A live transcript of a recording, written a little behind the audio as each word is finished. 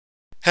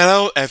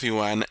Hello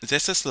everyone,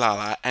 this is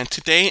Lala, and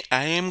today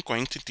I am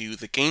going to do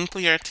the Game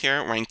Player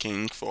Tier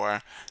ranking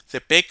for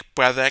the Big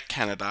Brother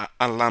Canada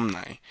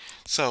alumni.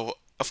 So,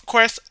 of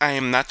course, I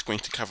am not going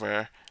to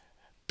cover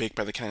Big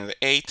Brother Canada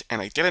 8,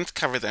 and I didn't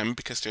cover them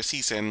because their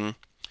season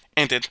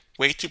ended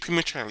way too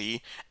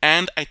prematurely,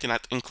 and I did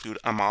not include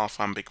Amal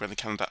from Big Brother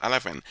Canada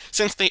 11.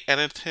 Since they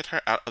edited her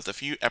out of the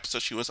few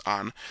episodes she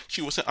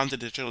wasn't on the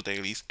digital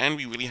dailies, and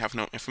we really have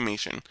no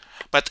information.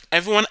 But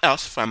everyone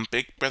else from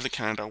Big Brother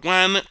Canada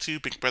 1 to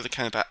Big Brother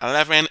Canada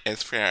 11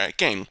 is fair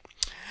game.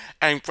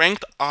 I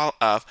ranked all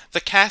of the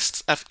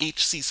casts of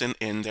each season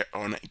in their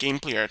own Game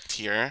Player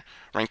Tier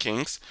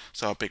rankings.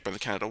 So Big Brother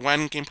Canada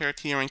 1 Game Player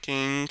Tier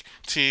ranking,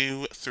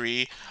 2,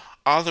 3,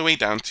 all the way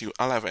down to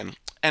 11.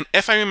 And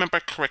if I remember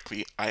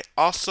correctly, I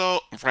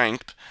also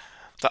ranked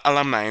the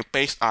alumni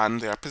based on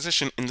their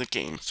position in the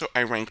game. So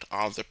I ranked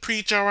all the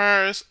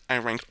pre-jurors, I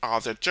ranked all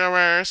the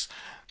jurors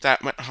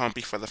that went home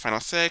before the final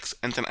six,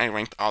 and then I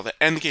ranked all the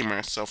end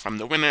gamers, so from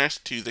the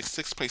winners to the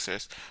sixth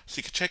placers, so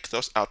you can check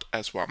those out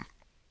as well.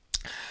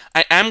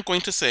 I am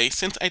going to say,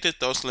 since I did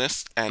those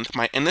lists and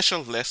my initial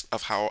list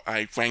of how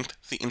I ranked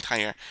the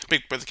entire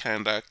Big Brother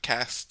Canada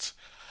cast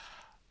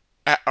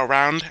at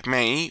around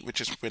May, which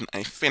is when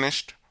I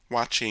finished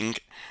watching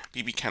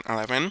BBCAN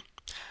 11.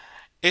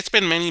 It's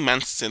been many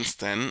months since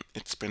then.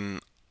 It's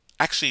been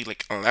actually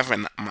like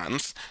 11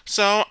 months.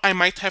 So I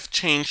might have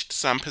changed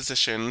some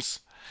positions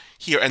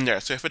here and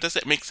there. So if it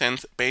doesn't make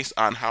sense based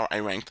on how I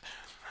ranked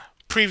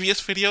previous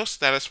videos,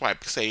 that is why,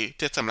 because I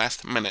did some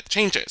last minute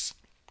changes.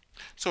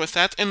 So with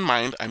that in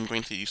mind, I'm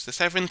going to use the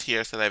 7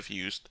 tiers that I've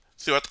used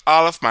throughout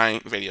all of my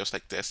videos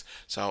like this.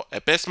 So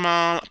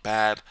Abysmal,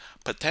 Bad,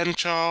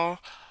 Potential,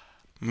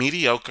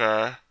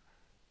 Mediocre,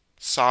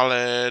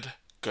 Solid,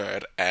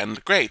 Good,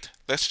 and Great.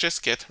 Let's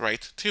just get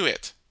right to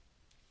it.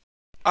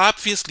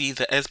 Obviously,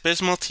 the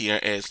Abysmal Tier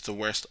is the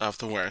worst of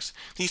the worst.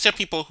 These are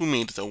people who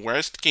made the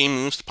worst game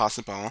moves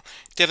possible,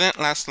 didn't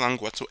last long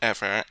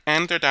whatsoever,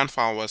 and their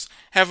downfall was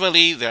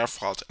heavily their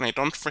fault, and I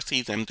don't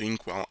foresee them doing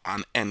well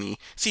on any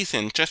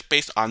season, just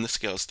based on the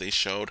skills they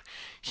showed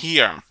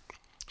here.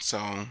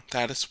 So,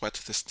 that is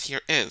what this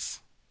tier is.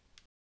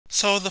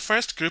 So, the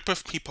first group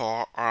of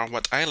people are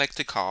what I like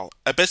to call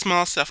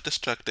abysmal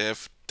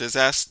self-destructive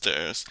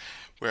disasters,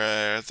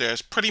 where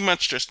there's pretty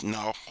much just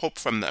no hope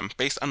from them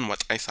based on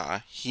what I saw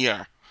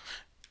here.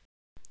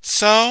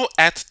 So,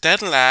 at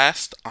dead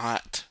last,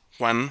 at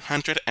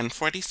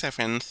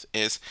 147th,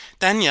 is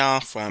Danielle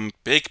from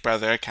Big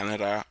Brother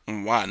Canada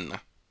 1.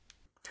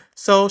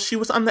 So, she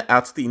was on the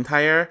outs the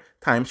entire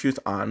time she was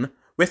on,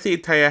 with the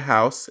entire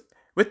house,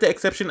 with the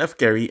exception of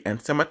Gary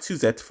and somewhat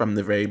Suzette from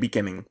the very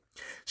beginning.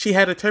 She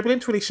had a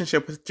turbulent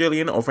relationship with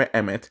Jillian over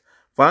Emmett,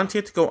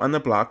 volunteered to go on the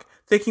block,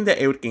 thinking that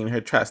it would gain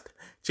her trust.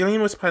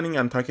 Jillian was planning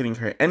on targeting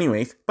her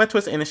anyways, but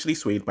was initially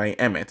swayed by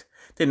Emmett.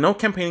 Did no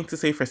campaigning to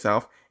save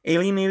herself,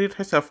 alienated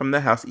herself from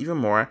the house even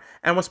more,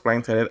 and was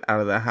blindsided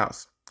out of the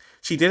house.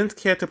 She didn't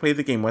care to play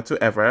the game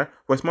whatsoever,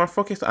 was more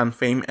focused on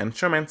fame and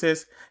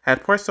showmances,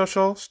 had poor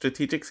social,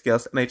 strategic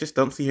skills, and I just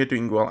don't see her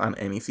doing well on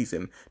any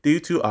season, due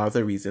to all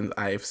the reasons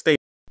I've stated.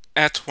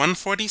 At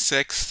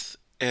 146th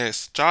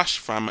is Josh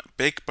from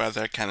Big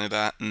Brother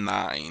Canada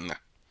 9.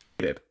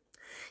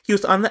 He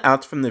was on the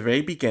outs from the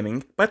very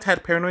beginning, but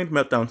had paranoid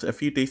meltdowns a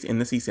few days in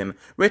the season,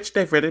 which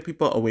diverted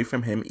people away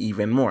from him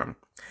even more.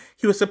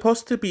 He was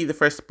supposed to be the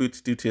first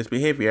boot due to his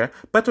behavior,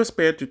 but was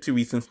spared due to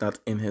reasons not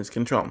in his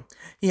control.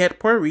 He had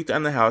poor read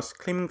on the house,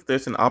 claiming that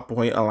there's an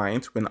all-boy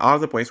alliance when all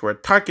the boys were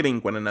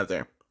targeting one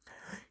another.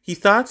 He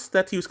thought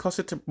that he was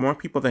closer to more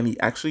people than he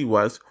actually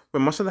was,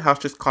 when most of the house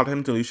just called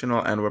him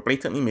delusional and were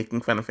blatantly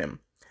making fun of him.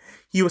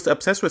 He was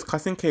obsessed with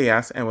causing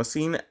chaos and was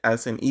seen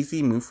as an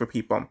easy move for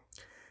people.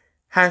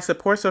 Has a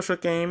poor social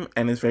game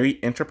and is very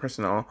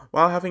interpersonal,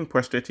 while having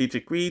poor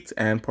strategic reads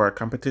and poor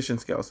competition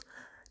skills.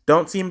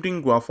 Don't see him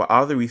doing well for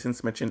all the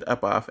reasons mentioned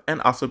above,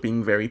 and also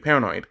being very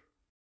paranoid.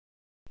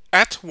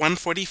 At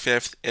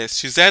 145th is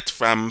Suzette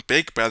from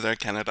Big Brother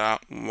Canada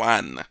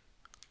 1.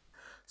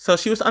 So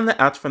she was on the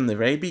outs from the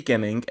very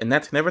beginning, and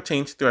that never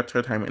changed throughout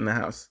her time in the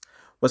house.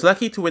 Was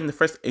lucky to win the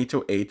first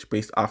HOH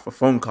based off a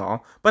phone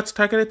call, but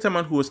targeted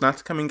someone who was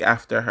not coming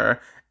after her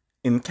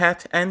in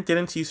Cat and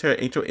didn't use her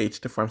HOH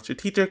to form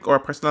strategic or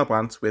personal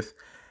bonds with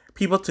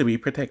people to be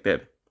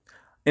protected.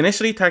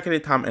 Initially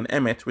targeted Tom and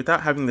Emmett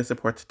without having the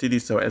support to do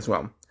so as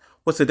well.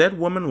 Was a dead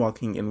woman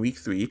walking in week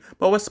 3,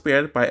 but was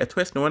spared by a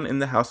twist no one in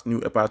the house knew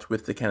about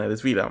with the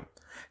Canada's veto.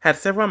 Had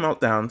several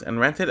meltdowns and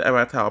ranted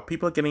about how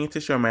people getting into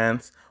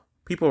showmance,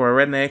 people were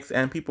rednecks,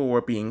 and people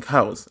were being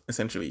hoes,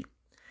 essentially.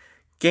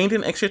 Gained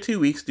an extra 2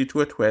 weeks due to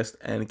a twist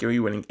and Gary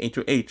winning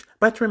HOH,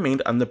 but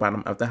remained on the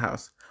bottom of the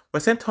house.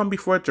 Was sent home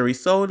before jury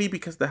solely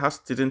because the house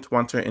didn't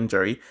want her in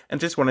jury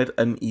and just wanted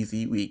an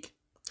easy week.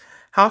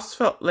 House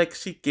felt like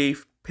she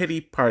gave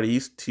pity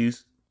parties to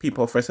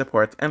people for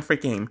support and for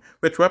game,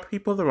 which rubbed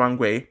people the wrong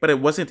way, but it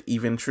wasn't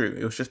even true,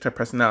 it was just her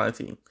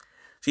personality.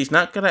 She's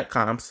not good at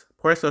comps,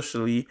 poor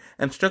socially,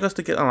 and struggles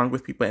to get along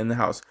with people in the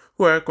house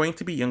who are going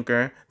to be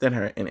younger than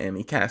her in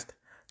any cast.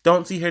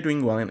 Don't see her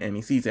doing well in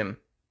any season.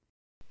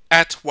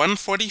 At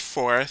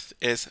 144th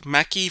is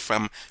Mackie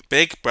from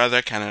Big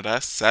Brother Canada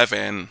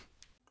 7.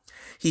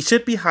 He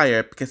should be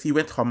higher because he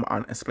went home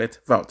on a split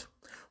vote.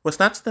 Was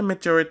not the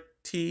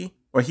majority,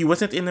 or he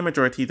wasn't in the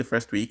majority the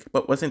first week,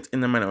 but wasn't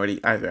in the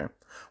minority either.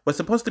 Was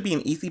supposed to be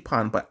an easy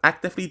pawn, but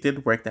actively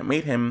did work that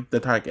made him the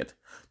target.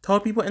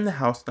 Told people in the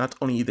house, not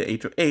only the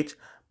HOH,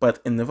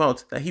 but in the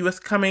vote, that he was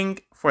coming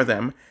for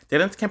them,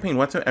 didn't campaign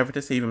whatsoever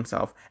to save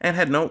himself, and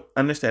had no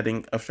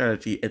understanding of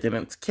strategy and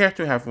didn't care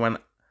to have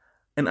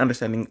an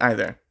understanding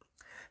either.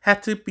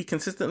 Had to be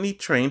consistently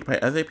trained by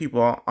other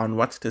people on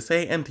what to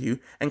say and do,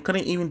 and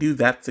couldn't even do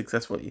that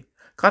successfully.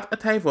 Got a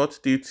tie vote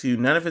due to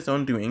none of his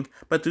own doing,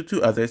 but due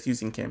to others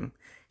using him.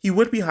 He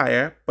would be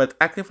higher, but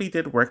actively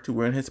did work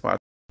to earn his spot.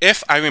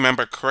 If I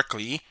remember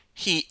correctly,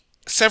 he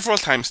several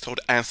times told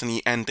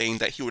Anthony and Dane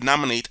that he would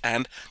nominate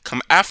and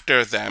come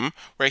after them,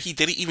 where he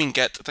didn't even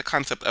get the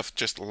concept of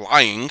just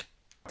lying.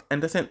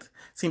 And doesn't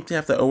seem to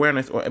have the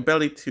awareness or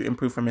ability to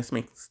improve from his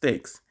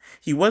mistakes.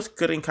 He was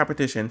good in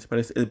competitions, but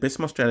his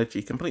abysmal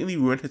strategy completely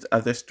ruined his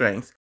other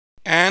strengths,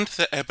 and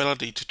the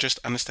ability to just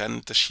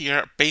understand the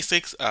sheer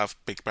basics of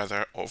Big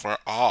Brother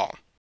overall.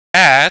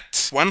 At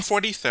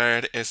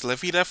 143rd is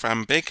Levita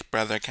from Big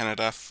Brother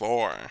Canada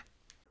 4.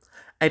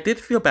 I did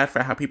feel bad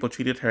for how people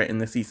treated her in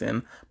the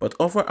season, but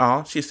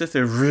overall, she's just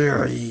a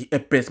really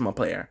abysmal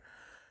player.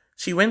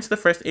 She wins the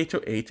first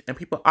HOH, and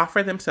people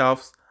offer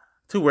themselves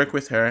to work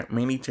with her,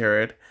 mainly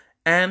Jared,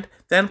 and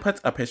then puts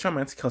up his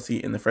romance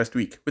Kelsey in the first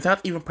week, without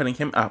even putting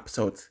him up,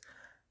 so it's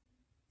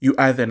you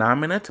either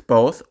nominate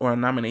both or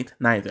nominate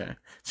neither.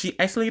 She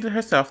isolated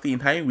herself the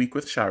entire week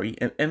with Shari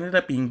and ended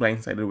up being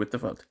blindsided with the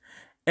vote.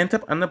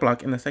 Ended up on the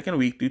block in the second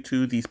week due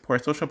to these poor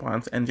social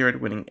bonds and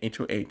Jared winning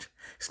HOH.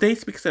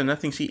 Stays because of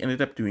nothing she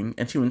ended up doing,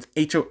 and she wins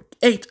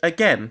HOH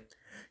again.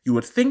 You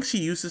would think she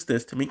uses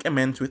this to make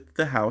amends with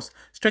the house,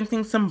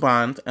 strengthen some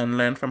bonds, and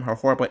learn from her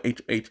horrible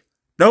HOH.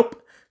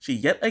 Nope! She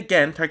yet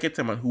again targets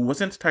someone who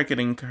wasn't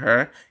targeting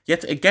her,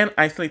 yet again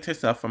isolates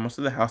herself from most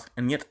of the house,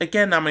 and yet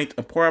again nominates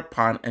a poor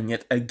pawn, and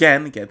yet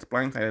again gets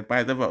blindsided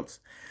by the votes.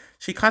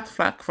 She caught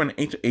flack for an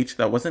HOH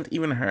that wasn't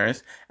even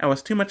hers, and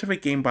was too much of a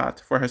game bot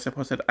for her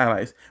supposed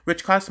allies,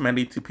 which caused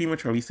Mandy to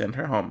prematurely send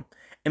her home.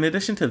 In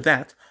addition to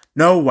that,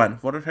 no one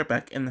voted her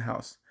back in the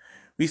house.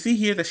 We see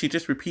here that she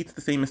just repeats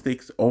the same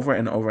mistakes over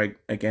and over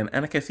again,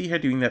 and I can see her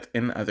doing that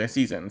in other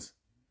seasons.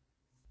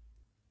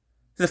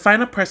 The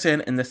final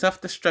person in the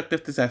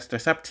self-destructive disaster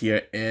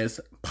sub-tier is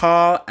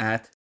Paul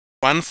at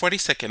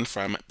 142nd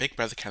from Big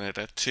Brother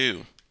Canada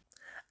 2.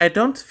 I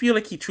don't feel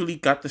like he truly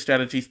got the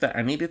strategies that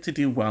are needed to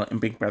do well in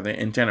Big Brother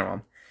in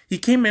general. He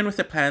came in with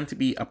a plan to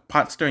be a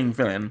pot-stirring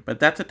villain, but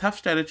that's a tough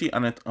strategy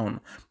on its own,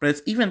 but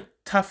it's even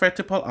tougher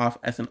to pull off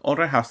as an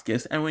older house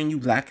guest and when you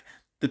lack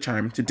the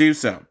charm to do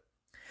so.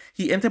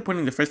 He ended up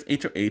winning the first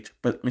HOH,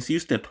 but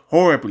misused it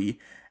horribly,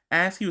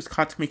 as he was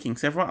caught making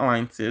several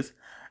alliances,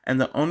 and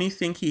the only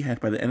thing he had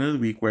by the end of the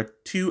week were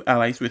 2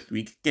 allies with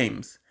weak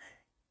games.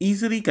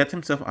 Easily got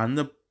himself on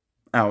the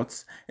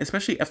outs,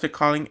 especially after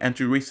calling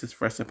Andrew racist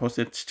for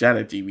supposed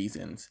strategy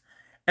reasons.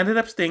 Ended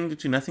up staying due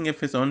to nothing of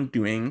his own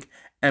doing,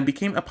 and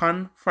became a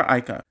pawn for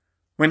Ika,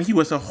 when he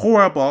was a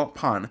horrible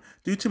pawn,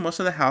 due to most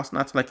of the house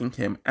not liking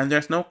him, and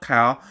there's no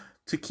Kyle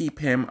to keep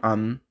him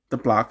on the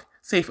block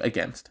safe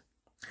against.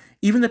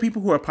 Even the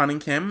people who were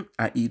pawning him,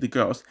 i.e. the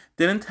girls,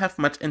 didn't have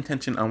much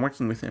intention on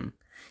working with him.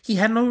 He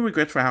had no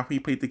regret for how he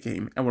played the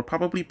game, and would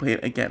probably play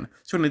it again,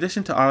 so in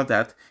addition to all of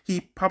that,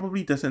 he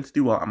probably doesn't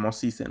do well on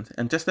most seasons,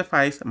 and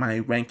justifies my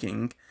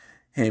ranking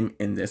him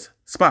in this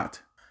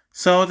spot.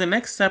 So the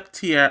next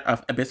sub-tier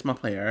of abysmal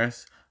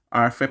players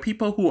are for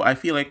people who I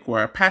feel like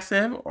were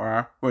passive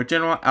or were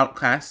general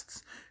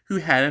outcasts who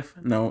had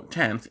no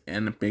chance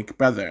in Big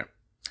Brother.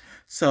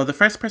 So the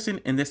first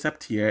person in this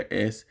sub-tier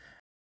is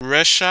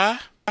Risha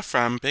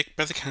from Big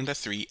Brother Canada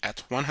 3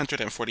 at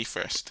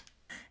 141st.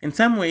 In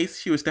some ways,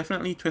 she was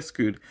definitely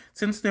twist-screwed,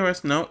 since there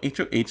was no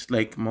HOH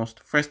like most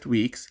first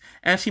weeks,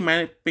 and she might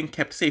have been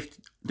kept safe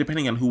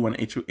depending on who won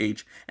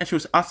HOH, and she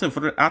was also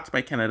voted out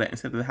by Canada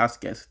instead of the house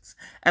guests.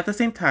 At the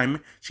same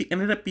time, she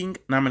ended up being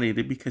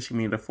nominated because she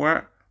made a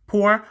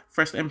poor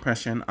first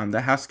impression on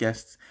the house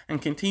guests,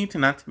 and continued to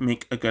not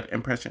make a good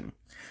impression.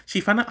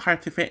 She found it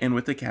hard to fit in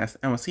with the cast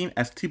and was seen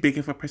as too big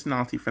of a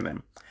personality for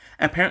them.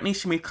 Apparently,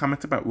 she made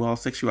comments about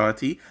Will's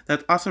sexuality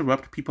that also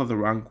rubbed people the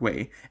wrong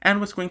way,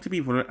 and was going to be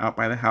voted out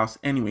by the house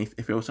anyways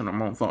if it was a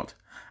normal vote.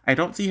 I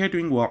don't see her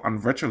doing well on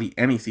virtually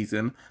any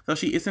season, though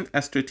she isn't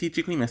as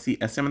strategically messy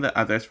as some of the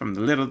others from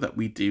the little that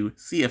we do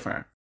see of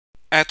her.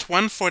 At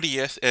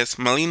 140th is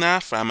Melina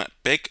from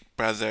Big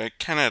Brother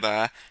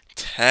Canada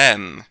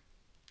 10.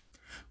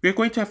 We're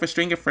going to have a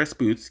string of first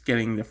boots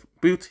getting the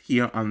boot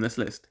here on this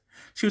list.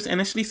 She was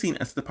initially seen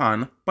as the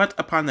pawn, but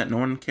a pawn that no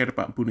one cared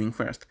about booting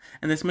first,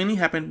 and this mainly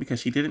happened because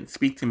she didn't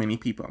speak to many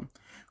people.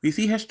 We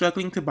see her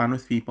struggling to bond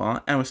with people,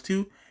 and was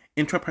too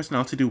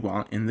intrapersonal to do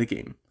well in the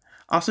game.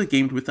 Also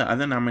gamed with the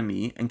other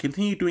nominee, and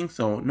continued doing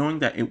so knowing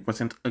that it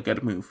wasn't a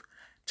good move.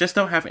 Just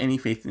don't have any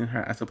faith in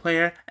her as a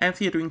player, and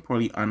see her doing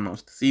poorly on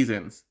most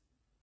seasons.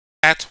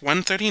 At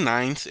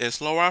 139th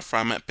is Laura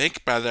from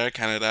Big Brother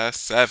Canada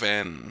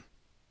 7.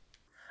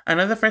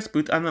 Another first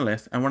boot on the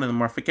list, and one of the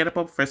more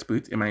forgettable first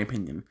boots in my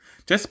opinion,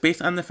 just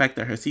based on the fact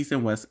that her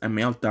season was a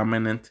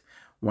male-dominant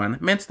one,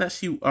 meant that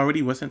she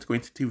already wasn't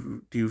going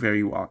to do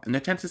very well, and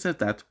the chances of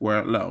that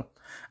were low.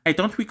 I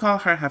don't recall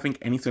her having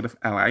any sort of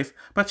allies,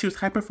 but she was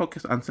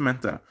hyper-focused on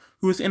Samantha,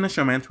 who was in a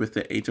showmance with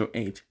the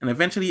HOH, and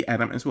eventually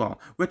Adam as well,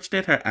 which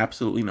did her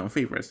absolutely no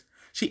favors.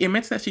 She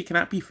admits that she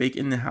cannot be fake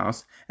in the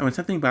house, and when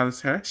something bothers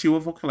her, she will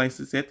vocalize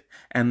it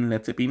and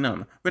lets it be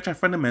known, which are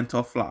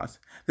fundamental flaws.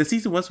 The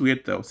season was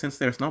weird though, since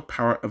there's no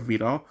power of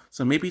veto,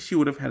 so maybe she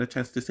would have had a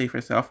chance to save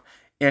herself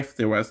if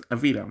there was a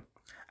veto.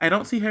 I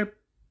don't see her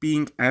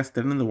being as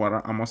dead in the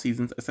water on most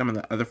seasons as some of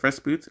the other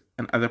first boots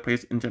and other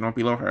players in general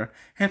below her,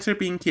 hence her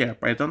being here,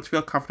 but I don't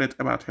feel confident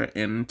about her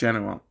in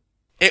general.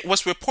 It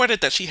was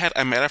reported that she had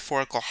a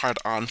metaphorical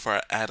hard-on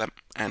for Adam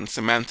and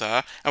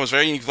Samantha and was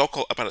very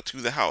vocal about it to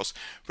the house,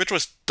 which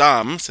was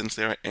dumb since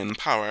they were in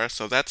power,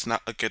 so that's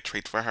not a good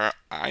trait for her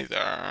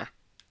either.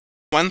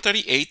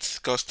 138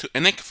 goes to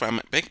Inik from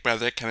Big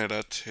Brother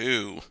Canada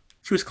 2.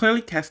 She was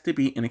clearly cast to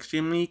be an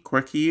extremely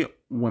quirky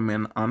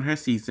woman on her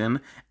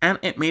season, and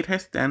it made her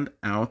stand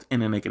out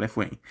in a negative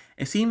way.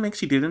 It seemed like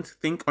she didn't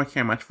think or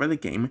care much for the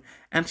game,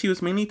 and she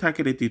was mainly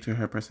targeted due to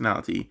her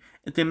personality.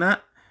 It did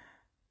not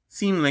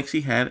seem like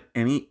she had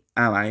any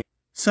ally,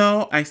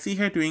 so I see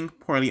her doing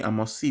poorly on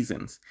most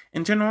seasons.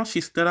 In general,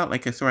 she stood out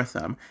like a sore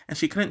thumb, and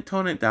she couldn't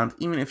tone it down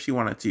even if she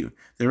wanted to.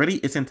 There really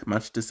isn't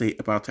much to say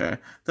about her,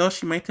 though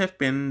she might have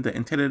been the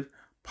intended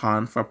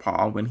pawn for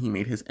Paul when he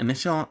made his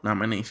initial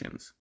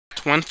nominations.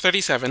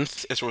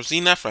 137th is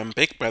Rosina from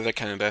Big Brother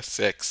Canada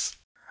 6.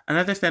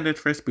 Another standard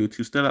first boot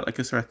who stood out like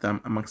a sore thumb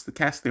amongst the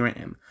cast they were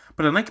in,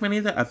 but unlike many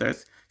of the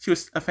others, she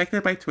was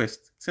affected by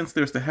twists, since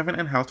there was the heaven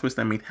and hell twist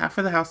that made half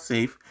of the house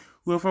safe.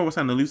 Whoever was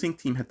on the losing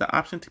team had the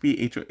option to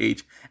be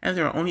HOH, and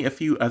there were only a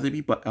few other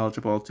people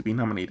eligible to be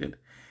nominated.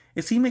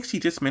 It seemed like she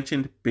just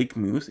mentioned Big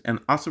Moose and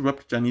also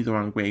rubbed Johnny the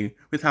wrong way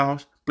with how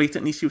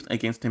blatantly she was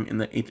against him in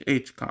the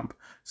HOH comp,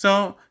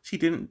 so she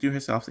didn't do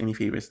herself any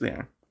favors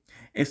there.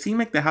 It seemed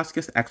like the house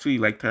guests actually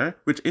liked her,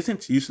 which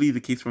isn't usually the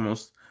case for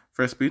most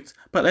first boots,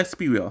 but let's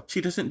be real,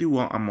 she doesn't do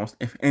well on most,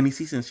 if any,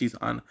 season she's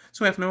on,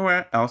 so I have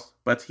nowhere else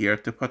but here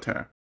to put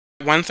her.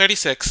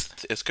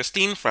 136th is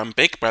Christine from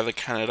Big Brother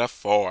Canada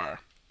 4.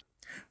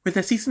 With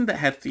a season that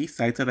had 3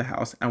 sides of the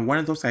house, and one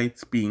of those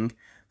sides being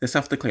the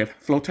self-declared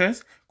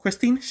floaters,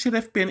 Christine should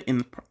have been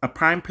in a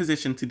prime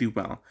position to do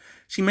well.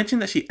 She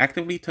mentioned that she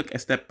actively took a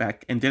step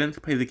back and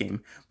didn't play the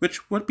game,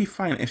 which would be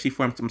fine if she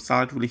formed some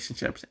solid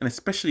relationships, and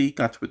especially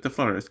got with the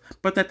floaters,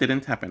 but that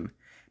didn't happen.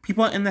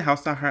 People in the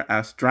house saw her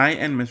as dry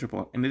and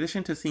miserable, in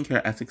addition to seeing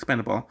her as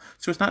expendable,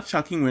 so it's not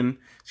shocking when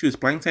she was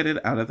blindsided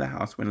out of the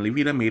house when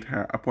Levita made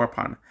her a poor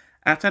pawn.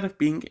 Outside of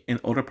being an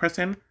older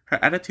person,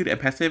 her attitude and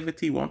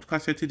passivity won't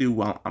cause her to do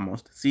well on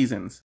most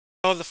seasons.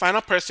 So the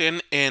final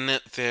person in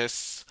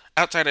this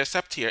outsider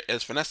sub-tier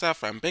is Vanessa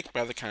from Big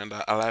Brother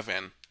Canada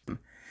 11.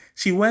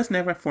 She was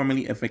never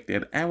formally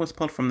evicted and was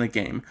pulled from the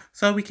game,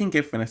 so we can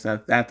give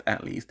Vanessa that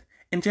at least.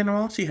 In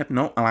general, she had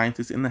no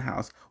alliances in the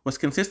house, was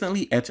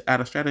consistently edged out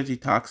of strategy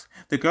talks,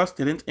 the girls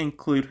didn't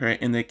include her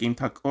in their game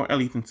talk or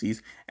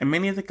allegiances, and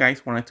many of the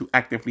guys wanted to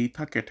actively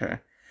target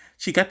her.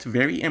 She got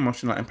very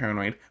emotional and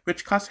paranoid,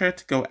 which caused her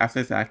to go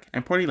after Zach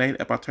and poorly lied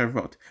about her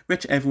vote,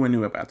 which everyone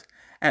knew about.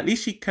 At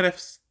least she could have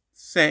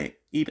stayed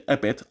a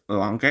bit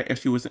longer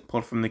if she wasn't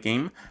pulled from the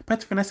game,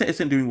 but Vanessa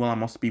isn't doing well on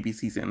most BB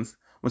seasons,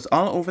 was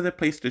all over the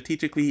place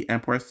strategically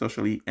and poor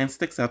socially, and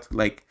sticks out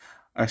like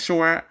a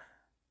sore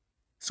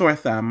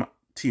thumb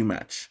too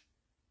much.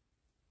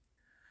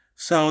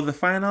 So the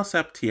final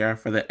sub-tier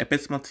for the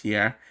Abysmal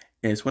Tier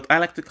is what I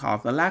like to call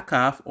the lack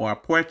of or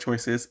poor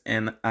choices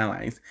in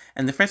allies,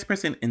 and the first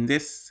person in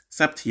this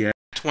sub-tier,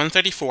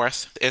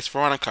 134th, is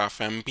Veronica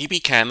from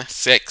BBCAN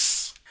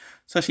 6.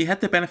 So she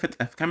had the benefit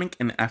of coming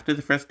in after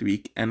the first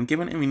week and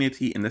given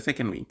immunity in the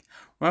second week.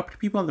 Rubbed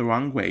people the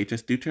wrong way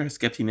just due to her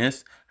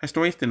sketchiness, her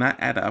stories did not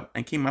add up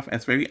and came off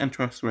as very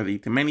untrustworthy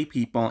to many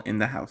people in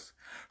the house.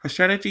 Her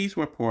strategies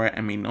were poor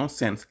and made no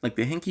sense, like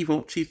the hinky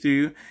vote she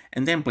threw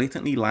and then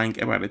blatantly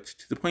lying about it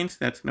to the point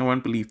that no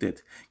one believed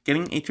it,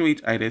 getting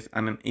HOH-itis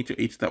on an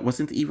HOH that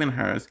wasn't even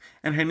hers,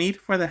 and her need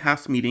for the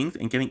house meetings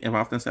and getting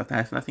involved in stuff that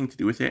has nothing to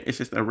do with it is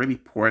just a really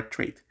poor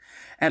trait.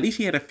 At least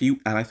she had a few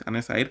allies on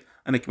her side,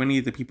 unlike many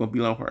of the people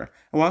below her,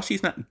 and while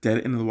she's not dead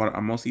in the water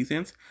on most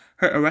seasons,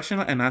 her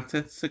irrational and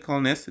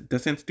nonsensicalness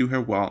doesn't do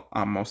her well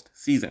on most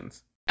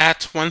seasons.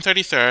 At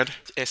 133rd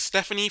is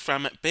Stephanie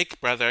from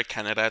Big Brother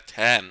Canada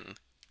 10.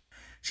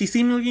 She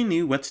seemingly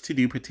knew what to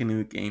do pertaining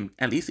to the game,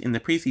 at least in the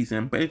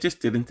preseason, but it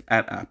just didn't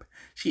add up.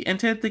 She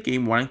entered the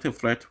game wanting to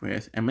flirt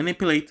with and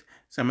manipulate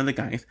some of the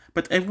guys,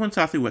 but everyone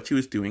saw through what she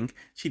was doing.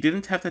 She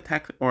didn't have the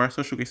tact or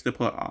social grace to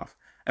pull it off.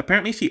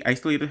 Apparently, she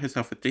isolated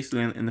herself with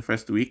Jacelyn in the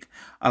first week.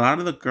 A lot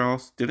of the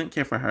girls didn't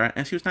care for her,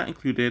 and she was not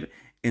included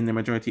in the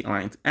majority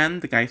alliance,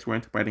 and the guys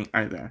weren't biting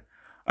either.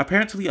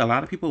 Apparently, a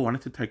lot of people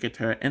wanted to target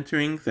her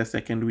entering the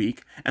second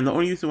week, and the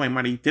only reason why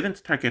Marty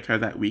didn't target her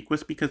that week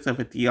was because of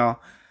a deal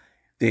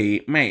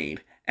they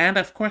made. And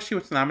of course, she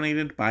was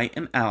nominated by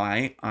an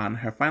ally on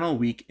her final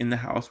week in the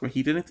house where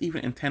he didn't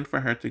even intend for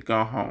her to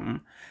go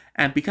home.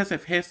 And because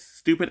of his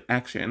stupid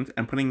actions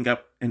and putting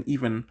up an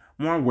even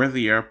more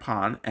worthier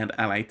pawn and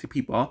ally to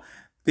people,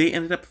 they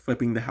ended up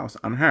flipping the house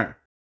on her.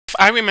 If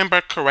I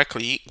remember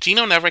correctly,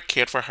 Gino never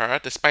cared for her,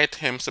 despite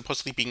him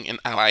supposedly being an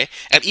ally,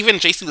 and even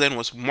JC Lynn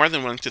was more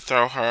than willing to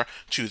throw her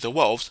to the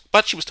wolves,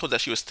 but she was told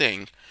that she was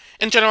staying.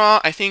 In general,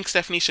 I think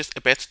Stephanie's just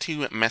a bit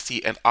too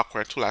messy and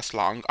awkward to last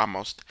long,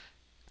 almost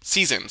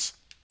seasons.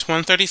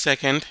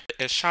 132nd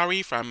is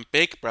Shari from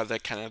Big Brother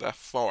Canada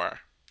 4.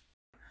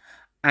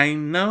 I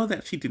know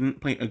that she didn't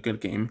play a good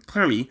game,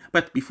 clearly,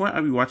 but before I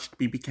rewatched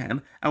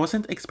BBCAN, I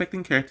wasn't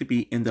expecting her to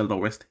be in the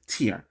lowest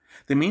tier.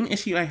 The main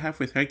issue I have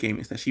with her game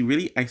is that she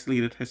really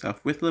isolated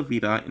herself with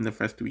Lavita in the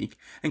first week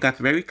and got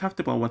very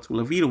comfortable once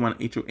Lavita won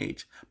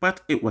HOH,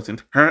 but it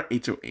wasn't her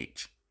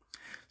HOH.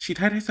 She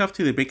tied herself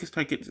to the biggest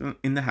target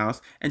in the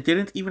house and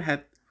didn't even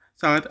have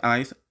solid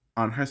allies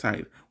on her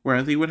side,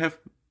 where they would have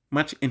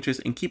much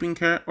interest in keeping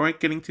her or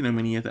getting to know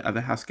many of the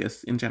other house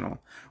guests in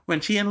general.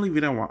 When she and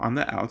Lavita were on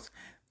the outs,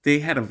 they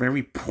had a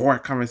very poor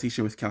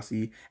conversation with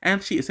Kelsey,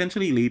 and she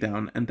essentially lay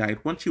down and died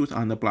once she was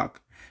on the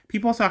block.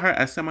 People saw her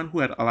as someone who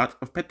had a lot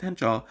of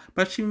potential,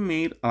 but she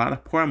made a lot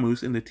of poor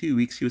moves in the 2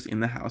 weeks she was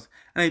in the house,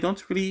 and I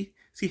don't really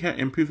see her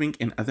improving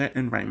in other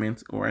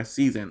environments or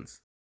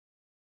seasons.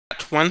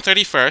 At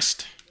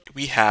 131st,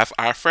 we have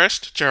our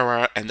first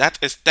juror, and that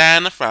is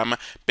Dan from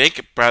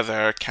Big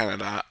Brother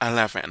Canada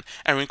 11.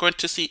 And we're going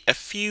to see a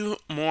few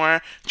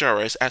more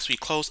jurors as we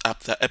close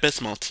up the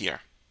Abysmal Tier.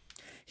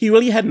 He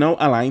really had no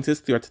alliances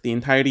throughout the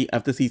entirety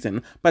of the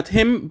season, but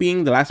him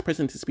being the last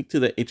person to speak to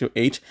the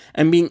HOH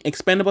and being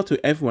expendable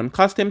to everyone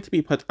caused him to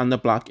be put on the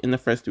block in the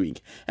first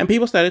week, and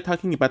people started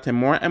talking about him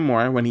more and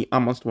more when he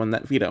almost won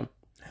that veto.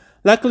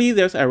 Luckily,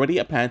 there's already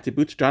a plan to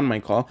boot John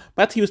Michael,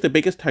 but he was the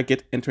biggest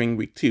target entering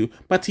week 2,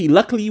 but he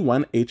luckily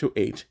won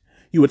HOH.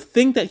 You would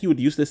think that he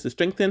would use this to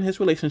strengthen his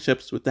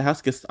relationships with the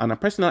house guests on a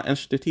personal and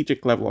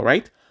strategic level,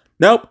 right?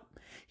 Nope!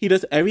 He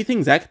does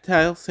everything Zach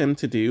tells him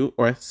to do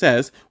or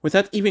says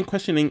without even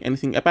questioning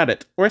anything about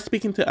it or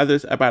speaking to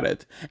others about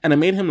it, and it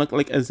made him look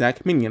like a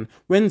Zach minion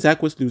when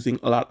Zach was losing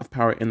a lot of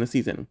power in the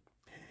season.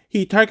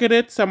 He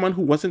targeted someone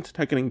who wasn't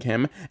targeting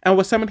him and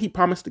was someone he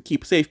promised to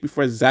keep safe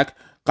before Zach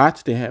got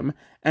to him,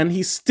 and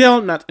he's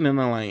still not in an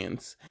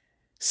alliance,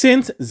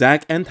 since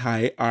Zach and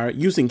Ty are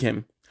using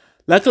him.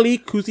 Luckily,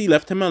 Kuzi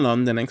left him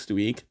alone the next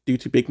week due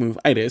to big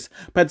move-itis,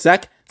 but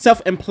Zach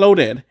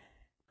self-imploded,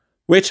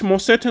 which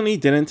most certainly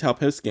didn't help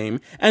his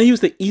game, and he was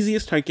the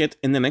easiest target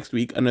in the next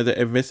week under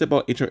the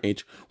invisible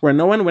HOH, where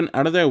no one went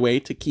out of their way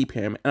to keep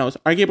him, and it was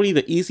arguably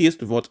the easiest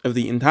vote of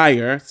the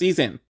entire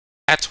season.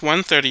 At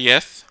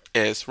 130th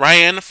is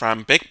Ryan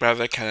from Big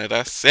Brother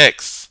Canada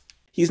 6.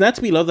 He's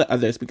not below the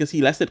others because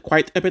he lasted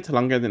quite a bit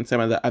longer than some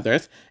of the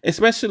others,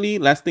 especially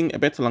lasting a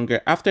bit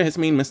longer after his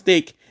main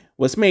mistake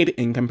was made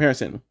in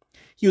comparison.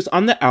 He was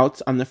on the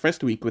outs on the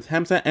first week with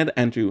Hamza and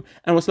Andrew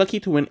and was lucky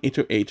to win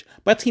HOH,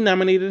 but he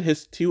nominated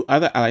his 2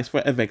 other allies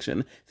for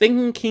eviction,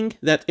 thinking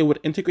that it would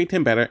integrate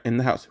him better in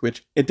the house,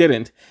 which it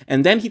didn't,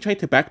 and then he tried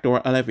to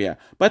backdoor Olivia,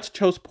 but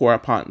chose poor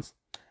pawns.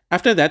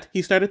 After that,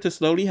 he started to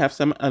slowly have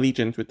some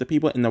allegiance with the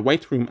people in the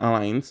White Room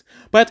Alliance,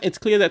 but it's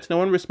clear that no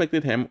one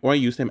respected him or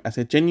used him as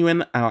a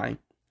genuine ally.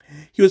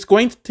 He was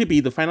going to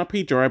be the final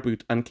pre-juror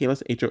boot on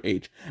Kayla's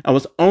HOH, and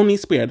was only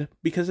spared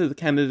because of the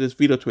candidate's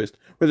veto twist,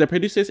 where the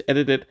producers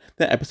edited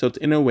the episodes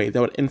in a way that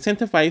would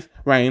incentivize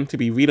Ryan to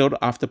be vetoed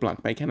off the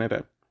block by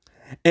Canada.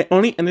 It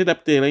only ended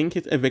up delaying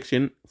his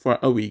eviction for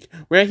a week,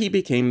 where he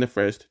became the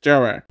first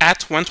juror.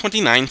 At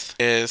 129th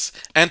is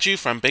Andrew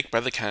from Big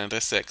Brother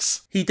Canada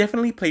 6. He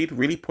definitely played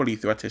really poorly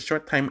throughout his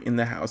short time in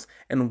the house,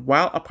 and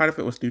while a part of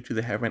it was due to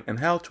the Heaven and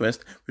Hell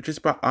twist, which has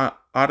brought a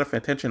lot of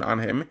attention on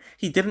him,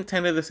 he didn't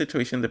handle the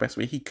situation the best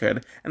way he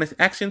could, and his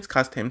actions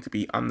caused him to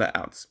be on the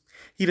outs.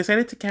 He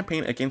decided to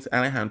campaign against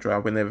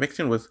Alejandra when the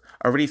eviction was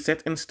already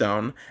set in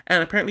stone,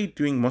 and apparently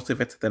doing most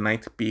of it the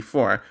night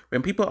before,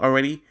 when people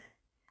already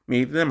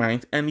made their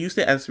minds and used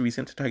it as a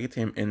reason to target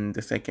him in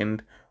the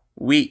second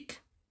week.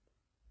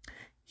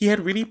 He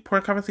had really poor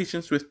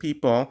conversations with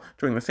people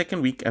during the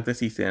second week of the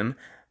season.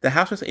 The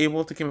house was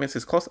able to convince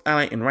his close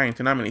ally in Ryan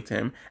to nominate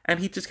him, and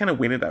he just kind of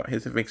waited out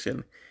his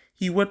eviction.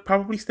 He would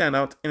probably stand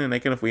out in a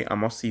negative way on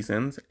most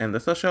seasons, and the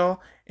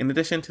social, in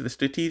addition to the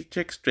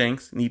strategic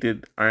strengths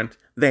needed, aren't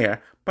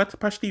there, but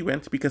partially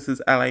went because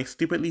his ally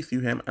stupidly threw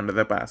him under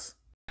the bus.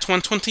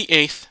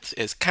 128th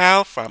is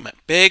Cal from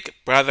Big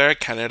Brother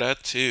Canada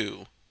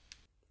 2.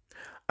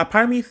 A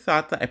part of me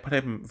thought that I put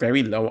him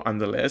very low on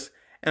the list,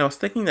 and I was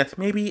thinking that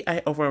maybe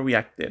I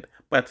overreacted,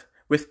 but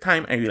with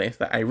time I realized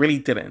that I really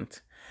didn't.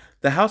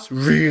 The house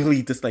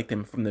really disliked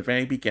him from the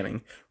very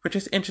beginning, which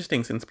is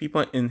interesting since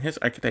people in his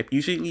archetype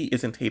usually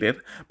isn't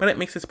hated, but it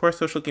makes his poor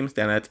social game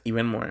stand out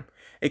even more.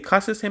 It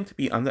causes him to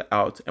be on the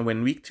out, and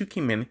when week 2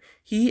 came in,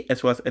 he,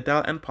 as well as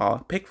Adele and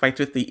Paul, picked fights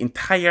with the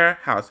entire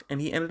house,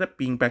 and he ended up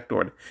being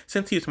backdoored,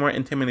 since he was more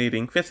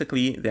intimidating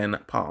physically than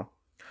Paul.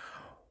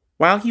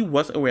 While he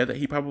was aware that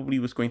he probably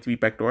was going to be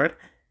backdoored,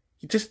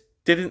 he just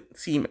didn't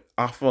seem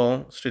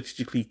awful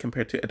strategically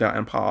compared to Adele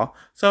and Paul,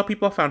 so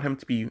people found him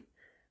to be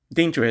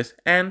dangerous,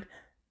 and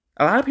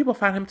a lot of people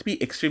found him to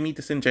be extremely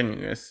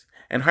disingenuous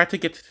and hard to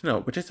get to know,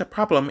 which is a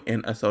problem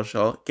in a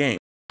social game.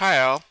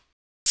 Kyle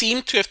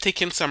seemed to have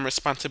taken some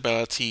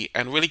responsibility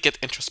and really get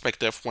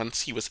introspective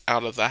once he was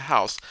out of the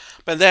house,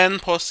 but then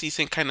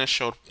postseason kind of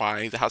showed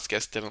why the house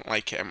guests didn't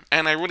like him,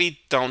 and I really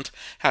don't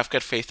have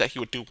good faith that he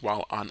would do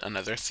well on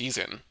another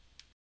season.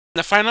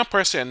 The final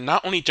person,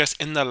 not only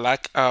just in the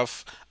lack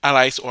of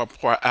allies or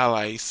poor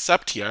allies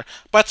sub-tier,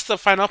 but the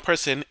final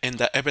person in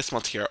the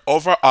Abysmal Tier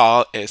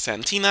overall is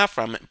Santina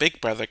from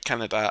Big Brother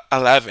Canada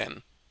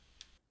 11.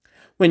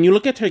 When you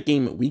look at her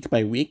game week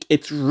by week,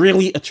 it's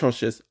really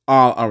atrocious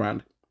all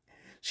around.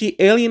 She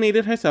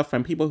alienated herself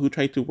from people who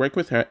tried to work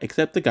with her,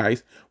 except the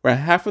guys, where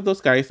half of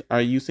those guys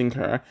are using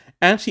her,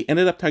 and she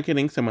ended up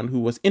targeting someone who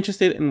was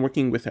interested in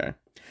working with her.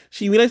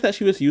 She realized that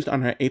she was used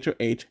on her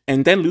HOH,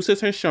 and then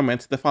loses her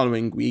showmance the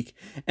following week,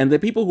 and the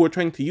people who were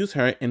trying to use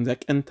her,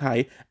 Zach and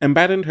Ty,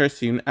 abandoned her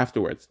soon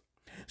afterwards.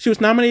 She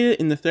was nominated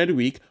in the third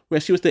week, where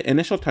she was the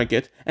initial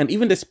target, and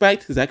even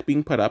despite Zach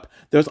being put up,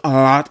 there was a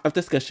lot of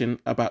discussion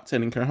about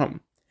sending her home.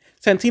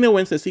 Santina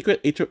wins the secret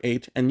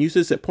HOH and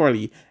uses it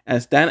poorly,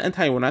 as Dan and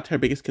Ty were not her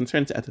biggest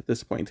concerns at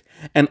this point,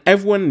 and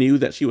everyone knew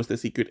that she was the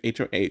secret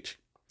HOH.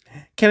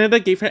 Canada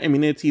gave her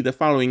immunity the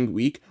following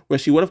week, where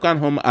she would have gone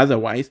home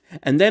otherwise,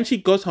 and then she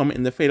goes home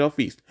in the Fatal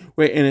Feast,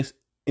 where it is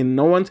in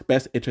no one's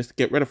best interest to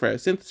get rid of her,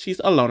 since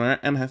she's a loner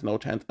and has no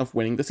chance of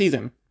winning the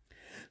season.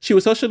 She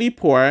was socially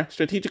poor,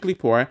 strategically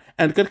poor,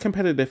 and good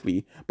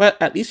competitively,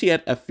 but at least she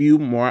had a few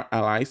more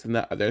allies than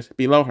the others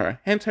below her,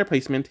 hence her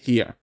placement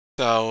here.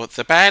 So,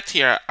 the bad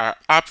tier are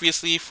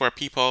obviously for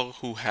people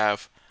who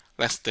have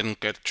less than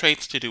good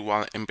traits to do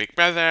well in Big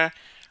Brother,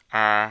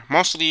 are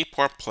mostly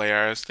poor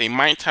players. They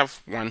might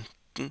have 1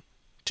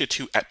 to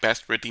 2 at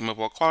best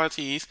redeemable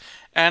qualities,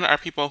 and are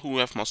people who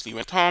have mostly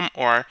went home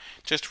or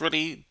just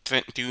really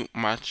didn't do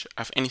much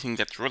of anything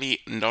that's really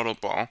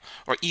notable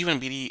or even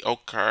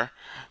mediocre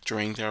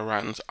during their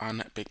runs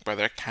on Big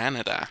Brother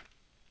Canada.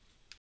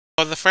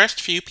 So the first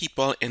few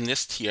people in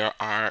this tier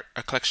are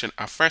a collection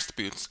of first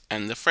boots,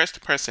 and the first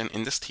person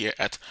in this tier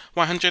at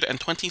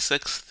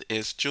 126th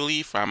is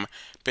Julie from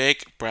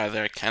Big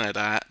Brother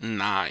Canada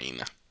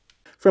 9.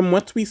 From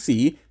what we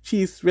see,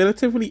 she's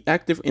relatively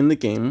active in the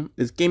game,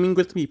 is gaming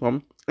with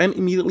people, and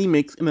immediately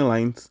makes an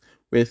alliance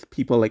with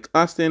people like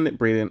Austin,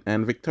 Brayden,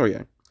 and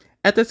Victoria.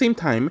 At the same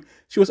time,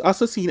 she was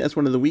also seen as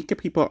one of the weaker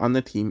people on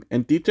the team,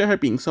 and due to her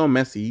being so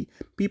messy,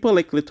 people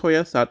like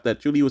Latoya thought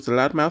that Julie was a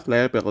loudmouth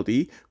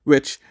liability,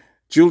 which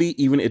Julie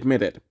even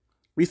admitted.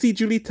 We see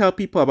Julie tell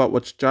people about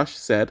what Josh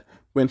said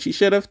when she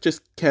should have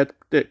just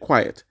kept it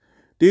quiet.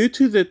 Due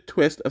to the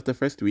twist of the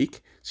first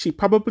week, she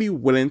probably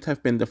wouldn't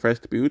have been the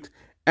first boot,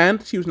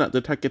 and she was not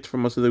the target for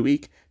most of the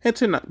week,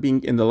 hence her not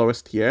being in the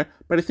lowest tier,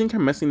 but I think her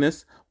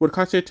messiness would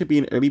cause her to be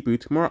an early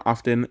boot more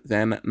often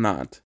than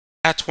not.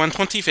 At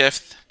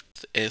 125th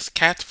is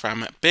Kat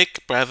from Big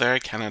Brother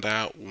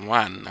Canada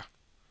 1.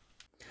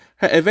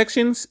 Her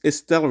evictions is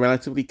still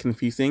relatively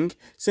confusing,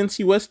 since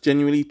she was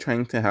genuinely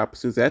trying to help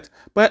Suzette,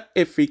 but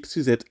it freaked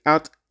Suzette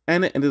out,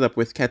 and it ended up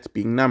with Kat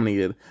being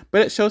nominated.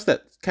 But it shows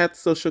that Kat's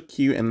social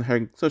cue and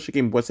her social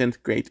game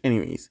wasn't great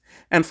anyways.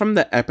 And from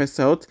the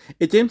episode,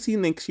 it didn't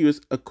seem like she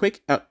was a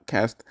quick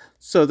outcast,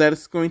 so that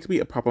is going to be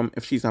a problem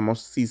if she's on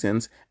most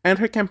seasons, and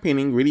her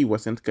campaigning really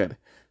wasn't good.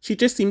 She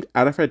just seemed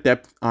out of her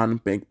depth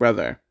on Big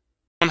Brother.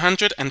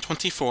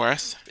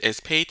 124th is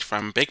Paige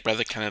from Big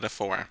Brother Canada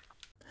 4.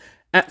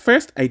 At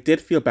first, I did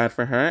feel bad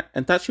for her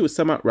and thought she was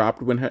somewhat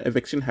robbed when her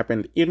eviction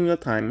happened in real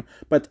time,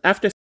 but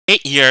after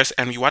 8 years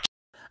and we watched,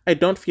 I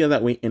don't feel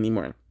that way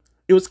anymore.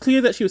 It was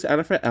clear that she was out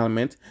of her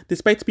element,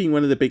 despite being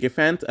one of the bigger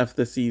fans of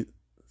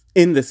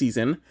in the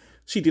season.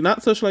 She did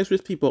not socialize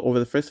with people over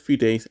the first few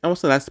days and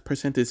was the last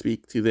person to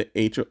speak to the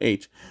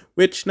HOH,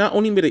 which not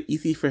only made it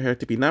easy for her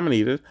to be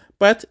nominated,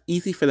 but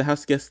easy for the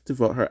house guests to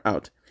vote her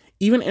out.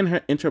 Even in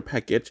her intro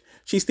package,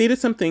 she stated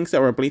some things that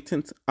were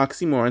blatant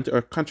oxymorons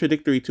or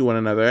contradictory to one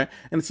another,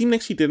 and it seemed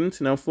like she didn't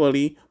know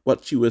fully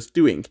what she was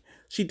doing.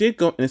 She did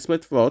go in a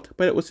split vote,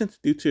 but it wasn't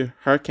due to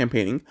her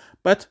campaigning,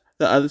 but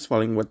the others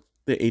following what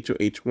the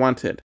HOH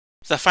wanted.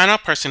 The final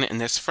person in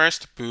this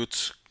first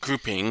boot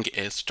grouping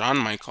is John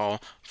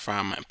Michael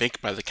from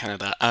Big Brother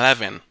Canada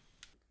 11.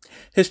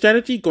 His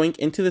strategy going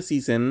into the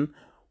season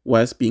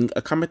was being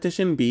a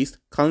competition beast,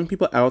 calling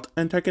people out,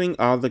 and targeting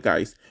all the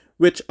guys,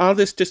 which all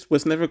this just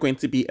was never going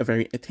to be a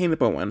very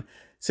attainable one,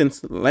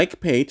 since, like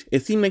Paige,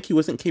 it seemed like he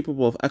wasn't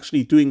capable of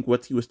actually doing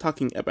what he was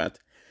talking about.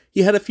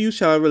 He had a few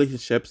shallow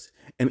relationships,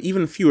 and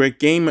even fewer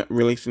game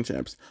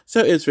relationships,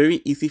 so it was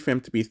very easy for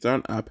him to be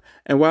thrown up,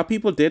 and while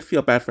people did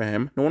feel bad for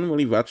him, no one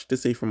really vouched to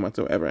save him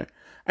whatsoever.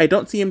 I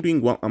don't see him doing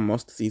well on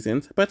most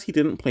seasons, but he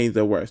didn't play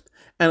the worst,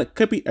 and it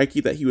could be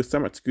argued that he was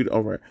somewhat screwed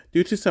over,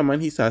 due to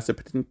someone he saw as a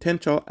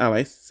potential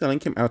ally selling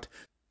him out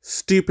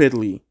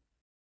stupidly.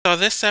 So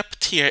this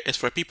sub-tier is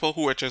for people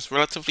who are just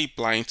relatively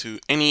blind to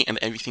any and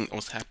everything that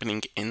was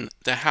happening in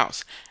the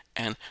house.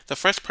 And the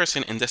first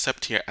person in this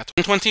sub-tier at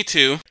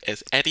 122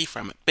 is Eddie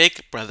from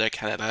Big Brother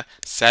Canada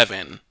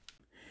 7.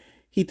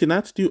 He did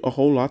not do a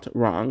whole lot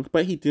wrong,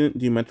 but he didn't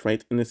do much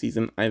right in the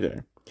season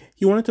either.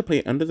 He wanted to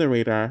play under the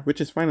radar, which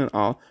is fine and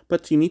all,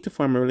 but you need to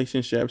form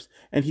relationships,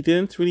 and he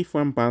didn't really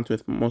form bonds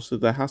with most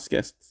of the house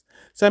guests.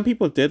 Some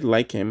people did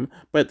like him,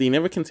 but they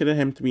never considered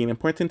him to be an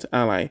important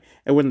ally,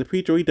 and when the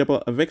pre-jury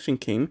double eviction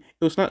came,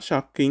 it was not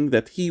shocking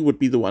that he would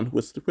be the one who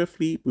was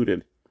swiftly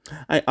booted.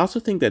 I also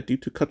think that due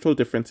to cultural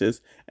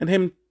differences, and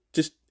him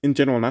just in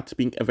general not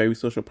being a very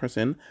social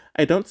person,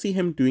 I don't see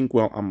him doing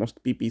well on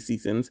most BB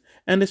seasons,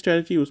 and his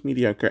strategy was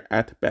mediocre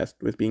at best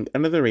with being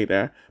under the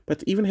radar,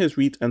 but even his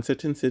reads on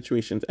certain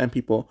situations and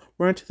people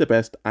weren't the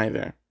best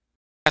either.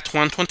 At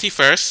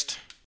 121st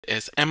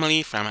is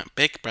Emily from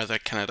Big Brother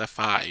Canada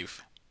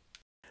 5.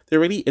 There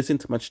really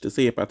isn't much to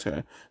say about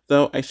her,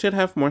 though I should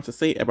have more to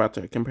say about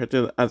her compared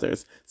to the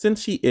others,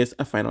 since she is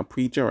a final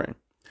pre-juror.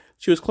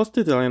 She was close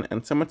to Dylan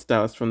and somewhat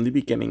Dallas from the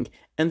beginning,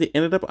 and they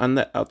ended up on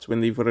the outs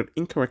when they voted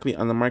incorrectly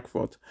on the mark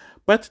vote,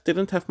 but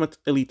didn't have much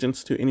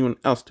allegiance to anyone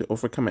else to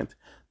overcome it.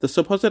 The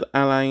supposed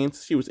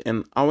alliance she was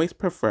in always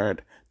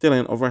preferred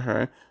Dylan over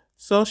her,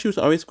 so she was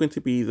always going to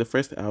be the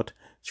first out.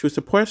 She was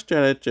a poor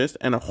strategist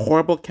and a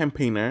horrible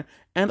campaigner,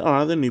 and a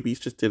lot of the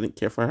newbies just didn't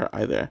care for her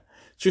either.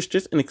 She was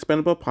just an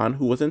expendable pawn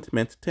who wasn't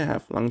meant to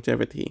have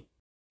longevity.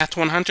 At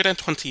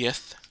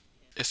 120th,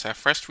 is our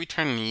first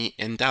returnee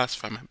in Dallas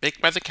from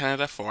Big Brother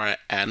Canada 4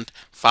 and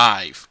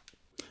 5.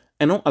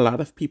 I know a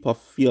lot of people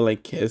feel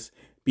like his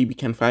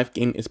BBCAN 5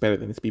 game is better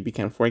than his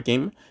BBCAN 4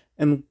 game,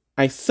 and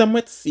I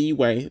somewhat see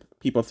why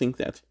people think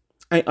that.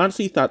 I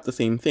honestly thought the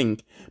same thing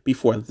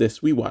before this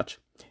rewatch.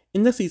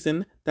 In the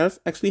season, Dallas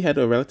actually had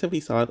a relatively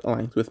solid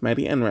alliance with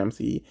Maddie and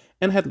Ramsey,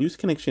 and had loose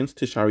connections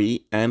to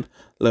Shari and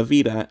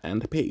Lavida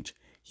and Paige.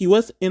 He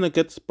was in a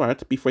good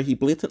spot before he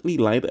blatantly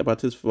lied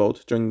about his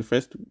vote during the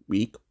first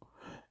week,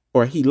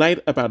 or he lied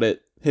about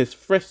his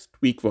first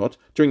week vote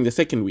during the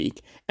second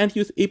week, and he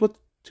was able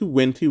to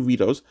win 2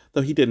 vetoes,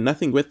 though he did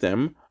nothing with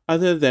them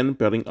other than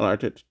building a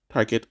larger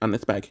target on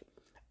his back.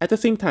 At the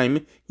same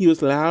time, he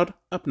was loud,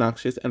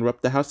 obnoxious, and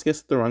rubbed the house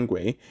guests the wrong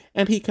way,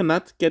 and he could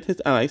not get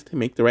his allies to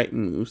make the right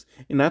moves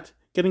in not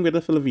getting rid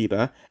of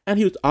Lavida, and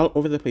he was all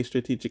over the place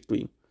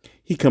strategically.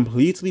 He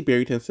completely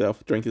buried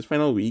himself during his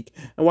final week,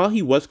 and while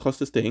he was close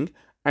to staying,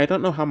 I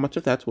don't know how much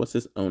of that was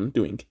his own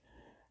doing.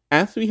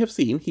 As we have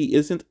seen, he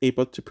isn't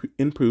able to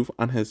improve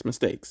on his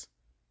mistakes.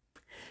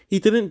 He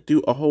didn't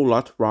do a whole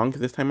lot wrong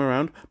this time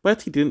around,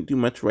 but he didn't do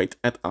much right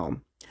at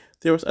all.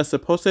 There was a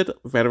supposed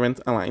Veterans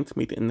Alliance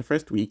made in the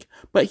first week,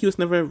 but he was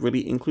never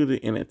really included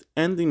in it,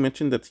 and they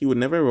mentioned that he would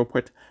never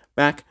report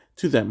back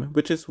to them,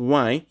 which is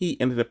why he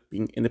ended up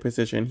being in the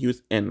position he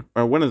was in,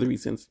 or one of the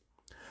reasons.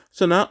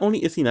 So not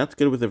only is he not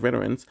good with the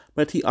veterans,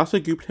 but he also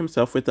grouped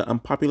himself with the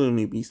unpopular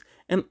newbies,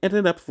 and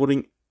ended up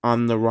voting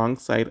on the wrong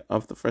side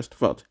of the first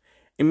vote.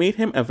 It made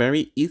him a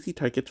very easy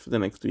target for the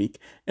next week,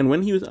 and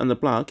when he was on the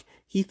block,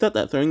 he thought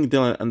that throwing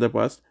Dylan under the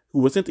bus, who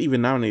wasn't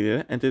even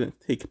nominated and didn't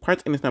take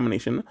part in his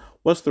nomination,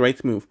 was the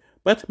right move,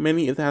 but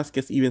many of the house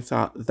guests even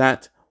saw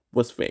that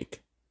was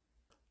fake.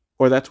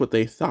 Or that's what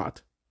they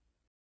thought.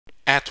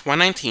 At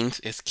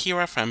 119th is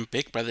Kira from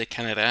Big Brother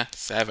Canada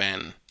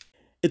 7.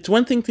 It's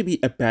one thing to be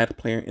a bad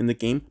player in the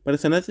game, but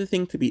it's another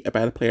thing to be a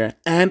bad player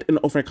and an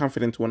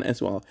overconfident one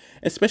as well,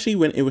 especially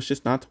when it was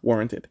just not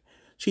warranted.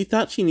 She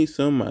thought she knew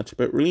so much,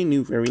 but really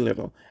knew very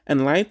little,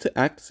 and lied to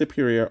act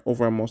superior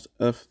over most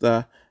of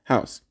the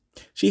house.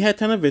 She had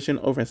tunnel vision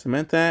over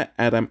Samantha,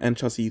 Adam, and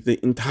Chelsea the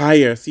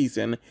entire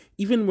season,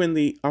 even when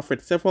they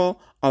offered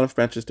several olive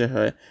branches to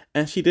her,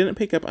 and she didn't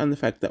pick up on the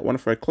fact that one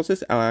of her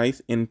closest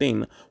allies in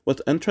Dane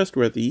was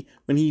untrustworthy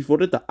when he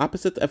voted the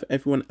opposite of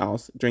everyone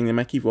else during the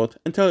Mackie vote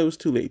until it was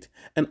too late.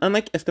 And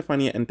unlike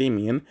Estefania and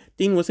Damien,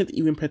 Dane wasn't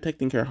even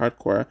protecting her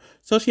hardcore,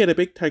 so she had a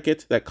big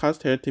target that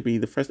caused her to be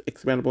the first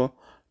expendable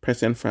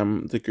person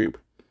from the group.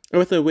 And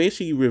with the way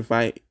she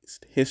revised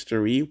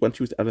history once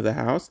she was out of the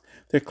house,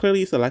 there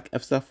clearly is a lack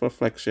of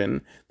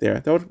self-reflection there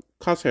that would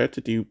cause her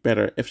to do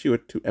better if she were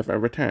to ever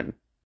return.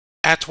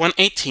 At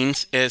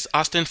 118th is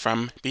Austin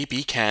from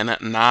BBCAN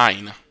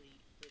 9.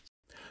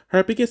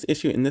 Her biggest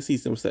issue in this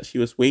season was that she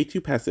was way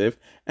too passive,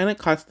 and it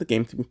caused the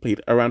game to be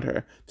played around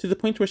her, to the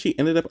point where she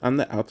ended up on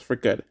the outs for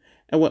good.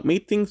 And what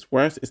made things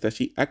worse is that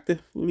she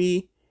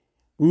actively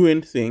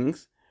ruined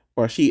things,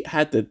 or she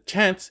had the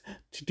chance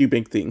to do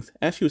big things,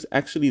 as she was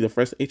actually the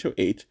first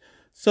HOH,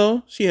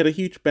 so she had a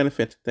huge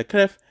benefit that could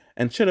have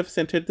and should have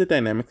centered the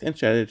dynamics and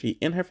strategy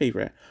in her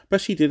favor, but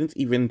she didn't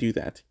even do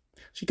that.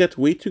 She got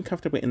way too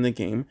comfortable in the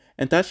game,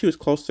 and thought she was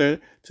closer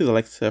to the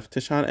likes of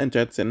Tashawn and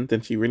Judson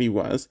than she really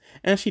was,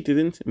 and she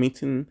didn't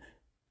maintain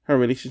her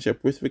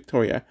relationship with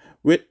Victoria,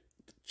 which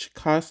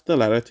caused the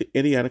latter to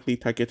idiotically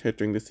target her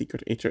during the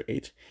secret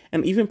HOH,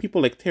 and even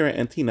people like Tara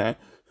and Tina,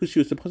 who she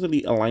was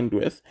supposedly aligned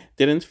with,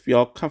 didn't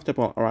feel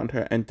comfortable around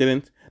her and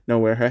didn't know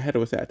where her head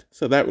was at,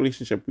 so that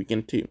relationship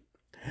weakened too.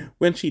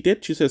 When she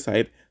did choose her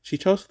side, she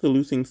chose the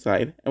losing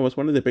side and was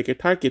one of the bigger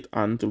targets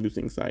on the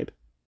losing side.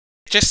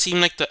 just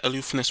seemed like the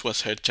aloofness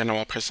was her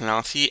general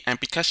personality, and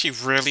because she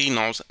really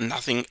knows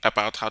nothing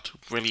about how to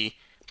really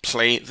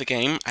play the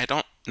game, I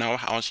don't know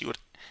how she would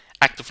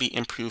actively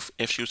improve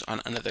if she was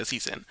on another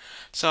season.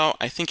 So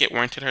I think it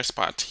warranted her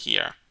spot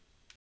here.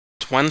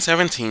 At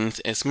 117th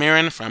is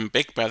Mirren from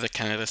Big Brother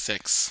Canada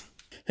 6.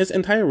 His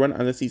entire run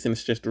on the season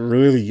is just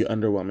really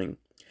underwhelming.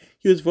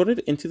 He was voted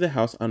into the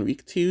house on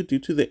week 2 due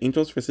to the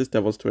Angels vs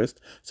Devils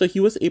twist, so he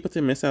was able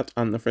to miss out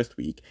on the first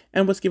week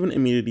and was given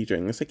immunity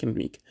during the second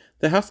week.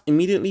 The house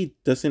immediately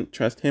doesn't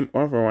trust him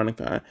or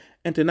Veronica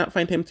and did not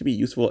find him to be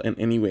useful in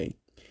any way.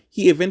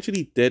 He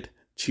eventually did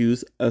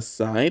choose a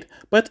side,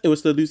 but it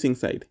was the losing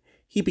side.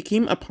 He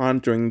became a pawn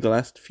during the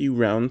last few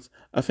rounds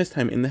of his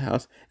time in the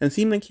house and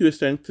seemed like he was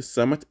starting to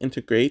somewhat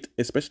integrate,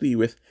 especially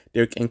with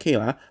Derek and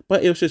Kayla,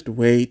 but it was just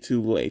way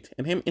too late,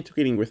 and him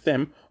integrating with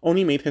them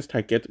only made his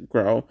target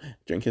grow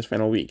during his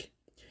final week.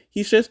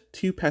 He's just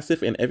too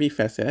passive in every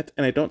facet,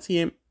 and I don't see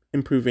him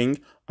improving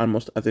on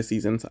most other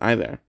seasons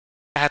either.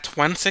 At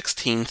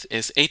 116th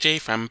is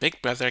AJ from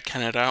Big Brother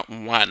Canada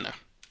 1.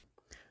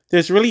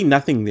 There's really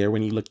nothing there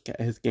when you look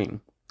at his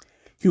game.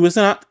 He was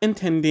not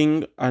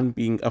intending on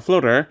being a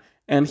floater,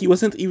 and he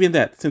wasn't even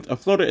that, since a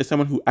floater is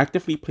someone who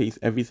actively plays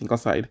every single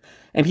side,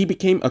 and he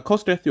became a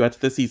coaster throughout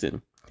the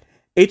season.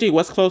 AJ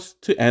was close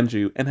to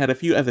Andrew and had a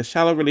few other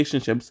shallow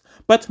relationships,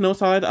 but no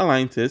solid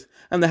alliances,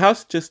 and the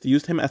house just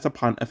used him as a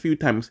pawn a few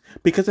times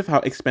because of how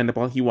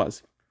expendable he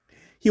was.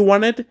 He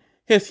wanted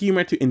his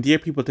humor to endear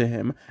people to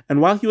him,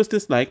 and while he was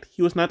disliked,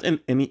 he was not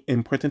in any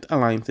important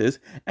alliances,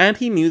 and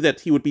he knew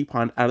that he would be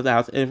pawned out of the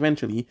house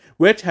eventually,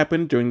 which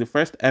happened during the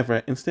first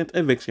ever instant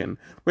eviction,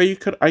 where you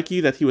could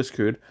argue that he was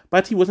screwed,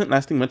 but he wasn't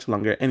lasting much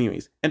longer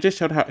anyways, and just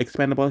showed how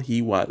expendable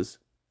he was.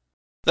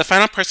 The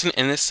final person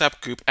in this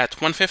subgroup at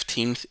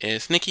 115th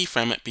is Nikki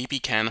from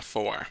BBCAN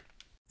 4.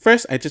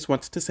 First, I just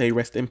want to say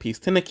rest in peace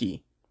to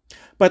Nikki.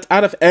 But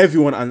out of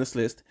everyone on this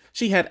list,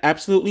 she had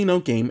absolutely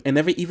no game and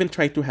never even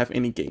tried to have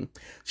any game.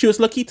 She was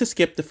lucky to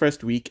skip the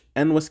first week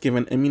and was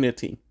given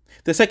immunity.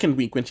 The second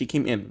week when she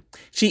came in,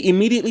 she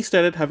immediately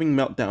started having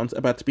meltdowns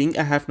about being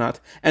a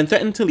have-not and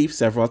threatened to leave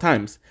several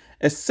times.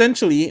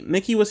 Essentially,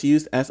 Nikki was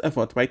used as a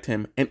vote by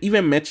Tim, and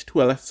even Mitch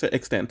to a lesser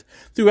extent,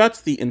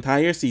 throughout the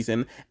entire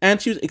season,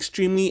 and she was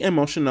extremely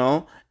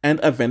emotional and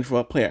a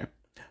vengeful player.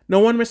 No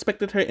one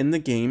respected her in the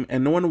game,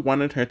 and no one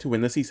wanted her to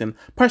win the season,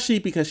 partially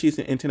because she's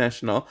an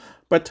international,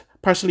 but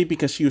partially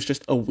because she was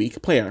just a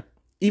weak player.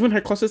 Even her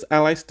closest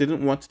allies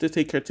didn't want to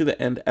take her to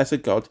the end as a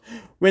goat,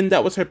 when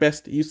that was her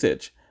best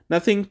usage.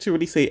 Nothing to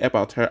really say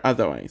about her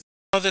otherwise.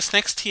 So this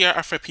next tier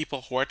are for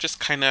people who are just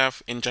kind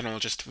of, in general,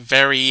 just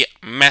very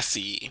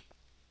messy.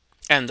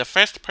 And the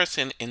first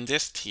person in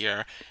this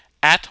tier,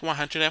 at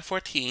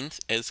 114th,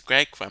 is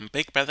Greg from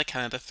Big Brother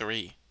Canada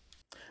 3.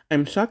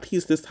 I'm shocked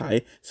he's this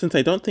high, since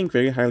I don't think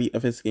very highly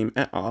of his game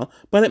at all,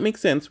 but it makes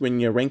sense when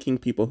you're ranking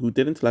people who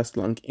didn't last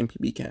long in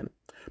BBCAN.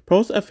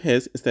 Pros of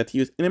his is that he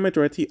was in a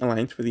majority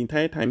alliance for the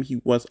entire time he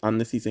was on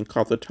the season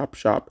called the Chop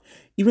Shop,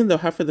 even though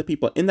half of the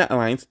people in that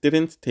alliance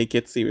didn't take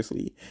it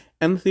seriously,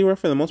 and they were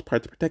for the most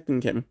part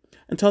protecting him,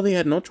 until they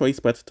had no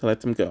choice but to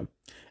let him go.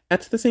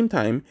 At the same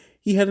time,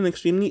 he had an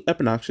extremely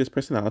obnoxious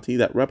personality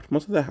that rubbed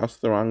most of the house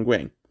the wrong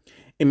way.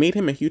 It made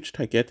him a huge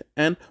target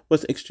and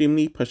was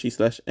extremely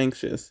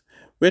pushy/anxious,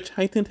 which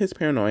heightened his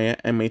paranoia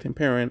and made him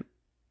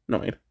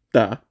paranoid.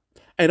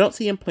 I don't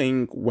see him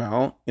playing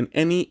well in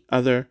any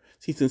other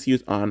seasons he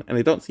was on, and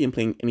I don't see him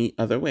playing any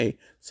other way,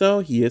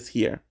 so he is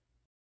here.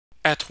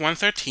 At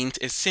 113th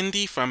is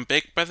Cindy from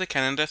Big Brother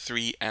Canada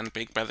 3 and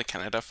Big Brother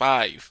Canada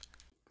 5.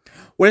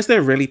 What is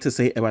there really to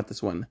say about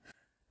this one?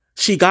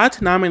 She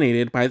got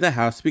nominated by the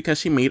house because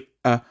she made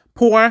a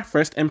poor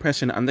first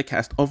impression on the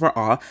cast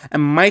overall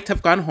and might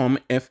have gone home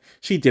if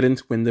she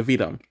didn't win the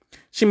veto.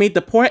 She made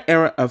the poor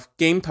error of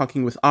game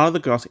talking with all the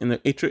girls in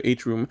the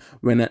HOH room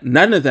when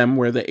none of them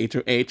were the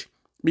HOH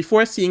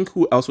before seeing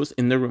who else was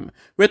in the room,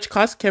 which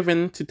caused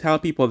Kevin to tell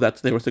people that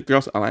there was a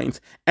girls'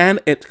 alliance, and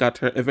it got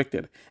her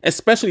evicted,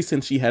 especially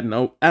since she had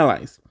no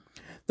allies.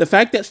 The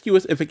fact that she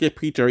was evicted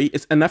pre-jury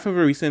is enough of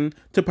a reason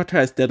to put her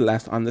as dead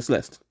last on this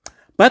list.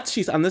 But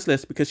she's on this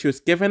list because she was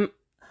given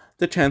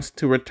the chance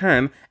to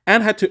return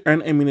and had to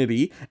earn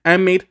immunity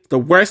and made the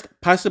worst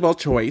possible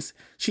choice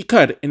she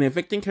could in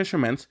evicting Krisha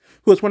Mentz,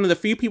 who was one of the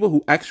few people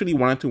who actually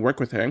wanted to work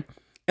with her.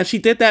 And she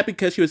did that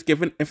because she was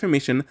given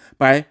information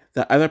by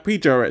the other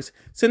pre-jurors,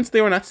 since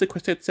they were not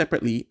sequestered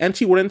separately, and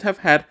she wouldn't have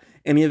had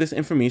any of this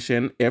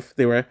information if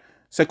they were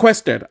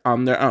sequestered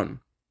on their own.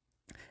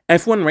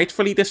 Everyone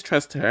rightfully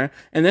distrusts her,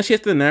 and then she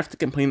has the nerve to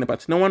complain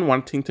about no one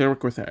wanting to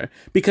work with her,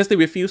 because they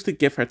refuse to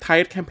give her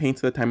tired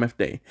campaigns at the time of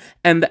day.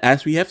 And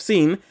as we have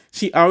seen,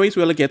 she always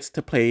really gets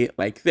to play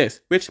like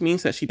this, which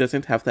means that she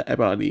doesn't have the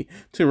ability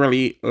to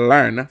really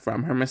learn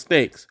from her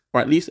mistakes,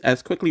 or at least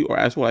as quickly or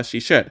as well as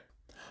she should.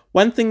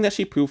 One thing that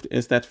she proved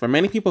is that for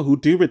many people who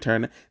do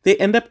return, they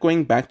end up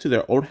going back to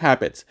their old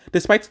habits,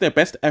 despite their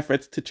best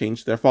efforts to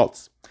change their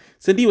faults.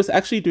 Cindy was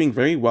actually doing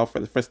very well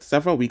for the first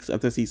several weeks of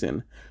the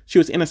season. She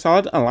was in a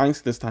solid alliance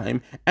this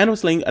time, and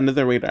was laying under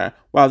the radar,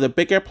 while the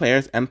bigger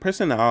players and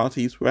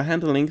personalities were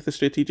handling the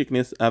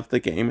strategicness of the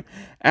game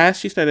as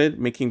she started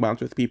making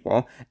bonds with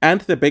people,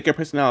 and the bigger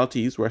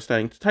personalities were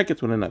starting to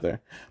target one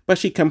another. But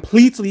she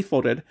completely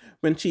folded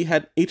when she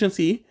had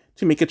agency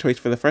to make a choice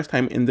for the first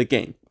time in the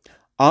game.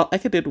 All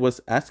Ika did was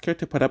ask her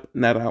to put up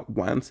Netta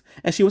once,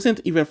 and she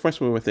wasn't even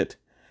forceful with it.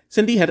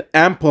 Cindy had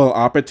ample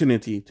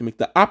opportunity to make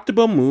the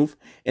optimal move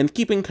in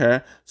keeping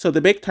her so the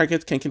big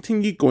targets can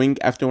continue going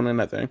after one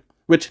another,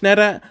 which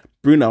Netta,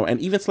 Bruno, and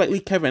even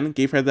slightly Kevin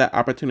gave her that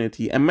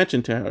opportunity and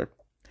mentioned to her.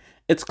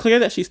 It's clear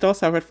that she still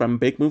suffered from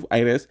big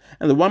move-itis,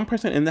 and the one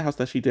person in the house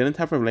that she didn't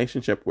have a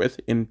relationship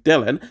with, in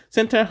Dylan,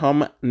 sent her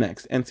home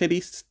next, and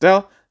Cindy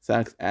still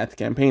sucks at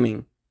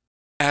campaigning.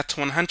 At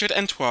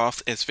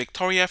 112th is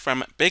Victoria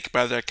from Big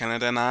Brother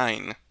Canada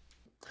 9.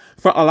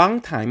 For a long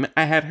time,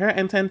 I had her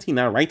and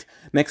Santina right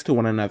next to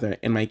one another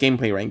in my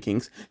gameplay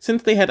rankings,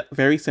 since they had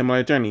very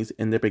similar journeys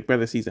in the Big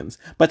Brother seasons,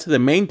 but the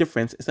main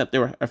difference is that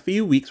there were a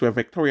few weeks where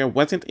Victoria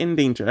wasn't in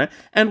danger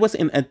and was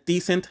in a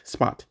decent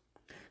spot.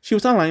 She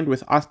was aligned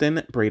with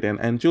Austin, Brayden,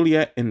 and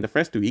Julia in the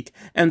first week,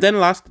 and then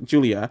lost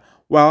Julia,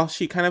 while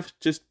she kind of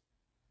just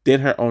did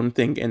her own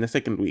thing in the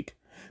second week.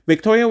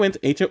 Victoria went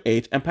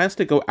HOH and plans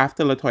to go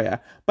after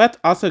LaToya, but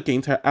also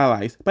gains her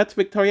allies, but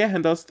Victoria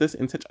handles this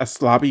in such a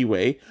slobby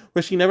way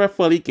where she never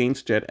fully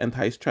gains Jed and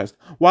Ty's trust,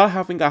 while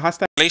having a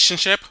hostile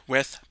relationship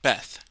with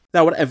Beth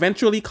that would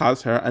eventually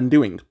cause her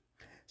undoing.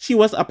 She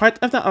was a part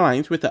of the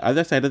alliance with the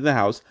other side of the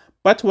house,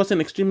 but was an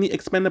extremely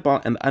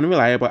expendable and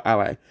unreliable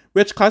ally,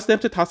 which caused them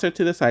to toss her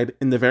to the side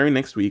in the very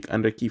next week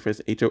under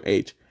Kiefer's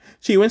HOH.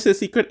 She wins the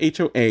secret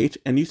HOH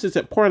and uses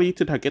it poorly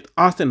to target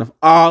Austin of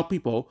all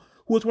people,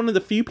 who was one of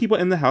the few people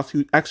in the house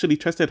who actually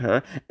trusted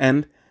her,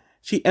 and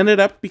she ended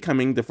up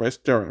becoming the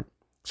first juror.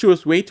 She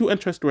was way too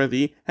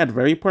untrustworthy, had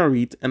very poor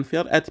reads, and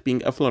failed at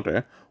being a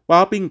floater,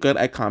 while being good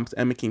at comps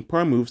and making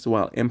poor moves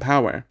while in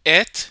power.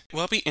 It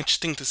will be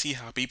interesting to see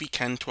how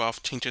BBCAN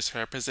 12 changes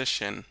her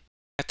position.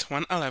 At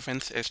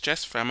 111th is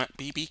Jess from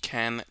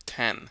BBCAN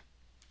 10.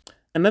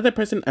 Another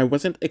person I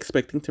wasn't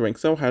expecting to rank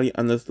so highly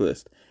on this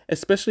list,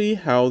 especially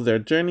how their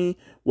journey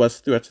was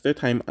throughout their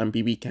time on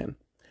BBCAN.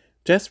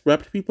 Jess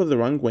rubbed people the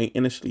wrong way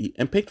initially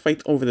and picked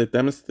fights over the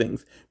dumbest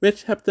things,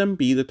 which helped them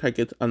be the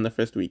targets on the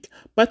first week,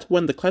 but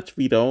won the clutch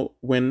veto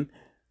when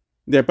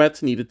their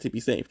butts needed to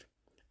be saved.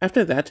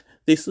 After that,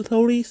 they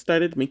slowly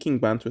started making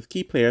bonds with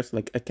key players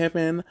like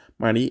Kevin,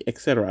 Marty,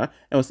 etc.,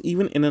 and was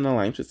even in an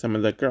alliance with some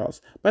of the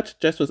girls, but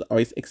Jess was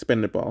always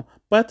expendable,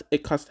 but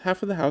it cost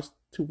half of the house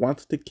to want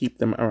to keep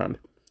them around.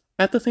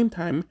 At the same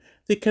time,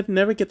 they could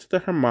never get the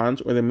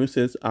Hermans or the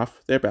Mooses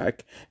off their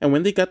back, and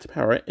when they got to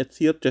power, it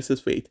sealed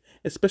Jess's fate,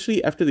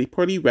 especially after they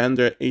poorly ran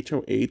their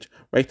HOH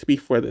right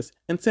before this,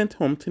 and sent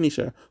home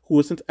Tanisha, who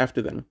wasn't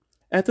after them.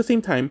 At the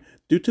same time,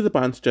 due to the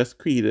bonds Jess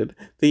created,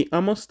 they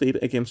almost stayed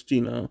against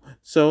Gino,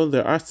 so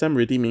there are some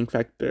redeeming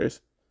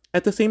factors.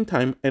 At the same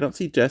time, I don't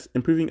see Jess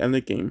improving on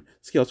their game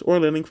skills or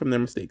learning from their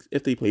mistakes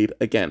if they played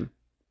again.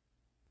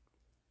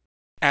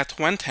 At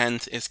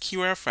 110th is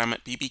Kira from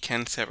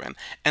BBCAN 7,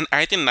 and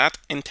I did not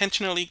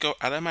intentionally go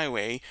out of my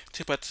way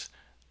to put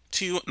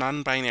two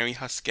non-binary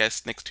host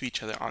guests next to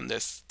each other on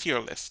this tier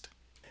list.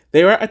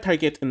 They were a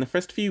target in the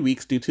first few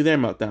weeks due to their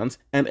meltdowns,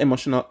 and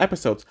emotional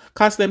episodes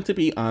caused them to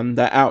be on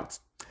the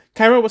outs.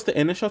 Kyra was the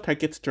initial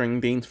target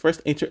during Dane's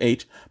first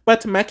HOH,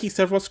 but Mackie's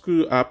several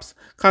screw-ups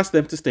caused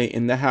them to stay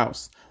in the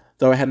house,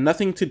 though it had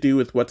nothing to do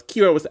with what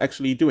Kira was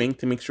actually doing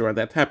to make sure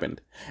that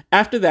happened.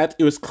 After that,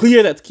 it was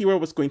clear that Kira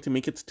was going to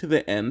make it to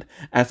the end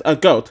as a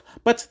goat,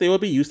 but they will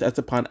be used as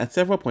a pawn at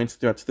several points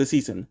throughout the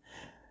season.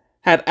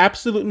 Had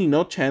absolutely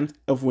no chance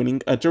of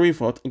winning a jury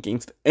vote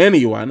against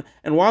anyone,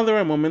 and while there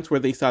were moments where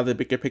they saw the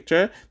bigger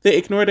picture, they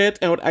ignored it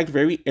and would act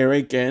very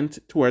arrogant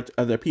towards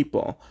other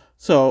people.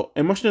 So,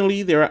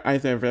 emotionally, they were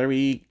either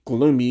very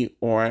gloomy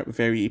or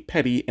very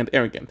petty and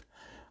arrogant.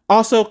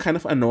 Also, kind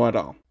of a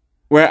know-it-all,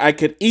 where I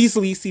could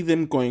easily see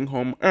them going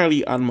home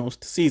early on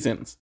most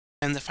seasons.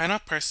 And the final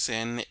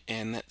person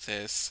in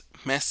this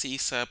messy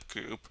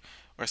subgroup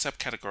or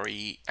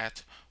subcategory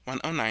at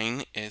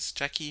 109 is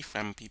Jackie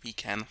from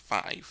BBCAN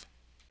 5.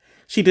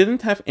 She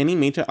didn't have any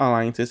major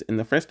alliances in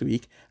the first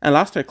week and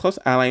lost her close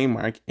ally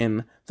mark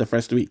in the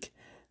first week.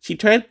 She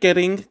tried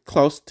getting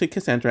close to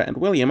Cassandra and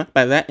William,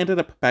 but that ended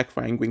up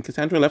backfiring when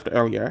Cassandra left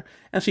earlier,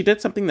 and she did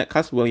something that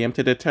caused William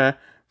to deter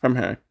from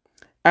her.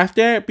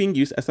 After being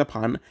used as a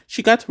pawn,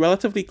 she got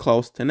relatively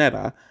close to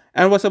Netta,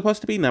 and was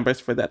supposed to be numbers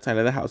for that side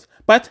of the house,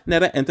 but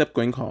Netta ends up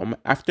going home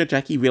after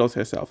Jackie reveals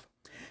herself.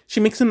 She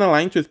makes an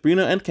alliance with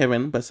Bruno and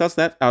Kevin, but sells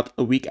that out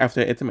a week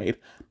after it's made.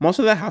 Most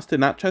of the house did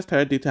not trust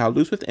her due to how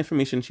loose with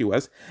information she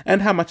was,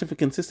 and how much of a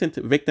consistent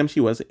victim she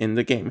was in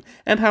the game,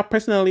 and how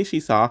personally she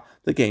saw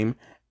the game,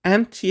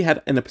 and she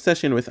had an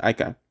obsession with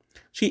Ika.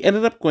 She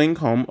ended up going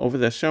home over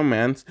the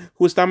showmans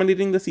who was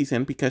dominating the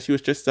season because she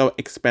was just so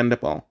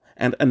expendable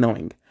and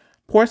annoying.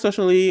 Poor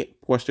socially,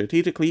 poor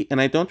strategically,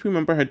 and I don't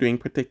remember her doing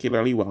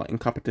particularly well in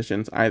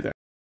competitions either.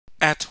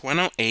 At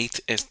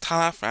 108 is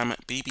Tala from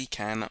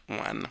BBCAN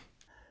 1.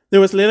 There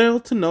was little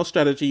to no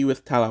strategy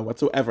with Tala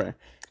whatsoever.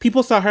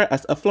 People saw her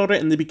as a floater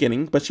in the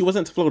beginning, but she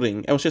wasn't floating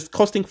and was just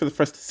coasting for the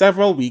first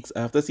several weeks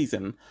of the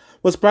season.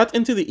 Was brought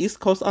into the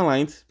East Coast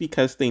Alliance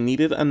because they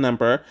needed a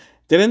number,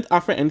 didn't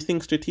offer anything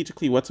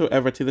strategically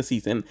whatsoever to the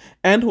season,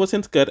 and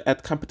wasn't good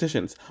at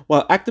competitions,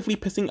 while actively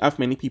pissing off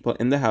many people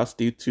in the house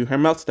due to her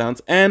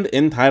meltdowns and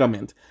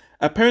entitlement.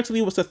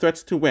 Apparently was a threat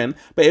to win,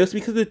 but it was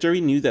because the jury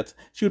knew that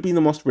she would be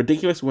the most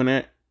ridiculous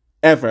winner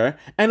ever,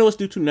 and it was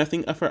due to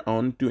nothing of her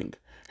own doing.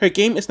 Her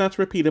game is not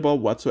repeatable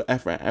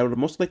whatsoever, and would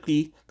most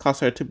likely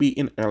cause her to be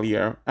an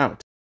earlier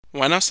out.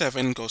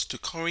 107 goes to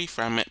Corey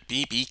from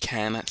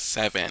BBCAN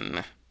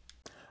 7.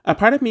 A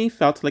part of me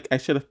felt like I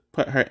should have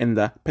put her in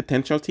the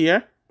potential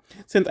tier,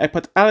 since I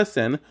put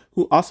Allison,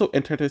 who also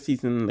entered the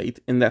season late,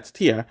 in that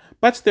tier,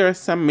 but there are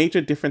some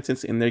major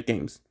differences in their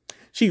games.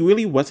 She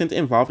really wasn't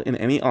involved in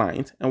any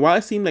alliance, and while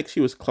it seemed like she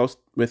was close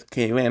with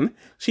Kaylin,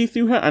 she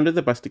threw her under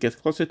the bus to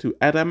get closer to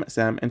Adam,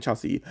 Sam, and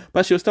Chelsea,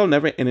 but she was still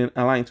never in an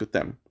alliance with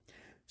them.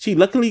 She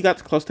luckily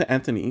got close to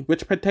Anthony,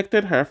 which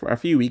protected her for a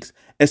few weeks,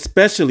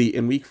 especially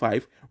in week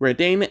 5, where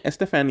Dane,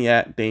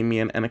 Estefania,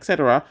 Damien, and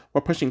etc.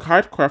 were pushing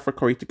hardcore for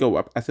Corey to go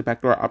up as a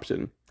backdoor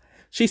option.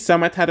 She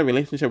somewhat had a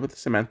relationship with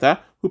Samantha,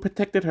 who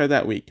protected her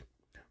that week.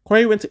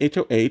 Corey went to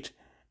HOH,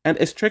 and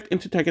is tricked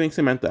into targeting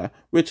Samantha,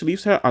 which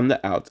leaves her on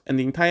the out, and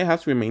the entire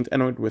house remains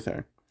annoyed with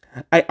her.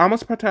 I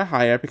almost put her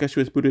higher because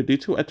she was booted due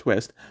to a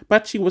twist,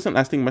 but she wasn't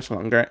lasting much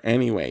longer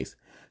anyways.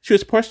 She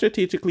was poor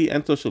strategically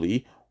and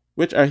socially,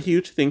 which are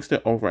huge things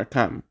to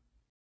overcome.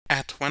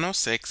 At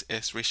 106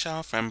 is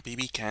Rochelle from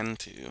BBCAN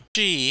 2.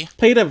 She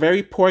played a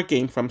very poor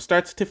game from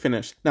start to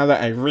finish, now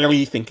that I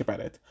really think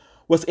about it.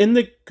 Was in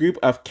the group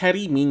of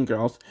catty mean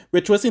girls,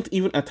 which wasn't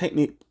even a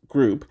tight-knit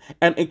group,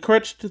 and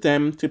encouraged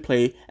them to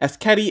play as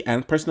catty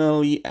and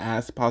personally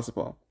as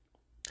possible.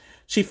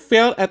 She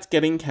failed at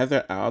getting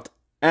Heather out,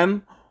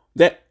 and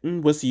that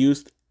was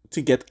used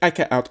to get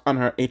Ika out on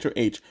her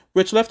HOH,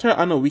 which left her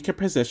on a weaker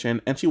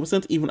position, and she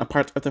wasn't even a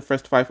part of the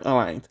first 5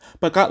 alliance,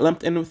 but got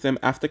lumped in with them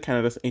after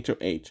Canada's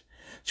HOH.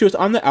 She was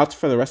on the outs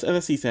for the rest of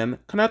the season,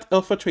 could not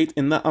infiltrate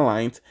in the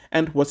alliance,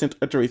 and wasn't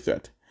a jury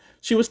threat.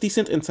 She was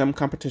decent in some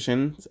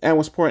competitions, and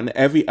was poor in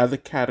every other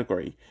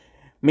category,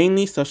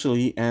 mainly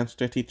socially and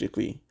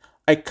strategically.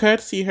 I could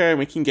see her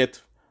making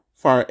it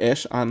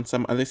far-ish on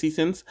some other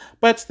seasons,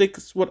 but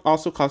this would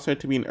also cause her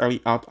to be an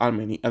early out on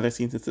many other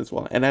seasons as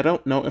well, and I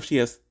don't know if she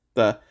has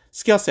the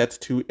skill set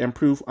to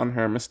improve on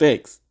her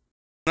mistakes.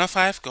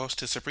 105 goes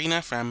to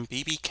Sabrina from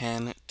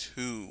BBCAN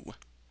 2.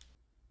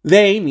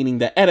 They, meaning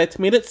the edit,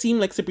 made it seem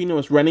like Sabrina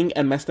was running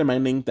and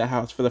masterminding the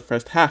house for the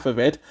first half of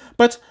it,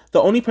 but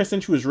the only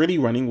person she was really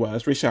running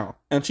was Rochelle,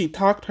 and she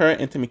talked her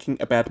into making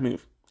a bad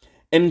move.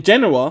 In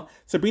general,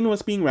 Sabrina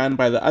was being ran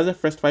by the other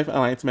first 5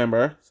 alliance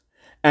members,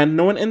 and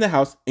no one in the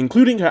house,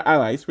 including her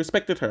allies,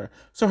 respected her,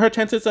 so her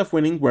chances of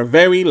winning were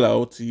very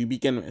low to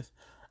begin with.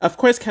 Of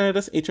course,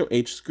 Canada's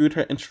HOH screwed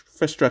her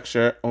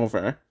infrastructure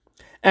over,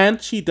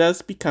 and she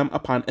does become a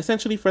pawn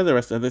essentially for the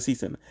rest of the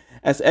season,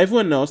 as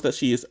everyone knows that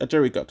she is a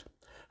jury goat.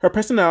 Her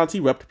personality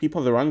rubbed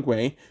people the wrong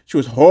way, she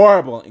was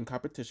horrible in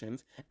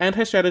competitions, and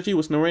her strategy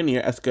was nowhere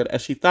near as good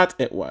as she thought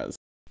it was.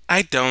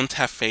 I don't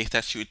have faith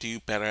that she would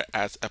do better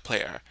as a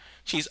player.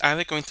 She's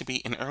either going to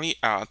be an early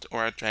out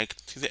or a drag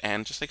to the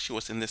end, just like she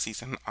was in this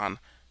season on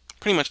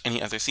pretty much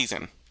any other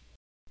season.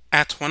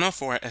 At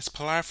 104 is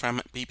Pilar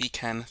from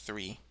BBCAN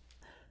 3.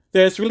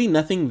 There's really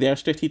nothing there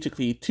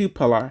strategically to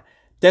Pilar.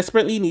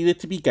 Desperately needed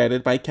to be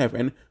guided by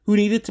Kevin, who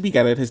needed to be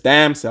guided his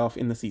damn self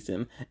in the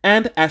season,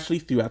 and Ashley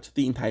throughout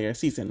the entire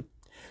season.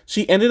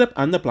 She ended up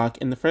on the block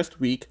in the first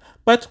week,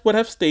 but would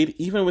have stayed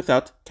even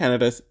without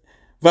Canada's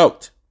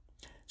vote.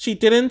 She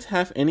didn't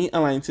have any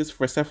alliances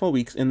for several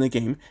weeks in the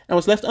game, and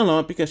was left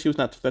alone because she was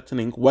not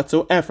threatening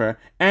whatsoever,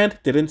 and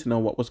didn't know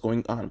what was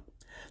going on.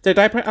 Their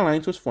diaper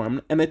alliance was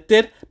formed, and it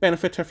did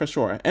benefit her for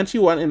sure, and she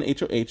won an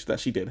HOH that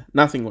she did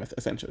nothing with,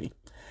 essentially.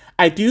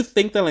 I do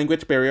think the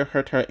language barrier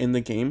hurt her in the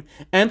game,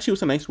 and she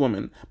was a nice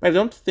woman, but I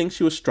don't think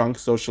she was strong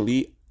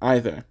socially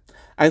either.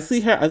 I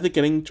see her either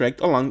getting dragged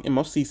along in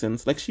most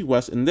seasons like she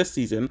was in this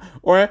season,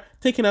 or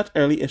taken out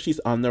early if she's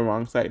on the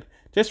wrong side.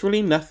 There's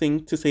really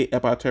nothing to say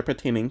about her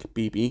pertaining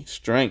BB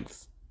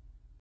strengths.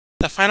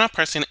 The final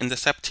person in the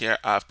sub-tier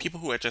of people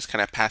who are just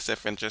kind of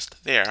passive and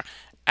just there,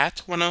 at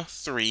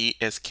 103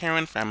 is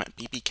Karen from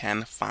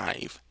BBCAN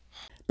 5.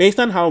 Based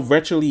on how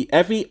virtually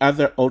every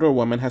other older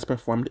woman has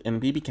performed in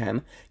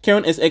BBCAN,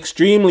 Karen is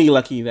extremely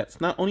lucky that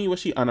not only was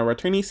she on a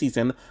returnee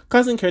season,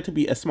 causing her to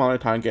be a smaller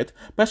target,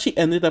 but she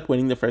ended up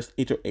winning the first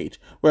HOH,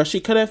 where she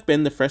could have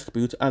been the first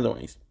boot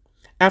otherwise.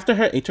 After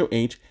her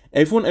HOH,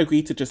 everyone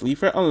agreed to just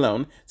leave her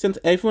alone, since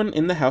everyone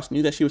in the house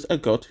knew that she was a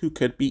goat who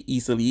could be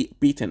easily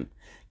beaten.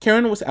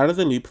 Karen was out of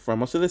the loop for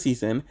most of the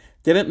season,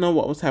 didn't know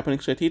what was happening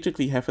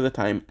strategically half of the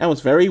time, and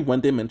was very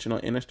one-dimensional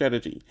in her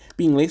strategy,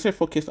 being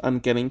laser-focused on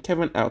getting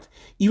Kevin out,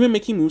 even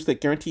making moves that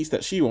guarantees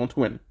that she won't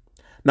win.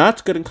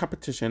 Not good in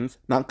competitions,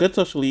 not good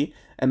socially,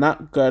 and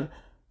not good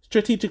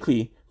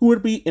strategically, who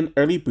would be an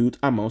early boot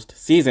on most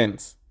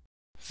seasons.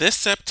 This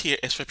sub-tier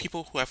is for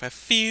people who have a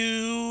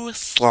few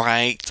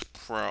slight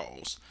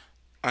pros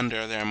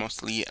under their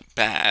mostly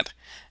bad.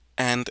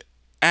 And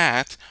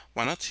at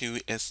 102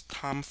 is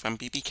Tom from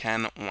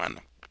BBCAN 1.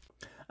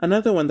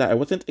 Another one that I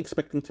wasn't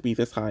expecting to be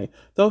this high,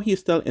 though he's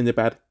still in the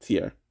bad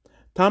tier.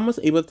 Tom was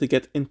able to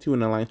get into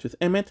an alliance with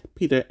Emmett,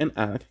 Peter, and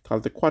Alec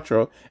called the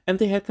Quattro, and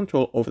they had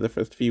control over the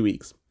first few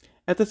weeks.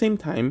 At the same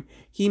time,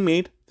 he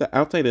made the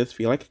Outsiders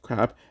feel like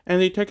crap,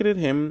 and they targeted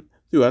him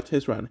throughout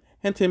his run,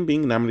 hence him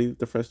being nominated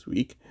the first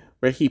week,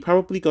 where he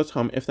probably goes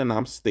home if the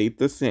noms stayed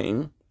the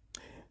same.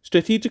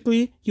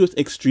 Strategically, he was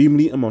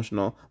extremely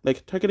emotional,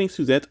 like targeting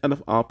Suzette out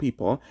of all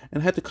people,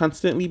 and had to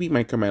constantly be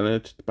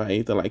micromanaged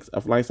by the likes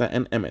of Liza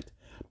and Emmett.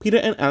 Peter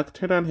and Alec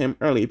turned on him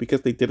early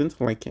because they didn't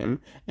like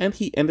him, and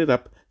he ended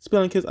up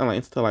spilling his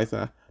alliance to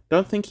Liza.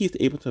 Don't think he's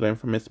able to learn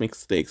from his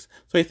mistakes,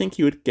 so I think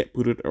he would get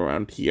booted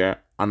around here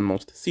on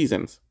most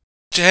seasons.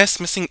 Just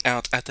missing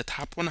out at the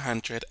top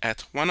 100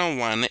 at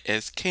 101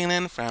 is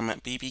Kaylin from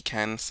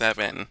BBCAN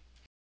 7.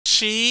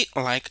 She,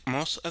 like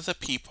most of the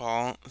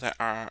people that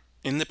are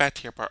in the bad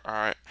tier but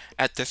are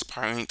at this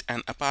point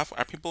and above,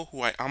 are people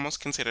who I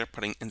almost consider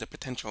putting in the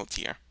potential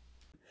tier.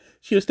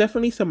 She was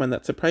definitely someone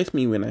that surprised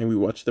me when I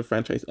rewatched the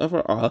franchise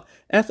overall,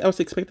 as I was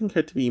expecting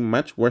her to be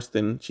much worse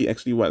than she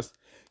actually was.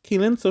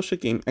 Kaylin's social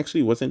game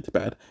actually wasn't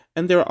bad,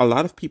 and there were a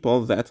lot of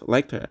people that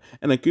liked her,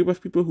 and a group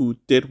of people who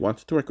did want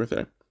to work with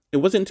her. It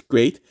wasn't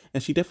great,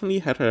 and she definitely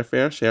had her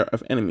fair share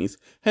of enemies,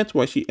 hence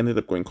why she ended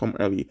up going home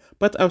early,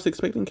 but I was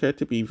expecting her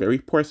to be very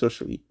poor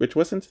socially, which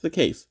wasn't the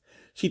case.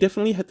 She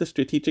definitely had the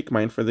strategic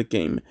mind for the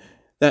game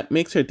that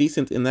makes her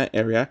decent in that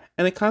area,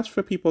 and it counts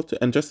for people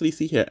to unjustly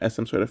see her as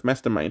some sort of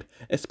mastermind,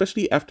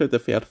 especially after the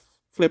failed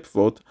flip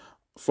vote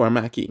for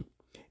Mackie.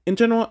 In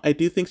general, I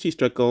do think she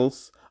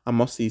struggles on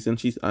most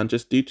seasons she's on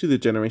just due to the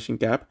generation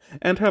gap,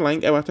 and her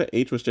lying about her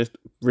age was just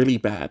really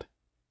bad.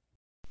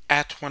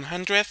 At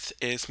 100th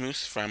is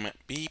Moose from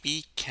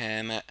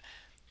BBCAN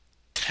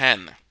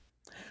 10.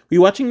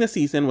 Rewatching the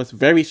season was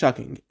very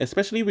shocking,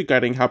 especially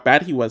regarding how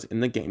bad he was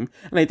in the game,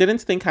 and I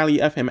didn't think highly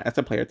of him as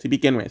a player to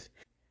begin with.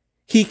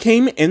 He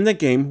came in the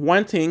game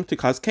wanting to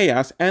cause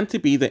chaos and to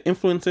be the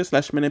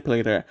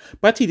influencer/manipulator,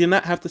 but he did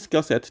not have the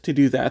skill set to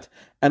do that,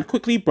 and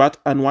quickly brought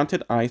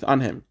unwanted eyes on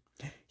him.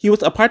 He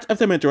was a part of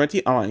the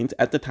majority alliance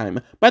at the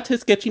time, but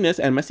his sketchiness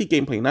and messy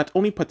gameplay not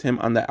only put him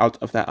on the out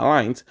of that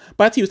alliance,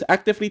 but he was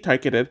actively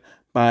targeted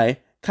by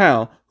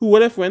Kyle, who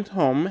would have went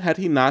home had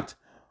he not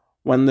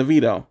won the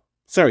veto.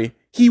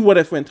 He would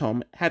have went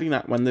home had he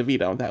not won the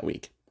veto that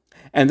week.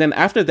 And then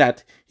after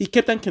that, he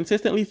kept on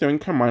consistently throwing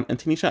Carmen and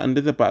Tanisha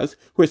under the bus,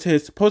 who were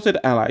his supposed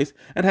allies,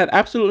 and had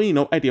absolutely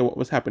no idea what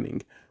was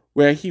happening,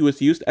 where he was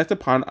used as a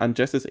pawn on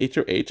Jess's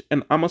HOH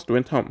and almost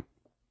went home.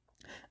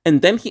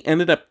 And then he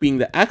ended up being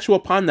the actual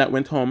pawn that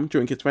went home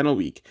during his final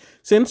week,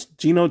 since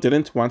Gino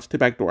didn't want to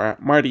backdoor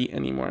Marty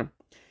anymore.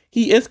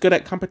 He is good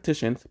at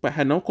competitions, but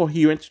had no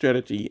coherent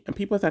strategy, and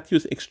people thought he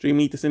was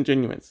extremely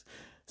disingenuous.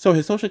 So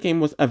his social game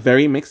was a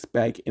very mixed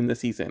bag in the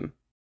season.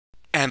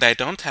 And I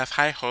don't have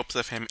high hopes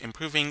of him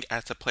improving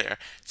as a player,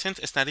 since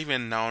it's not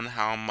even known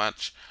how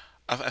much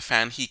of a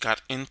fan he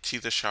got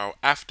into the show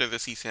after the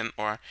season,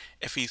 or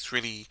if he's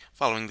really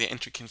following the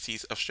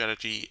intricacies of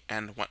strategy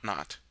and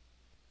whatnot.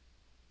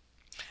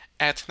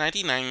 At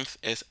 99th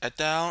is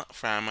Adele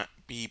from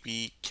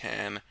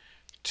BBCAN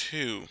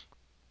 2.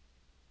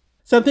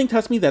 Something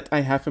tells me that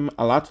I have him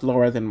a lot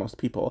lower than most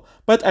people,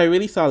 but I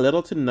really saw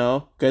little to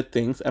no good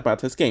things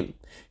about his game.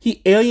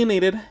 He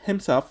alienated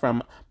himself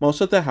from most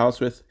of the house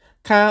with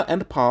Kyle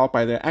and Paul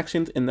by their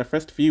actions in the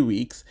first few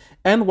weeks,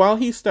 and while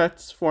he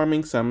starts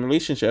forming some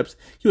relationships,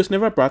 he was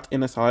never brought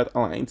in a solid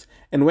alliance,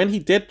 and when he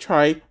did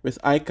try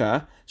with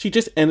Aika, she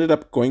just ended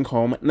up going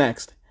home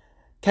next.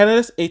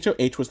 Canada's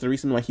HOH was the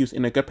reason why he was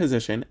in a good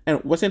position, and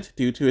it wasn't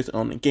due to his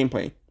own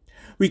gameplay.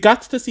 We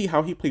got to see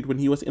how he played when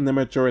he was in the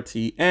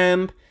majority,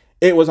 and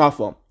it was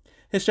awful.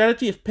 His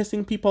strategy of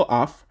pissing people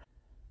off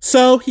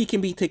so he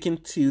can be taken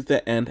to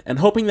the end and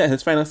hoping that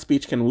his final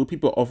speech can woo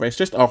people over is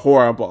just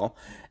horrible.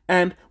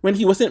 And when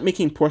he wasn't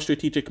making poor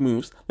strategic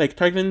moves, like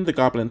targeting the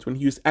goblins when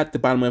he was at the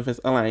bottom of his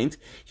alliance,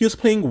 he was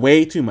playing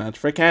way too much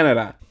for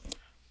Canada.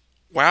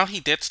 While he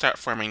did start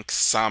forming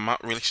some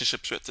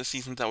relationships with the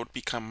season that would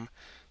become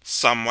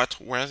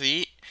somewhat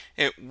worthy,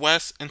 it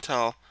was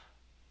until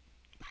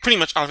pretty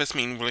much all of his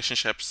main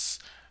relationships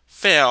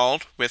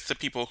failed with the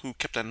people who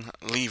kept on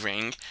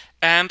leaving,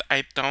 and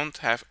I don't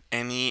have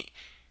any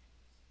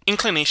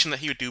inclination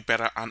that he would do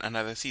better on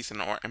another season,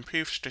 or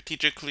improve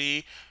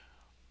strategically,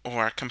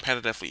 or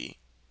competitively,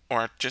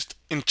 or just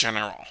in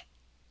general,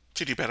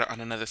 to do better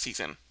on another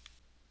season.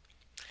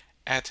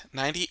 At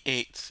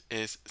 98th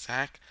is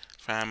Zach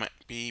from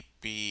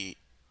BBCAN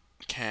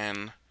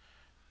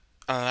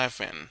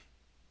 11.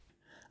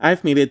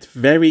 I've made it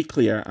very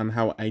clear on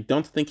how I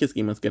don't think his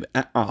game is good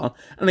at all,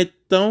 and I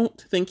don't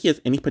think he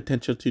has any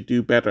potential to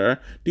do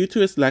better due to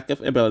his lack of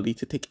ability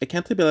to take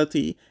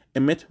accountability,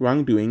 admit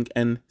wrongdoing,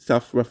 and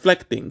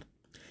self-reflecting.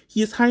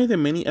 He is higher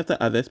than many of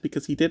the others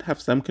because he did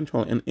have some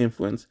control and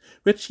influence,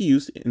 which he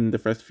used in the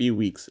first few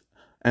weeks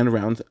and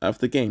rounds of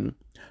the game.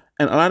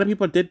 and a lot of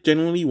people did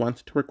genuinely want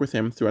to work with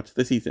him throughout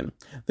the season.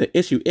 The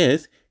issue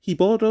is, he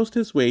bulldozed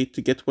his way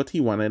to get what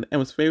he wanted and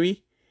was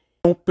very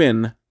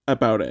open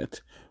about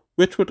it,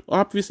 which would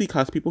obviously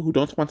cause people who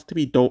don't want to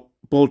be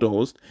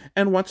bulldozed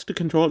and want to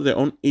control their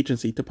own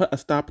agency to put a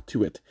stop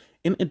to it,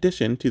 in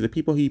addition to the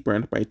people he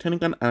burned by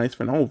turning on allies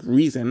for no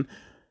reason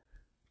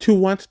to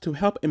want to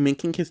help in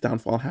making his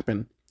downfall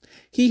happen.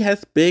 He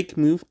has big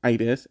move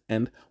ideas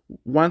and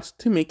wants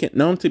to make it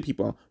known to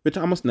people, which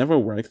almost never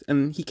works,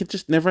 and he can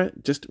never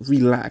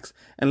relax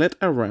and let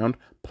a round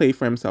play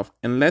for himself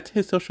and let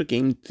his social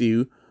game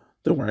do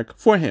the work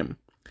for him.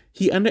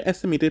 He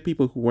underestimated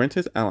people who weren't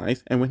his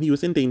allies, and when he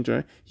was in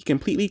danger, he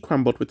completely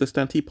crumbled with the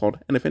stunt he pulled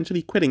and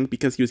eventually quitting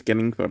because he was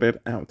getting voted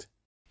out.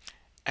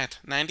 At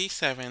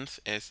 97th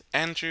is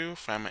Andrew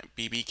from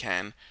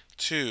BBCAN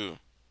 2.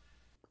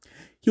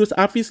 He was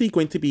obviously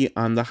going to be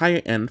on the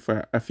higher end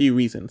for a few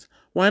reasons.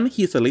 One,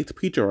 he is a late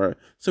pre-drawer,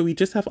 so we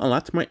just have a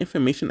lot more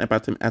information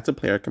about him as a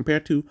player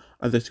compared to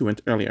others who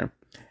went earlier.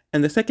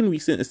 And the second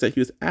reason is that he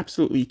was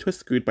absolutely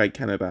twist-screwed by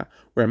Canada,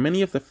 where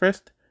many of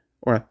the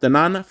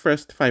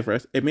non-first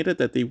fivers admitted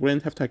that they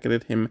wouldn't have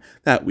targeted him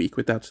that week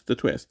without the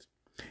twist.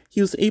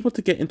 He was able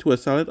to get into a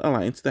solid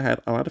alliance that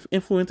had a lot of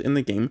influence in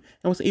the game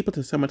and was able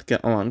to somewhat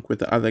get along with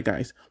the other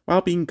guys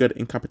while being good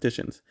in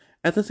competitions.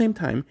 At the same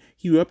time,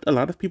 he rubbed a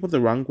lot of people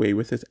the wrong way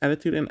with his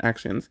attitude and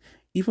actions,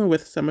 even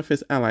with some of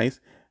his allies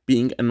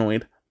being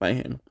annoyed by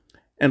him.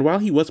 And while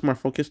he was more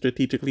focused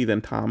strategically than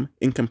Tom,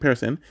 in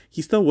comparison,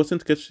 he still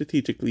wasn't good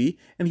strategically,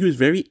 and he was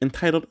very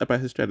entitled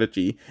about his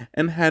strategy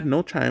and had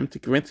no charm to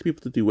convince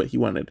people to do what he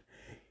wanted.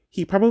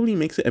 He probably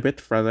makes it a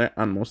bit further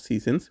on most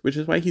seasons, which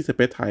is why he's a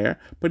bit higher,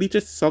 but he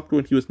just sulked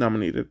when he was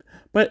nominated.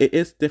 But it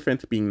is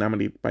different being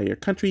nominated by your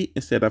country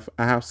instead of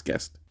a house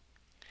guest.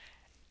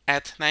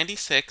 At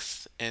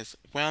 96 is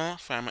Will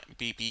from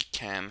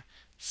BBCAN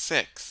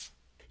 6.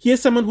 He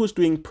is someone who's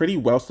doing pretty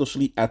well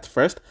socially at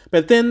first,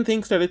 but then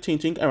things started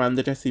changing around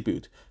the Jesse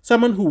boot,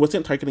 someone who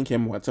wasn't targeting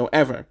him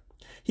whatsoever.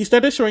 He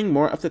started showing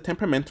more of the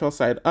temperamental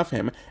side of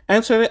him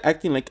and started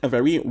acting like a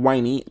very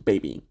whiny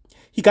baby.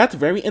 He got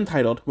very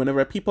entitled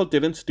whenever people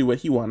didn't do what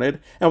he wanted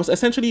and was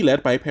essentially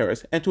led by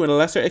Paris and to a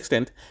lesser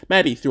extent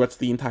Maddie throughout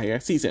the entire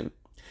season.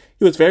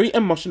 He was very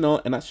emotional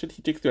and not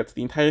strategic throughout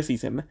the entire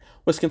season,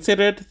 was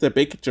considered the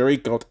big jury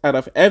goat out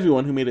of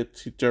everyone who made it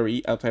to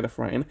jury outside of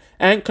Ryan,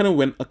 and couldn't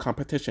win a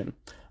competition.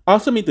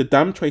 Also made the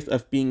dumb choice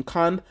of being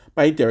conned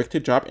by Derek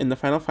to drop in the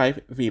final 5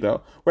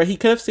 veto, where he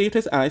could have saved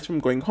his allies from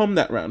going home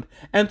that round,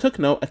 and took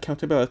no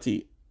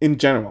accountability in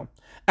general,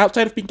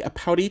 outside of being a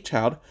pouty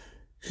child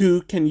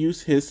who can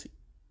use his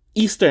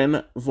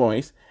Eastern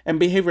voice and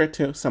behavior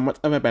to somewhat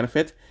of a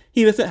benefit.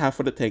 He doesn't have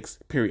what it takes,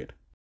 period.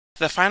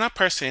 The final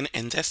person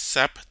in this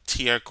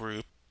sub-tier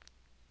group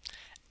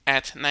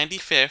at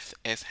 95th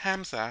is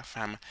Hamza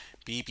from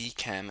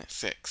BBCAN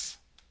 6.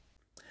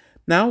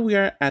 Now we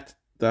are at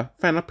the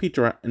final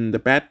pre-draw in the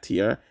bad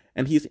tier,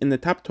 and he's in the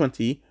top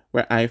 20,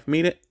 where I've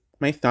made it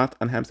my thought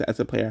on Hamza as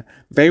a player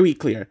very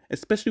clear,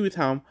 especially with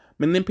how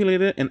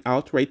manipulated and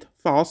outright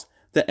false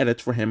the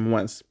edit for him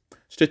was.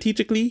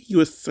 Strategically, he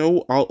was so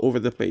all over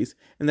the place,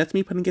 and that's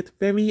me putting it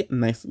very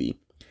nicely.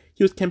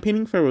 He was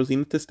campaigning for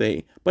Rosina to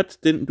stay, but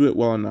didn't do it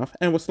well enough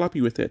and was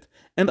sloppy with it,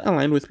 and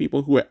aligned with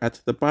people who were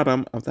at the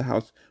bottom of the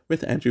house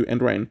with Andrew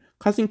and Ryan,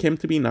 causing Kim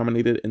to be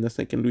nominated in the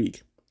second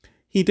week.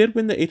 He did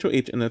win the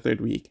HOH in the third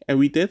week, and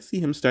we did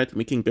see him start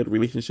making good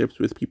relationships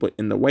with people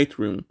in the white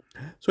room,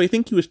 so I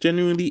think he was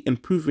genuinely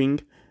improving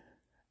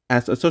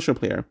as a social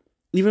player,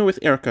 even with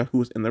Erica, who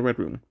was in the red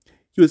room.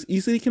 He was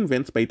easily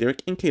convinced by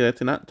Derek and Kayla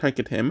to not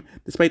target him,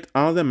 despite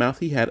all the mouth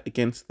he had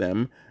against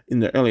them in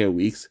the earlier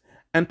weeks,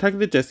 and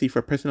targeted Jesse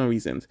for personal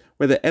reasons,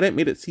 where the edit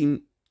made it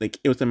seem like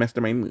it was a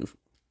mastermind move.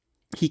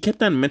 He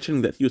kept on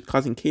mentioning that he was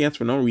causing chaos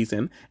for no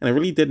reason, and I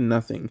really did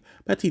nothing,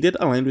 but he did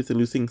align with the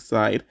losing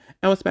side,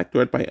 and was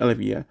backdoored by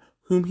Olivia,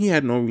 whom he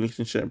had no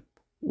relationship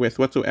with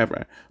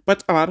whatsoever,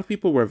 but a lot of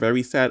people were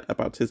very sad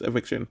about his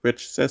eviction,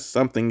 which says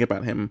something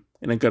about him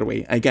in a good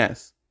way, I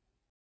guess.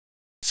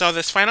 So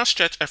this final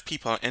stretch of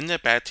people in the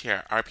bad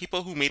tier are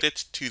people who made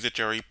it to the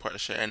jury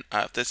portion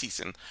of the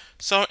season.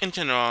 So in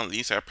general,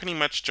 these are pretty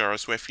much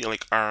jurors who I feel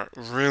like are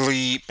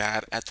really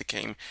bad at the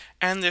game,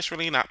 and there's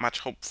really not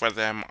much hope for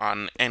them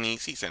on any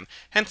season,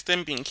 hence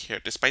them being here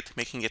despite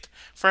making it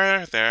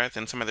further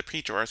than some of the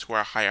pre-jurors who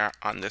are higher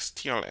on this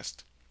tier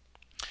list.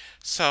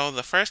 So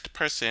the first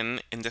person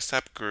in the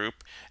subgroup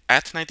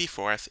at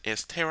 94th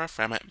is Tara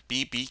from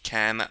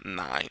BBCAN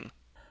 9.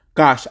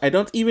 Gosh, I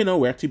don't even know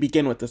where to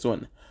begin with this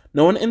one.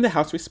 No one in the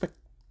house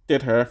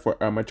respected her for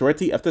a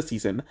majority of the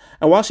season,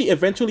 and while she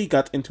eventually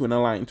got into an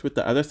alliance with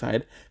the other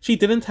side, she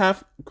didn't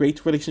have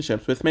great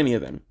relationships with many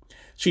of them.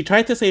 She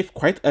tried to save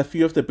quite a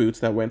few of the boots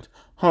that went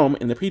home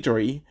in the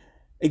pre-jury,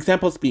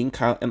 examples being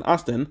Kyle and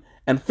Austin,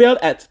 and failed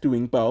at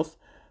doing both,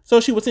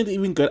 so she wasn't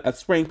even good at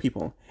spraying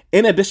people.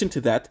 In addition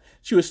to that,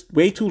 she was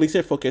way too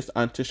laser-focused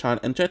on Tashawn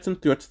and Jetson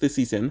throughout the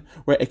season,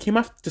 where it came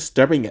off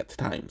disturbing at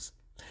times.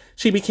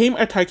 She became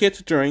a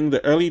target during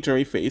the early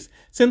jury phase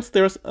since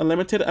there was a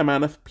limited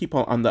amount of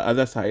people on the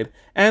other side,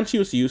 and she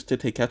was used to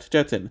take out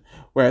Jetson,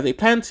 where they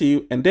planned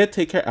to and did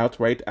take her out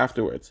right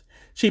afterwards.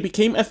 She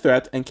became a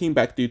threat and came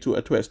back due to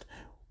a twist,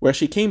 where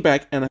she came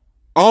back and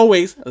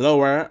always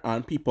lower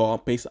on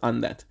people based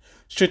on that.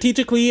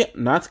 Strategically,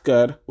 not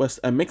good,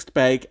 was a mixed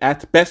bag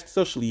at best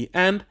socially,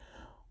 and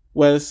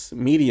was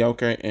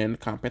mediocre in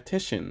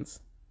competitions.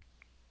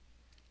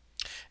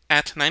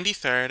 At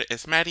 93rd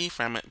is Maddie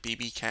from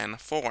BBCAN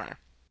 4.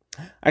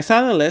 I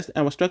saw the list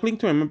and was struggling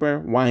to remember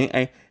why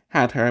I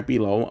had her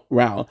below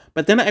Ral,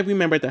 but then I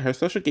remembered that her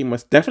social game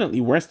was definitely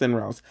worse than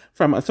Ral's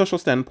from a social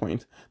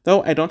standpoint,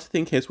 though I don't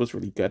think his was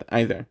really good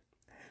either.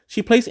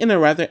 She plays in a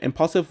rather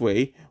impulsive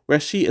way,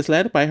 where she is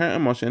led by her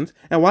emotions,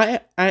 and while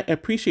I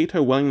appreciate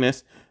her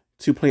willingness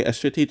to play a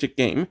strategic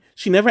game,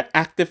 she never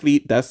actively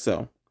does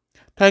so.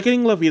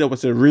 Targeting Lovita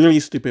was a really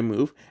stupid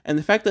move, and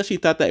the fact that she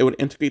thought that it would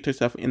integrate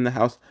herself in the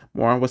house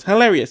more was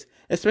hilarious,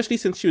 especially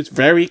since she was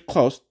very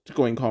close to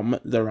going home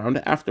the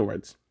round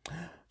afterwards.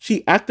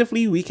 She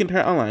actively weakened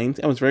her alliance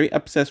and was very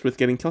obsessed with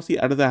getting Kelsey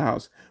out of the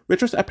house,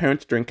 which was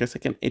apparent during her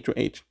second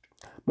HOH.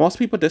 Most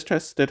people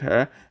distrusted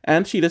her,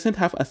 and she doesn't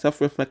have a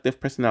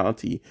self-reflective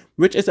personality,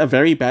 which is a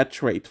very bad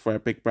trait for a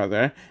big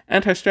brother,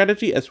 and her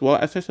strategy as well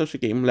as her social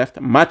game left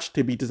much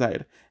to be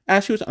desired,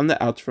 as she was on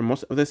the outs for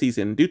most of the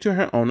season due to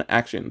her own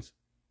actions.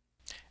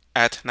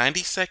 At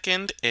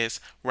 92nd is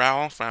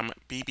Raul from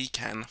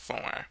BBCAN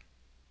 4.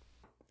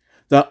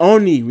 The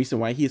only reason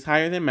why he is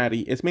higher than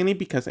Maddie is mainly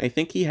because I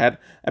think he had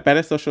a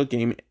better social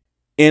game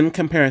in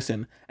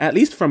comparison, at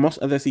least for most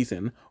of the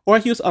season, or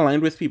he was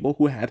aligned with people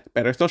who had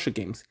better social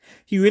games.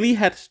 He really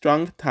had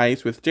strong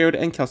ties with Jared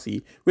and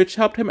Kelsey, which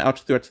helped him out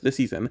throughout the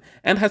season,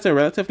 and has a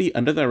relatively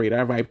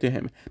under-the-radar vibe to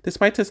him,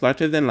 despite his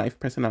larger-than-life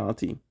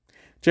personality.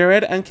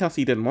 Jared and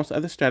Kelsey did most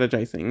of the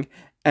strategizing,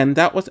 and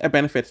that was a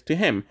benefit to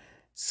him,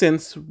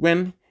 since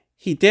when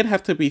he did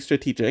have to be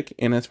strategic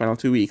in his final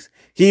 2 weeks,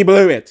 he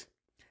blew it.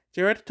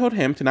 Jared told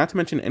him to not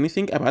mention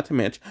anything about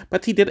Mitch,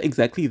 but he did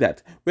exactly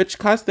that, which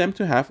caused them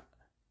to have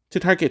to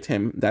target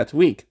him that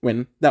week,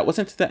 when that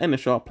wasn't the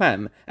initial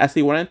plan, as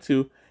they wanted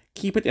to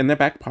keep it in their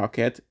back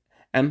pocket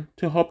and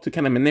to hope to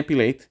kind of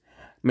manipulate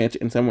Mitch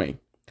in some way.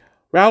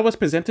 Raul was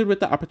presented with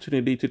the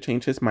opportunity to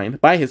change his mind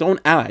by his own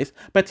allies,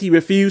 but he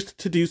refused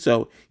to do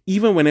so,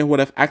 even when it would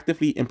have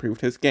actively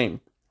improved his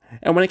game.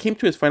 And when it came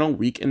to his final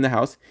week in the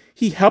house,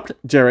 he helped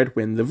Jared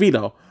win the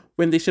veto,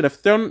 when they should have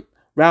thrown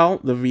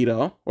Raul the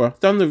veto, or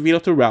thrown the veto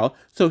to Raul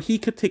so he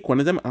could take one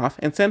of them off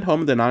and send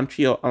home the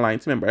non-trio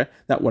alliance member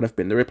that would have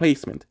been the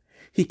replacement.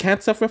 He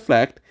can't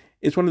self-reflect,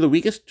 is one of the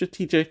weakest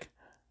strategic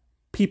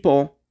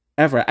people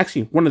ever,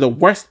 actually one of the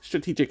worst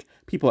strategic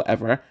people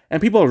ever,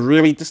 and people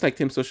really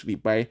disliked him socially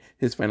by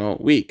his final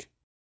week.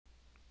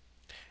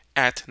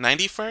 At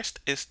 91st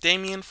is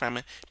Damien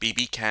from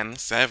BBCAN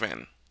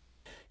 7.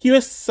 He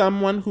was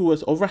someone who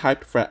was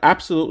overhyped for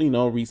absolutely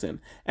no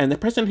reason, and the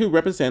person who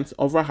represents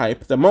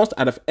overhype the most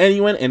out of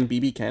anyone in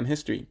BBCAN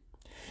history.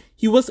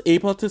 He was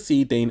able to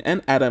see Dane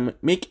and Adam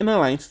make an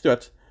alliance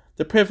throughout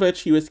the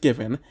privilege he was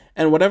given,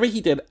 and whatever he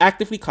did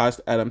actively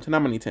caused Adam to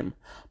nominate him.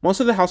 Most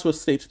of the house would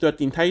state throughout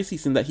the entire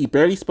season that he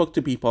barely spoke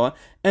to people,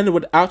 and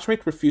would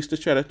outright refuse to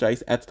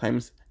strategize at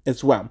times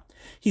as well.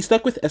 He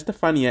stuck with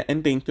Estefania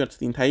and Dane throughout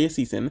the entire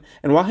season,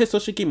 and while his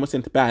social game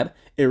wasn't bad,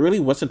 it really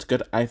wasn't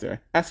good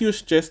either, as he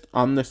was just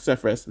on the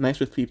surface nice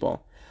with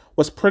people,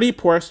 was pretty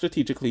poor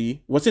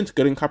strategically, wasn't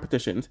good in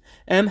competitions,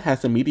 and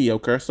has a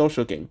mediocre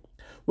social game.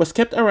 Was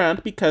kept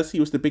around because he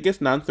was the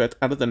biggest non-threat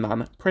out of the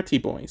non-pretty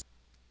boys.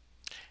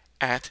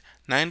 At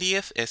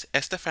 90th is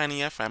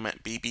Estefania from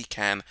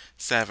BBCAN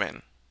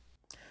 7.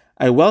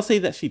 I will say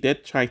that she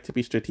did try to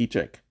be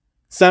strategic,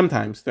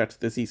 sometimes throughout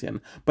the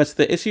season, but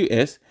the issue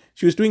is,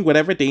 she was doing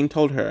whatever Dane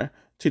told her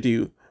to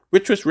do,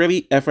 which was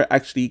really ever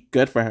actually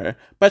good for her,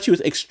 but she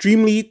was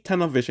extremely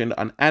tunnel-visioned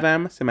on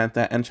Adam,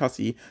 Samantha, and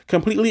Chelsea,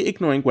 completely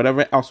ignoring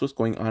whatever else was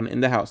going on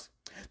in the house.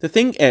 The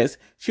thing is,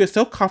 she was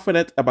so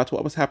confident about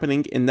what was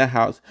happening in the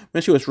house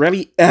when she was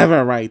rarely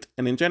ever right,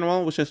 and in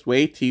general was just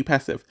way too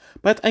passive,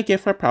 but I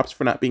give her props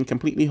for not being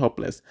completely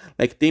hopeless,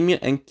 like Damien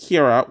and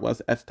Kiara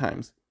was at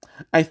times.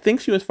 I think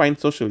she was fine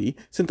socially,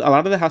 since a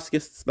lot of the house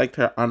guests liked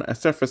her on a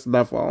surface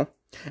level,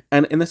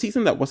 and in a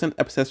season that wasn't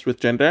obsessed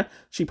with gender,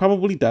 she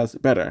probably does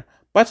better,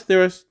 but there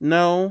was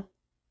no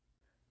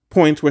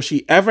point where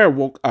she ever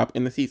woke up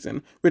in the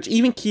season, which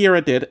even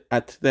Kiara did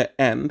at the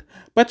end,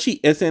 but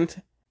she isn't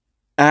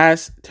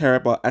as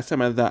terrible as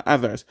some of the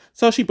others,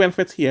 so she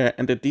benefits here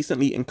and did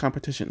decently in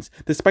competitions,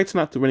 despite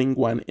not winning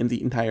one in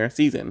the entire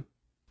season.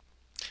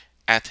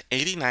 At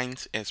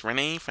 89th is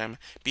Renee from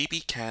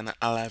BBCAN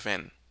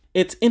 11.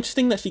 It's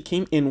interesting that she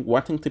came in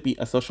wanting to be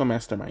a social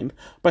mastermind,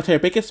 but her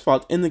biggest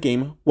fault in the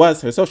game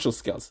was her social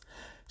skills.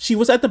 She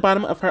was at the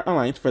bottom of her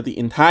alliance for the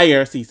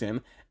entire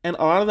season, and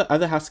a lot of the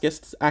other house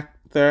guests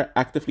either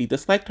actively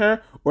disliked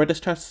her or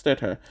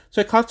distrusted her,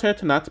 so it caused her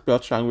to not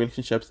build strong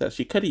relationships that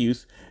she could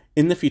use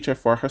in the future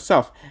for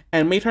herself,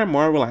 and made her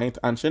more reliant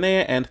on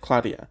Shania and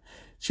Claudia.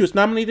 She was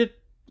nominated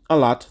a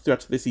lot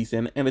throughout the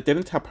season, and it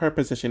didn't help her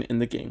position in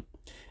the game.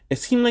 It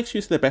seemed like she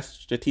was the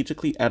best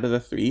strategically out of the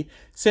three,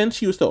 since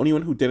she was the only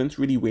one who didn't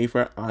really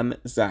waver on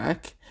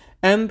Zach,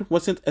 and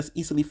wasn't as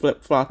easily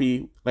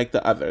flip-floppy like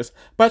the others,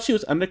 but she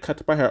was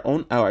undercut by her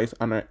own allies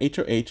on her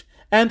HOH,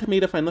 and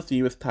made a final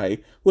 3 with Ty,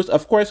 who was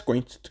of course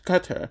going to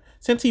cut her,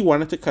 since he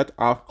wanted to cut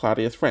off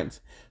Claudia's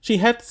friends. She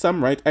had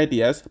some right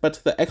ideas,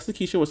 but the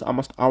execution was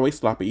almost always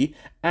sloppy,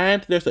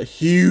 and there's a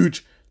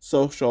huge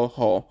social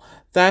hole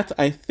that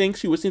I think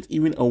she wasn't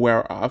even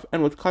aware of,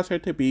 and would cause her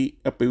to be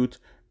a boot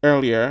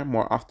earlier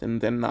more often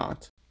than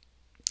not.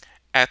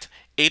 At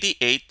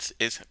 88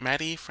 is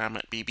Maddie from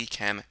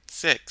BBCAN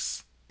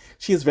 6.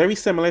 She is very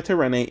similar to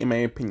Renee in my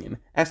opinion,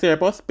 as they are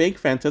both big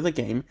fans of the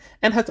game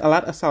and has a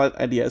lot of solid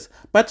ideas,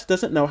 but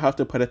doesn't know how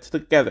to put it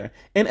together,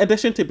 in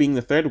addition to being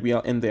the third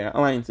wheel in their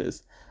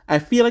alliances. I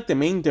feel like the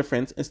main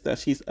difference is that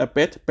she's a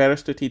bit better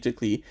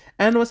strategically,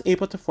 and was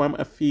able to form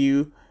a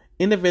few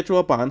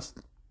individual bonds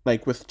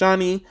like with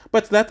Johnny,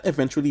 but that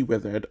eventually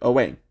withered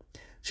away.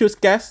 She was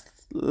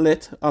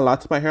gaslit a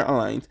lot by her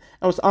alliance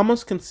and was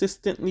almost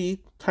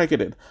consistently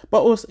targeted,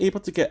 but was able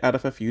to get out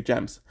of a few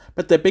gems.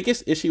 But the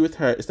biggest issue with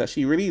her is that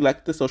she really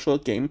lacked the social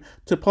game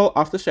to pull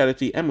off the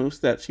strategy and moves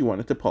that she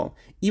wanted to pull,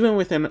 even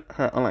within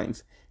her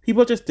alliance.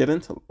 People just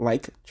didn't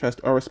like, trust,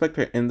 or respect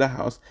her in the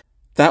house.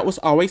 That was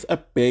always a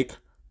big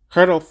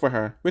hurdle for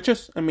her, which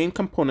is a main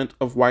component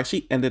of why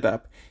she ended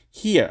up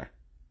here.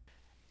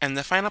 And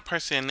the final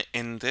person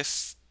in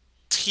this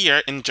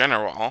tier in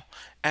general,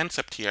 and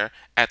sub-tier,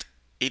 at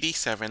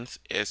 87th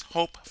is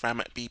Hope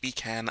from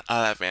BBCAN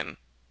 11.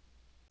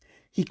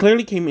 He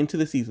clearly came into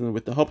the season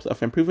with the hopes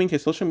of improving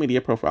his social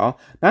media profile,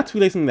 not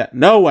realizing that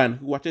no one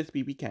who watches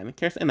BBCAN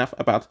cares enough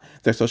about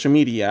their social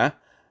media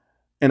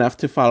enough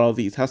to follow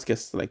these house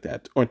guests like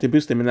that, or to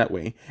boost them in that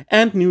way,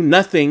 and knew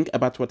nothing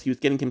about what he was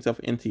getting himself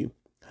into.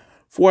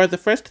 For the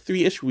first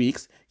 3-ish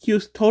weeks, he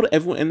was told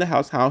everyone in the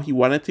house how he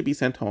wanted to be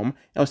sent home,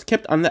 and was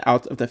kept on the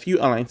outs of the few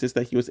alliances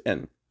that he was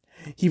in.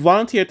 He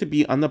volunteered to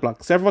be on the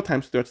block several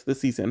times throughout the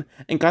season,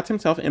 and got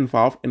himself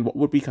involved in what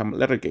would become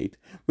Lettergate,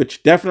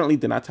 which definitely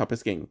did not help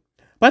his game.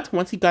 But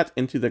once he got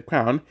into the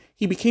crown,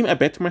 he became a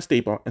bit more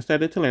stable and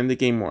started to learn the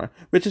game more,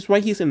 which is why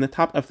he's in the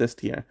top of this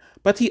tier.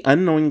 But he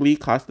unknowingly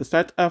caused the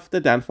start of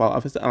the downfall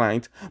of his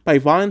alliance by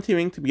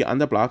volunteering to be on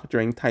the block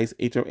during Ty's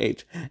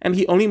HOH, and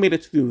he only made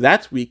it through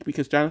that week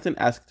because Jonathan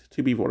asked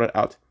to be voted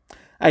out.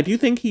 I do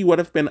think he would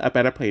have been a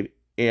better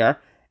player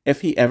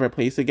if he ever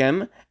plays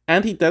again,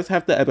 and he does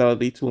have the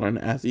ability to learn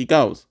as he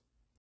goes.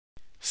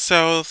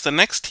 So the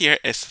next tier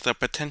is the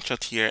potential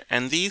tier,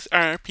 and these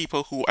are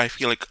people who I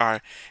feel like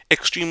are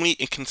extremely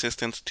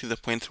inconsistent to the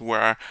point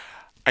where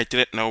I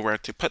didn't know where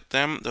to put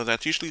them, though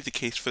that's usually the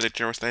case for the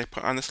jurors that I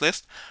put on this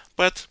list.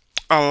 But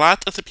a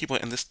lot of the people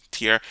in this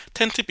tier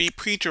tend to be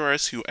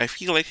pre-jurors who I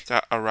feel like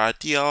got a raw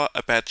deal,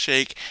 a bad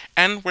shake,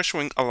 and were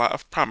showing a lot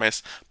of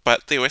promise,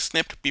 but they were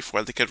snipped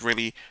before they could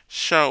really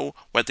show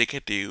what they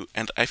could do,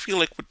 and I feel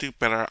like would do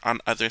better on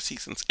other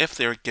seasons if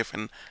they were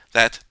given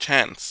that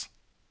chance.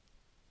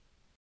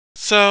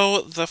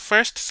 So the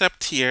first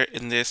sub-tier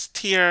in this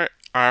tier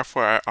are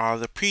for all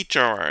the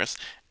pre-jurors,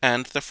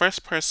 and the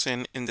first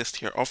person in this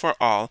tier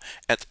overall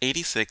at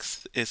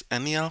 86th is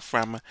Anil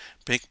from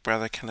Big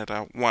Brother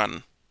Canada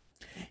 1.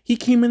 He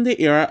came in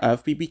the era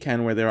of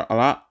BBCAN where there were a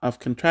lot of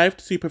contrived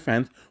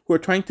superfans who were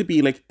trying to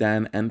be like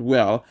Dan and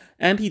Will,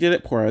 and he did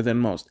it poorer than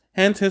most,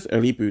 hence his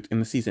early boot in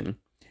the season.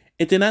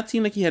 It did not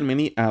seem like he had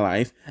many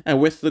allies, and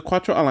with the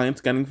Quattro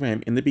Alliance gunning for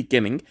him in the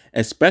beginning,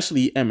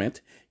 especially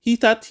Emmett, he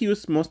thought he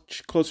was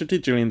much closer to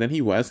Jillian than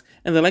he was,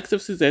 and the likes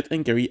of Suzette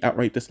and Gary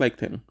outright disliked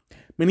him.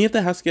 Many of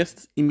the house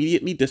guests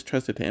immediately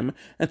distrusted him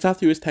and saw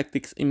through his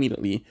tactics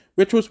immediately,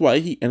 which was why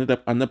he ended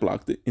up on the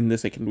block in the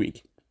second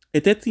week.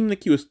 It did seem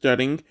like he was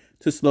starting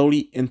to slowly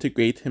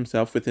integrate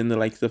himself within the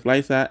likes of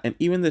Liza and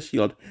even the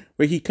Shield,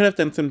 where he could have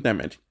done some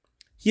damage.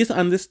 He is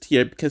on this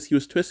tier because he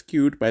was too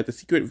skewed by the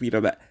secret veto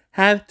that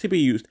had to be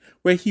used,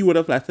 where he would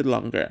have lasted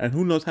longer, and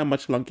who knows how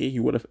much longer he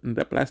would have ended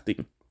up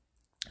lasting.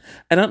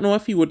 I don't know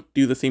if he would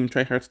do the same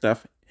tryhard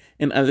stuff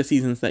in other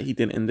seasons that he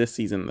did in this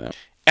season, though.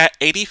 At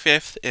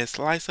 85th is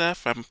Liza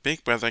from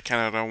Big Brother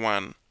Canada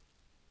 1.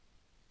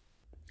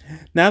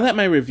 Now that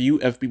my review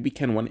of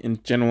BBCAN 1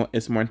 in general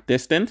is more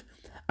distant,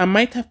 I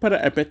might have put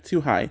it a bit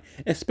too high,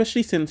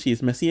 especially since she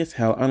is messy as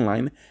hell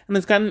online and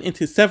has gotten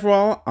into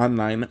several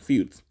online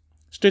feuds.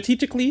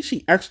 Strategically,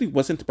 she actually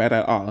wasn't bad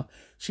at all.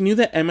 She knew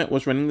that Emmett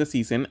was running the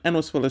season and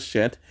was full of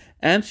shit,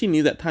 and she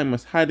knew that Time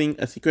was hiding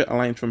a secret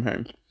alliance from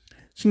her.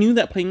 She knew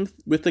that playing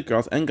with the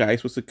girls and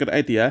guys was a good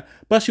idea,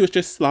 but she was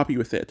just sloppy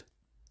with it.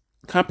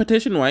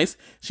 Competition-wise,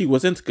 she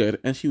wasn't good,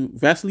 and she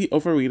vastly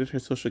overrated her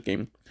social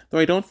game, though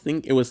I don't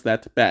think it was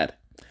that bad.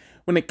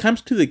 When it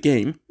comes to the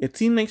game, it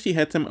seemed like she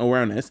had some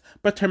awareness,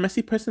 but her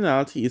messy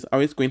personality is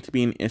always going to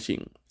be an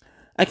issue.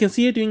 I can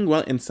see her doing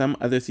well in some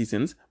other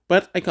seasons,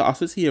 but I can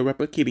also see her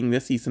replicating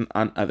this season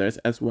on others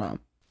as well.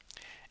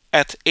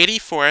 At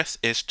 84th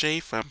is Jay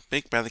from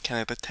Big Brother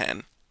Canada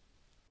 10.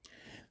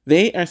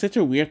 They are such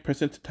a weird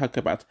person to talk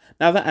about,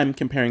 now that I'm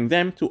comparing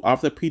them to all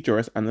of the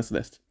pre-jurors on this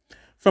list.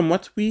 From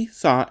what we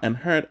saw and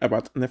heard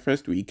about in the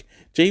first week,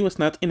 Jay was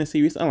not in a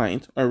serious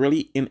alliance or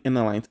really in an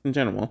alliance in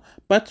general,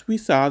 but we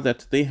saw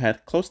that they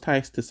had close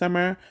ties to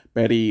Summer,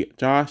 Betty,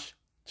 Josh,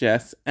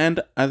 Jess, and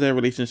other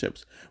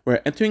relationships,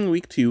 where entering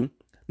week 2,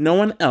 no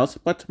one else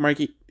but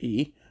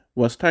Marty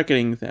was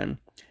targeting them,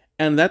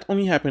 and that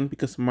only happened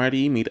because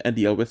Marty made a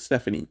deal with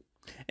Stephanie.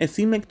 It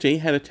seemed like Jay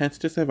had a chance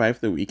to survive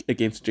the week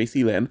against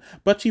JC Lynn,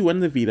 but she won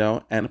the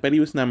veto and Betty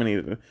was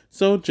nominated,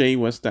 so Jay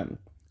was done.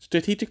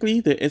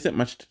 Strategically, there isn't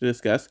much to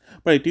discuss,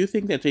 but I do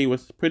think that Jay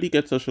was pretty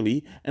good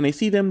socially, and I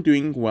see them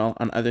doing well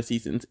on other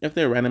seasons if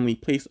they're randomly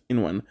placed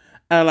in one,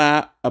 a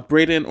la a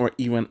Brayden or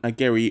even a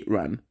Gary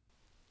run.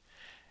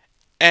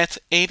 At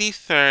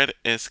 83rd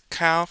is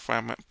Kyle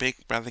from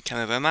Big Brother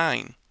Canada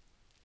 9.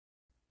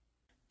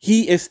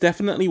 He is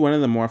definitely one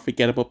of the more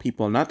forgettable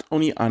people, not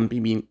only on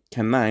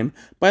BBCAN 9,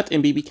 but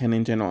in BBCAN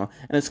in general,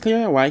 and it's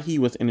clear why he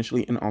was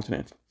initially an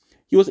alternate.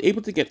 He was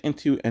able to get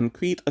into and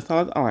create a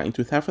solid alliance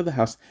with half of the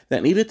house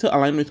that needed to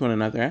align with one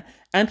another,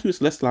 and he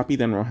was less sloppy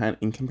than Rohan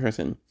in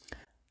comparison.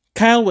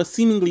 Kyle was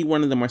seemingly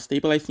one of the more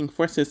stabilizing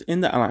forces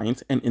in the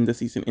alliance and in the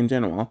season in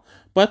general,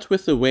 but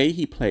with the way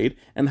he played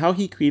and how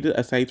he created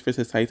a sides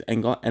versus sides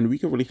angle and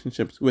weaker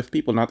relationships with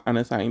people not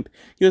unassigned,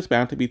 he was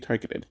bound to be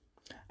targeted.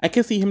 I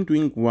can see him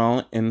doing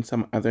well in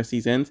some other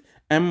seasons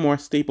and more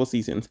stable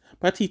seasons,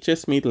 but he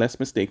just made less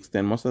mistakes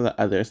than most of the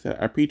others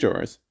that are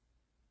pre-drawers.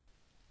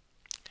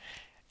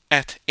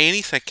 At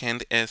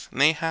 82nd is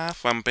Neha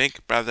from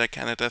Big Brother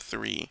Canada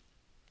 3.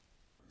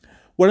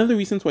 One of the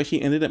reasons why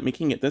she ended up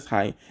making it this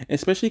high,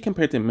 especially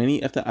compared to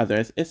many of the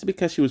others, is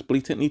because she was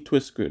blatantly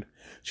twist-screwed.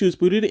 She was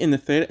booted in the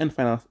third and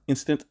final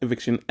instant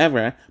eviction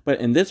ever, but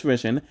in this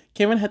version,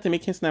 Kevin had to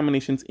make his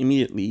nominations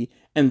immediately,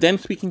 and then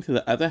speaking to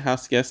the other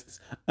house guests,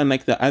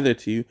 unlike the other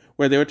two,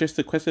 where they were just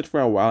sequestered for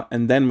a while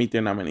and then made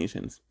their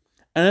nominations.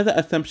 Under the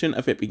assumption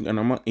of it being a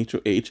normal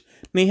HOH,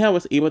 Neha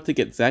was able to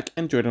get Zach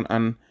and Jordan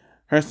on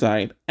her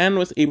side, and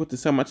was able to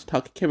somewhat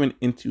talk Kevin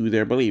into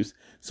their beliefs,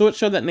 so it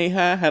showed that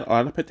Neha had a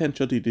lot of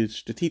potential to do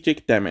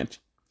strategic damage.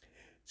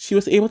 She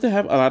was able to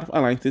have a lot of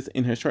alliances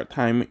in her short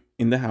time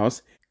in the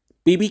house.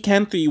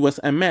 BBCAN 3 was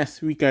a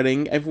mess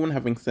regarding everyone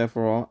having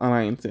several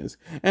alliances,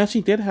 and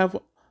she did have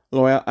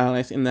loyal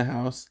allies in the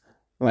house,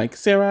 like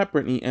Sarah,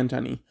 Brittany, and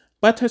Johnny.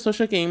 But her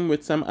social game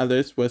with some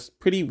others was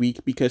pretty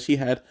weak because she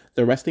had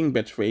the resting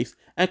bitch face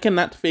and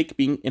cannot fake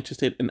being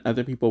interested in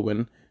other people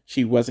when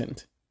she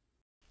wasn't.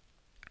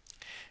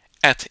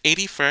 At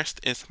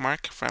 81st is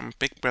Mark from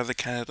Big Brother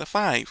Canada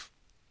 5.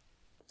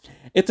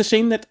 It's a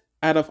shame that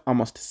out of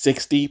almost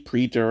 60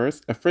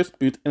 pre-jurors, a first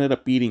boot ended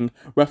up beating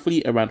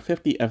roughly around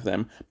 50 of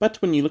them, but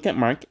when you look at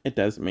Mark, it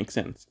does make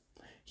sense.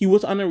 He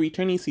was on a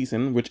returnee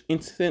season, which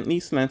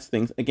instantly slants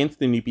things against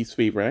the newbies'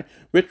 favor,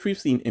 which we've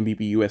seen in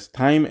BBUS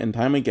time and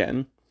time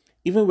again.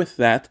 Even with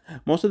that,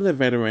 most of the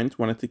veterans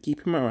wanted to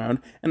keep him around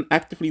and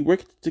actively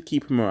worked to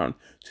keep him around,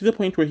 to the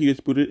point where he was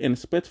booted in a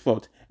split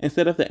vote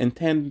instead of the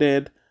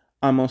intended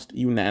almost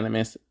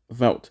unanimous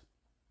vote.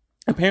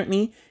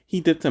 Apparently, he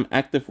did some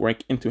active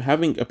work into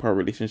having a poor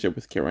relationship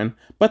with Karen,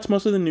 but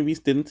most of the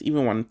newbies didn't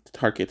even want to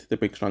target the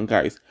big strong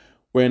guys,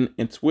 when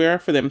it's rare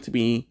for them to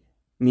be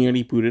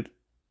nearly booted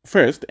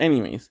first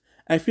anyways.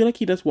 I feel like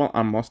he does well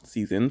on most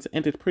seasons,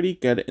 and did pretty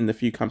good in the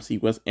few comps he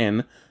was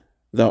in,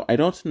 though I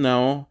don't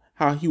know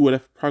how he would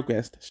have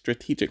progressed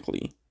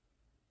strategically.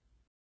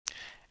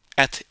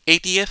 At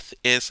 80th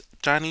is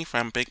Johnny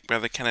from Big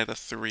Brother Canada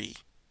 3.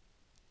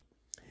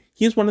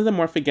 He is one of the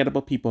more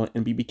forgettable people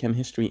in BBCAN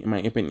history, in my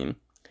opinion.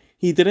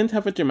 He didn't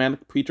have a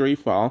dramatic pre-jury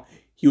fall,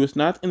 he was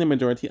not in the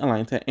majority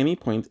alliance at any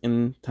point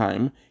in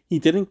time, he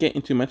didn't get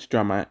into much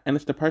drama, and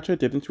his departure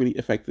didn't really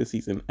affect the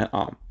season at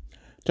all.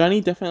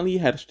 Johnny definitely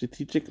had a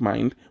strategic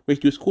mind, where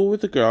he was cool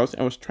with the girls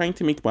and was trying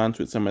to make bonds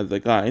with some of the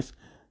guys.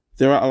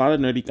 There were a lot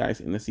of nerdy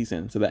guys in the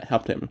season, so that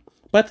helped him.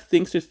 But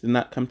things just did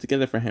not come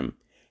together for him.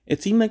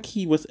 It seemed like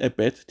he was a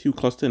bit too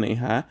close to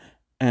Neha,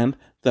 and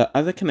the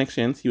other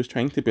connections he was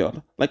trying to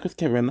build, like with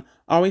Kevin,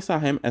 always saw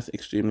him as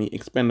extremely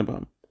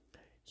expendable.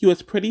 He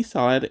was pretty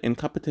solid in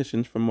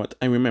competitions from what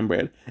I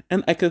remembered,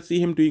 and I could see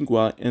him doing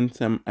well in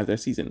some other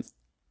seasons,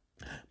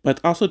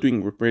 but also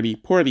doing pretty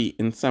poorly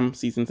in some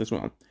seasons as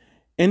well.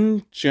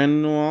 In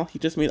general, he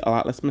just made a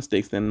lot less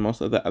mistakes than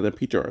most of the other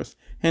pre-jurors,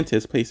 hence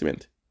his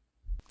placement.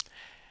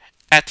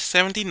 At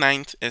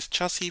 79th is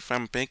Chelsea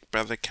from Big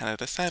Brother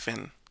Canada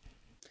 7.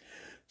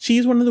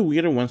 She's one of the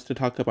weirder ones to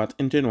talk about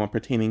in general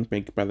pertaining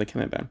Big Brother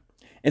Canada.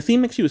 It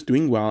seemed like she was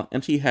doing well,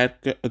 and she had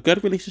a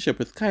good relationship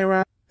with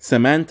Kyra,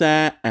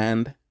 Samantha,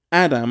 and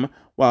Adam,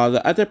 while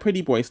the other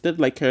pretty boys did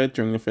like her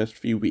during the first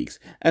few weeks,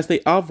 as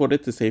they all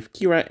voted to save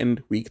Kira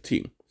in week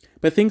 2.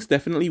 But things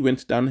definitely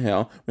went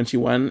downhill when she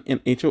won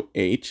in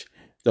HOH,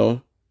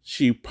 though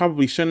she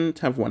probably shouldn't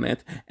have won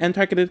it, and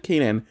targeted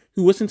Kaden,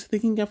 who wasn't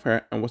thinking of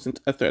her and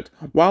wasn't a threat,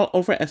 while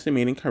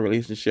overestimating her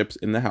relationships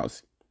in the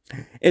house.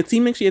 It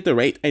seemed like she had the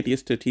right idea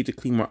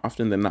strategically more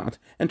often than not,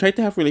 and tried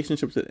to have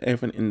relationships with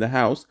everyone in the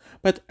house,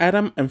 but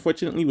Adam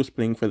unfortunately was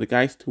playing for the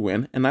guys to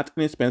win and not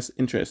in his best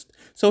interest,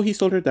 so he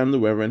sold her down the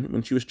river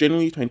when she was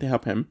genuinely trying to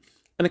help him,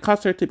 and it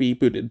caused her to be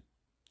booted.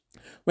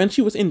 When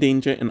she was in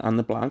danger and on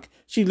the block,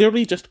 she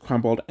literally just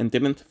crumbled and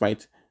didn't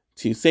fight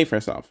to save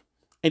herself.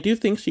 I do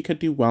think she could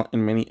do well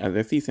in many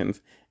other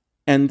seasons,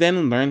 and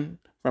then learn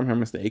from her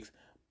mistakes,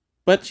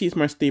 but she's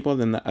more stable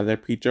than the other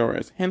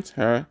pre-jurors, hence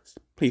her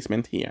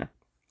placement here.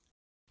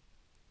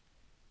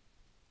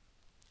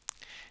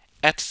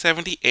 At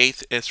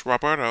 78th is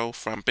Roberto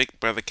from Big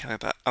Brother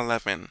Canada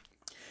 11.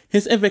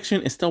 His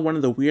eviction is still one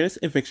of the weirdest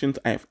evictions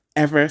I've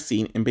ever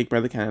seen in Big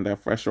Brother Canada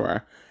for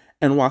sure.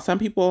 And while some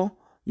people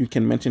you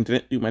can mention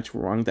didn't do much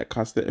wrong that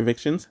caused the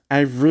evictions,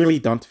 I really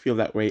don't feel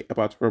that way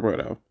about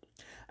Roberto.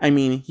 I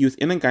mean, he was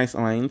in a guy's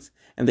alliance,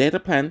 and they had a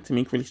plan to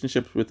make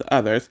relationships with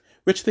others,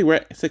 which they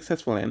were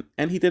successful in,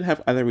 and he did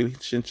have other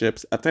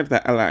relationships outside of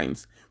that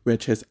alliance,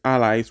 which his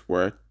allies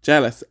were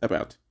jealous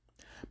about.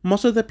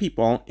 Most of the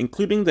people,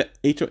 including the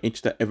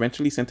HOH that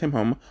eventually sent him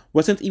home,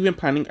 wasn't even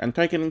planning on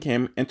targeting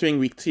him entering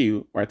week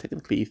 2, or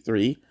technically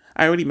 3.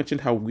 I already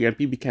mentioned how weird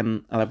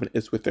BBCAN 11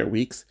 is with their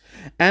weeks,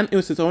 and it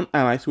was his own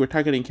allies who were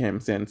targeting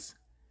him since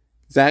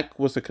Zach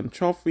was a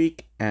control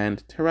freak,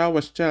 and Terrell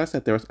was jealous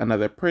that there was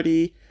another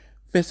pretty,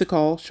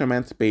 physical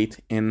showman's bait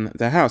in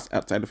the house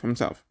outside of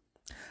himself.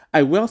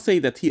 I will say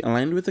that he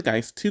aligned with the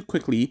guys too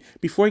quickly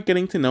before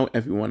getting to know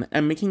everyone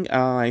and making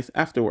allies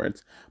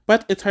afterwards,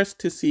 but it's hard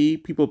to see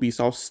people be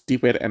so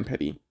stupid and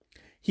petty.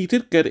 He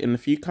did good in the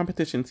few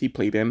competitions he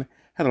played in,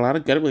 had a lot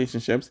of good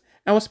relationships,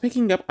 and was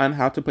picking up on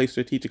how to play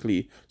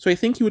strategically, so I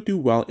think he would do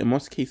well in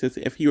most cases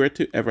if he were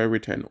to ever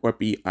return or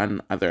be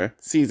on other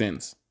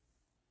seasons.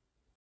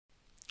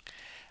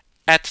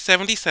 At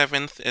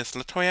 77th is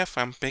Latoya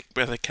from Big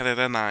Brother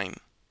Canada 9.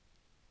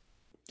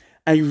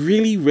 I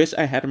really wish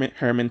I had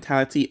her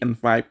mentality and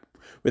vibe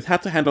with how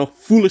to handle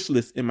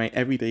foolishness in my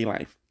everyday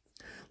life.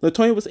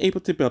 Latoya was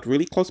able to build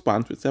really close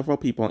bonds with several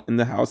people in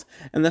the house,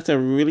 and that's a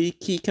really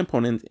key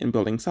component in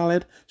building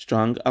solid,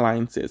 strong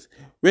alliances,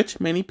 which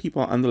many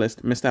people on the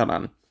list missed out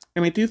on.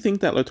 And I do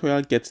think that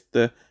Latoya gets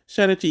the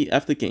strategy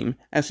of the game,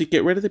 as she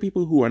get rid of the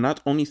people who are not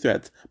only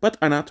threats, but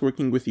are not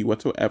working with you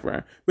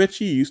whatsoever, which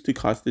she used to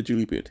cause the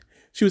Julie boot.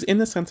 She was in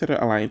the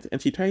Sunsetter Alliance, and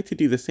she tried to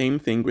do the same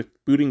thing with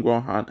booting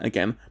Rohan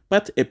again,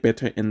 but it bit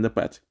her in the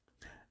butt,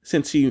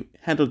 since she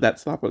handled that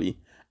sloppily.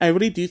 I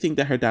really do think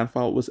that her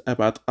downfall was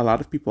about a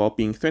lot of people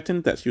being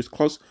threatened that she was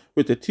close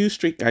with the 2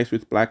 straight guys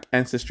with black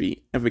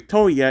ancestry, and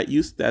Victoria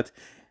used that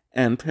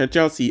and her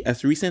jealousy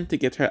as reason to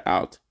get her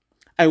out.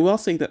 I will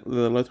say that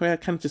Latoya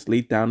kind of just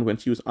laid down when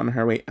she was on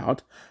her way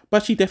out,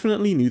 but she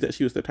definitely knew that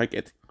she was the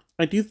target.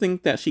 I do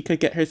think that she could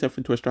get herself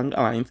into a strong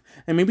alliance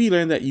and maybe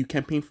learn that you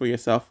campaign for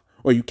yourself,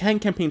 or you can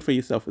campaign for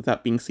yourself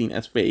without being seen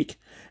as fake,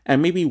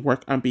 and maybe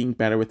work on being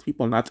better with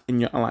people not in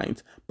your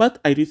alliance, but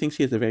I do think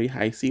she has a very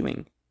high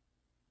ceiling.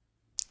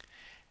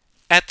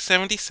 At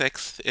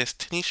 76th is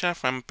Tanisha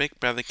from Big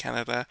Brother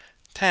Canada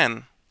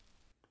 10.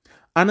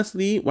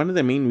 Honestly, one of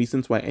the main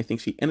reasons why I think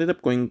she ended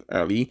up going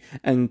early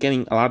and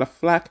getting a lot of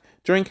flack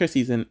during her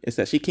season is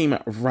that she came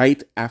out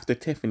right after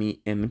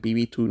Tiffany in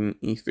BB2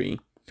 E3,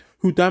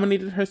 who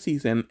dominated her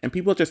season, and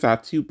people just saw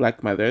 2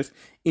 black mothers,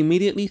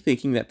 immediately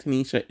thinking that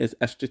Tanisha is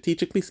as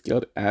strategically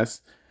skilled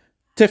as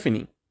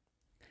Tiffany.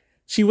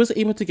 She was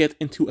able to get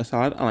into a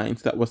solid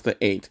alliance that was the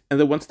 8, and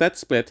then once that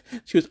split,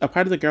 she was a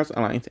part of the girls'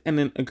 alliance and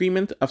an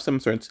agreement of some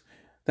sorts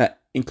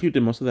that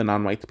included most of the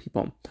non-white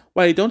people.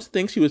 While I don't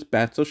think she was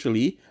bad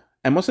socially,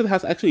 and most of the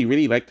house actually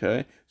really liked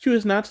her, she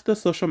was not the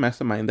social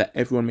mastermind that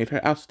everyone made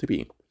her out to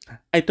be.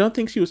 I don't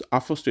think she was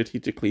awful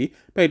strategically,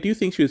 but I do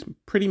think she was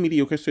pretty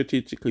mediocre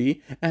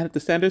strategically and had the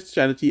standard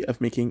strategy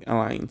of making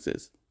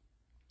alliances.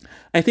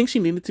 I think she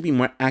needed to be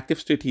more active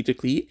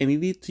strategically and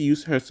needed to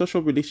use her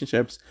social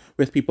relationships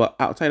with people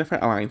outside of her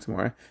alliance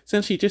more,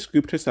 since she just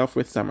grouped herself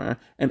with Summer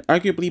and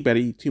arguably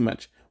Betty too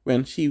much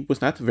when she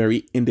was not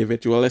very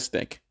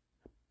individualistic.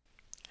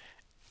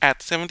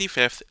 At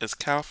 75th is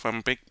Cal from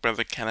Big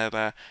Brother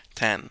Canada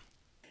 10.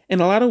 In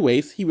a lot of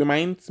ways, he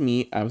reminds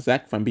me of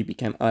Zach from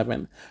BBCAN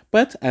 11,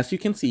 but as you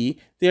can see,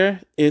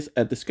 there is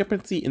a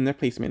discrepancy in their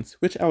placements,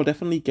 which I will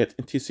definitely get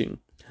into soon.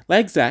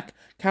 Like Zach,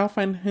 Cal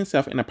found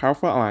himself in a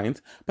powerful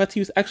alliance, but he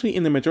was actually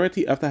in the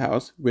majority of the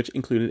house, which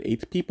included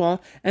 8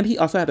 people, and he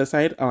also had a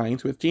side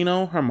alliance with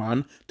Gino,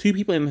 Herman, 2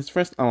 people in his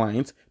first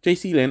alliance,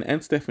 JC Lynn,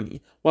 and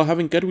Stephanie, while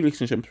having good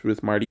relationships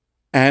with Marty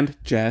and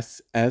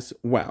Jess as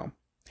well.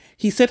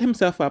 He set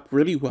himself up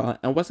really well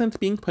and wasn't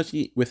being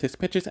pushy with his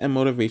pitches and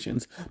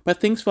motivations, but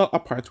things fell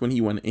apart when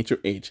he won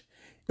HOH. It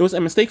was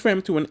a mistake for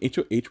him to win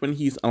HOH when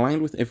he's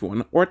aligned with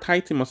everyone or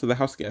tied to most of the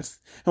house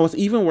guests, and what's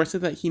even worse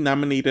is that he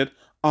nominated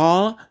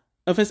all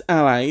of his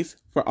allies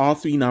for all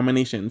 3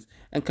 nominations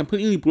and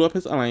completely blew up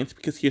his alliance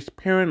because he was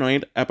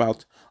paranoid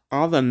about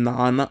all the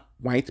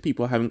non-white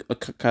people having a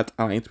cut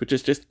alliance, which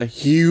is just a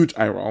huge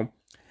eye roll.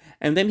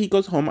 And then he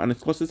goes home on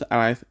his closest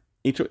allies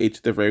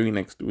HOH the very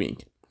next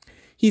week.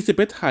 He's a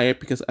bit higher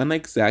because,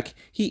 unlike Zach,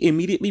 he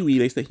immediately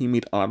realized that he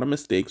made a lot of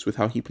mistakes with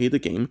how he played the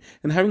game,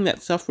 and having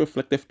that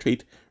self-reflective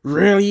trait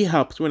really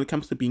helps when it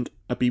comes to being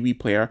a BB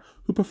player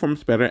who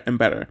performs better and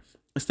better,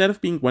 instead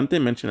of being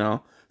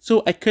one-dimensional,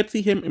 so I could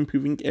see him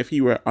improving if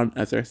he were on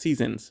other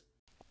seasons.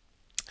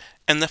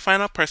 And the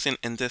final person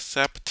in this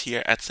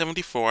sub-tier at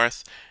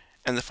 74th,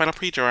 and the final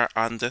pre-drawer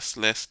on this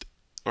list,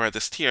 or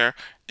this tier,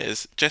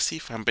 is Jesse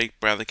from Big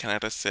Brother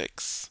Canada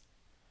 6.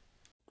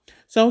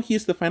 So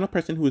he's the final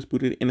person who was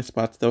booted in a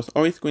spot that was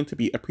always going to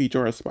be a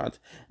pre-drawer spot,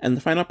 and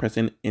the final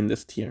person in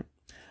this tier.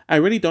 I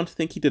really don't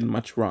think he did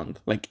much wrong,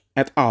 like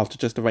at all, to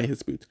justify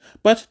his boot,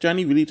 but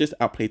Johnny really just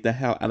outplayed the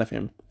hell out of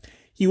him.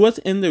 He was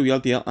in the Real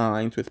Deal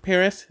alliance with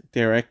Paris,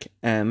 Derek,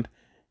 and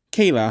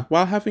Kayla,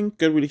 while having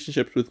good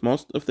relationships with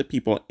most of the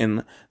people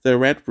in the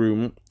Red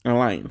Room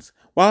alliance,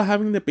 while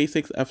having the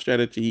basics of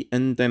strategy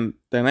and then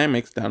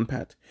dynamics down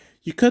pat.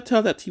 You could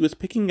tell that he was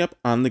picking up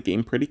on the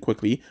game pretty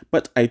quickly,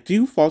 but I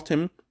do fault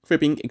him for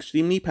being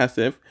extremely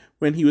passive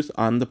when he was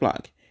on the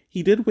blog.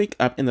 He did wake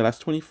up in the last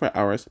 24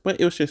 hours, but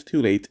it was just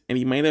too late, and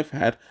he might have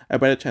had a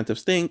better chance of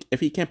staying if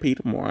he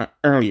campaigned more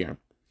earlier.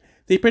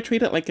 They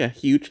portrayed it like a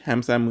huge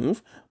Hamza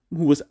move,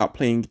 who was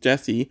outplaying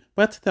Jesse,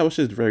 but that was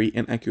just very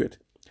inaccurate.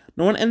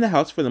 No one in the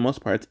house for the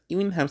most part,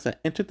 even Hamza,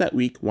 entered that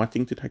week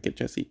wanting to target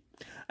Jesse.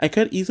 I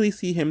could easily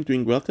see him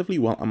doing relatively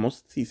well on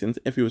most seasons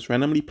if he was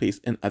randomly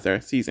placed in other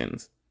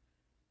seasons.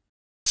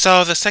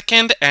 So the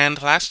second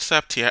and last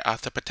sub-tier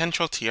of the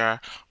potential tier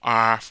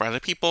are for the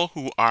people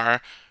who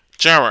are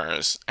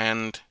jurors,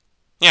 and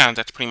yeah,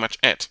 that's pretty much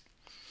it.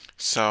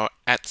 So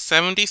at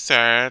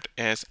 73rd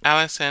is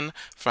Allison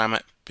from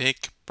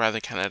Big Brother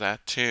Canada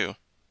 2.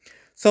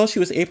 So she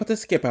was able to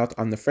skip out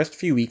on the first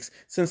few weeks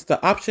since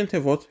the option to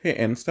vote her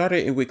in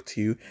started in week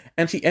 2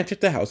 and she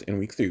entered the house in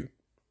week 3.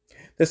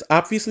 This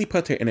obviously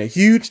put her in a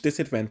huge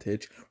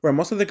disadvantage where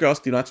most of the girls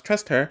do not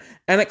trust her,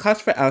 and it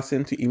caused for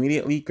Allison to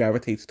immediately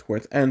gravitate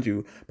towards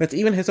Andrew, but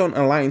even his own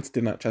alliance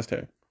did not trust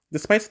her.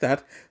 Despite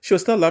that, she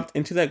was still lumped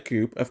into that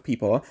group of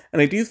people,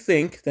 and I do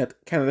think that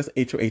Canada's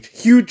HOH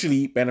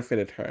hugely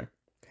benefited her.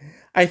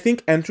 I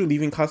think Andrew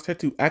leaving caused her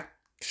to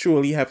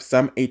actually have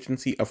some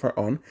agency of her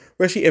own,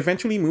 where she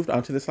eventually moved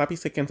on to the Sloppy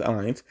Seconds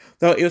alliance,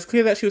 though it was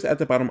clear that she was at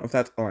the bottom of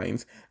that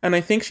alliance, and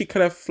I think she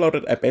could have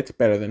floated a bit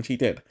better than she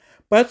did.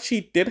 But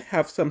she did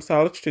have some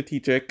solid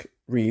strategic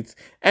reads,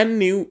 and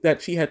knew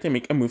that she had to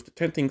make a move to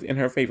turn things in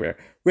her favor,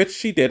 which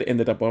she did in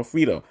the double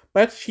veto,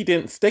 but she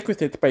didn't stick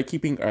with it by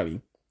keeping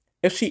early.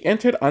 If she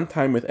entered on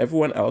time with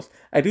everyone else,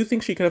 I do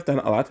think she could have done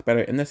a lot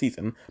better in the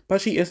season, but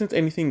she isn't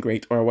anything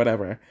great or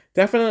whatever.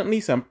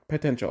 Definitely some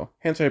potential,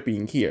 hence her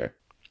being here.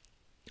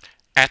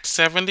 At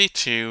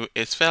 72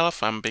 is Phil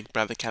from Big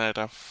Brother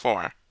Canada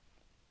 4.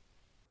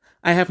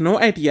 I have no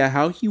idea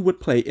how he would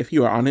play if he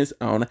were on his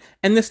own,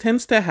 and this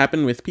tends to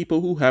happen with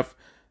people who have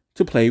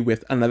to play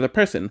with another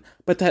person,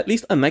 but at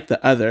least unlike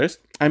the others,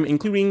 I'm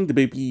including the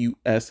baby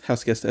as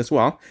house guest as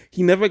well,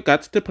 he never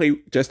got to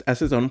play just as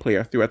his own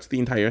player throughout the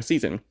entire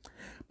season.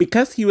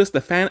 Because he was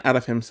the fan out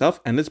of himself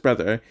and his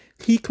brother,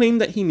 he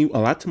claimed that he knew a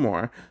lot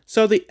more,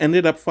 so they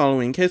ended up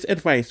following his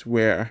advice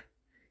where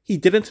he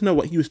didn't know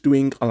what he was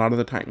doing a lot of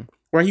the time,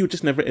 or he would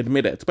just never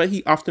admit it, but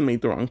he often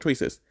made the wrong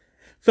choices.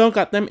 Phil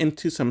got them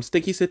into some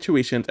sticky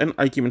situations and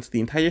arguments the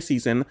entire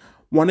season,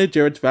 wanted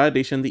Jared's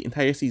validation the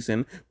entire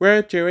season,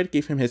 where Jared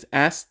gave him his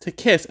ass to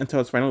kiss until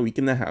his final week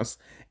in the house,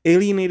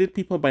 alienated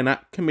people by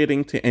not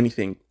committing to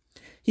anything.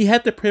 He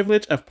had the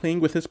privilege of playing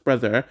with his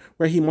brother,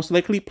 where he most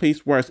likely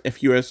plays worse if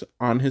he was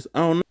on his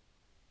own.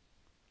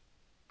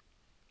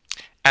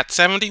 At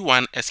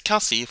 71 is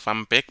Kelsey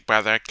from Big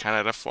Brother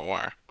Canada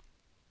 4.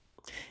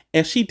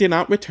 If she did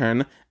not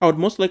return, I would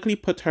most likely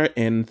put her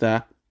in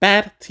the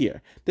bad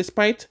tier,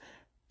 despite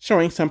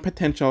showing some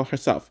potential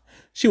herself.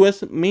 She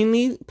was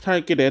mainly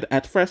targeted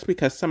at first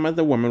because some of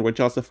the women were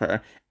jealous of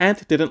her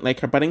and didn't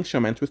like her budding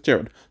showmance with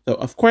Jared, though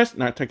of course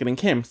not targeting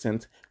him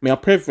since male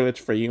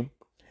privilege for you.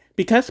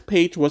 Because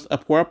Paige was a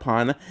poor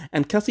pawn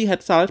and Kelsey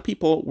had solid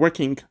people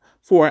working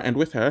for and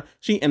with her,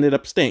 she ended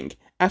up staying.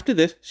 After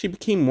this, she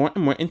became more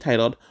and more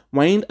entitled,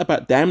 whined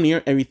about damn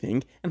near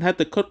everything, and had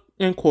the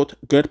quote-unquote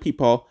good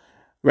people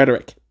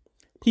rhetoric.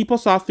 People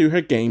saw through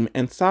her game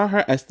and saw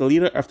her as the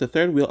leader of the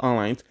Third Wheel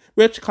Alliance,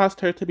 which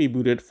caused her to be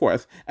booted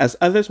fourth, as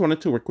others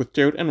wanted to work with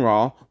Jared and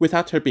Raul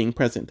without her being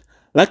present.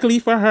 Luckily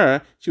for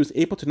her, she was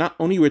able to not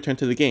only return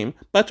to the game,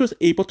 but was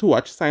able to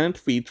watch silent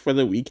feeds for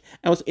the week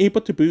and was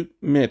able to boot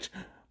Mitch,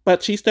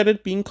 but she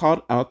started being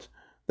called out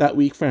that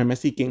week for her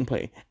messy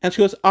gameplay, and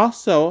she was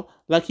also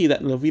lucky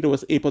that Lovita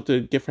was able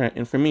to give her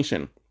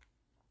information.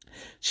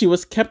 She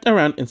was kept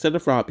around instead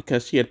of Raul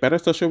because she had better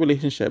social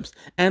relationships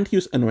and he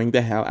was annoying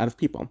the hell out of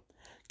people.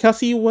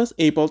 Kelsey was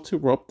able to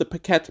rope the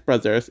Paquette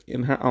brothers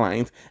in her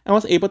alliance and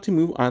was able to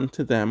move on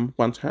to them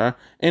once her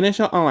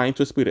initial alliance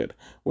was booted,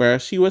 where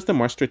she was the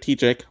more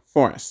strategic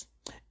force,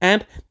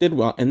 and did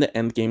well in the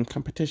endgame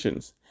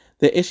competitions.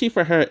 The issue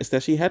for her is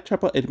that she had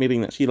trouble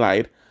admitting that she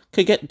lied,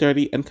 could get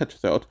dirty and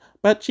cutthroat,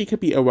 but she could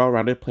be a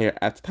well-rounded player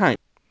at the time.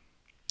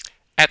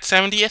 At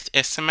 70th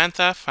is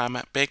Samantha from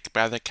Big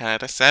Brother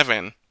Canada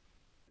 7.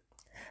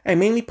 I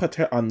mainly put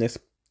her on this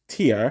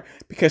tier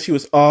because she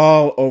was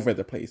all over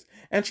the place,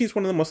 and she's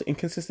one of the most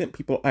inconsistent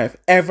people I have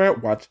ever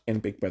watched in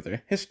Big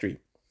Brother history.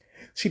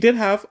 She did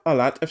have a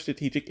lot of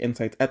strategic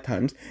insights at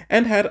times,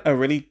 and had a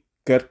really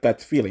good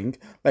gut feeling,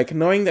 like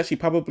knowing that she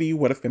probably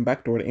would have been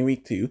backdoored in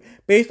week 2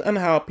 based on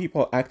how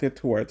people acted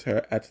towards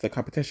her at the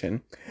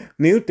competition,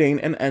 knew Dane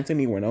and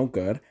Anthony were no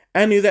good,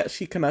 and knew that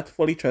she could not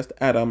fully trust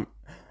Adam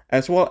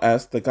as well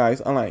as the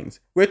guy's alliance,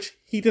 which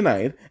he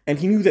denied, and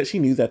he knew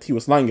that he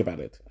was lying about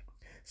it.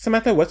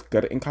 Samantha was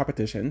good in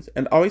competitions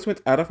and always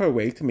went out of her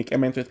way to make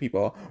amends with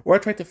people or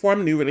try to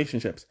form new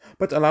relationships,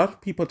 but a lot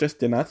of people just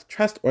did not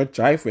trust or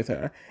jive with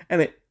her,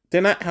 and it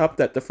did not help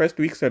that the first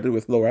week started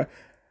with Laura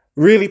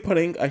really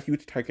putting a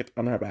huge target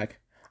on her back.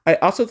 I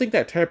also think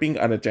that her being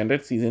on a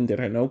gendered season did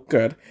her no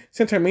good,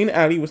 since her main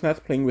ally was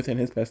not playing within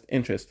his best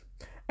interest.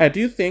 I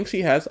do think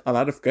she has a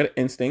lot of good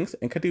instincts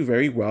and could do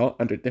very well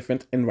under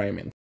different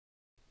environments.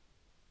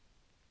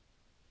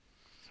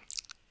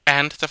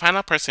 And the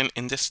final person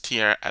in this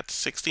tier at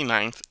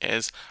 69th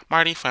is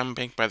Marty from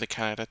Big Brother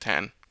Canada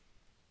 10.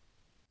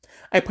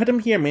 I put him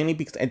here mainly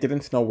because I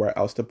didn't know where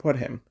else to put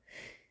him.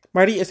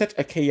 Marty is such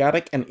a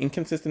chaotic and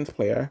inconsistent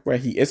player where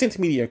he isn't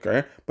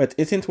mediocre, but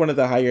isn't one of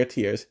the higher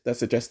tiers that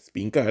suggests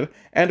being good,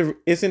 and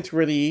isn't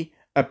really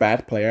a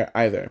bad player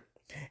either.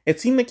 It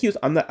seemed like he was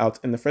on the outs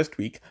in the first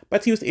week,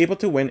 but he was able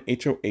to win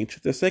HOH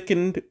the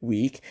second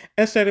week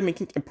and started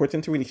making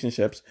important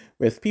relationships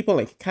with people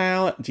like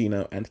Kyle,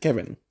 Gino, and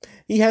Kevin.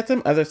 He had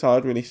some other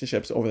solid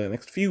relationships over the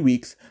next few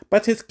weeks,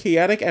 but his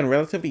chaotic and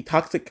relatively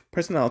toxic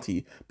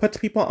personality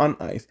put people on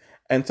ice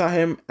and saw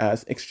him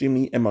as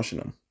extremely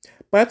emotional.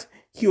 But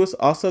he was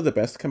also the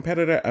best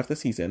competitor of the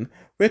season,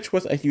 which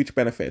was a huge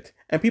benefit,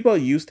 and people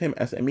used him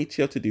as a meat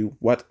shield to do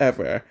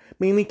whatever,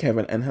 mainly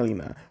Kevin and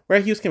Helena, where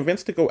he was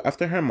convinced to go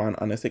after Herman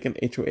on a second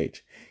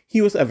HOH.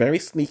 He was a very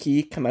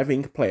sneaky,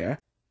 conniving player,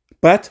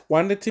 but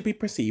wanted to be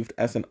perceived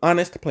as an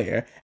honest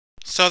player.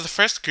 So the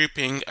first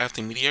grouping of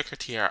the mediocre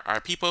tier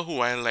are people who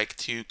I like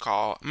to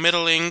call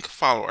middling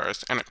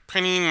followers, and it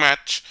pretty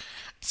much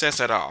says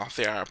it all.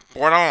 They are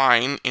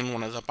borderline in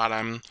one of the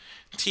bottom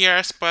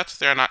tiers, but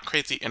they're not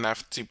crazy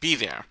enough to be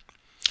there.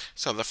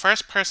 So the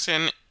first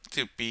person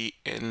to be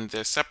in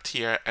the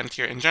sub-tier and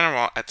tier in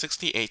general at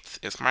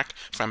 68th is Mark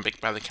from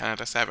Big Brother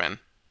Canada 7.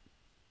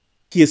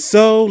 He is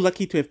so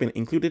lucky to have been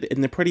included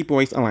in the Pretty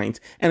Boys Alliance,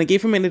 and it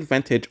gave him an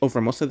advantage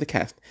over most of the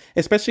cast,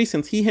 especially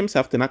since he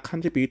himself did not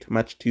contribute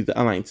much to the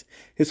Alliance.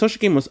 His social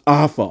game was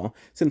awful,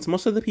 since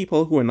most of the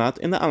people who were not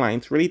in the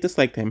Alliance really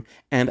disliked him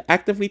and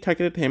actively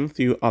targeted him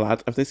through a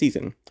lot of the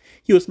season.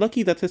 He was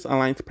lucky that his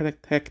Alliance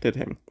protected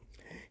him.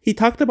 He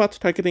talked about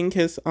targeting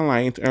his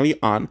alliance early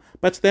on,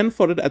 but then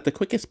folded at the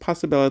quickest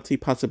possibility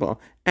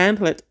possible, and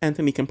let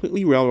Anthony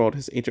completely railroad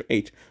his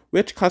HOH,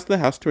 which caused the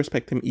house to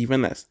respect him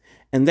even less.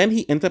 And then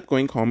he ended up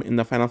going home in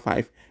the final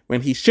 5,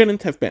 when he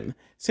shouldn't have been,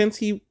 since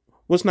he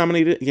was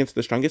nominated against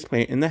the strongest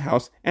player in the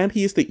house, and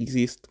he is the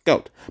easiest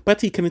GOAT,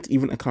 but he couldn't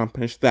even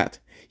accomplish that.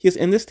 He is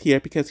in this tier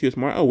because he was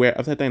more aware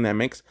of the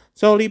dynamics,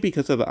 solely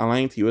because of the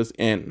alliance he was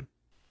in.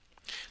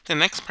 The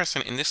next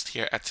person in this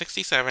tier at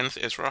 67th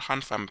is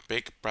Rohan from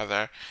Big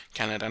Brother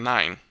Canada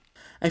 9.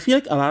 I feel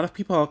like a lot of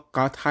people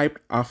got hyped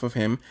off of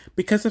him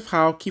because of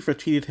how Kiefer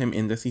treated him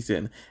in the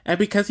season, and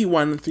because he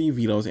won 3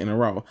 vetoes in a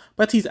row,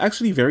 but he's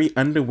actually very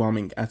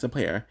underwhelming as a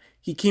player.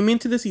 He came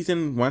into the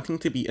season wanting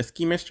to be a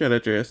schemer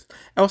strategist,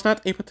 and was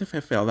not able to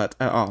fulfill that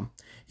at all.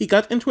 He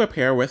got into a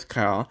pair with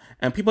Kyle,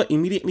 and people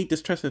immediately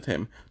distrusted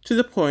him, to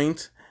the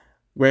point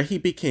where he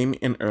became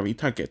an early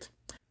target.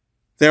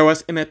 There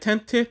was an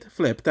attempted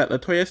flip that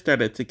LaToya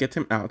started to get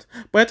him out,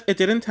 but it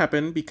didn't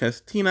happen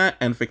because Tina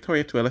and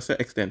Victoria to a lesser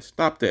extent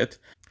stopped it,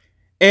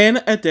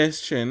 in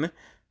addition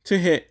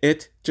to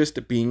it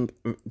just being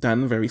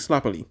done very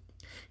sloppily.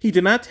 He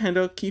did not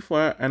handle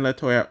Kiefer and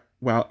LaToya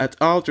well at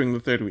all during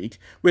the 3rd week,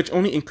 which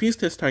only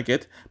increased his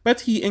target,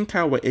 but he and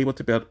Kyle were able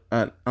to build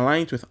an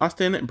alliance with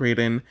Austin,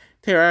 Brayden,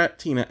 Tara,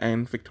 Tina,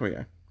 and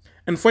Victoria.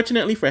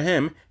 Unfortunately for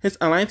him, his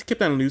alliance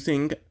kept on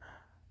losing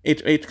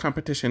HH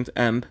competitions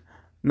and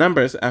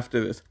numbers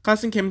after this,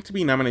 causing him to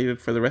be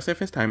nominated for the rest of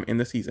his time in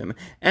the season,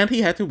 and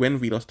he had to win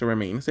vetoes to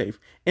remain safe,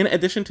 in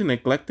addition to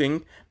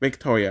neglecting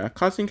Victoria,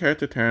 causing her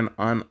to turn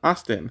on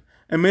Austin,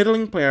 a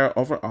middling player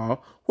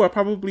overall who will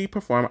probably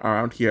perform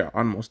around here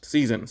on most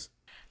seasons.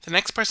 The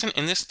next person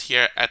in this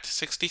tier at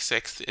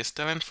 66th is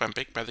Dylan from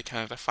Big Brother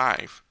Canada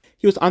 5.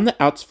 He was on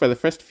the outs for the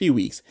first few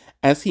weeks,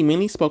 as he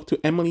mainly spoke to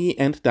Emily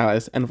and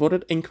Dallas and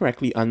voted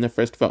incorrectly on their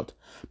first vote.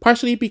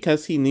 Partially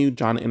because he knew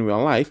John in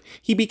real life,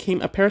 he became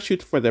a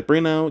parachute for the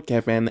Bruno,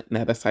 Kevin,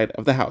 Nada side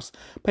of the house,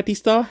 but he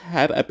still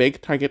had a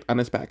big target on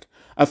his back.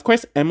 Of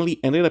course,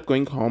 Emily ended up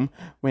going home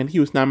when he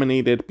was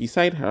nominated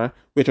beside her,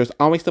 which was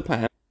always the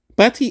plan,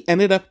 but he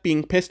ended up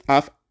being pissed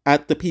off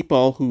at the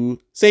people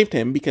who saved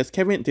him because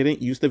Kevin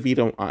didn't use the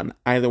veto on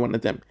either one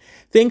of them.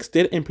 Things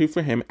did improve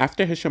for him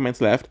after his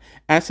showmans left,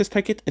 as his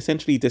target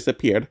essentially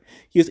disappeared.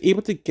 He was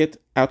able to get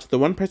out the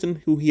one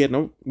person who he had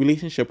no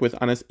relationship with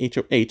on his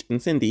HOH in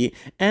Cindy,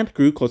 and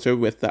grew closer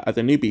with the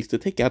other newbies to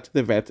take out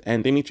the vet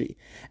and Dimitri.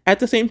 At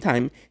the same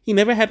time, he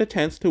never had a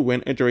chance to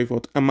win a jury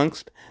vote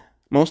amongst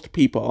most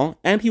people,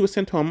 and he was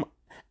sent home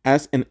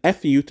as an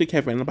FU to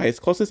Kevin by his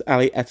closest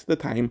ally at the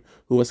time,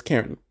 who was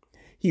Karen.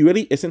 He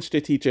really isn't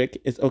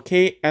strategic, is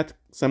okay at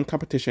some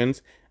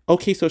competitions,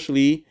 okay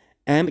socially,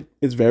 and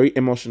is very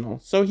emotional,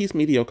 so he's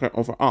mediocre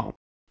overall.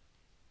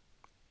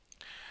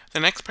 The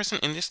next person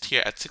in this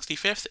tier at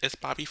 65th is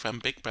Bobby from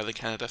Big Brother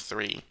Canada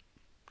 3.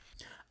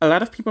 A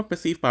lot of people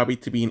perceive Bobby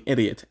to be an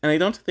idiot, and I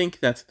don't think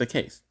that's the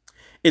case.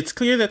 It's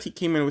clear that he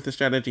came in with a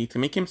strategy to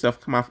make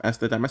himself come off as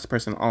the dumbest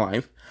person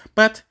alive,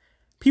 but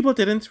people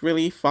didn't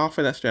really fall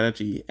for that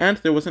strategy, and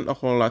there wasn't a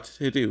whole lot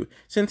to do,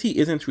 since he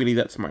isn't really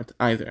that smart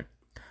either.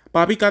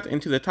 Bobby got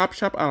into the Top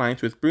Shop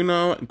alliance with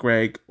Bruno,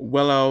 Greg,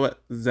 Willow,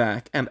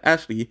 Zach, and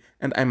Ashley,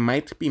 and I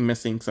might be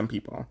missing some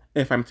people,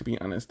 if I'm to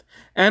be honest,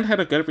 and had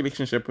a good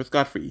relationship with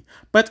Godfrey,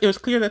 but it was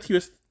clear that he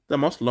was the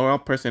most loyal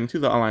person to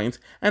the alliance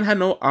and had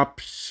no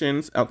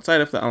options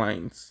outside of the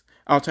alliance,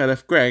 outside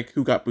of Greg,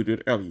 who got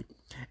booted early,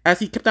 as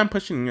he kept on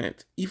pushing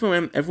it, even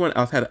when everyone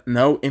else had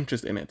no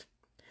interest in it.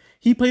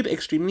 He played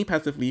extremely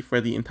passively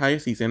for the entire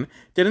season,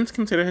 didn't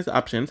consider his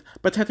options,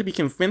 but had to be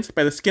convinced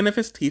by the skin of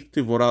his teeth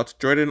to vote out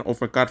Jordan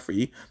over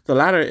Godfrey, the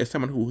latter is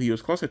someone who he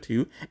was closer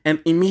to,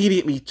 and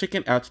immediately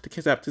chickened out to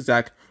kiss up to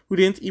Zach, who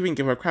didn't even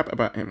give a crap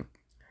about him.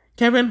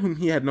 Kevin, whom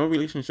he had no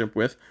relationship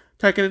with,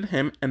 targeted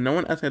him and no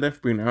one outside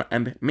of Bruno,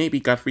 and maybe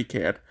Godfrey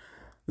cared,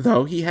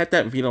 though he had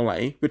that veto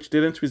lie, which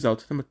didn't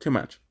result too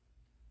much.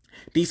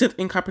 Decent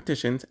in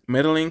competitions,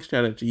 middling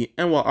strategy,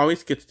 and will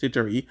always get to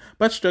jury,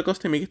 but struggles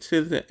to make it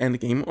to the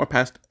endgame or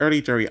past early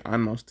jury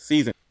on most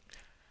seasons.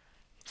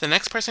 The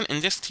next person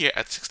in this tier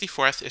at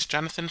 64th is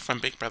Jonathan from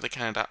Big Brother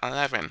Canada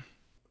 11.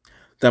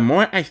 The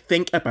more I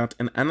think about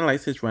and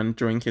analyze his run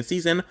during his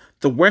season,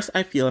 the worse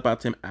I feel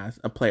about him as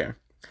a player.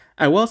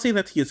 I will say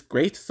that he is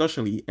great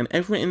socially, and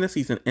everyone in the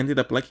season ended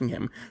up liking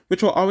him,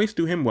 which will always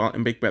do him well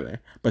in Big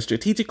Brother, but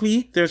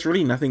strategically, there's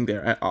really nothing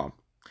there at all.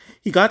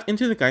 He got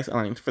into the Guys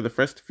Alliance for the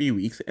first few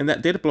weeks, and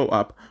that did blow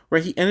up,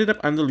 where he ended up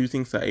on the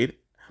losing side,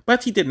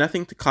 but he did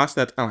nothing to cause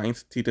that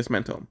alliance to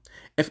dismantle.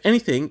 If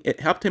anything, it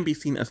helped him be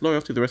seen as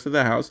loyal to the rest of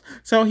the house,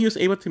 so he was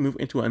able to move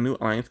into a new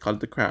alliance called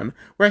The Crown,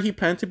 where he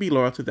planned to be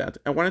loyal to that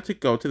and wanted to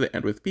go to the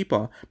end with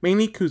people,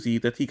 mainly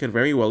Kuzi, that he could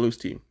very well lose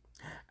to.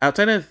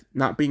 Outside of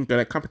not being good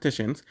at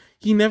competitions,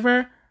 he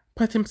never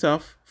put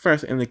himself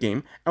first in the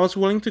game and was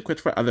willing to quit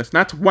for others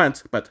not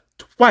once, but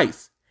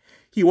twice.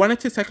 He wanted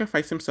to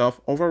sacrifice himself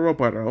over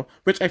Roberto,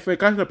 which I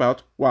forgot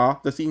about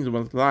while the season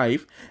was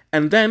live,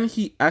 and then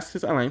he asked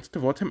his alliance to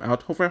vote him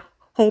out over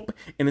Hope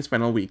in his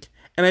final week,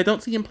 and I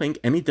don't see him playing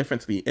any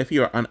differently if he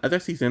were on other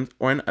seasons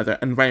or in other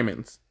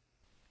environments.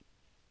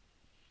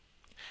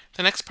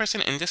 The next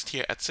person in this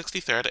tier at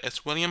 63rd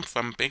is William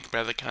from Big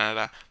Brother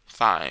Canada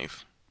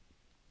 5.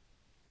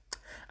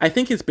 I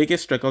think his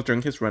biggest struggle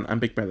during his run on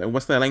Big Brother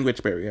was the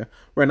language barrier,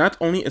 where not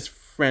only is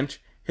French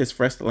his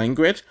first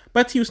language,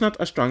 but he was not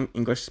a strong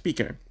English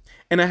speaker.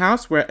 In a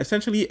house where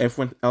essentially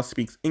everyone else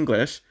speaks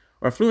English,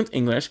 or fluent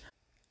English,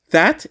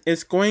 that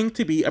is going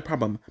to be a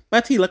problem,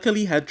 but he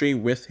luckily had Dre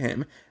with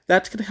him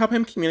that could help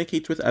him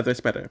communicate with others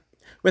better.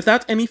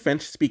 Without any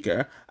French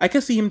speaker, I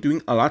could see him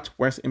doing a lot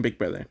worse in Big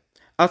Brother.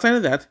 Outside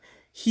of that,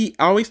 he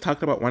always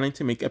talked about wanting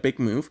to make a big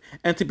move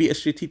and to be a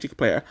strategic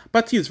player,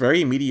 but he was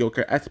very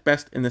mediocre at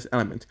best in this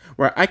element,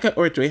 where Ika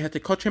or Dre had to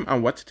coach him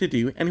on what to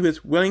do, and he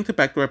was willing to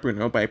backdoor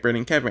Bruno by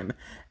burning Kevin,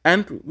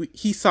 and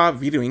he saw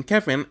vetoing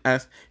Kevin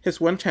as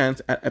his one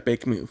chance at a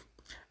big move.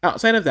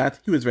 Outside of that,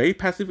 he was very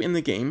passive in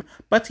the game,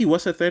 but he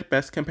was the third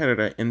best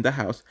competitor in the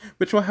house,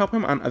 which will help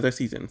him on other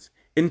seasons.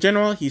 In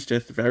general, he's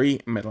just very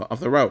middle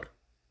of the road.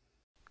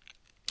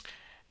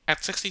 At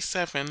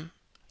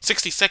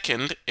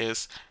 62nd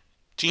is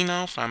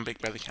Gino from Big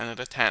Brother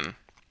Canada 10.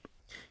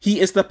 He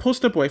is the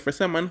poster boy for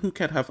someone who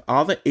can have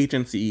all the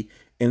agency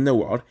in the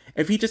world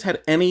if he just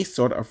had any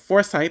sort of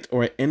foresight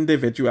or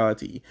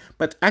individuality,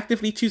 but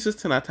actively chooses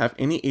to not have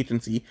any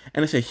agency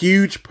and is a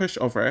huge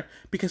pushover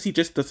because he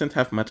just doesn't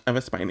have much of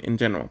a spine in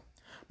general.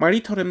 Marty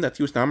told him that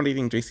he was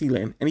nominating JC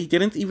Lynn, and he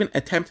didn't even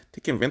attempt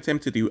to convince him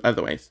to do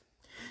otherwise.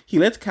 He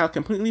let Cal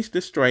completely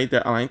destroy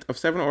their alliance of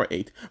 7 or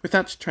 8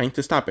 without trying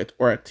to stop it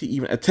or to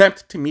even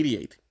attempt to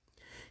mediate.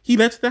 He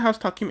let the house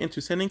talk him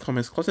into sending home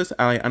his closest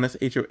ally on his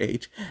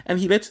HOH, and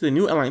he let the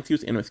new alliance he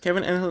was in with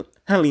Kevin and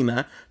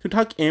Helena to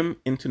talk him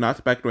into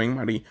not backdooring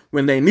Marty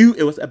when they knew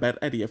it was a bad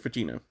idea for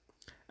Gino.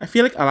 I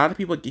feel like a lot of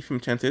people give him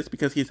chances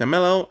because he's a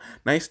mellow,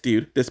 nice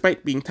dude,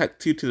 despite being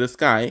tattooed to the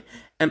sky,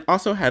 and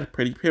also had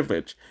pretty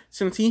privilege,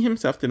 since he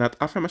himself did not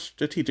offer much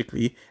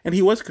strategically, and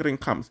he was good in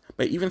comms,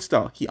 but even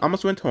still, he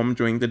almost went home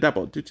during the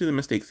double due to the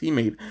mistakes he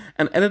made,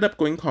 and ended up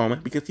going home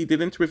because he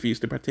didn't refuse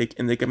to partake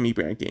in the Gummy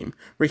Bear game,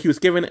 where he was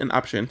given an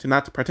option to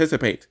not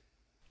participate.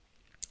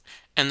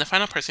 And the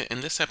final person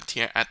in this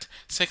sub-tier at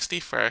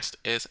 61st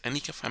is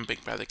Anika from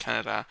Big Brother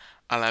Canada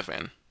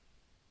 11.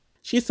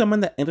 She is someone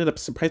that ended up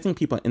surprising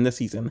people in the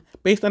season,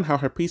 based on how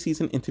her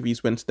preseason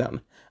interviews went down.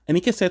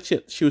 Anika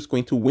said she was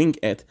going to wing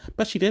it,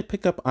 but she did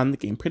pick up on the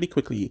game pretty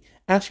quickly,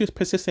 as she was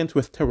persistent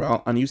with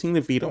Terrell on using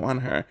the veto on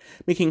her,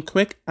 making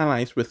quick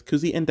allies with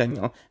Kuzi and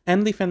Daniel,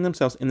 and they found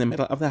themselves in the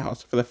middle of the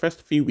house for the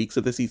first few weeks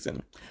of the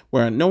season,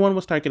 where no one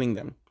was targeting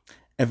them.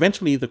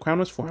 Eventually, the Crown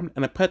was formed,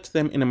 and it put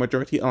them in a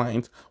majority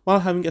alliance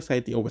while having a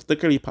side deal with the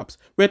Girly Pups,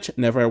 which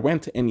never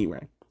went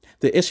anywhere.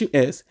 The issue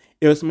is,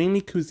 it was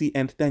mainly Kuzi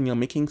and Daniel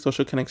making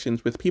social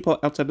connections with people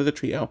outside of the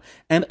trio,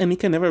 and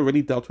Anika never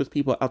really dealt with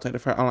people outside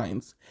of her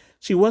alliance.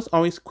 She was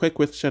always quick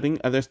with shutting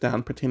others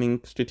down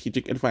pertaining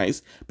strategic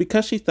advice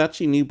because she thought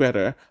she knew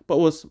better, but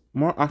was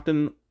more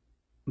often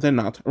than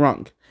not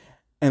wrong.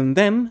 And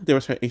then there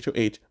was her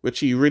HOH, which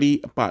she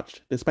really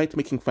botched, despite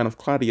making fun of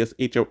Claudia's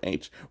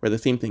HOH, where the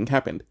same thing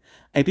happened.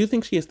 I do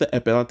think she has the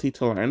ability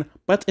to learn,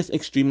 but is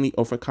extremely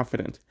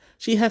overconfident.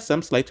 She has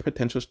some slight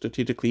potential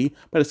strategically,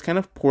 but is kind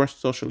of poor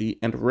socially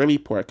and really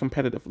poor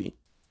competitively.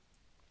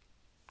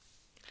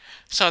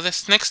 So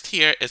this next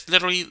tier is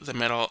literally the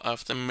middle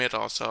of the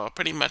middle, so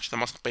pretty much the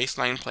most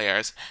baseline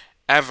players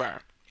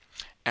ever.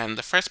 And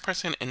the first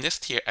person in this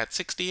tier at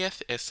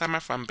 60th is Summer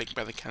from Big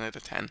Brother Canada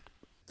 10.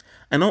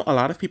 I know a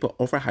lot of people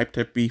overhyped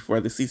her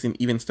before the season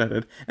even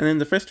started, and in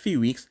the first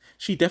few weeks,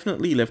 she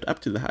definitely lived up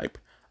to the hype.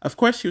 Of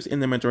course, she was in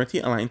the majority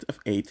alliance of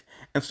 8,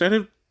 and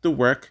started the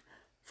work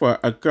for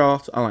a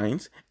girls'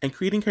 alliance, and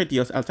creating her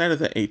deals outside of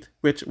the 8,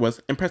 which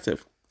was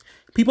impressive.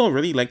 People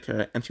really liked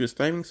her, and she was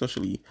thriving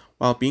socially,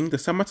 while being the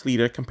somewhat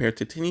leader compared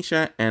to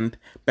Tanisha and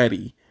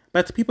Betty,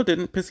 but people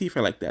didn't perceive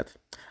her like that.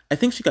 I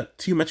think she got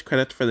too much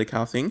credit for the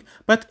cow thing,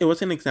 but it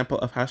was an example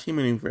of how she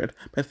maneuvered,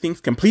 but things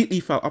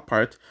completely fell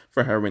apart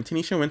for her when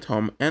Tanisha went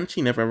home and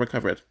she never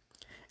recovered.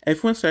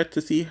 Everyone started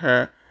to see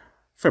her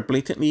for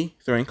blatantly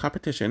throwing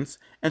competitions,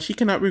 and she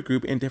cannot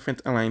regroup in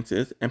different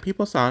alliances, and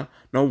people saw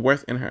no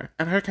worth in her,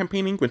 and her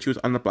campaigning when she was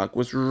on the block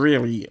was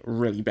really,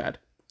 really bad.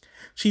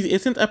 She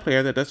isn't a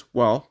player that does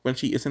well when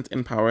she isn't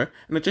in power,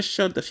 and it just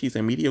showed that she's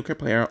a mediocre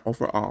player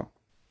overall.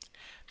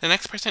 The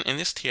next person in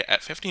this tier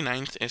at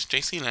 59th is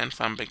JC Lynn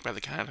from Big Brother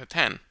Canada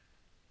 10.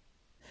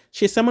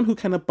 She is someone who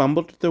kind of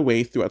bumbled their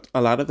way throughout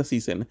a lot of the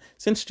season,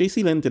 since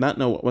JC Lynn did not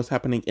know what was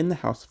happening in the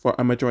house for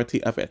a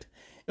majority of it.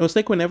 It was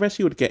like whenever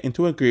she would get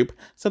into a group,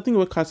 something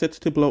would cause it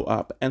to blow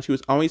up, and she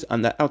was always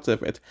on the outs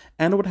of it,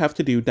 and would have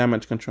to do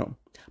damage control.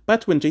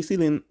 But when JC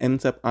Lynn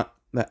ends up on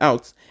the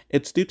outs,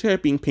 it's due to her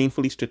being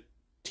painfully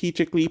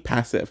strategically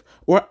passive,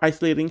 or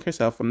isolating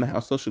herself from the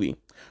house socially.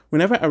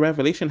 Whenever a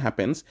revelation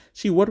happens,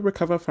 she would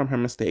recover from her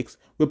mistakes,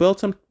 would build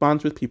some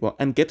bonds with people,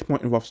 and get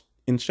more involved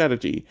in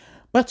strategy.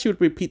 But she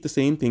would repeat the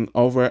same thing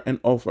over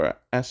and over,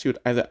 as she would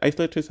either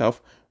isolate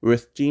herself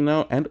with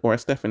Gino and or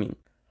Stephanie.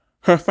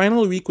 Her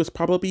final week was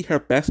probably her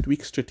best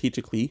week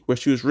strategically, where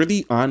she was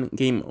really on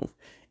game move.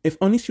 If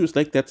only she was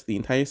like that the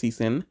entire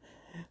season,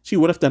 she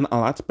would have done a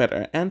lot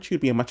better, and she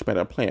would be a much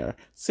better player,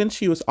 since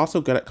she was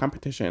also good at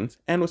competitions,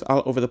 and was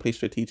all over the place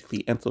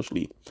strategically and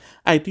socially.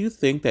 I do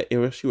think that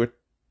if she were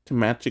to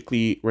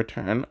magically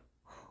return,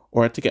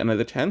 or to get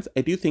another chance,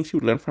 I do think she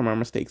would learn from her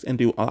mistakes and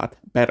do a lot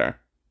better.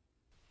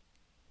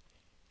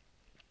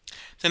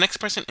 The next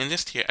person in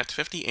this tier at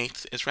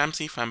 58th is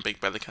Ramsey from Big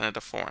Brother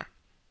Canada 4.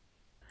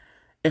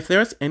 If there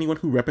was anyone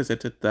who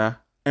represented the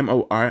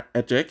MOR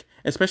edgic,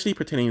 especially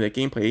pertaining to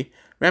gameplay,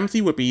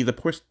 Ramsey would be the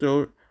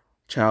poster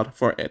child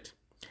for it.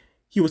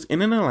 He was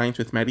in an alliance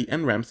with Maddie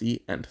and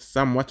Ramsey, and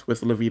somewhat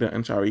with Levita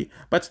and Shari,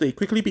 but they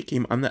quickly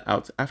became on the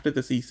outs after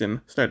the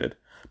season started.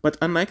 But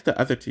unlike the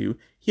other two,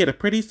 he had a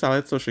pretty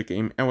solid social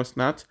game and was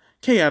not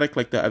chaotic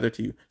like the other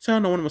two, so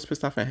no one was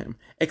pissed off at him,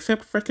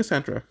 except for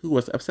Cassandra, who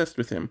was obsessed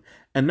with him,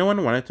 and no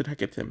one wanted to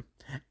target him.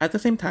 At the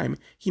same time,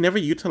 he never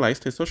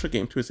utilized his social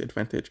game to his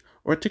advantage,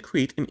 or to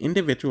create an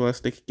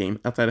individualistic game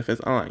outside of his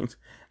alliance,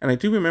 and I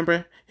do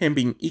remember him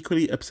being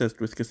equally obsessed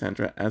with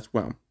Cassandra as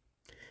well.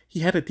 He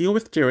had a deal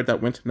with Jared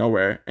that went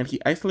nowhere, and he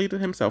isolated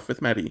himself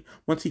with Maddie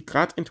once he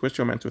got into his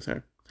romance with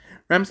her.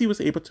 Ramsey was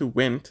able to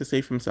win to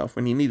save himself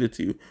when he needed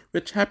to,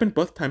 which happened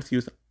both times he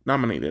was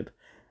nominated.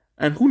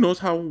 And who knows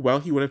how well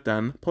he would have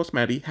done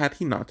post-Maddie had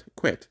he not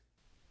quit.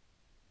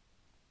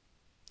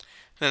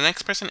 The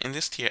next person in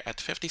this tier at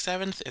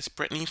 57th is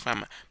Brittany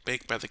from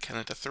Big Brother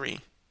Canada 3.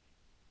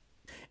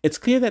 It's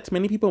clear that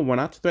many people were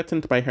not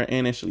threatened by her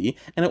initially,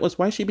 and it was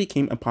why she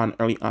became a pawn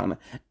early on,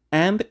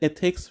 and it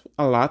takes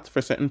a lot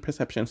for certain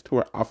perceptions to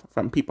wear off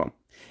from people.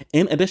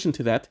 In addition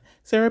to that,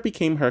 Sarah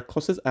became her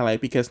closest ally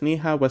because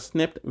Neha was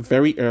snipped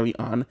very early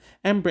on,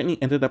 and Brittany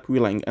ended up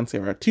relying on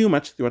Sarah too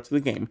much throughout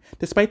the game,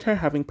 despite her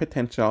having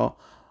potential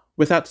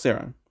without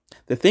Sarah.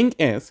 The thing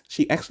is,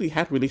 she actually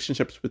had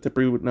relationships with the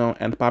Bruno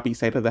and Bobby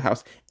side of the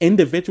house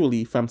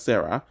individually from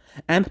Sarah,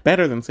 and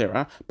better than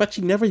Sarah, but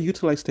she never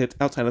utilized it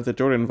outside of the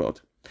Jordan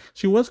vote.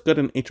 She was good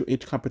in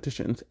HOH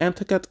competitions and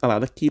took out a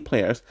lot of key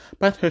players,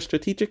 but her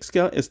strategic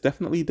skill is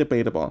definitely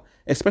debatable,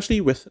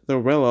 especially with the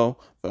Willow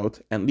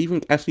vote and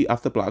leaving Ashley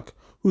off the block,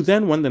 who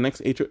then won the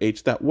next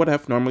HOH that would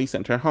have normally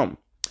sent her home.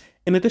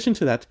 In addition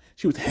to that,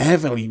 she was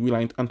heavily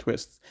reliant on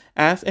twists,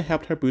 as it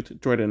helped her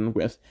boot Jordan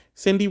with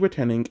Cindy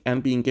returning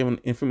and being given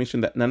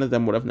information that none of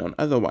them would have known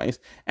otherwise,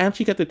 and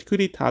she got the coup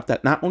d'etat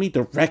that not only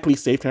directly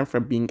saved her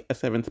from being a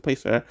 7th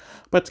placer,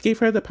 but gave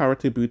her the power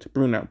to boot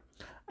Bruno.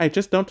 I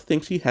just don't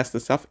think she has the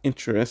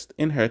self-interest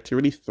in her to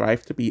really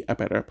thrive to be a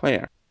better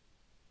player.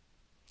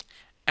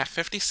 At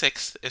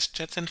 56th is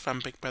Jetson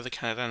from Big Brother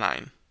Canada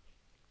 9.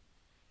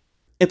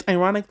 It's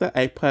ironic that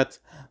I put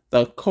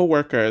the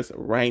co-workers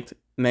right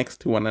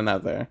next to one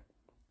another.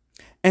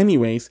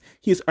 Anyways,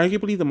 he is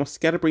arguably the most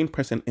scatterbrained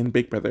person in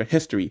Big Brother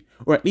history,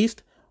 or at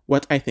least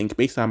what I think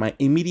based on my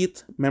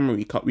immediate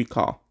memory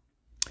recall.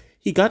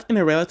 He got in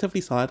a relatively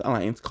solid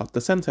alliance called the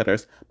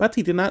Sunsetters, but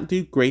he did not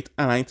do great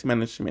alliance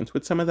management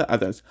with some of the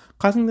others,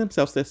 causing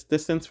themselves this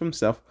distance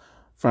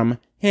from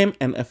him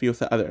and a few of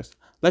the others.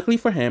 Luckily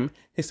for him,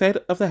 his side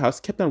of the house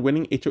kept on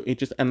winning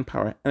HOH's end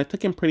power, and it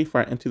took him pretty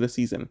far into the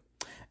season.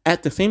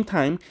 At the same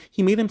time,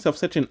 he made himself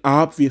such an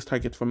obvious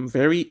target from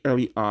very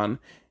early on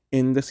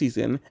in the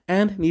season,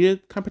 and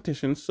needed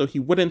competitions so he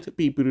wouldn't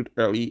be booted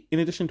early, in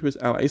addition to his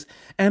allies,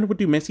 and would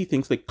do messy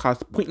things like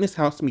cause pointless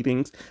house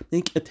meetings,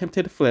 make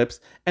attempted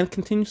flips, and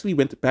continuously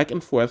went back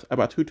and forth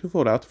about who to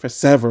vote out for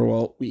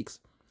several weeks.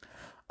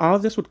 All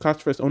of this would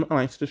cause for his own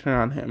alliance to turn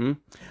on him,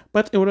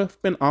 but it would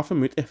have been all for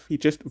moot if he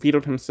just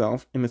vetoed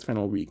himself in his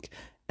final week,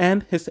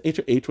 and his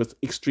HOH was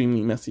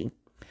extremely messy.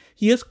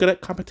 He is good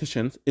at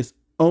competitions, is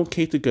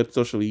okay to good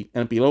socially,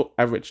 and below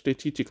average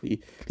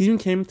strategically, leaving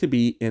him to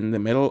be in the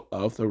middle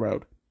of the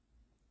road.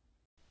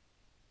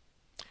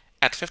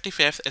 At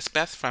 55th is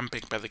Beth from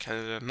Big Brother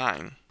Canada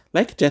 9.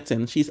 Like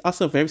Jetson, she's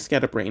also very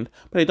scatterbrained,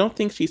 but I don't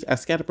think she's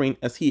as scatterbrained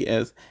as he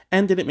is,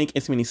 and didn't make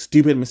as many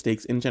stupid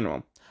mistakes in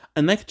general.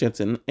 Unlike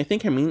Jetson, I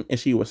think her main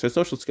issue was her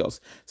social skills,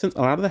 since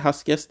a lot of the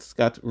house guests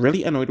got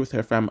really annoyed with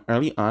her from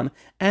early on,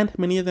 and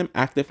many of them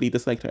actively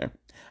disliked her.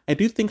 I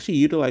do think she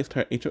utilized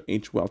her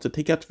HOH well to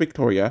take out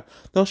Victoria,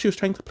 though she was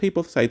trying to play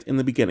both sides in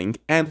the beginning,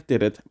 and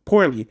did it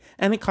poorly,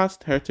 and it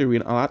caused her to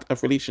ruin a lot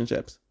of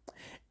relationships.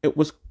 It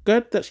was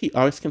good that she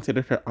always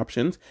considered her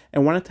options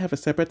and wanted to have a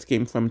separate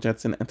game from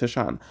Jetson and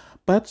Tashawn,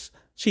 but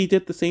she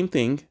did the same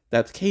thing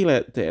that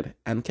Kayla did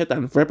and kept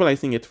on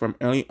verbalizing it from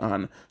early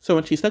on, so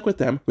when she stuck with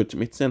them, which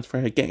made sense for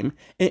her game,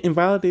 it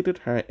invalidated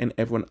her in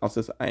everyone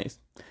else's eyes.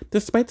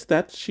 Despite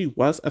that, she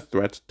was a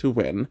threat to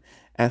win,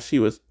 as she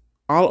was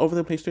all over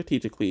the place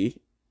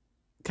strategically,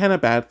 kind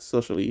of bad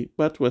socially,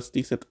 but was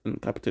decent in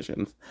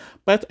competitions.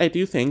 But I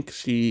do think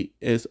she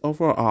is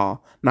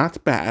overall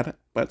not bad,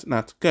 but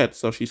not good,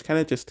 so she's kind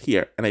of just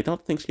here, and I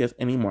don't think she has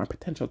any more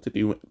potential to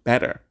do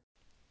better.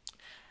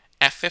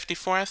 At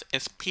 54th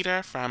is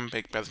Peter from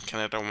Big Brother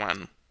Canada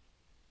 1.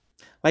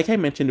 Like I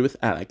mentioned with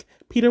Alec,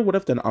 Peter would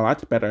have done a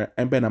lot better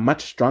and been a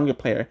much stronger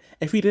player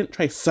if he didn't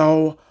try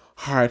so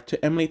hard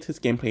to emulate his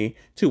gameplay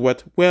to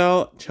what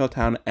Will,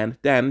 Chilltown,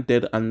 and Dan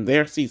did on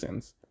their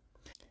seasons,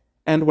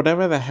 and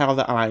whatever the hell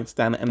the alliance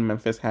Dan and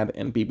Memphis had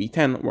in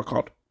BB10 were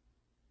called.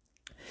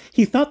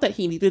 He thought that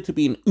he needed to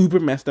be an uber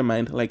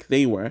mastermind like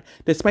they were,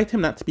 despite him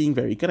not being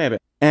very good at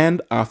it,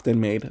 and often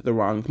made the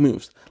wrong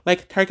moves,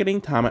 like targeting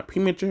Tom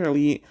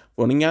prematurely,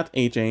 voting out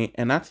AJ,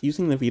 and not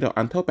using the veto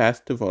on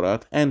Topaz to vote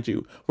out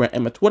Andrew, where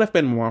Emmett would have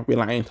been more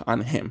reliant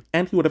on him,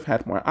 and he would have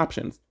had more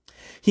options.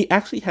 He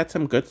actually had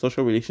some good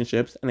social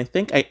relationships, and I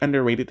think I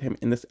underrated him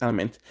in this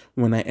element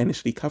when I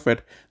initially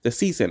covered the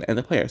season and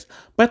the players,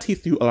 but he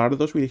threw a lot of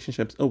those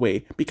relationships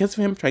away because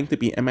of him trying to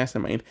be a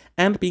mastermind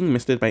and being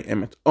misted by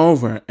Emmett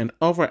over and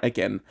over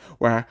again,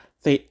 where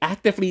they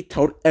actively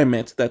told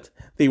Emmett that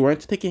they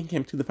weren't taking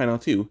him to the final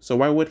two, so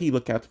why would he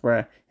look out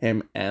for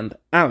him and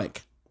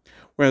Alec?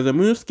 Where the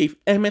moves gave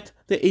Emmett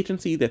the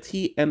agency that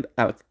he and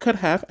Alec could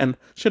have and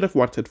should have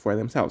wanted for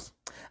themselves.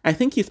 I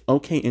think he's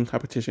okay in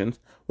competitions,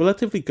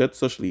 relatively good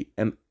socially,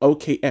 and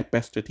okay at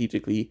best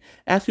strategically,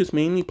 as he's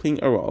mainly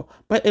playing a role,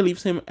 but it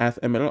leaves him as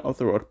a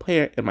middle-of-the-road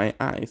player in my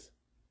eyes.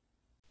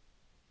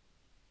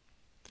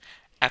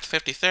 At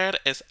 53rd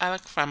is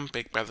Alec from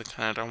Big Brother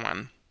Canada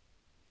 1.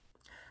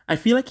 I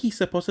feel like he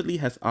supposedly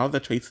has all the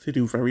traits to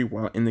do very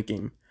well in the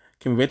game.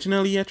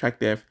 Conventionally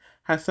attractive,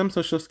 has some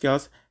social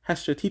skills, has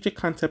strategic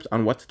concepts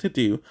on what to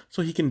do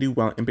so he can do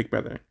well in Big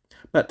Brother.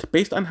 But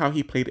based on how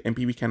he played in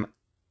BBCAN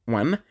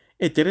 1,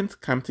 it didn't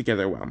come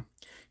together well.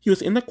 He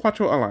was in the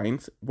Quattro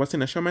Alliance, was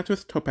in a showmatch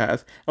with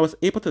Topaz, and was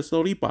able to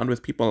slowly bond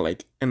with people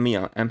like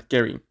Neil and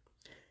Gary.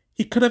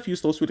 He could have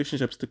used those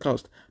relationships to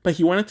coast, but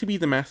he wanted to be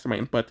the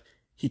mastermind, but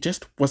he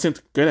just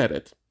wasn't good at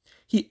it.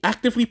 He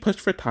actively pushed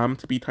for Tom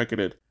to be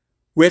targeted,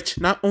 which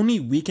not only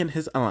weakened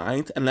his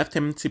alliance and left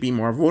him to be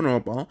more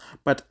vulnerable,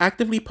 but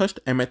actively pushed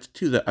Emmett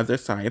to the other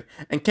side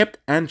and kept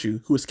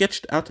Andrew, who was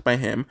sketched out by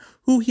him,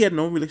 who he had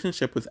no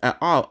relationship with at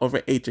all, over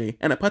AJ,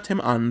 and it put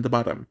him on the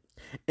bottom.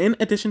 In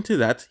addition to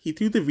that, he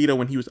threw the veto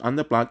when he was on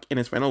the block in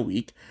his final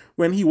week,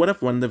 when he would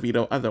have won the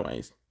veto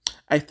otherwise.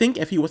 I think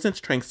if he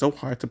wasn't trying so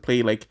hard to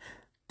play like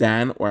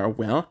Dan or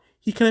Will,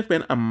 he could have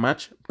been a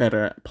much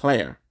better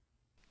player.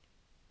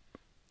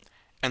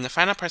 And the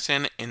final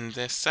person in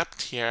this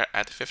sub-tier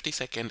at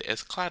 52nd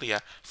is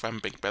Claudia from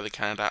Big Brother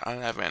Canada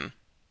 11.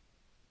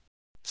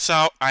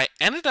 So I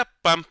ended up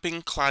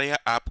bumping Claudia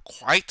up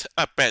quite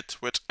a bit,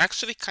 which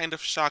actually kind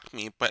of shocked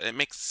me, but it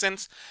makes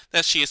sense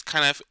that she is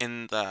kind of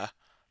in the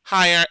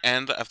higher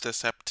end of the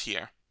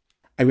sub-tier.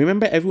 I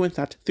remember everyone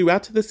thought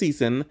throughout the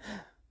season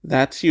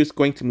that she was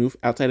going to move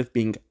outside of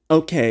being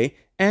okay,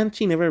 and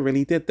she never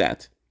really did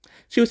that.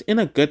 She was in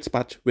a good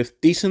spot with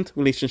decent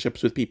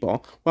relationships with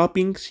people, while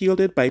being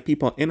shielded by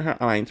people in her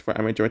alliance for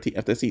a majority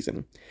of the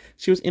season.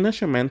 She was in a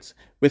showmatch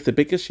with the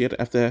biggest shield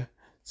of the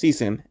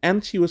season,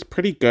 and she was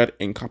pretty good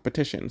in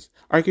competitions,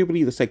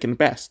 arguably the second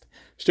best.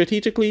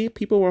 Strategically,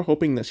 people were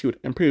hoping that she would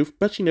improve,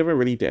 but she never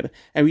really did,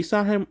 and we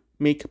saw her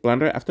make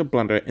blunder after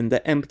blunder in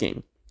the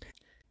endgame.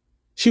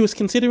 She was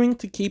considering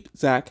to keep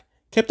Zach,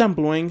 kept on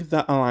blowing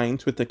the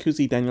alliance with the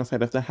Kuzi Daniel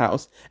side of the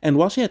house, and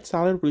while she had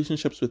solid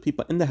relationships with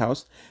people in the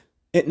house,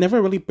 it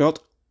never really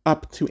built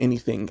up to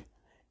anything.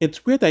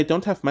 It's weird that I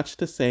don't have much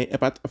to say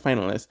about a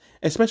finalist,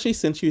 especially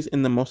since she was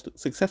in the most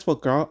successful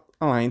girl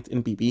alliance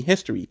in BB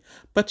history,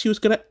 but she was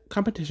good at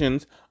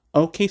competitions,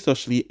 okay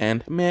socially,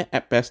 and meh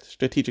at best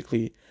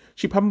strategically.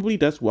 She probably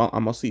does well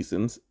on most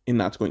seasons in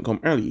not going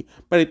home early,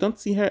 but I don't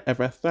see her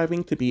ever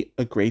thriving to be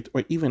a great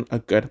or even a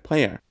good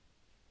player.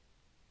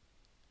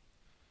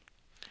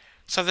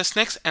 So this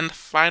next and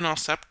final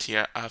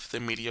sub-tier of the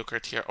mediocre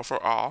tier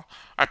overall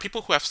are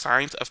people who have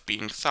signs of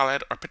being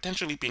solid or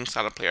potentially being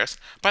solid players,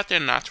 but they're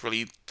not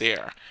really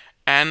there.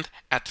 And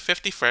at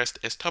 51st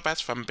is Topaz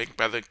from Big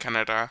Brother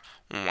Canada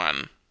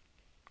 1.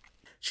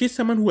 She's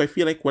someone who I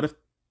feel like would have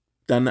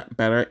done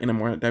better in a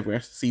more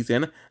diverse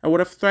season and would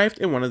have thrived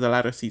in one of the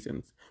latter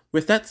seasons.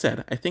 With that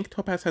said, I think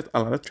Topaz has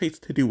a lot of traits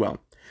to do well.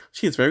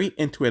 She is very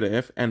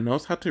intuitive and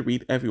knows how to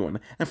read everyone,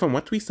 and from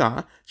what we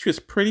saw, she was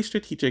pretty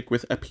strategic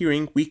with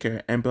appearing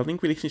weaker and building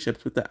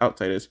relationships with the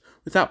outsiders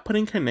without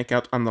putting her neck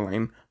out on the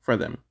line for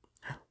them.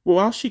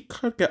 While she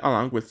could get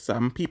along with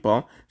some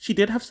people, she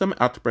did have some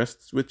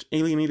outbursts which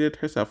alienated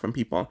herself from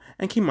people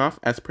and came off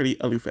as pretty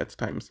aloof at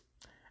times.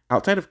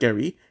 Outside of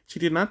Gary, she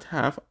did not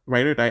have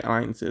ride-or-die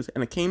alliances,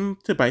 and it came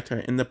to bite her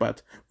in the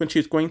butt when she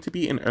was going to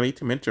be an early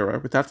to mid-juror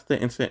without the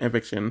instant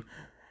eviction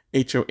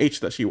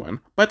HOH that she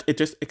won, but it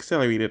just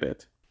accelerated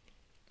it.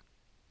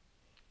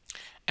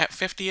 At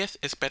 50th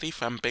is Betty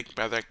from Big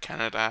Brother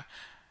Canada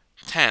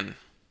 10.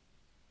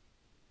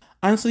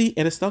 Honestly,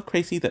 it is still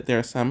crazy that there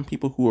are some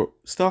people who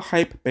still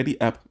hype Betty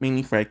up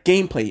mainly for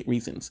gameplay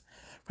reasons.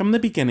 From the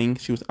beginning,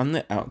 she was on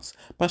the outs,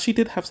 but she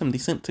did have some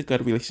decent to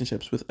good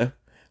relationships with a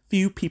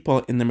few people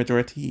in the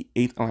majority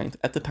 8 alliance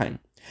at the time.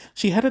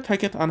 She had a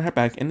target on her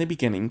back in the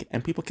beginning,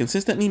 and people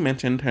consistently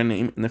mentioned her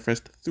name in the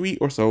first 3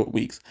 or so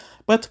weeks,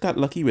 but got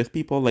lucky with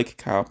people like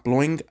Kyle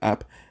blowing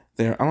up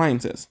their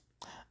alliances.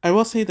 I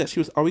will say that she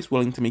was always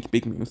willing to make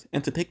big moves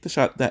and to take the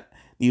shot that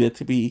needed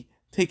to be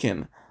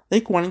taken,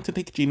 like wanting to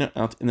take Gina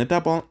out in the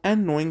double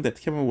and knowing that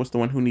Kevin was the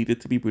one who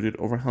needed to be booted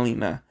over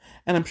Helena,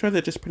 and I'm sure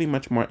they're just pretty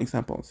much more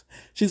examples.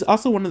 She's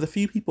also one of the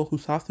few people who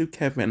saw through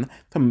Kevin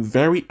from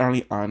very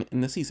early on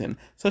in the season,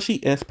 so she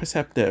is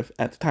perceptive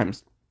at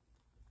times.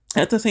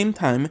 At the same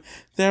time,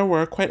 there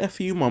were quite a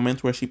few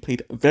moments where she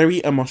played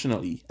very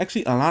emotionally,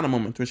 actually a lot of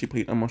moments where she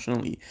played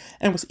emotionally,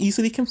 and was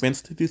easily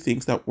convinced to do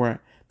things that were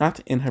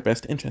not in her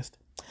best interest.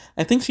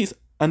 I think she's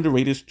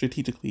underrated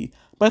strategically,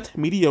 but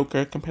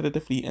mediocre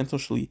competitively and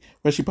socially,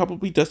 where she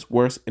probably does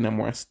worse in a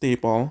more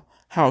stable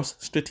house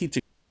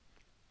strategically.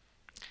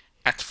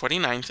 At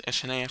 49th is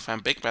Shania from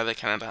Big Brother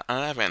Canada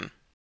 11.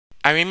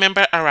 I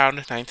remember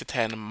around 9 to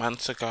 10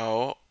 months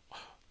ago,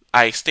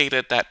 I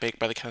stated that Big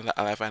Brother Canada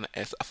 11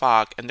 is a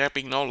fog, and there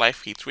being no live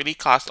feeds really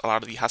caused a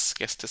lot of the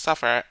Huskies to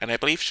suffer, and I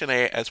believe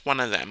Shania is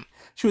one of them.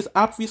 She was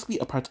obviously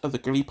a part of the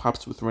girly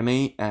pops with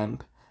Renee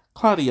and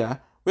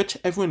Claudia, which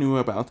everyone knew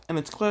about, and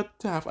it's good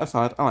to have a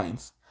solid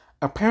alliance.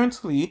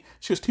 Apparently,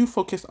 she was too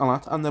focused a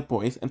lot on the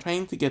boys and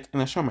trying to get in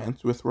a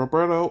showmance with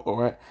Roberto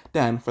or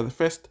Dan for the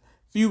first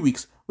few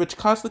weeks, which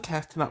caused the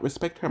cast to not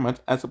respect her much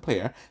as a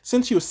player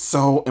since she was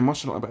so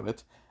emotional about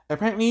it.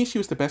 Apparently, she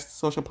was the best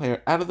social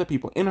player out of the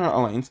people in her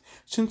alliance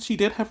since she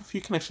did have a few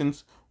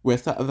connections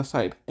with the other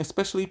side,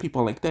 especially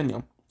people like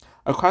Daniel.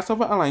 A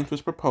crossover alliance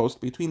was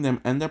proposed between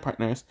them and their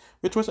partners,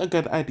 which was a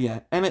good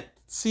idea, and it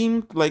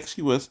seemed like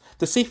she was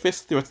the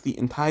safest throughout the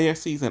entire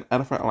season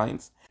out of her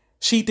alliance.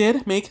 She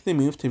did make the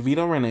move to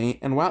veto Renee,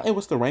 and while it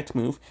was the right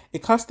move,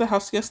 it caused the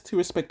house guests to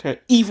respect her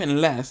even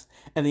less,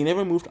 and they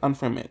never moved on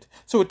from it.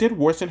 So it did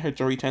worsen her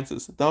jury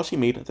chances, though she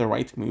made the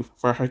right move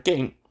for her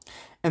game.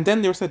 And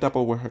then there was a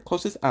double where her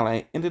closest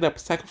ally ended up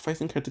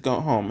sacrificing her to go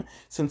home,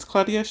 since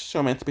Claudia's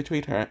showmance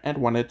betrayed her and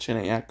wanted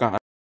Shania gone.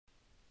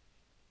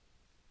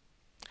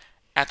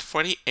 At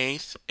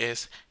 48th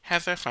is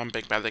Heather from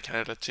Big Brother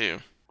Canada 2.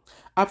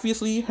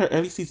 Obviously, her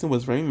early season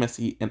was very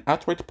messy and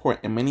outright poor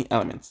in many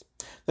elements.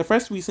 The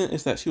first reason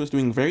is that she was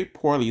doing very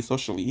poorly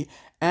socially,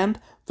 and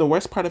the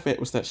worst part of it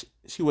was that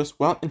she was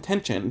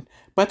well-intentioned,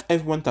 but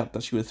everyone thought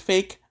that she was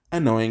fake,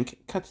 annoying,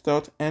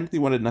 cutthroat, and they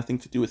wanted nothing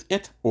to do with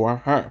it or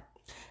her.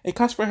 It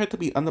caused for her to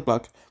be on the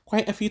block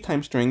quite a few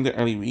times during the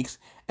early weeks,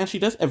 and she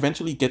does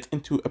eventually get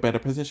into a better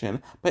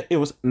position, but it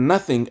was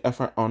nothing of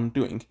her own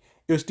doing.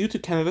 It was due to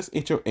Canada's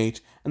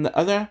HOH and the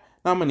other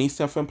nominees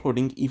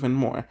self-imploding even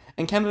more,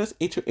 and Canada's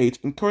HOH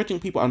encouraging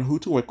people on who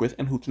to work with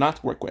and who to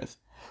not work with.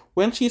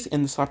 When she is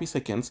in the sloppy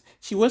seconds,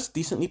 she was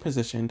decently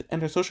positioned,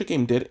 and her social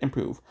game did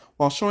improve,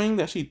 while showing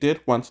that she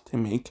did want to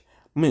make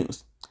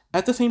moves.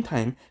 At the same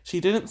time, she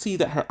didn't see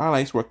that her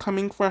allies were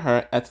coming for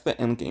her at the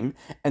endgame,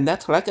 and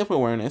that lack of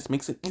awareness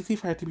makes it easy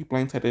for her to be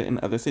blindsided in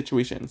other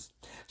situations.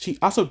 She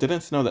also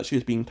didn't know that she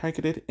was being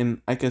targeted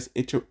in Ika's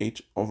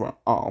HOH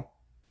overall.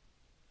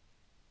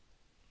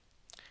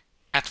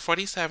 At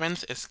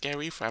 47th is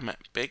Gary from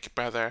Big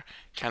Brother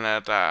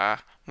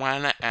Canada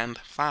 1 and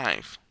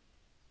 5.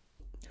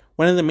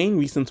 One of the main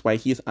reasons why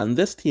he is on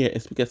this tier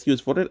is because he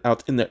was voted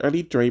out in the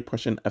early jury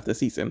portion of the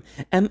season,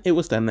 and it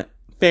was done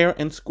fair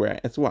and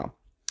square as well.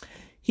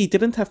 He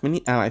didn't have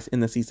many allies in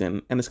the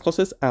season, and his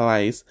closest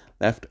allies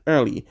left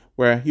early,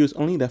 where he was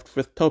only left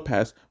with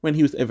Topaz when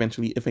he was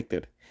eventually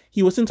evicted.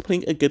 He wasn't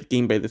playing a good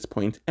game by this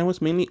point, and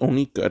was mainly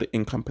only good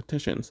in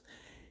competitions.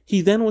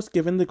 He then was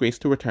given the grace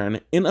to return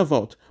in a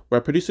vote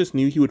where producers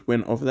knew he would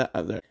win over the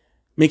other,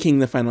 making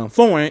the final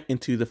 4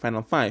 into the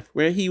final 5,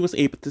 where he was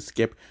able to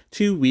skip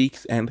 2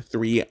 weeks and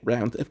 3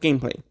 rounds of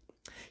gameplay.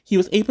 He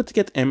was able to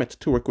get Emmett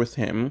to work with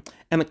him,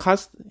 and it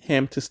caused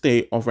him to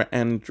stay over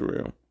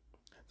Andrew,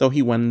 though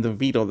he won the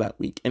veto that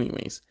week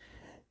anyways.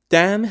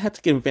 Dan had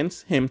to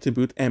convince him to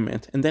boot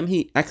Emmett, and then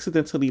he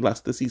accidentally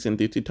lost the season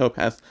due to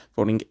Topaz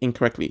voting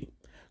incorrectly.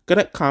 Good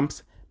at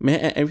comps, meh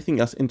at everything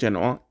else in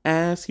general,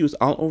 as he was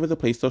all over the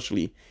place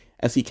socially,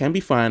 as he can be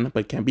fun,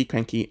 but can be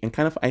cranky and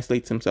kind of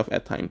isolates himself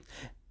at times,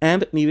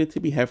 and needed to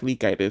be heavily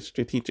guided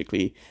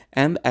strategically,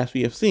 and as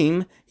we have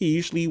seen, he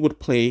usually would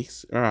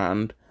place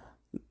around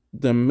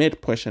the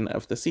mid portion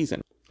of the season.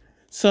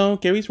 So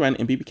Gary's run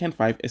in BBCAN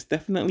 5 is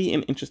definitely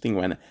an interesting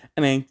one,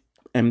 and I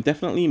am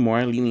definitely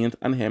more lenient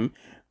on him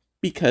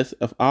because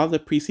of all the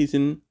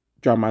preseason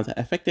drama that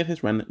affected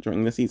his run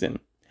during the season.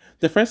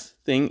 The first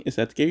thing is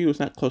that Gary was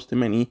not close to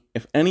many,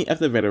 if any, of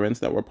the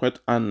veterans that were put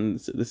on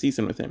the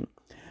season with him.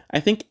 I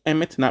think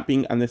Emmett not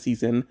being on the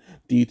season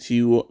due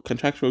to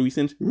contractual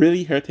reasons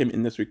really hurt him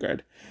in this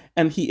regard,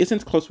 and he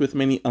isn't close with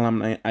many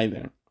alumni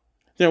either.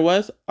 There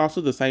was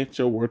also the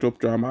sideshow wardrobe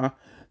drama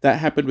that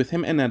happened with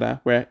him and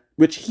Neda,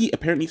 which he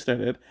apparently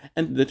started,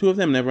 and the two of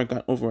them never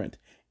got over it.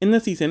 In the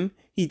season,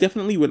 he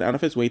definitely went out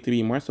of his way to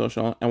be more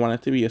social and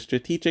wanted to be a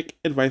strategic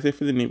advisor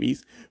for the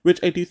newbies,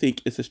 which I do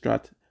think is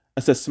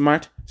a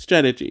smart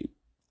strategy.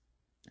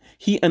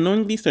 He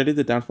unknowingly started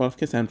the downfall of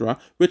Cassandra,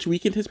 which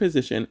weakened his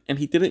position, and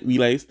he didn't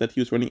realize that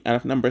he was running out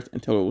of numbers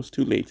until it was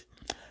too late.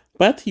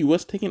 But he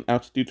was taken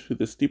out due to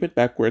the stupid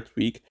backwards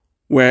week,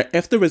 where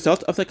if the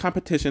result of the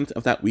competitions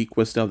of that week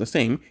was still the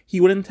same,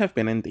 he wouldn't have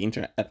been in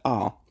danger at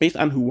all, based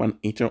on who won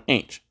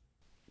HOH.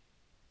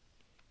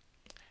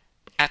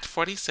 At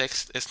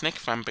 46th is Nick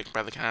from Big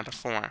Brother Canada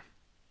 4.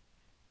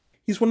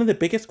 He's one of the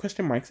biggest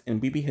question marks in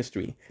BB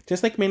history,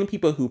 just like many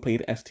people who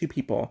played as two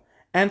people,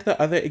 and the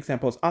other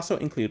examples also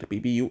include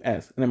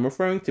BBUS, and I'm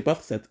referring to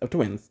both sets of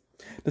twins.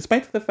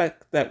 Despite the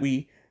fact that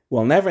we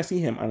will never see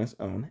him on his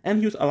own, and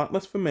he was a lot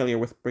less familiar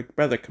with Big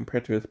Brother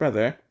compared to his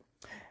brother,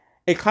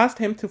 it caused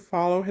him to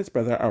follow his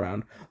brother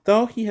around,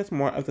 though he has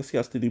more of the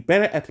skills to do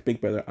better at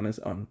Big Brother on his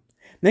own.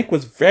 Nick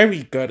was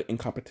very good in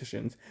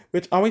competitions,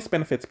 which always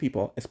benefits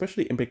people,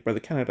 especially in Big Brother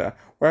Canada,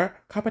 where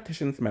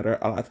competitions matter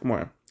a lot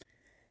more.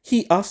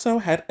 He also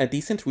had a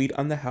decent read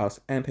on the house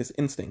and his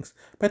instincts,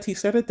 but he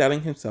started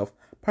doubting himself,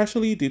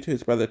 partially due to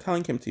his brother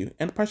telling him to,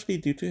 and partially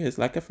due to his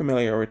lack of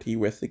familiarity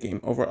with the game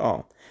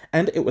overall.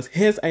 And it was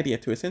his idea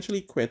to essentially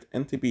quit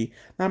and to be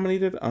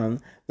nominated on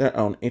their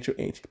own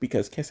HOH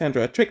because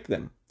Cassandra tricked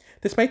them.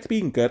 Despite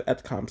being good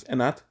at comps and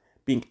not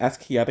being as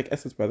chaotic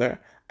as his brother,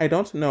 I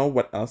don't know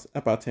what else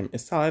about him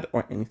is solid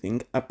or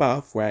anything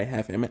above where I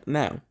have him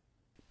now.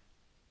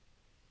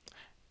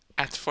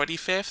 At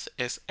 45th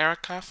is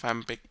Erica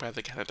from Big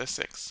Brother Canada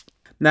 6.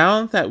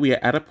 Now that we are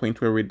at a point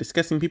where we're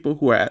discussing people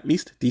who are at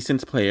least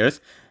decent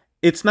players,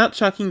 it's not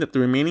shocking that the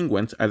remaining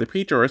ones are the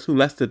pre-jurors who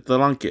lasted the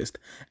longest,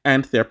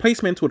 and their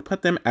placement would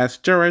put them as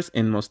jurors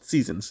in most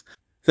seasons.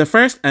 The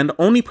first and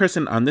only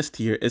person on this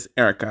tier is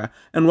Erica,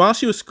 and while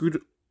she was screwed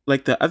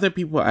like the other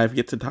people I've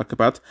yet to talk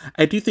about,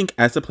 I do think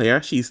as a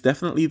player, she's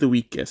definitely the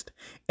weakest.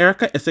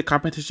 Erica is a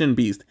competition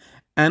beast,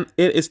 and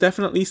it is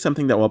definitely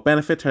something that will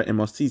benefit her in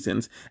most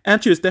seasons,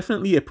 and she was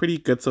definitely a pretty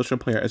good social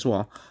player as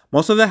well.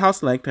 Most of the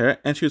house liked her,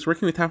 and she was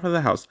working with half of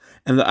the house,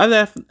 and the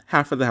other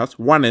half of the house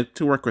wanted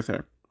to work with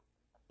her.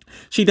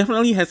 She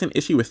definitely has an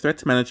issue with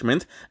threat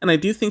management, and I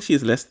do think she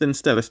is less than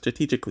stellar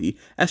strategically,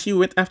 as she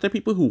went after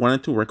people who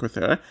wanted to work with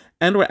her,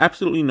 and were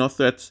absolutely no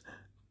threats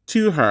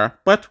to her,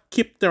 but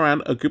kept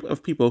around a group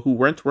of people who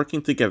weren't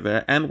working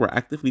together and were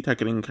actively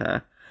targeting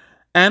her.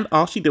 And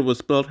all she did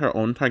was build her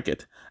own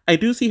target. I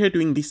do see her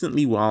doing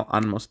decently well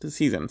on most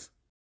seasons.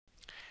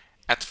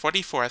 At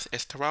 44th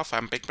is Terrell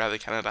from Big Brother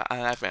Canada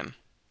 11.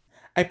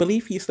 I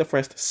believe he's the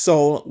first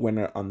sole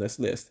winner on this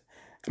list.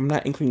 I'm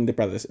not including the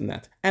brothers in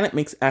that, and it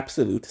makes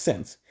absolute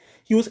sense.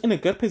 He was in a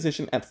good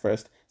position at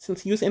first,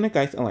 since he was in a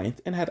guys'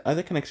 alliance and had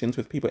other connections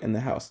with people in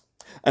the house.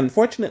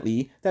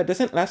 Unfortunately, that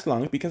doesn't last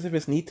long because of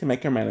his need to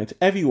micromanage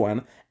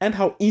everyone and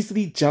how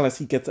easily jealous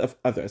he gets of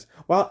others,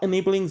 while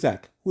enabling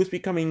Zach, who is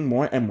becoming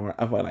more and more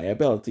of a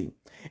liability.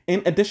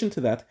 In addition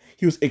to that,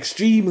 he was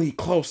extremely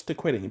close to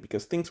quitting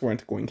because things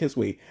weren't going his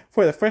way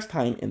for the first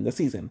time in the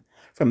season.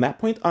 From that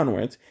point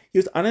onwards, he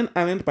was on an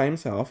island by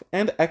himself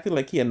and acted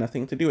like he had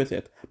nothing to do with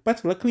it,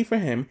 but luckily for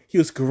him, he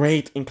was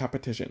great in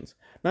competitions.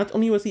 Not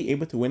only was he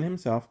able to win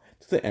himself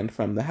to the end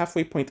from the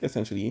halfway point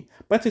essentially,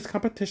 but his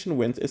competition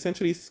wins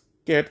essentially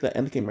scared the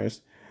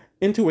endgamers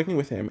into working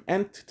with him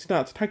and to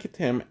not target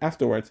him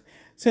afterwards,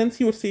 since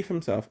he would save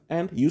himself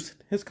and use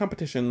his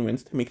competition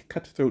wins to make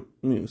cutthroat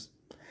moves.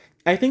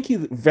 I think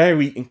he's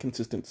very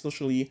inconsistent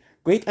socially,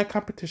 great at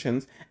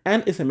competitions,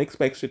 and is a mixed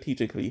bag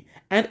strategically,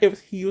 and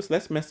if he was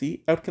less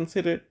messy, I would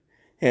consider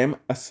him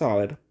a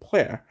solid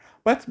player.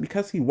 But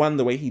because he won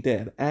the way he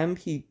did, and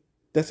he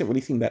doesn't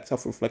really seem that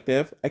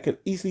self-reflective, I could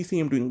easily see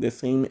him doing the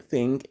same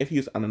thing if he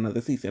was on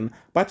another season,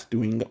 but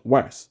doing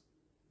worse.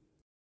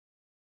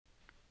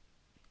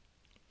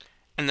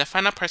 And the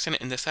final person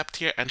in the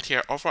sub-tier and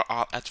tier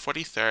overall at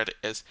 43rd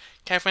is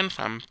Kevin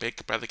from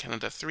Big Brother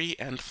Canada 3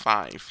 and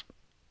 5.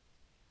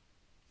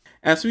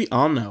 As we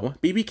all know,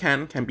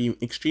 BBCAN can be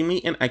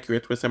extremely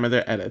inaccurate with some of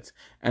their edits,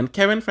 and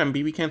Kevin from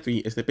BBCAN 3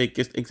 is the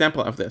biggest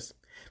example of this.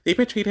 They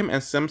portrayed him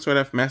as some sort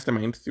of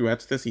mastermind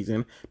throughout the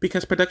season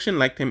because production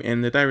liked him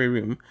in the diary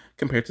room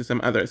compared to some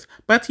others,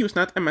 but he was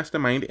not a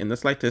mastermind in the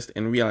slightest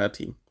in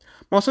reality.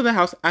 Most of the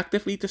house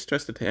actively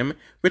distrusted him,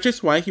 which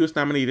is why he was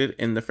nominated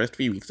in the first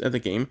few weeks of the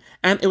game,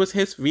 and it was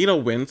his veto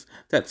wins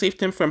that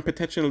saved him from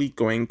potentially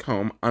going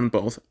home on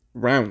both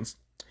rounds.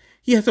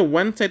 He has a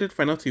one-sided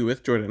final two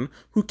with Jordan,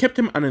 who kept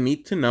him on a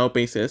need-to-know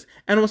basis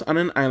and was on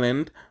an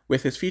island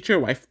with his future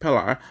wife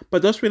Pilar,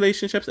 but those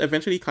relationships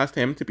eventually caused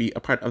him to be a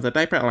part of the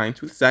diaper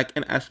alliance with Zach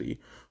and Ashley,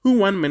 who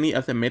won many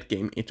of the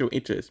mid-game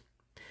HOHs.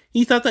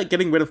 He thought that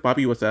getting rid of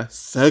Bobby was a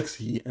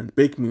sexy and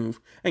big move,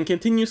 and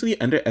continuously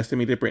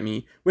underestimated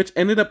Brittany, which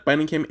ended up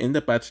biting him in the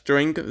butt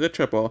during the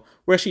triple,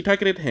 where she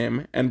targeted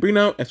him, and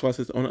Bruno, as well as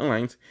his own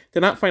alliance,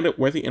 did not find it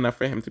worthy enough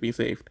for him to be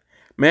saved.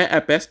 Meh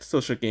at best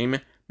social game,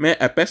 meh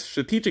at best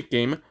strategic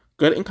game,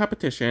 good in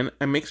competition,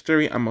 and makes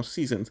jury on most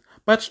seasons,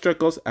 but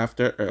struggles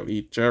after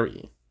early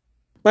jury.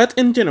 But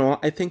in general,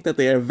 I think that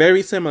they are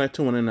very similar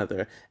to one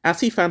another, as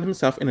he found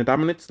himself in a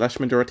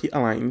dominant/majority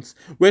alliance,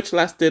 which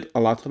lasted a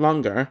lot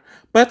longer,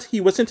 but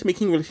he wasn't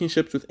making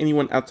relationships with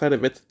anyone outside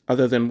of it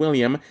other than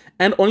William,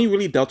 and only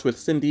really dealt with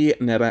Cindy,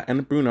 Netta,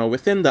 and Bruno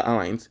within the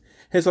alliance.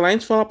 His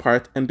alliance fell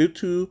apart, and due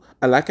to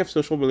a lack of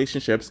social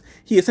relationships,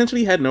 he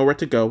essentially had nowhere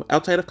to go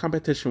outside of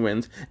competition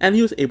wins, and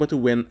he was able to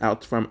win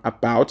out from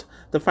about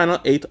the final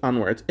 8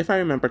 onwards, if I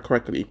remember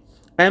correctly.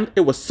 And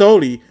it was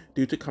solely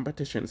due to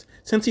competitions,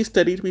 since he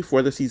studied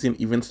before the season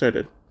even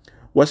started.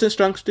 Wasn't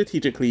strong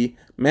strategically,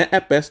 met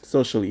at best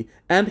socially,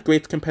 and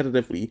great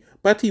competitively,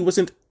 but he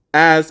wasn't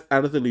as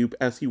out of the loop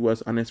as he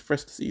was on his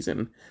first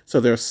season, so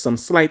there's some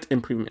slight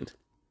improvement.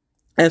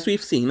 As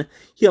we've seen,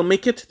 he'll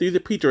make it through the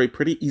pre-jury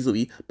pretty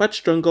easily, but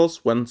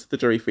struggles once the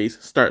jury phase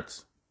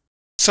starts.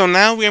 So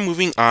now we are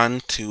moving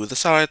on to the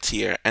solid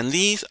tier, and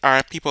these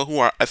are people who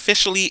are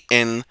officially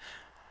in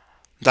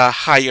the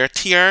higher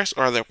tiers,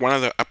 or they're one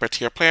of the upper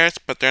tier players,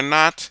 but they're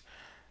not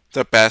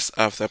the best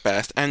of the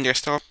best, and they're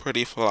still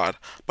pretty flawed.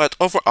 But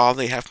overall,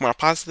 they have more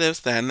positives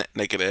than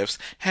negatives,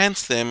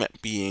 hence them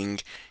being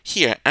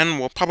here, and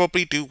will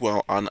probably do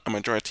well on a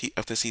majority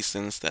of the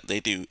seasons that they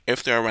do,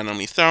 if they're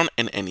randomly thrown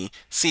in any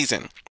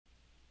season.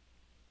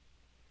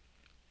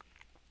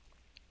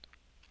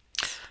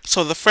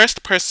 So the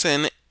first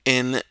person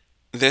in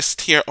this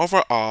tier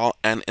overall,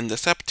 and in the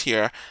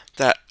sub-tier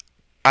that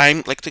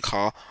I like to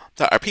call,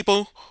 that are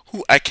people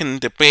who I can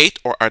debate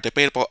or are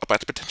debatable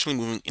about potentially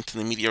moving into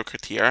the mediocre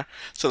tier.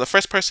 So the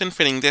first person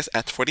fitting this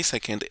at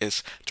 42nd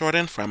is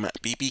Jordan from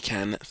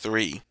BBCAN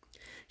 3.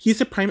 He's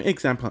a prime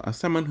example of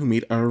someone who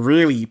made a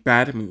really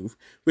bad move,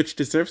 which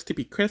deserves to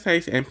be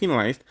criticized and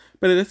penalized,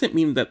 but it doesn't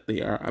mean that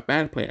they are a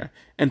bad player,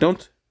 and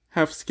don't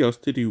have skills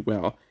to do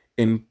well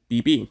in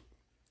BB.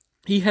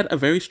 He had a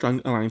very strong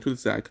alliance with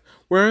Zach,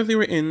 where they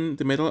were in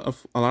the middle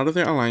of a lot of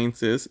their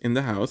alliances in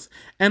the house,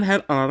 and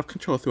had a lot of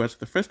control throughout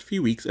the first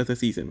few weeks of the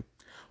season.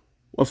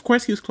 Of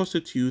course, he was closer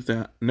to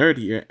the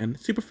nerdier and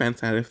superfan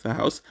side of the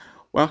house,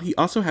 while he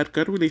also had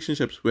good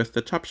relationships with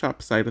the chop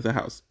shop side of the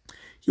house.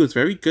 He was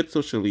very good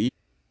socially.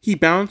 He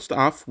bounced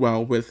off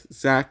well with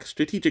Zach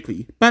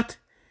strategically, but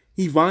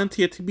he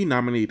volunteered to be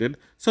nominated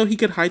so he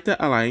could hide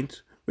the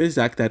alliance with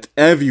Zach that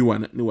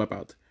everyone knew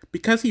about,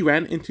 because he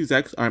ran into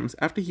Zach's arms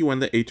after he won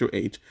the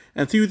HOH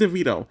and threw the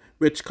veto,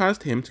 which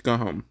caused him to go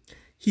home.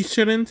 He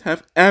shouldn't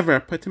have ever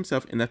put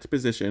himself in that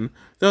position,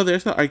 though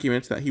there's the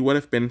argument that he would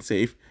have been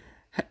safe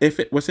if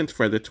it wasn't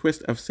for the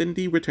twist of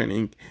Cindy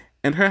returning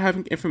and her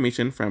having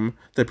information from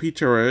the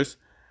pre-jurors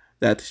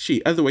that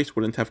she otherwise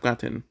wouldn't have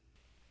gotten.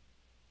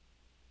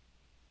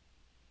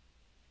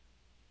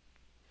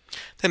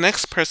 The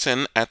next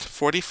person at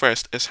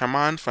 41st is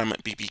Herman from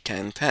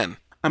BBCAN 10.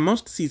 On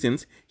most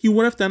seasons, he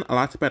would have done a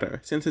lot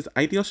better, since his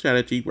ideal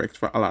strategy worked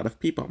for a lot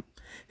of people.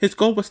 His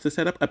goal was to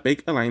set up a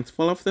big alliance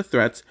full of the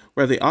threats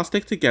where they all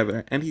stick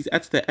together, and he's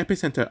at the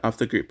epicenter of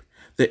the group.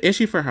 The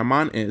issue for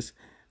Herman is,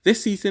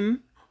 this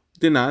season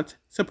did not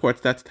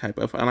support that type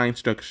of alliance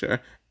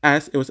structure,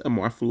 as it was a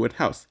more fluid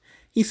house.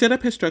 He set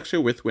up his structure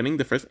with winning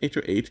the first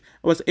HOH, and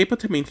was able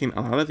to maintain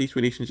a lot of these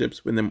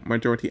relationships when the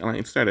majority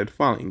alliance started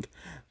falling.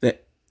 The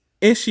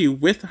issue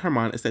with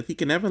Herman is that he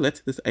can never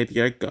let this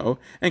idea go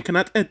and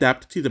cannot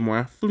adapt to the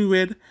more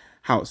fluid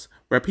house,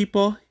 where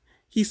people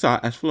he saw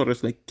as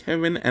floaters like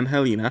Kevin and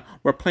Helena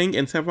were playing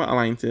in several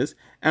alliances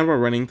and were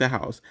running the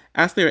house,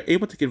 as they were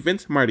able to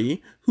convince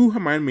Marty, who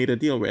Hermione made a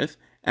deal with,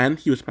 and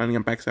he was planning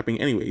on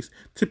backstabbing anyways,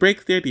 to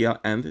break their deal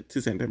and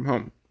to send him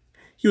home.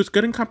 He was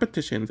good in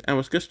competitions and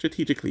was good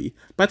strategically,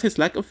 but his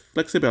lack of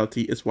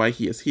flexibility is why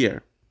he is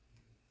here.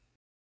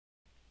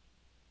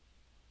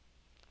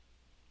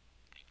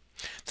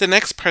 The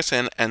next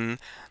person, and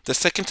the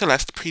second to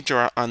last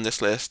pre-drawer on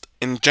this list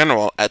in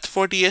general at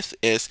 40th,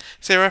 is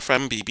Sarah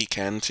from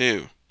BBCAN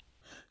 2.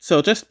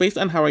 So just based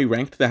on how I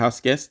ranked the house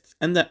guests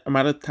and the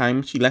amount of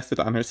time she lasted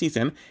on her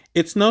season,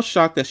 it's no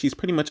shock that she's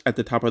pretty much at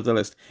the top of the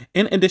list,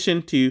 in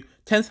addition to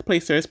 10th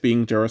placers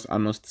being jurors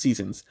on most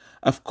seasons.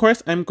 Of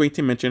course, I'm going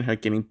to mention her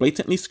getting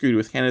blatantly screwed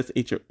with Canada's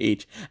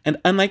HOH,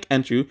 and unlike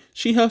Andrew,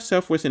 she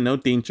herself was in no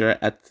danger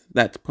at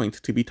that point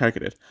to be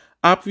targeted.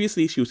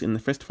 Obviously, she was in the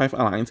first 5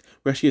 alliance,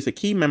 where she is a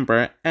key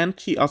member, and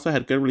she also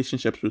had good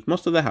relationships with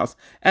most of the house,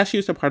 as she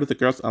was a part of the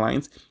Girls'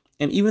 Alliance,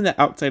 and even the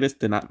outsiders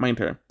did not mind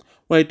her.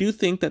 While I do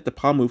think that the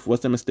Paul move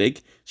was a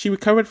mistake, she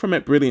recovered from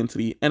it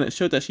brilliantly, and it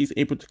showed that she's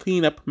able to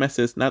clean up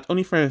messes not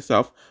only for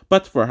herself,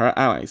 but for her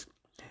allies.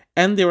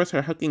 And there was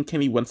her hugging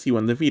Kenny once he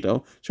won the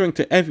veto, showing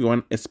to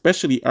everyone,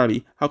 especially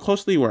Arlie, how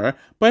close they were,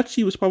 but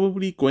she was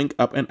probably going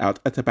up and out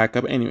as a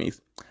backup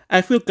anyways.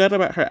 I feel good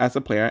about her as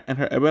a player, and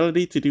her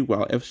ability to do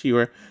well if she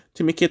were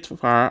to make it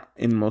far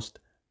in most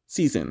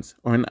seasons,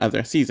 or in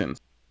other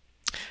seasons.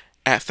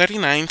 At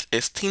 39th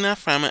is Tina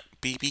from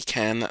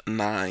BBCAN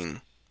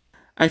 9.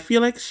 I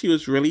feel like she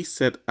was really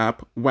set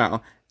up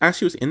well, as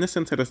she was in the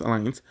Sunsetters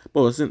Alliance,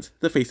 but wasn't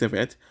the face of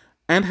it,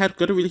 and had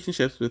good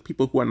relationships with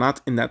people who are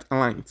not in that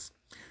alliance.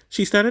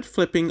 She started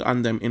flipping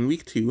on them in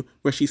week 2,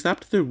 where she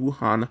slapped the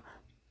Wuhan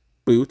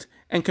boot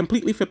and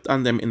completely flipped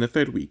on them in the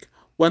 3rd week,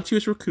 once she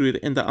was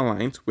recruited in the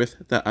alliance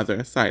with the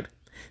other side.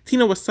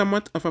 Tina was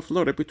somewhat of a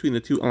floater between the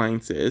two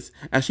alliances,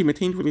 as she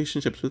maintained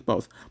relationships with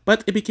both,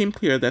 but it became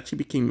clear that she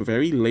became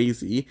very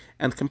lazy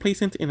and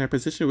complacent in her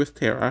position with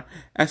Tara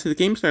as the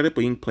game started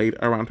being played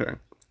around her.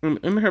 And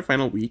in her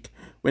final week,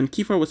 when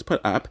Kiefer was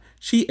put up,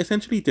 she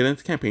essentially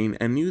didn't campaign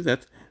and knew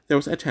that there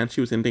was a chance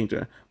she was in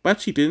danger,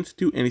 but she didn't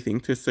do anything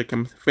to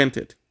circumvent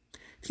it.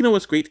 Tina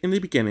was great in the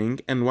beginning,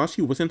 and while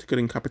she wasn't good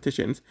in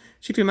competitions,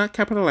 she did not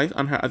capitalize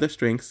on her other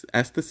strengths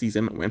as the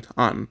season went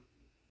on.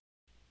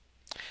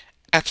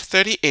 At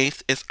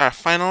 38th is our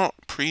final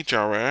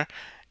pre-drawer,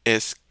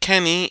 is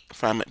Kenny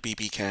from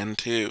BBCAN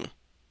 2.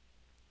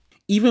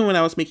 Even when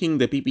I was making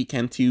the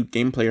BBCAN 2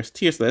 game players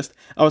tiers list,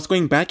 I was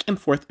going back and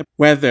forth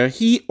whether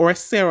he or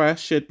Sarah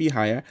should be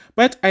higher,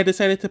 but I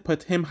decided to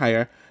put him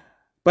higher,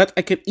 but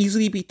I could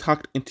easily be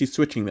talked into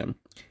switching them.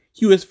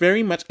 He was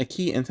very much a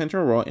key and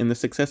central role in the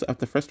success of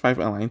the first 5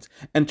 alliance,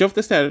 and drove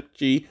the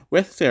strategy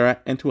with Sarah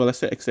and to a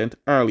lesser extent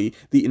Arlie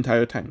the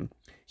entire time.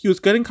 He was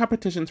good in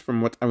competitions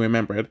from what I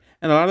remembered,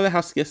 and a lot of the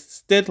house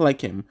guests did like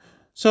him,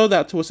 so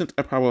that wasn't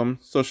a problem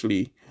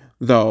socially,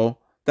 though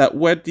that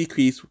would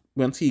decrease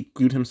once he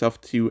glued himself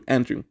to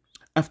Andrew.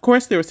 Of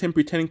course, there was him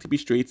pretending to be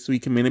straight so he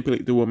can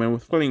manipulate the woman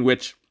with flirting,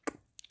 which,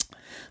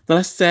 the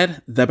less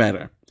said, the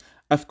better.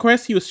 Of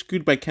course, he was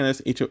screwed by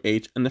Canada's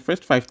HOH, and the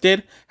first 5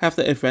 did have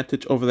the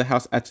advantage over the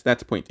house at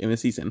that point in the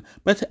season,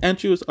 but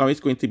Andrew was always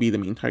going to be the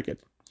main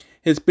target.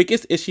 His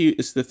biggest issue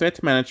is the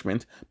threat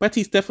management, but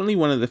he's definitely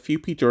one of the few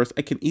P-jurors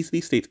I can easily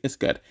state is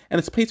good, and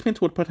his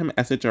placement would put him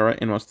as a juror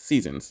in most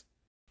seasons.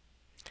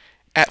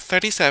 At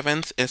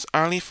 37th is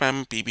Arlie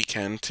from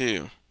BBCAN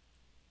 2.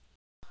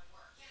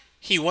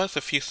 He was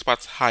a few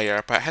spots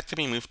higher, but had to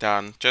be moved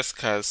down just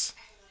cause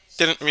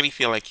didn't really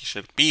feel like he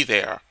should be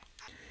there.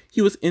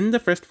 He was in the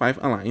first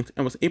 5 alliance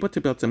and was able to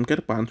build some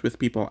good bonds with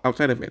people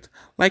outside of it,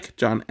 like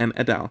John and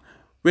Adele,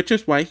 which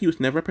is why he was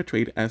never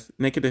portrayed as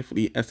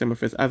negatively as some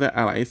of his other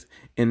allies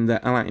in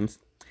the alliance.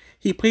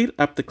 He played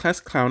up the class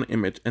clown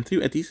image and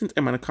threw a decent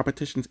amount of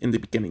competitions in the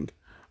beginning.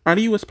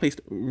 Arlie was placed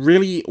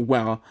really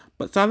well,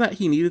 but saw that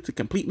he needed to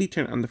completely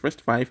turn on the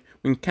first 5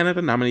 when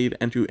Canada nominated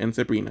Andrew and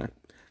Sabrina.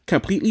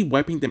 Completely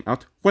wiping them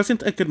out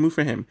wasn't a good move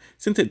for him,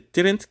 since it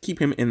didn't keep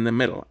him in the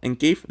middle and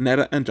gave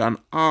Neda and John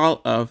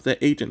all of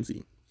the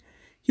agency.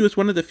 He was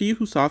one of the few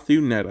who saw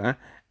through Neda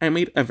and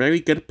made a very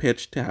good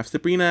pitch to have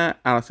Sabrina,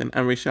 Allison,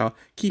 and Rachel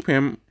keep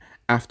him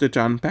after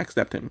John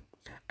backstabbed him.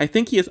 I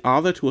think he has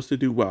all the tools to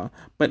do well,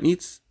 but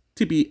needs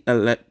to be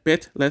a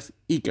bit less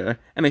eager,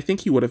 and I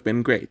think he would have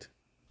been great.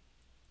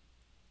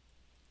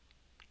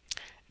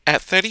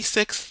 At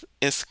 36th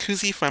is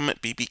Kuzi from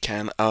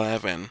BBCAN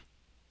 11.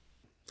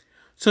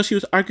 So she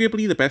was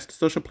arguably the best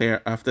social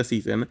player of the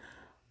season,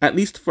 at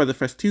least for the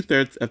first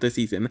 2/3 of the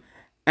season,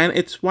 and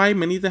it's why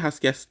many of the house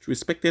guests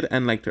respected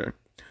and liked her.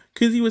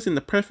 Kuzi was in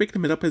the perfect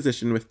middle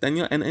position with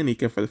Daniel and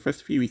Anika for the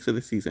first few weeks of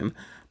the season,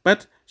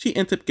 but she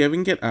ended up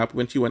giving it up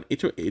when she won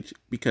HOH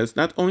because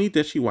not only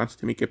did she want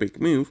to make a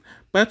big move,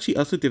 but she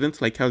also didn't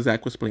like how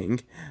Zach was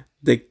playing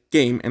the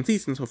game and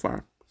season so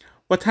far.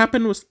 What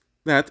happened was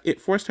that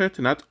it forced her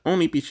to not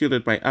only be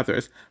shielded by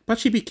others, but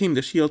she became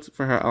the shield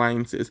for her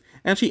alliances,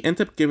 and she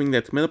ended up giving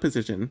that middle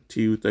position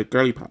to the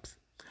Girly Pops.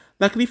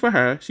 Luckily for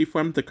her, she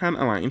formed the Crown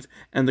Alliance,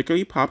 and the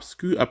Girly Pops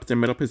screw up their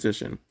middle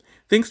position.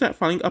 Things start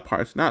falling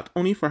apart not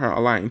only for her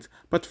alliance,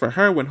 but for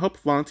her when Hope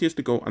volunteers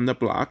to go on the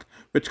block,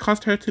 which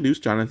caused her to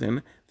lose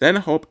Jonathan, then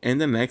Hope in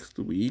the next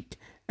week,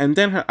 and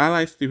then her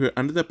allies threw her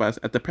under the bus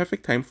at the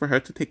perfect time for her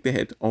to take the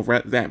hit over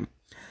at them.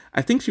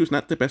 I think she was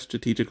not the best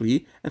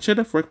strategically, and should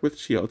have worked with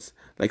shields,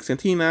 like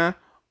Santina,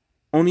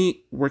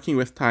 only working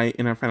with Ty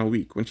in her final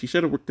week, when she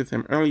should have worked with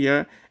him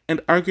earlier,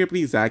 and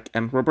arguably Zach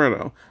and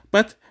Roberto,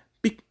 but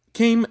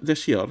became the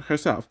shield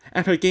herself,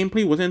 and her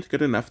gameplay wasn't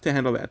good enough to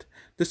handle that.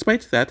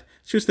 Despite that,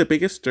 she was the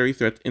biggest story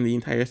threat in the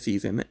entire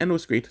season, and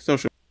was great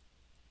socially.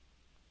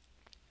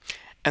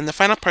 And the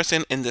final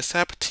person in the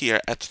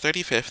sub-tier at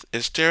 35th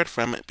is Jared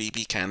from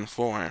BBCAN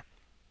 4.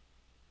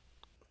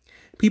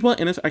 People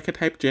in his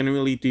archetype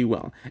generally do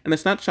well, and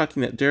it's not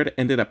shocking that Jared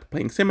ended up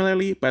playing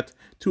similarly, but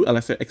to a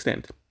lesser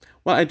extent.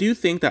 While I do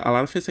think that a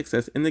lot of his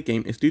success in the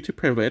game is due to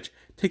privilege,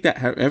 take that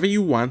however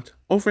you want,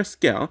 over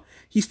skill,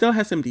 he still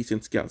has some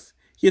decent skills.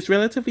 He is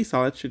relatively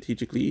solid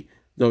strategically,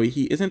 though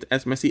he isn't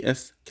as messy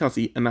as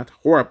Kelsey and not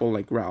horrible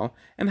like Rel,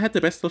 and had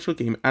the best social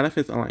game out of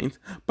his alliance,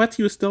 but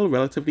he was still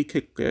relatively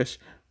kickish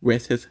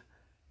with his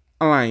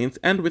alliance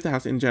and with the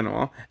house in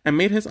general, and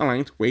made his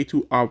alliance way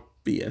too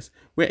obvious,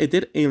 where it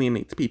did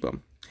alienate people.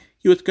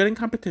 He was good in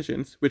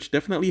competitions, which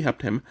definitely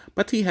helped him,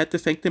 but he had the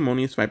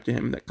sanctimonious vibe to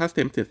him that caused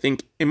him to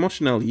think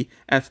emotionally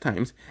at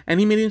times, and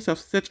he made himself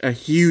such a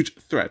huge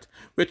threat,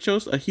 which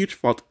shows a huge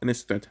fault in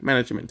his threat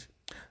management.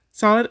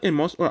 Solid in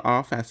most or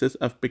all facets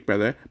of Big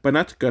Brother, but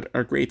not good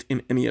or great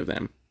in any of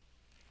them.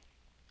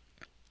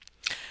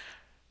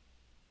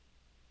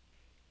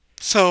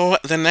 So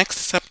the next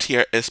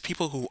sub-tier is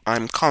people who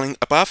I'm calling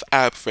above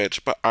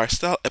average but are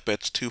still a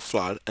bit too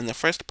flawed, and the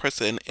first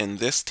person in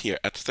this tier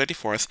at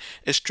 34th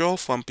is Joel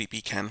from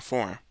BBCAN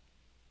 4.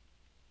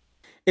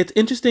 It's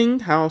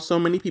interesting how so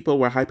many people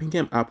were hyping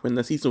him up when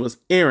the season was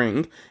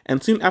airing,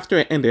 and soon after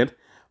it ended,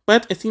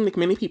 but it seemed like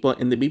many people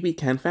in the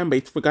BBCAN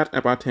fanbase forgot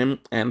about him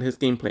and his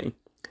gameplay.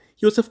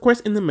 He was of course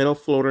in the middle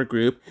floater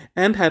group,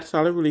 and had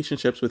solid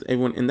relationships with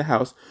everyone in the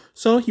house,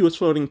 so he was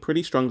floating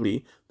pretty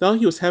strongly, though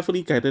he was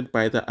heavily guided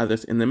by the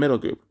others in the middle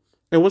group.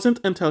 It wasn't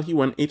until he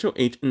won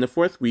HOH in the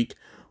 4th week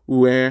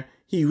where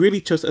he really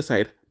chose a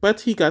side,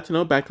 but he got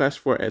no backlash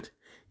for it.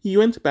 He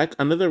went back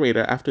under the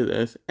radar after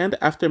this, and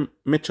after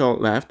Mitchell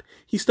left,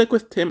 he stuck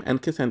with Tim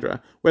and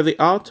Cassandra, where they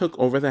all took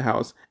over the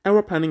house and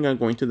were planning on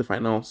going to the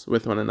finals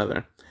with one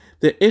another.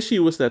 The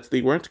issue was that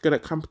they weren't good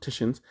at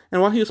competitions,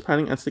 and while he was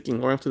planning on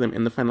sticking loyal to them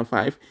in the final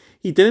 5,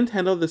 he didn't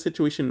handle the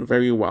situation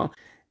very well,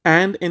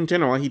 and in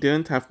general he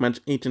didn't have much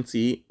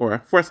agency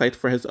or foresight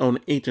for his own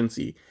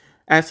agency,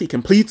 as he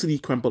completely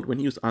crumbled when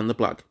he was on the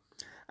block.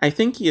 I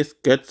think he is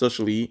good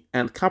socially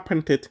and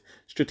competent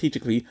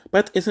strategically,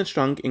 but isn't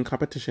strong in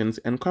competitions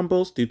and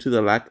crumbles due to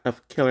the lack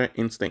of killer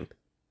instinct.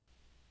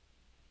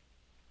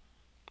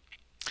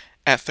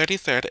 At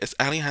 33rd is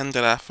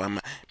Alejandra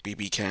from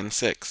BBCAN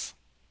 6.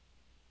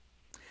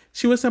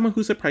 She was someone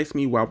who surprised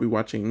me while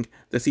rewatching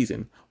the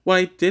season. While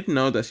I did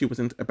know that she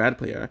wasn't a bad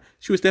player,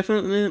 she was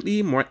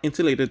definitely more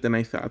insulated than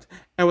I thought,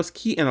 and was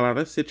key in a lot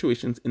of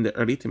situations in the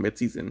early to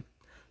mid-season.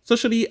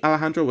 Socially,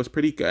 Alejandra was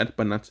pretty good,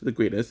 but not the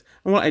greatest,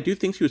 and while I do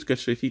think she was good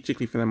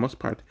strategically for the most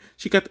part,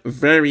 she got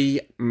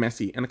very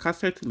messy and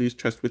caused her to lose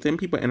trust within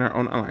people in her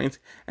own alliance,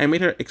 and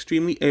made her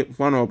extremely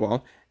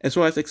vulnerable as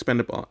well as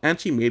expendable, and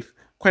she made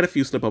quite a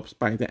few slip-ups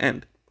by the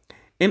end.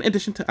 In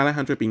addition to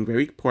Alejandra being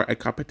very poor at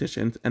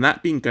competitions and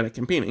not being good at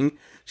campaigning,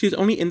 she's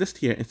only in this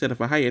tier instead of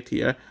a higher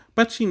tier,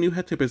 but she knew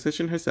how to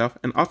position herself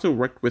and also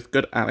worked with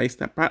good allies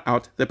that brought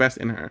out the best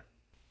in her.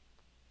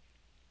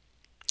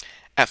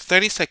 At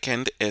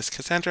 32nd is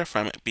Cassandra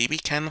from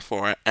BBCAN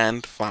 4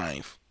 and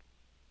 5.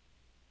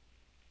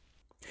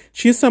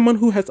 She is someone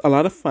who has a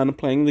lot of fun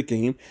playing the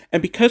game, and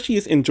because she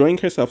is enjoying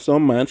herself so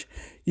much,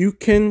 you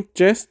can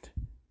just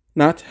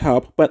not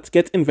help but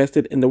get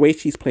invested in the way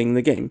she's playing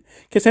the game.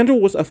 Cassandra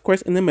was of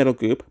course in the middle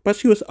group, but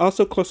she was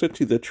also closer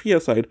to the trio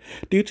side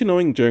due to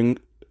knowing Jung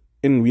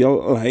in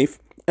real life,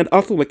 and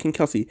also liking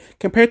Kelsey,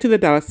 compared to the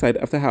Dallas side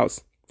of the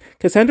house.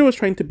 Cassandra was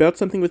trying to build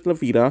something with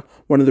Lavita,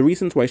 one of the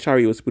reasons why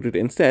Shari was booted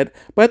instead,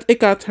 but it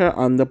got her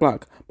on the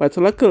block, but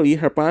luckily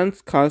her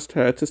bonds caused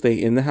her to stay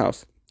in the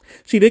house.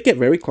 She did get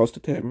very close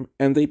to Tim,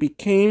 and they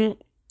became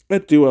a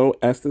duo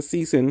as the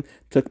season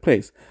took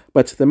place,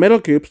 but the middle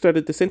group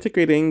started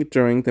disintegrating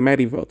during the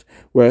Maddie vote,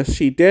 where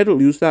she did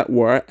lose that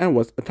war and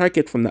was a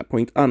target from that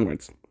point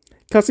onwards.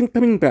 Kelsey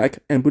coming back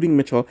and booting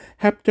Mitchell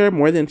helped her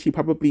more than she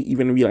probably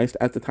even realized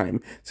at the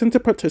time, since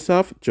it put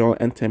herself, Joel,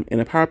 and Tim in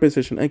a power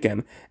position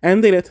again,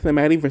 and they let the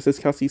Maddie versus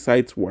Kelsey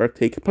sides war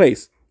take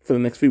place for the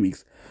next few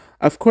weeks.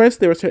 Of course,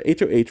 there was her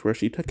HOH where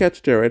she took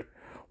out Jared.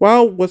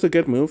 While it was a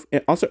good move,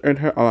 it also earned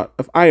her a lot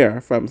of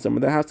ire from some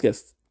of the house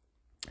guests.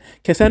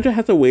 Cassandra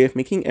has a way of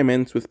making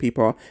amends with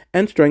people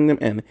and drawing them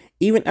in,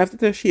 even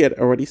after she had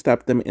already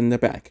stabbed them in the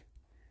back.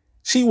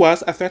 She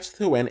was a threat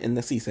to win in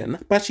the season,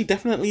 but she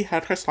definitely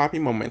had her sloppy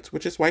moments,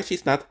 which is why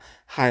she's not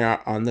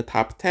higher on the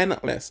top 10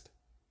 list.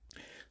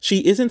 She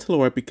isn't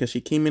lower because she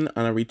came in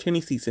on a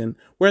returning season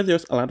where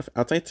there's a lot of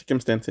outside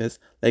circumstances,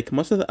 like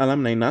most of the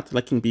alumni not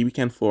liking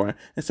BBCAN 4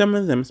 and some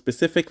of them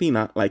specifically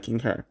not liking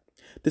her.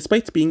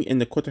 Despite being in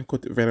the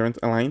quote-unquote Veterans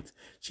Alliance,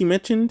 she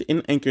mentioned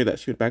in Anchor that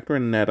she would backdoor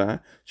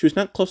Netta. She was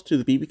not close to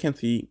the BBCAN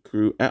 3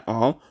 crew at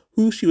all,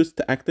 who she was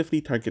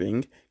actively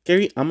targeting.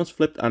 Gary almost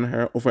flipped on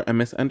her over a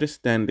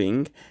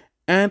misunderstanding,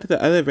 and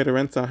the other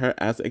veterans saw her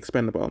as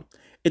expendable.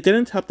 It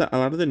didn't help that a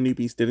lot of the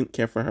newbies didn't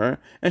care for her,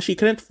 and she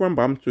couldn't form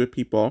bonds with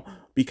people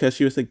because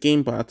she was a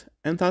game bot,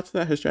 and thought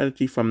that her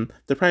strategy from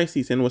the prior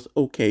season was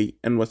okay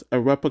and was a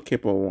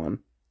replicable one.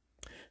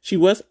 She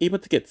was able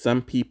to get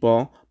some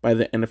people by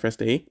the end of her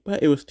stay,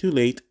 but it was too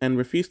late and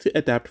refused to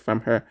adapt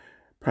from her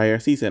prior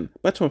season,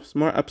 but was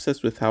more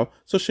obsessed with how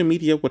social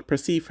media would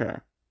perceive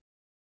her.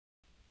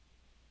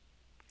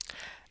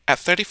 At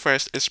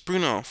 31st is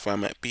Bruno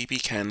from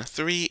BBCAN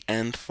 3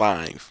 and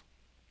 5.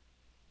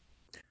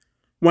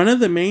 One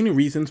of the main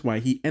reasons why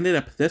he ended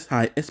up this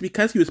high is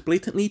because he was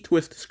blatantly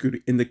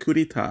twist-screwed in the coup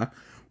d'etat,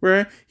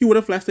 where he would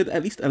have lasted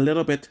at least a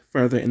little bit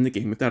further in the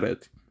game without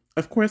it.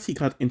 Of course, he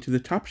got into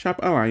the Chop Shop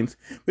Alliance,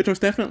 which was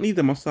definitely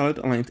the most solid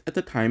alliance at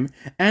the time,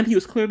 and he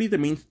was clearly the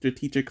main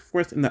strategic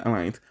force in the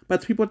alliance,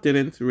 but people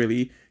didn't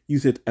really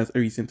use it as a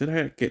reason to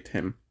target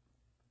him.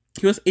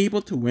 He was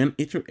able to win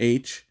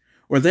HOH,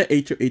 or the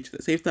HOH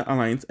that saved the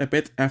alliance a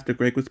bit after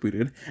Greg was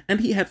booted,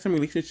 and he had some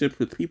relationships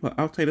with people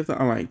outside of the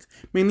alliance,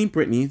 mainly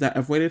Brittany, that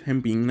avoided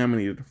him being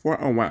nominated for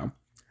a while.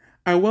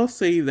 I will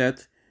say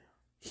that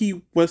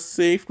he was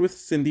saved with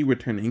Cindy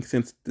returning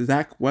since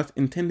Zach was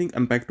intending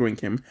on backdooring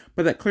him,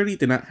 but that clearly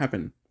did not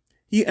happen.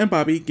 He and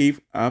Bobby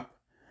gave up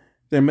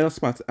their middle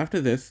spots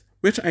after this,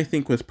 which I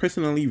think was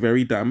personally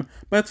very dumb,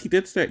 but he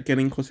did start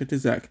getting closer to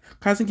Zach,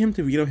 causing him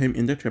to veto him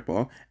in the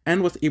triple,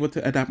 and was able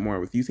to adapt more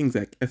with using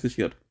Zach as a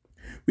shield.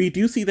 We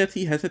do see that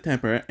he has a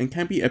temper and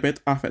can be a bit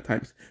off at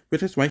times,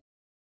 which is why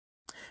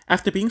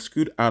after being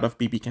screwed out of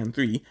BBCAN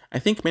 3, I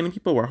think many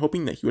people were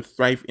hoping that he would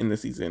thrive in the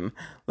season,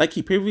 like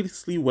he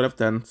previously would have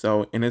done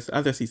so in his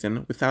other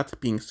season without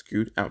being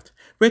screwed out,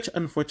 which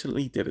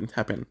unfortunately didn't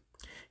happen.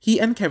 He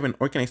and Kevin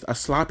organized a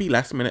sloppy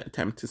last-minute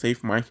attempt to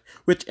save Mark,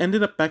 which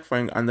ended up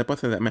backfiring on the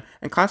both of them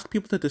and caused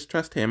people to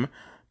distrust him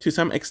to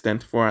some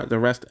extent for the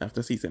rest of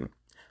the season.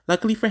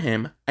 Luckily for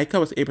him, Aika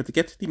was able to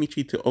get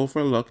Dimitri to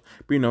overlook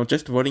Bruno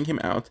just voting him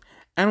out,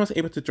 and was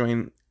able to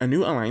join a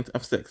new alliance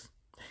of 6.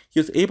 He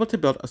was able to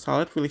build a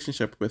solid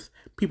relationship with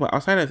people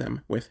outside of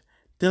them, with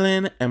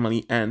Dylan,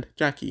 Emily, and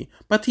Jackie,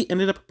 but he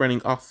ended up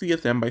burning all 3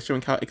 of them by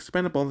showing how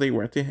expendable they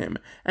were to him,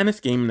 and his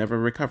game never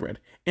recovered,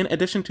 in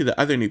addition to the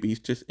other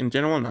newbies just in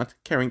general not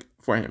caring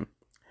for him.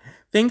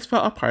 Things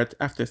fell apart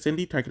after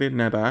Cindy targeted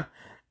Neda,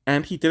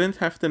 and he didn't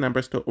have the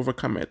numbers to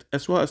overcome it,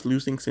 as well as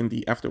losing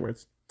Cindy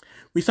afterwards.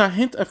 We saw a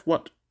hint of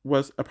what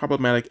was a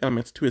problematic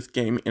element to his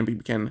game in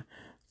BBCAN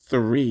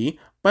 3,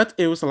 but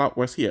it was a lot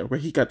worse here, where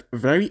he got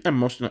very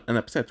emotional and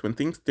upset when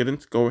things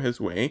didn't go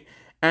his way,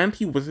 and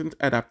he wasn't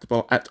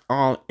adaptable at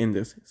all in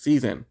this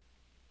season.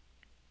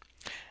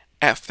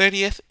 At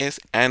 30th is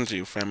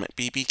Andrew from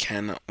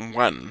BBCAN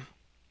 1.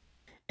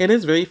 It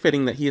is very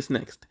fitting that he is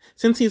next,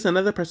 since he is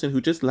another person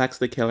who just lacks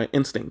the killer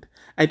instinct.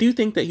 I do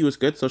think that he was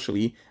good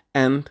socially,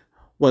 and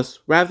was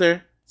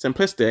rather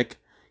simplistic.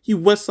 He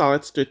was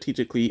solid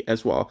strategically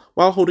as well,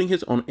 while holding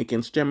his own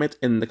against Jemmet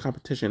in the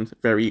competitions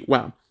very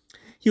well.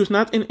 He was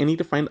not in any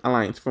defined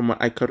alliance from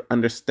what I could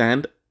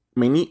understand,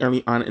 mainly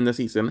early on in the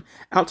season,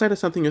 outside of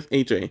something with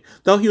AJ,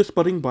 though he was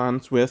building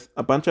bonds with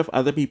a bunch of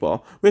other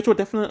people, which would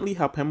definitely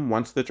help him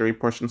once the jury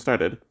portion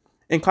started.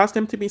 It caused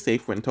him to be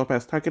safe when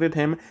Topaz targeted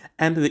him,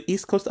 and the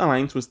East Coast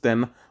Alliance was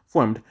then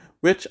formed,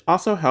 which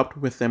also helped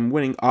with them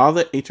winning all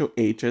the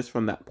HOHs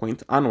from that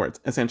point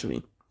onwards,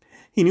 essentially.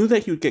 He knew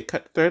that he would get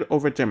cut third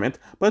over Jemmet,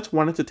 but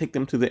wanted to take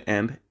them to the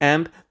end,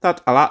 and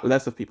thought a lot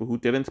less of people who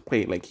didn't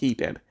play like he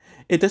did.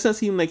 It doesn't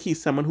seem like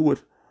he's someone who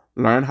would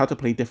learn how to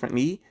play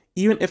differently,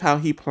 even if how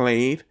he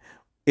played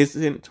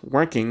isn't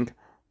working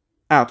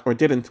out or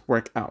didn't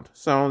work out,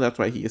 so that's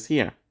why he is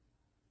here.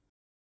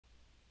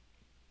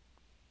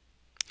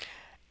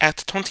 At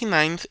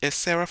 29th is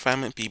Sarah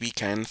from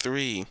BBCAN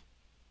 3.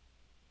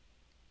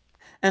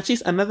 And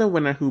she's another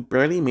winner who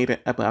barely made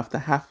it above the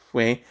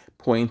halfway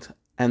point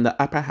and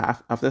the upper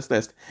half of this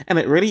list, and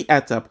it really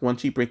adds up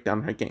once you break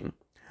down her game.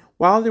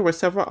 While there were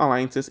several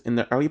alliances in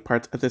the early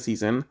parts of the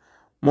season,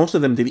 most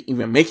of them didn't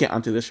even make it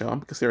onto the show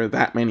because there were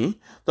that many.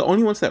 The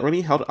only ones that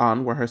really held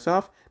on were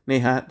herself,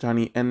 Neha,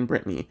 Johnny, and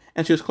Brittany,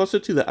 and she was closer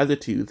to the other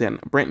two than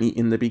Brittany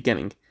in the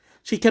beginning.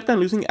 She kept on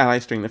losing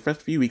allies during the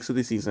first few weeks of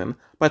the season,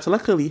 but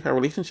luckily her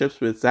relationships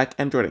with Zach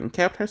and Jordan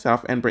kept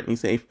herself and Brittany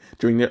safe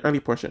during the early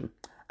portion.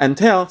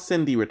 Until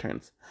Cindy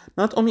returns.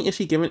 Not only is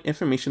she given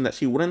information that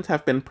she wouldn't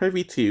have been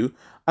privy to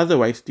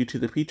otherwise due to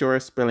the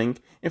pre-jurors spilling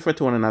info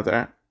to one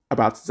another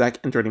about Zach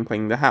and Jordan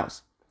playing the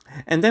house.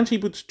 And then she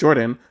boots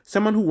Jordan,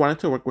 someone who wanted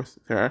to work with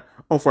her,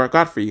 over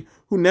Godfrey,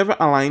 who never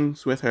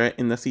aligns with her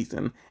in the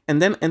season,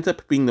 and then ends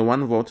up being the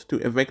one vote to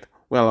evict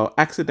Willow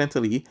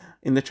accidentally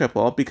in the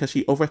triple because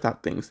she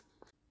overthought things.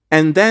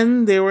 And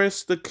then there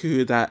was the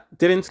coup that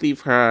didn't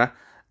leave her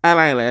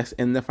allyless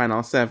in the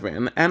final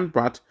 7 and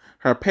brought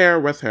her pair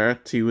with her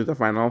to the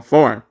final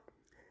 4.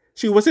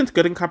 She wasn't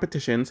good in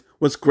competitions,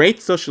 was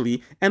great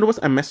socially, and was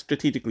a mess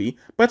strategically,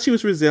 but she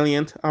was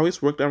resilient,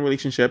 always worked on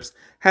relationships,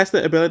 has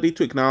the ability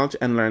to acknowledge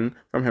and learn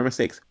from her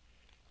mistakes.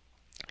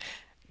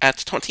 At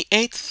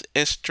 28th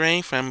is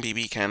Dre from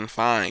BBCAN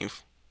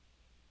 5.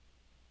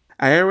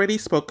 I already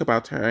spoke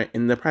about her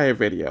in the prior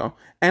video,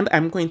 and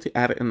I'm going to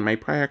add it in my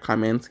prior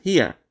comments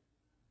here.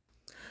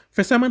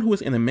 For someone who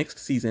was in a mixed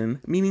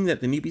season, meaning that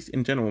the newbies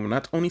in general were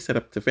not only set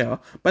up to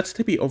fail, but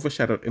to be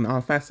overshadowed in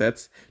all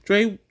facets,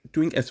 Dre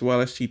doing as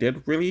well as she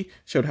did really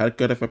showed how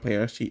good of a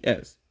player she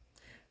is.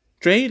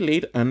 Dre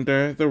laid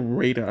under the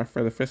radar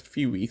for the first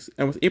few weeks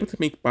and was able to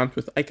make bonds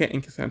with Ika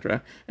and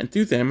Cassandra, and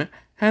through them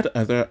had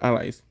other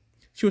allies.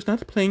 She was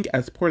not playing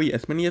as poorly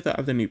as many of the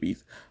other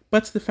newbies,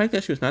 but the fact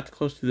that she was not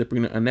close to the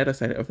Bruno and Netta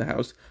side of the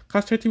house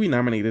caused her to be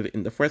nominated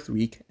in the fourth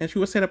week, and she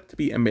was set up to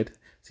be a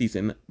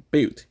mid-season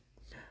boot.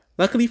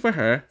 Luckily for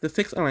her, the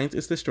Sixth Alliance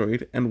is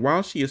destroyed, and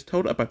while she is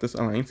told about this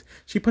alliance,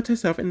 she put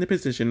herself in the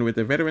position where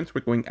the veterans were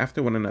going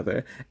after one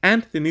another,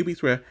 and the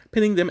newbies were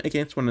pitting them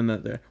against one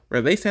another,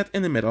 where they sat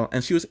in the middle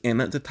and she was in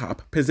the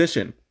top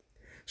position.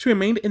 She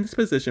remained in this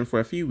position for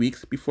a few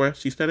weeks before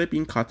she started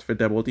being caught for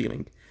double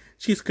dealing.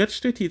 She's good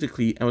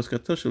strategically and was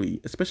good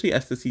socially, especially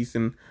as the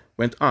season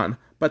went on,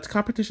 but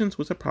competitions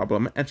was a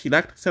problem and she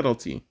lacked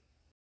subtlety.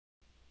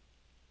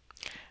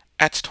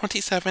 At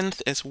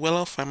 27th is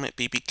Willow from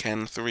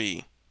BBCAN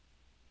 3.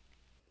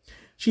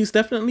 She's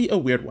definitely a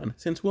weird one,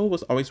 since Will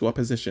was always well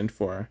positioned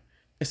for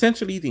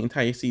essentially the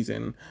entire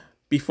season,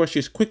 before she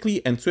was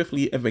quickly and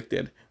swiftly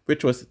evicted,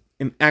 which was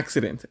an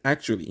accident,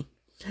 actually.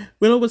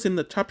 Willow was in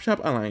the Chop Shop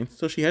Alliance,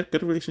 so she had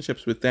good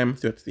relationships with them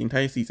throughout the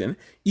entire season,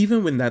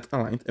 even when that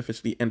alliance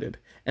officially ended.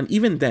 And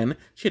even then,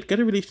 she had good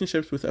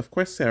relationships with, of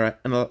course, Sarah,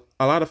 and a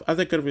lot of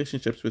other good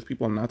relationships with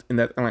people not in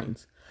that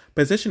alliance.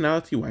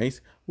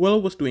 Positionality-wise, Willow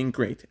was doing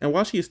great, and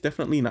while she is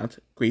definitely not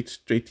great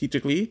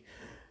strategically,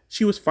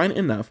 she was fine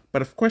enough,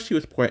 but of course she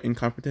was poor in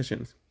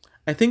competitions.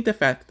 I think the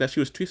fact that she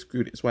was too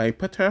screwed is why I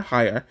put her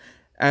higher,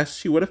 as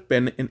she would have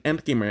been an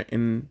endgamer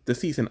in the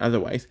season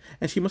otherwise,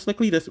 and she most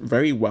likely does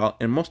very well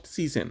in most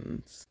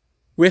seasons,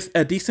 with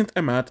a decent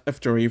amount of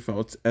jury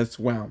votes as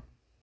well.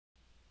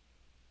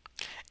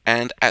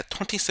 And at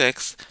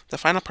 26, the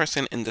final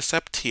person in the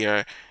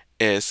sub-tier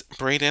is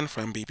Brayden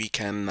from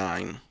BBCAN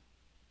 9.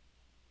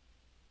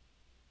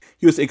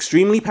 He was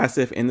extremely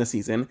passive in the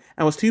season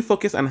and was too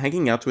focused on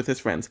hanging out with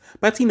his friends,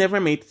 but he never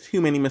made too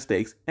many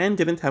mistakes and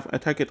didn't have a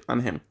target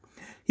on him.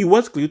 He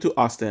was glued to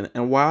Austin,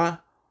 and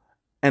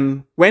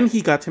when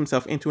he got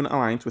himself into an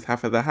alliance with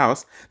half of the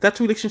house,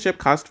 that relationship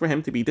caused for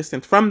him to be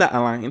distant from the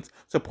alliance,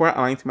 so poor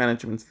alliance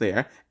management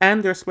there,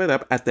 and they're split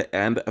up at the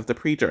end of the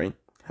pre-jury.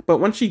 But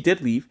once she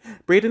did leave,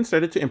 Brayden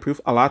started to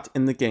improve a lot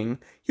in the gang.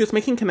 He was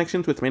making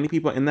connections with many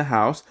people in the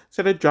house,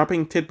 started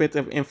dropping tidbits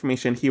of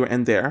information here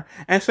and there,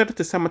 and started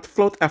to somewhat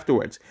float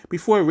afterwards,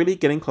 before really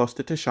getting close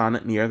to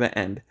Tashawn near the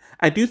end.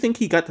 I do think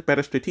he got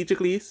better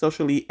strategically,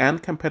 socially,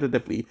 and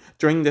competitively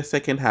during the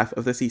second half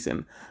of the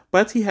season,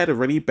 but he had a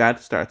really bad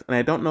start, and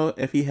I don't know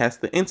if he has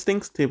the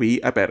instincts to be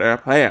a better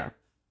player.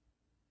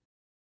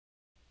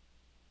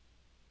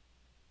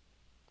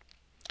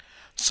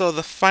 So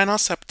the final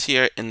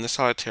sub-tier in the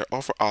solitaire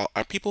overall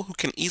are people who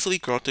can easily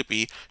grow to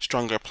be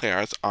stronger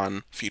players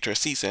on future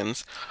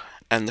seasons.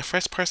 And the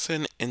first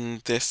person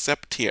in this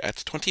sub-tier at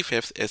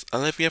 25th is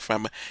Olivia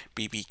from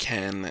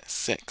BBCAN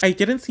 6. I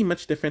didn't see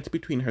much difference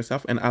between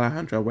herself and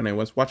Alejandra when I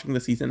was watching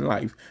the season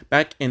live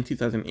back in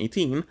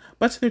 2018,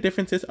 but their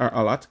differences are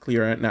a lot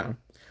clearer now.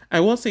 I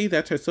will say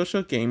that her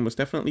social game was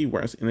definitely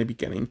worse in the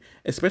beginning,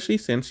 especially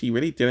since she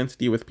really didn't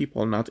deal with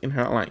people not in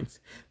her alliance.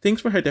 Things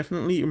for her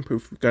definitely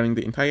improved regarding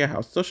the entire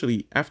house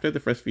socially after the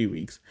first few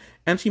weeks,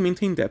 and she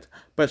maintained that,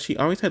 but she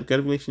always had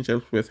good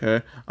relationships with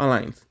her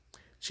alliance.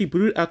 She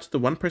booted out the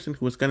one person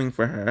who was gunning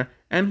for her,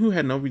 and who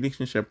had no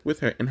relationship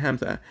with her in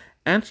Hamza,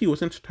 and she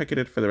wasn't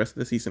targeted for the rest of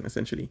the season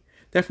essentially.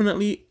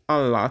 Definitely a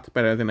lot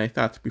better than I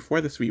thought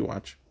before this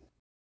rewatch.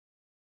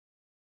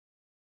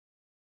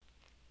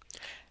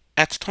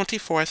 At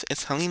 24th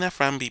is Helena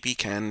from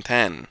BBCAN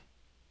 10.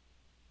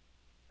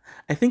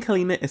 I think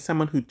Helena is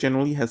someone who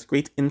generally has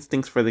great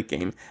instincts for the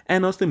game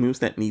and knows the moves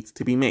that needs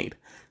to be made.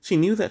 She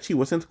knew that she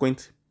wasn't going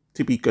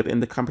to be good in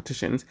the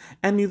competitions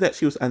and knew that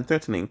she was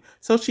unthreatening,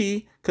 so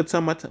she could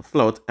somewhat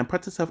float and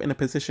put herself in a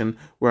position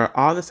where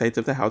all the sides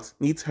of the house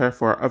needs her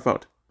for a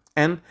vote.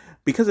 And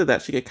because of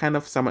that, she could kind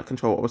of somewhat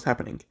control what was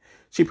happening.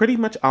 She pretty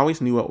much always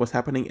knew what was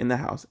happening in the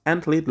house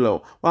and laid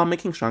low while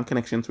making strong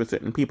connections with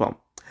certain people.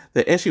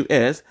 The issue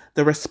is,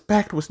 the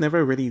respect was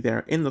never really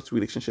there in those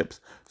relationships,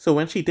 so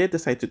when she did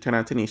decide to turn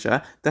on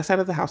Tanisha, that side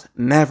of the house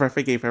never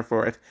forgave her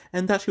for it,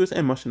 and that she was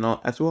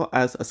emotional as well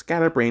as a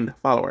scatterbrained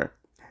follower.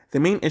 The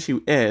main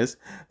issue is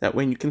that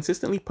when you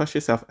consistently push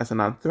yourself as a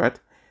non-threat,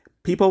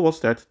 people will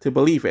start to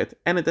believe it,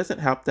 and it doesn't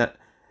help that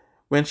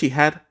when she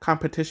had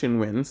competition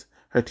wins,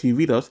 her 2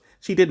 vetoes,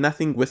 she did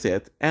nothing with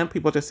it, and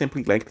people just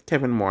simply liked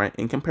Kevin more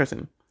in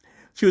comparison.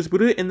 She was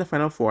booted in the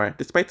final 4,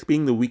 despite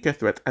being the weaker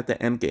threat at the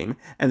endgame,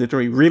 and the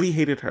jury really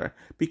hated her,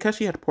 because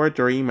she had poor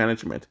jury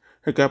management.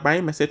 Her goodbye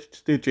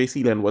message to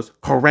JC Lynn was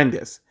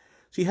horrendous.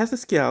 She has the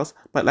skills,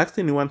 but lacks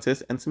the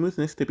nuances and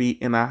smoothness to be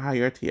in a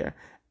higher tier,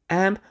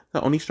 and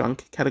the only strong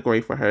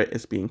category for her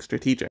is being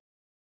strategic.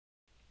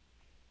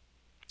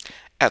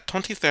 At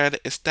 23rd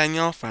is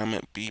Daniel from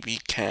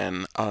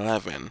BBCAN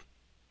 11.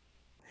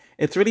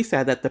 It's really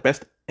sad that the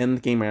best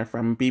endgamer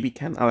from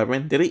BBCAN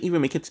 11 didn't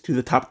even make it to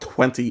the top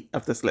 20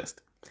 of this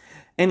list.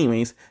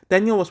 Anyways,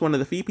 Daniel was one of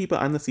the few people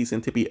on the season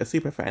to be a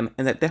superfan,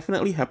 and that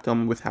definitely helped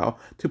him with how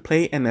to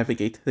play and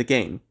navigate the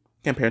game,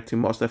 compared to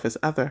most of his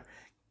other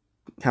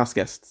house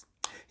guests.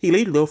 He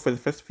laid low for the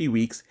first few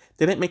weeks,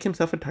 didn't make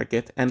himself a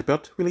target, and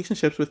built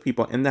relationships with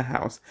people in the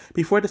house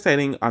before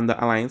deciding on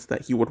the alliance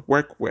that he would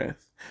work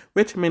with,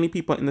 which many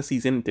people in the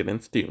season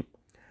didn't do.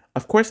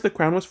 Of course, the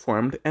crown was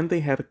formed, and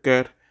they had a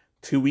good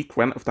 2-week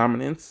run of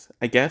dominance,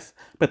 I guess,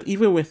 but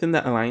even within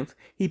the alliance,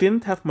 he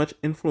didn't have much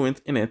influence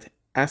in it,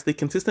 as they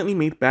consistently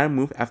made bad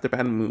move after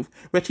bad move,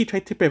 which he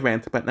tried to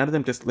prevent, but none of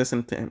them just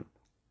listened to him.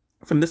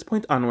 From this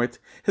point onwards,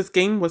 his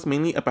game was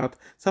mainly about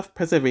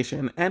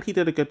self-preservation, and he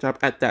did a good job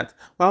at that,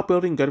 while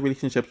building good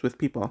relationships with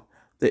people.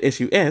 The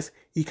issue is,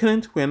 he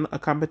couldn't win a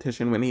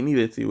competition when he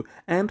needed to,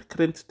 and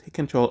couldn't take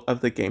control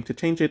of the game to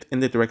change it in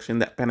the direction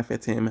that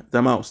benefits him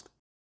the most.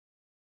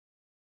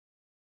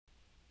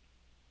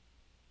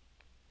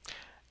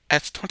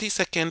 At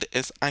 22nd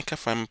is Aika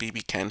from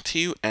BBCAN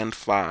 2 and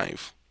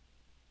 5.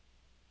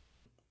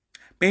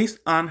 Based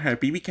on her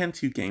BBCAN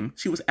 2 game,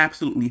 she was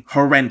absolutely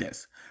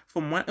horrendous.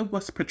 From what it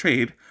was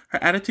portrayed,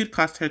 her attitude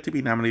caused her to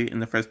be nominated in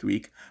the first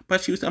week,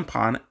 but she was on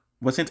pawn,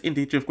 wasn't in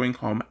danger of going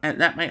home, and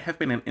that might have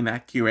been an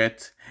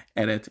inaccurate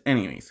edit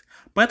anyways.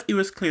 But it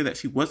was clear that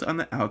she was on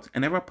the outs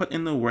and never put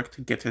in the work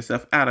to get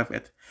herself out of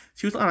it.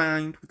 She was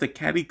aligned with the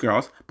catty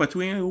girls, but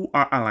when you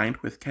are aligned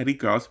with catty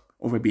girls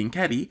over being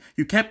catty,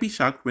 you can't be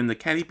shocked when the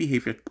catty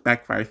behavior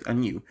backfires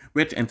on you,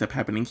 which ends up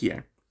happening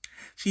here.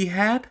 She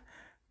had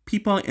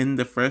people in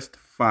the first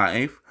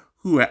 5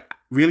 who were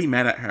really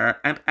mad at her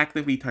and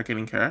actively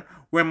targeting her,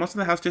 where most of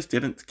the house just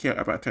didn't care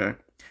about her.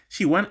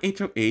 She won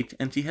HOH,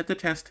 and she had the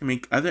chance to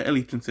make other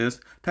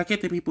allegiances,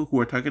 target the people who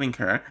were targeting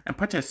her, and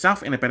put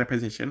herself in a better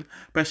position,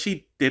 but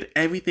she did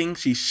everything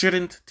she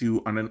shouldn't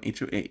do on an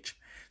HOH.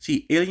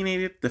 She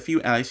alienated the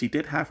few allies she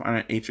did have on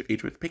an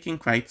HOH with picking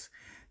fights,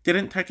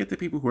 didn't target the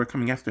people who were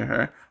coming after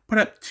her, put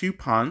up 2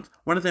 pawns,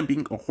 one of them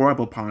being a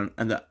horrible pawn,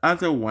 and the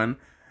other one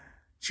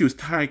she was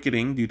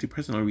targeting due to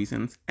personal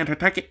reasons, and her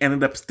target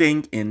ended up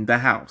staying in the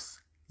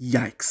house.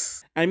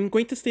 Yikes. I'm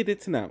going to state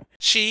it now.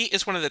 She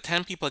is one of the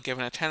 10 people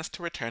given a chance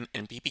to return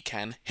in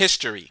BBCAN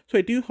history. So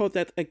I do hold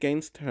that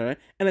against her,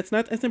 and it's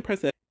not as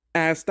impressive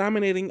as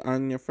dominating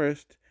on your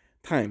first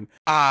time.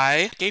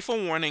 I gave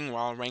a warning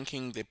while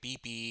ranking the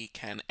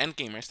BBCAN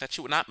endgamers that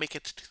she would not make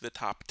it to the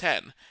top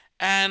 10.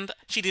 And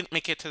she didn't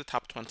make it to the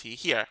top 20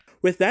 here.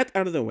 With that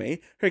out of the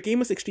way, her game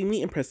was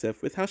extremely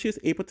impressive with how she was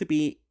able to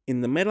be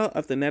in the middle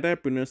of the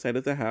Neda Bruno side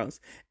of the house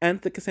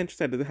and the Cassandra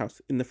side of the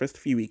house in the first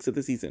few weeks of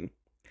the season.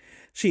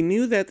 She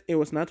knew that it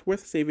was not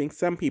worth saving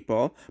some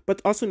people,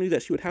 but also knew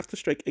that she would have to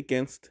strike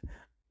against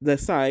the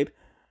side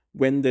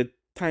when the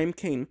time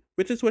came,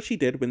 which is what she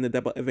did when the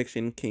double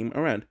eviction came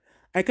around.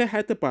 Aika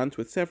had the bonds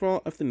with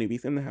several of the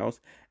newbies in the house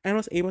and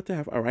was able to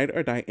have a ride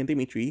or die in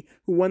Dimitri,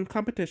 who won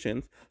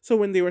competitions, so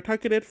when they were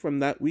targeted from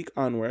that week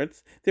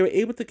onwards, they were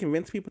able to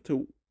convince people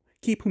to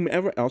keep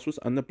whomever else was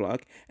on the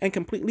block and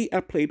completely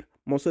outplayed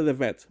most of the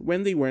vets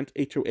when they weren't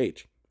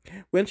HOH.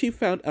 When she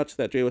found out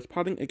that Dre was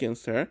plotting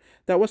against her,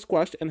 that was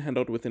squashed and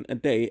handled within a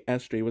day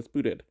as Dre was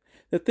booted.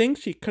 The thing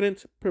she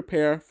couldn't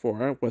prepare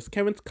for was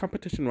Kevin's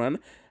competition run,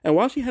 and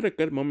while she had a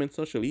good moment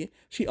socially,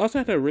 she also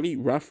had a really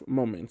rough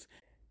moment.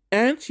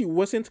 And she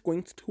wasn't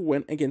going to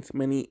win against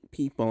many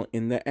people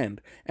in the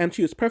end, and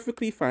she was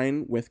perfectly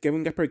fine with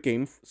giving up her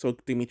game so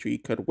Dimitri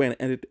could win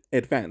and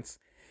advance.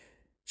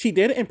 She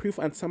did improve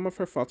on some of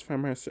her faults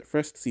from her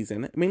first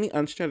season, mainly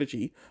on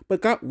strategy,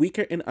 but got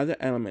weaker in other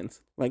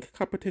elements, like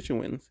competition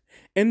wins.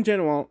 In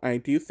general, I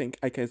do think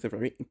Aika is a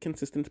very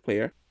inconsistent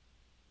player.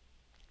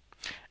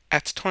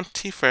 At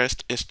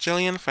 21st is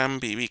Jillian from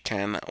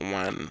BBCAN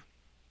 1.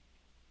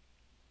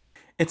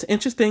 It's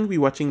interesting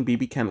rewatching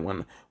BBCAN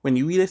 1 when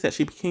you realize that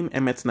she became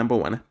Emmett's number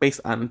 1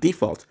 based on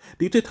default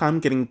due to Tom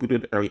getting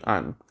booted early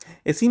on.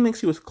 It seemed like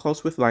she was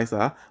close with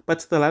Liza,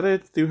 but the latter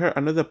threw her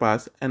under the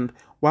bus, and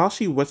while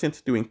she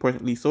wasn't doing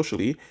poorly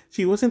socially,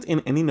 she wasn't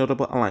in any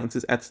notable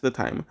alliances at the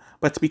time,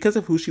 but because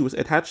of who she was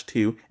attached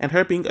to and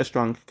her being a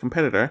strong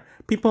competitor,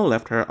 people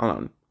left her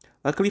alone.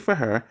 Luckily for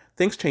her,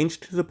 things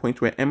changed to the point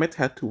where Emmett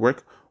had to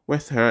work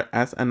with her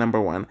as a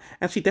number 1,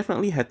 and she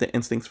definitely had the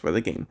instincts for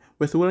the game,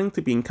 with willing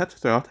to being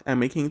cutthroat and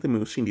making the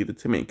moves she needed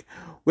to make,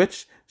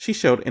 which she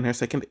showed in her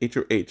second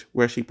HOH,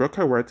 where she broke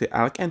her word to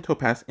Alec and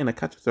Topaz in a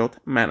cutthroat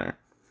manner.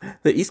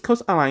 The East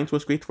Coast Alliance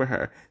was great for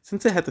her,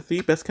 since it had the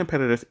 3 best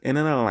competitors in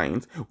an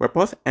alliance where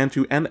both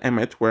Andrew and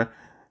Emmett were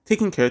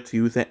taking care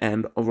to the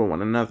end over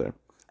one another.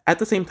 At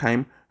the same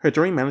time, her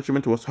jury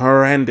management was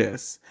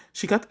horrendous.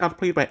 She got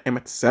outplayed by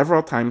Emmett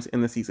several times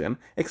in the season,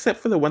 except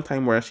for the one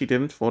time where she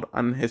didn't fold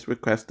on his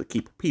request to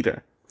keep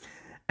Peter,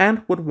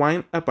 and would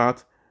whine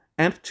about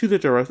and to the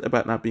jurors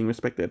about not being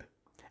respected.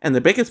 And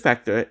the biggest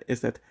factor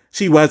is that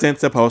she wasn't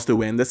supposed to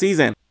win the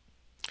season.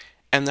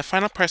 And the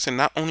final person,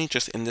 not only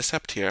just in this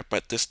sub-tier,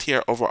 but this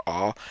tier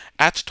overall,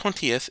 at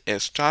 20th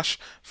is Josh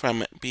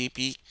from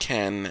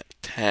BBCAN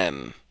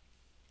 10.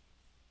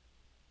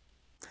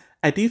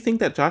 I do think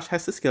that Josh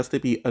has the skills to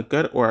be a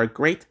good or a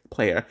great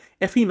player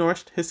if he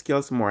nourished his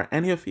skills more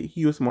and if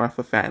he was more of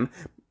a fan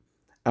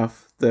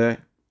of the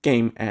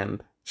game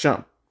and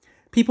show.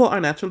 People are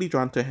naturally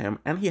drawn to him,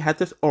 and he had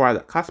this aura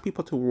that caused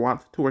people to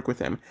want to work with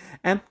him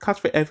and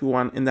caused for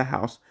everyone in the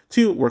house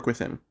to work with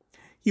him.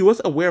 He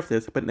was aware of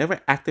this, but never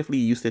actively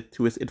used it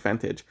to his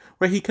advantage,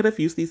 where he could have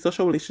used these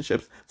social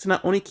relationships to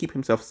not only keep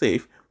himself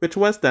safe, which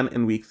was done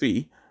in week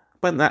 3,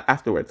 but not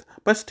afterwards,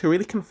 but to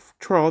really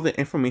control the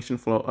information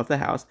flow of the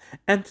house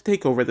and to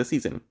take over the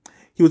season.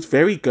 He was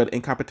very good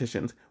in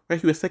competitions, where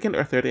he was second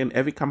or third in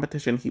every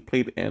competition he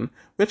played in,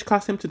 which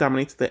caused him to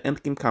dominate the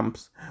endgame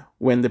comps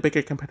when the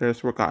bigger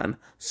competitors were gone.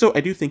 So I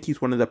do think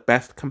he's one of the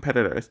best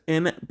competitors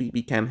in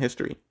BBCAN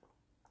history,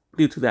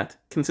 due to that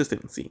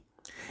consistency.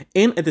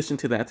 In addition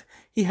to that,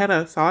 he had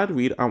a solid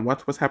read on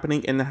what was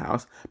happening in the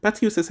house, but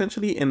he was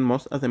essentially in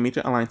most of the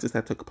major alliances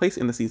that took place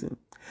in the season.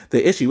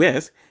 The issue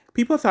is,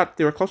 people thought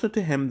they were closer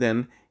to him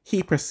than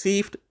he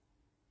perceived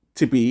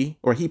to be,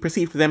 or he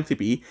perceived them to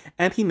be,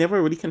 and he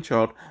never really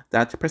controlled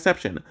that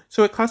perception.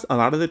 So it caused a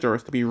lot of the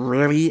jurors to be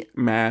really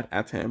mad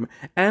at him,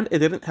 and it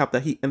didn't help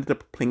that he ended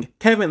up playing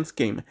Kevin's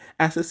game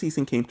as the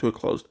season came to a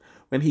close,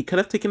 when he could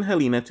have taken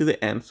Helena to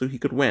the end so he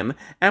could win,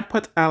 and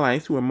put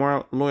allies who were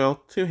more loyal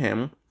to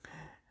him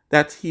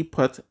that he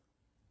put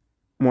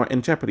more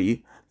in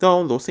jeopardy,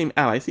 though those same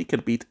allies he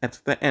could beat at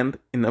the end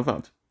in the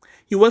vote.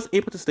 He was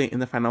able to stay in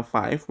the final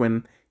 5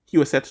 when he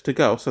was set to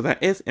go, so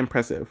that is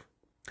impressive.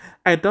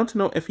 I don't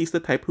know if he's the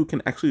type who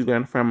can actually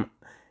learn from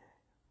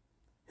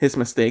his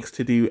mistakes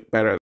to do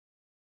better.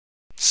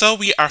 So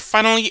we are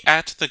finally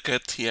at the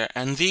good tier,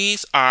 and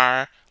these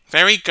are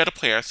very good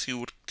players who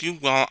would do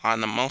well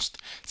on the most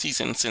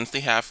seasons, since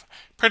they have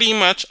pretty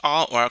much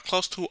all or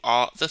close to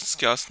all the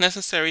skills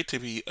necessary to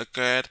be a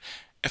good,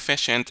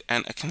 efficient,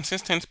 and a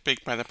consistent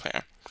Big Brother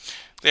player.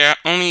 They are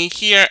only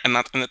here and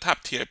not in the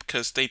top tier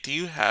because they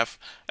do have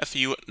a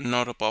few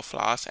notable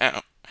flaws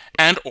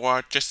and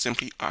or just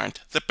simply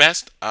aren't the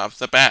best of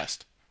the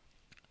best.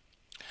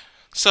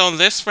 So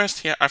this first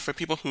tier are for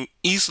people who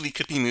easily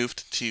could be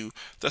moved to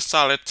the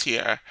solid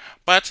tier,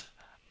 but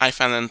I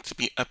found them to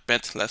be a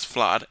bit less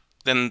flawed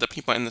than the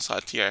people in the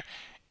solid tier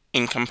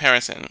in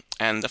comparison.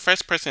 And the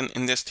first person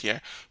in this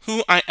tier,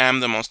 who I am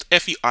the most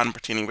iffy on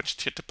pertaining which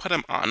tier to put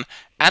him on,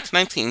 at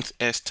 19th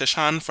is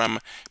Tashawn from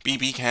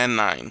BBCAN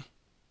 9.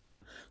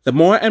 The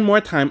more and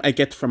more time I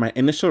get from my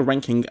initial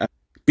ranking of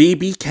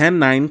BBCAN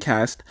 9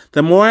 cast,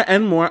 the more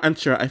and more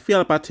unsure I feel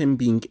about him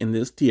being in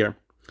this tier.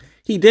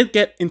 He did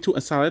get into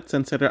a solid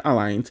Sunsetter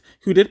alliance,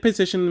 who did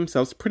position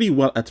themselves pretty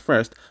well at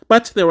first,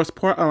 but there was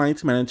poor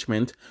alliance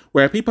management,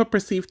 where people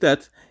perceived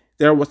that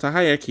there was a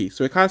hierarchy,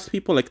 so it caused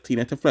people like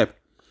Tina to flip.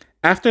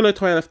 After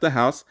LaToya left the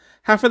house,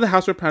 half of the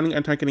house were planning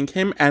on targeting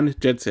him and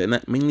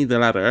Judson, mainly the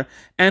latter,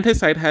 and his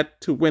side had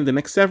to win the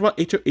next several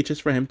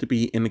HOHs for him to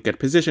be in a good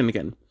position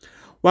again.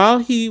 While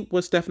he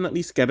was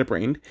definitely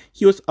scatterbrained,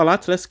 he was a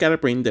lot less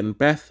scatterbrained than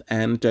Beth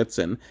and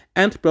Judson,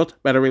 and built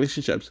better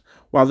relationships,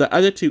 while the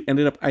other two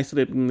ended up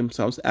isolating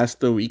themselves as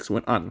the weeks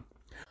went on.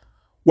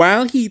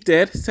 While he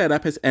did set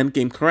up his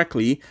endgame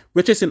correctly,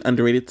 which is an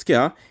underrated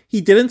skill,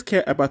 he didn't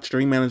care about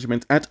jury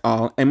management at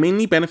all and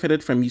mainly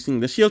benefited from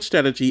using the shield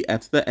strategy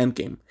at the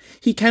endgame.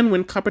 He can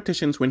win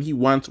competitions when he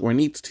wants or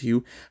needs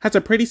to, has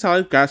a pretty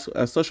solid grasp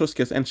of social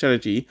skills and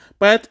strategy,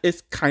 but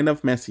is kind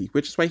of messy,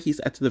 which is why he's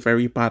at the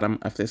very bottom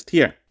of this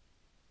tier.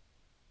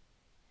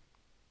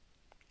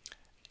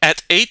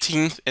 At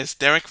 18th is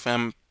Derek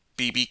from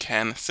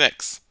BBCAN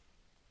 6.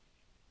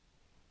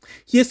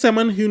 He is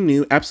someone who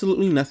knew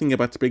absolutely nothing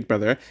about Big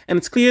Brother, and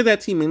it's clear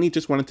that he mainly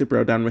just wanted to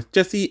bro down with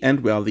Jesse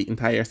and Will the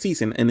entire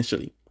season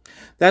initially.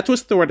 That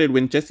was thwarted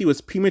when Jesse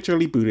was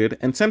prematurely booted,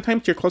 and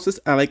sometimes your closest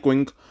ally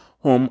going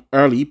home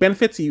early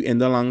benefits you in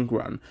the long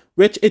run,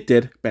 which it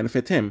did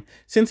benefit him,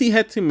 since he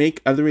had to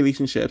make other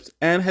relationships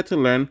and had to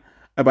learn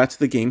about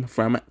the game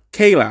from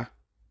Kayla.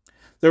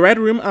 The Red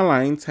Room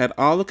Alliance had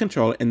all the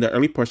control in the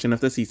early portion of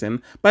the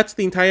season, but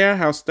the entire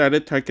house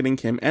started targeting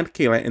him and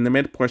Kayla in the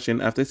mid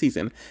portion of the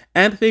season,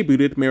 and they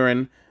booted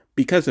Mirren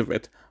because of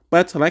it.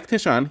 But like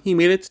Tashawn, he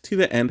made it to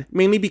the end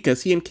mainly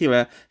because he and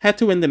Kayla had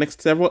to win the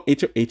next several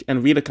HOH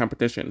and Rita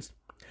competitions.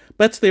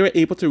 But they were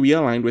able to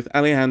realign with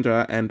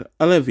Alejandra and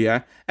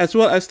Olivia, as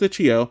well as the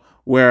trio,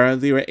 where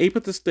they were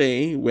able to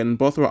stay when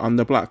both were on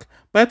the block,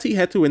 but he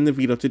had to win the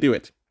veto to do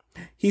it.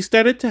 He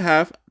started to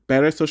have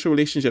better social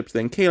relationships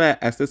than Kayla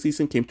as the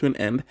season came to an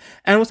end,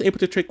 and was able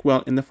to trick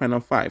well in the final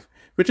 5,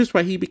 which is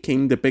why he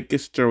became the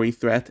biggest jury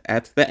threat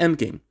at the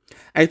endgame.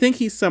 I think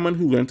he's someone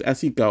who learns as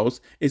he goes,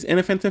 is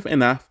inoffensive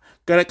enough,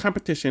 good at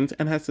competitions,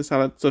 and has a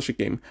solid social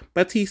game,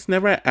 but he's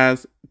never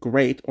as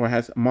great or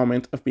has a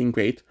moment of being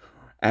great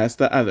as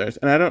the others,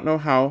 and I don't know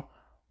how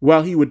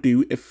well he would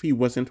do if he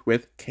wasn't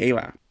with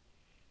Kayla.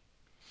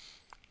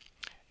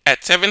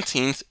 At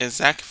 17th is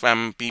Zach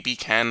from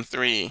BBCAN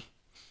 3.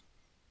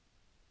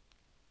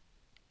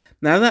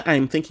 Now that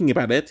I'm thinking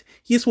about it,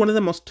 he is one of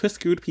the most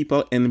twist-screwed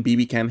people in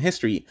BBCAN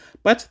history,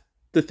 but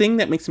the thing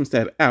that makes him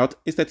stand out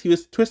is that he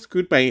was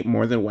twist-screwed by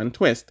more than one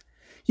twist.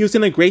 He was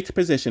in a great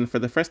position for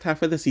the first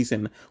half of the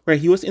season, where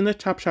he was in the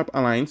Chop Shop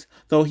Alliance,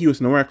 though he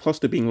was nowhere close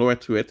to being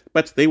lowered to it,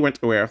 but they weren't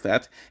aware of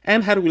that,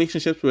 and had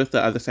relationships with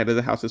the other side of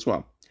the house as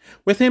well.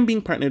 With him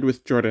being partnered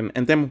with Jordan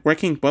and them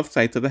working both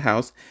sides of the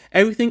house,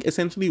 everything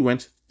essentially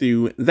went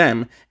through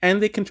them,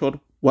 and they controlled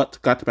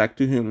what got back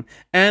to whom,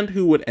 and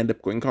who would end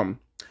up going home.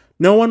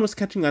 No one was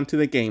catching on to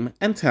the game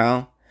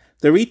until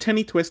the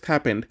returny twist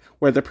happened,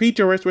 where the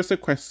pre-jurors were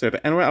sequestered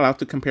and were allowed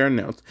to compare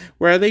notes,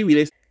 where they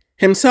realized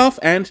himself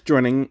and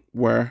Jordan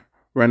were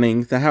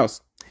running the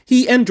house.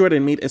 He and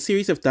Jordan made a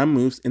series of dumb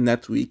moves in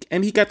that week,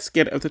 and he got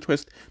scared of the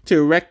twist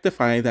to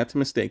rectify that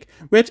mistake,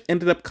 which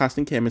ended up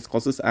costing him his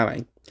closest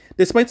ally.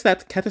 Despite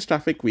that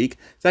catastrophic week,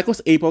 Zach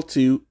was able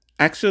to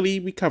actually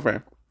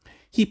recover.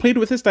 He played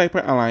with his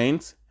Diaper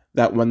Alliance,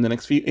 that won the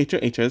next few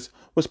HOHs,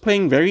 was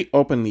playing very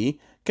openly,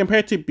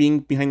 compared to being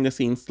behind the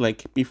scenes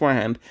like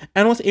beforehand,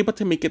 and was able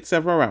to make it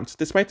several rounds,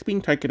 despite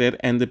being targeted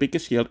and the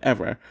biggest shield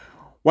ever,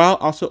 while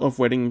also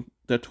avoiding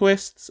the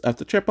twists of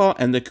the triple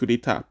and the coup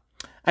d'etat.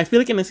 I feel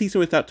like in a season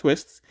without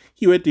twists,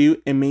 he would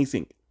do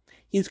amazing.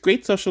 He's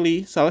great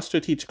socially, solid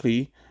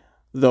strategically,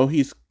 though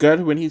he's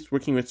good when he's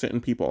working with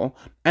certain people,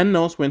 and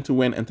knows when to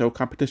win and throw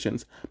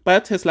competitions,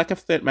 but his lack of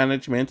threat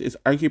management is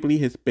arguably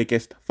his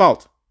biggest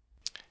fault.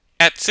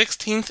 At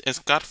 16th is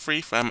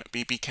Godfrey from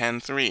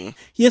BBCAN 3.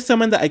 He is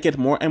someone that I get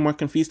more and more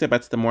confused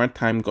about the more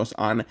time goes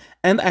on,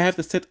 and I have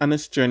to sit on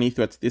his journey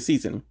throughout the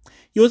season.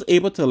 He was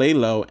able to lay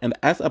low, and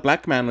as a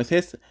black man with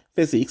his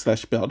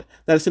physique/build,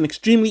 that is an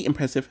extremely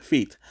impressive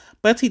feat.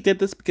 But he did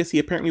this because he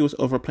apparently was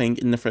overplaying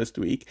in the first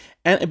week,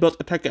 and it built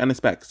a target on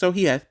his back, so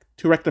he had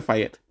to rectify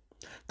it.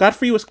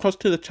 Godfrey was close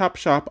to the Chop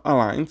Shop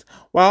Alliance,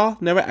 while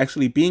never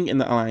actually being in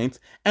the Alliance,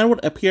 and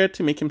would appear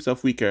to make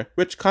himself weaker,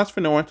 which caused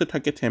for no one to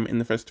target him in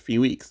the first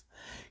few weeks.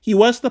 He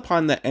was the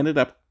pawn that ended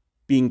up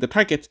being the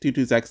target due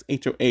to Zach's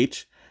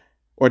HOH,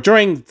 or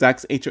during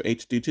Zach's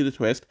HOH due to the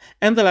twist,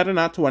 and the latter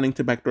not wanting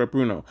to backdoor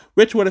Bruno,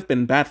 which would have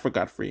been bad for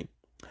Godfrey.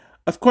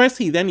 Of course,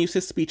 he then used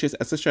his speeches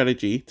as a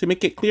strategy to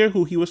make it clear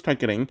who he was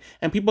targeting,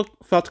 and people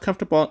felt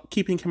comfortable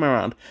keeping him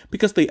around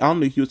because they all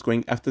knew he was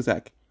going after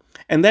Zach.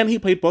 And then he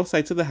played both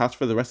sides of the house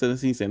for the rest of the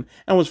season,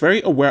 and was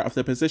very aware of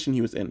the position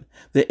he was in.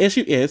 The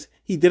issue is,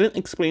 he didn't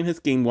explain his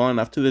game well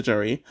enough to the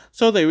jury,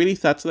 so they really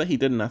thought that he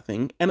did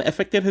nothing, and it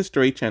affected his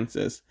jury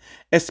chances,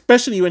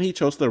 especially when he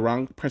chose the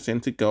wrong person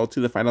to go to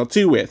the final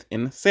two with,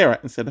 in Sarah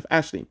instead of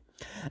Ashley.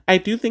 I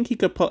do think he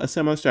could pull a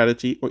similar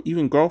strategy, or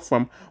even grow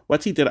from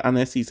what he did on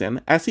this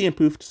season, as he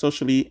improved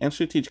socially and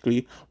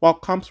strategically, while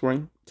comps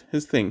weren't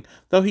his thing,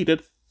 though he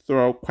did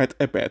throw quite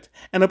a bit,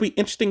 and it'll be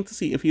interesting to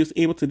see if he was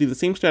able to do the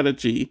same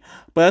strategy,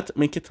 but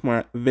make it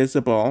more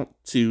visible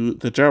to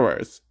the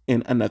jurors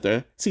in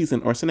another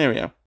season or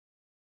scenario.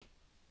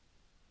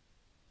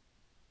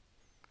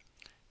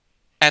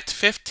 At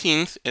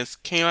 15th is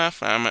Kayla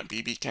from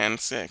BBCAN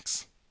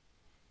 6.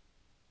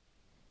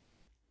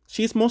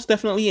 She's most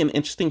definitely an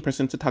interesting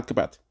person to talk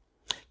about.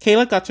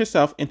 Kayla got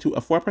herself into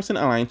a 4-person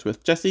alliance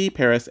with Jesse,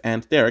 Paris,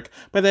 and Derek,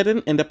 but that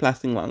didn't end up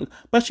lasting long,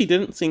 but she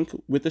didn't sink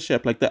with the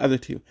ship like the other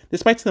two,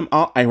 despite them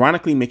all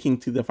ironically making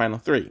to the final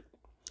 3.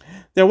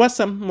 There was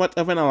somewhat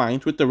of an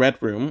alliance with the Red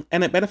Room,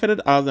 and it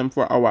benefited all of them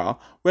for a while,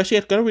 where she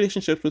had good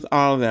relationships with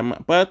all of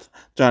them but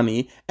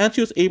Johnny, and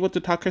she was able to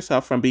talk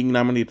herself from being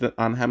nominated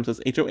on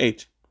Hamza's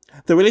HOH.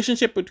 The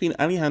relationship between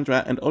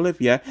Alejandra and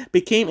Olivia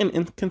became an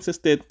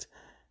inconsistent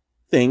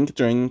thing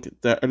during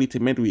the early to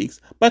mid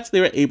weeks, but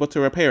they were able to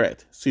repair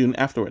it soon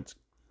afterwards.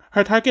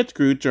 Her target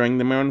grew during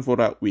the Marin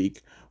vote-out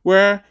week,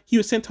 where he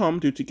was sent home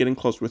due to getting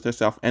close with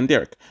herself and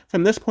Derek.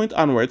 From this point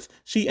onwards,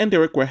 she and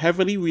Derek were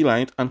heavily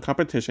reliant on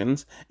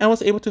competitions, and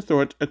was able to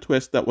throw a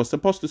twist that was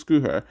supposed to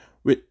screw her,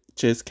 which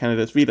is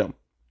Canada's veto.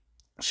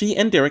 She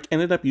and Derek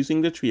ended up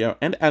using the trio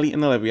and Ali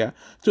and Olivia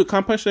to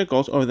accomplish their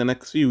goals over the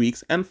next few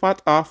weeks, and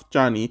fought off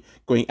Johnny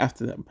going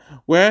after them,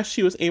 where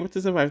she was able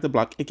to survive the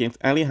block against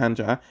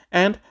Alejandra,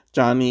 and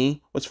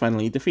Johnny was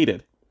finally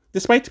defeated.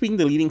 Despite being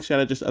the leading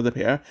strategist of the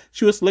pair,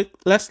 she was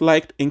less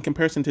liked in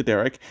comparison to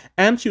Derek,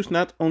 and she was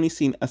not only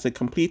seen as a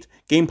complete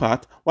game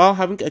pot, while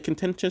having a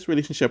contentious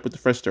relationship with the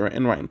first juror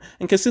in Ryan,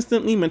 and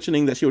consistently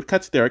mentioning that she would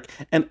cut Derek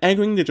and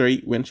angering the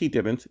jury when she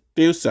didn't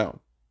do so.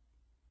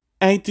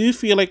 I do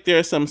feel like there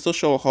are some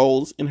social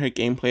holes in her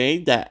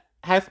gameplay that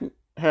have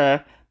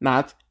her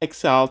not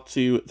excel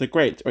to the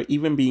great, or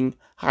even being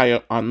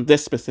higher on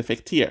this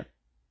specific tier.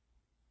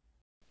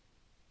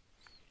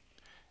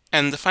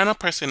 And the final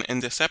person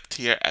in the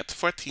sub-tier at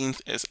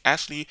 14th is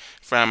Ashley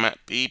from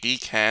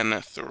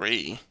BBCAN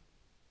 3.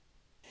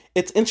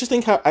 It's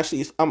interesting how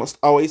Ashley is almost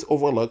always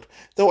overlooked,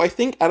 though I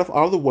think out of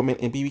all the women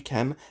in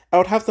BBCAN, I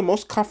would have the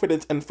most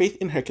confidence and faith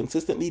in her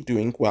consistently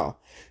doing well.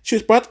 She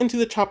was brought into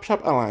the Chop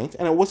Shop Alliance,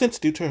 and it wasn't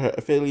due to her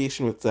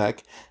affiliation with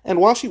Zach, and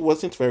while she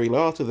wasn't very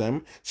loyal to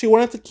them, she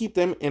wanted to keep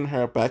them in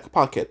her back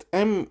pocket,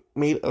 and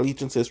made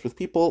allegiances with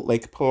people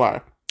like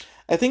Pilar.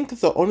 I think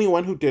the only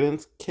one who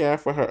didn't care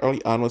for her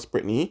early on was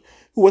Brittany,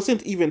 who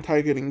wasn't even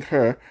targeting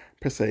her,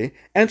 per se,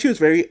 and she was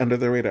very under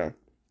the radar.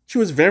 She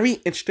was very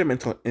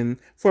instrumental in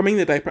forming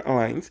the Diaper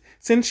Alliance,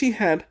 since she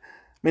had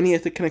many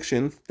of the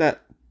connections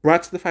that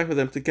brought the five of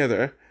them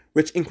together,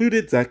 which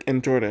included Zach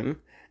and Jordan,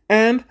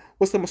 and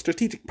was the most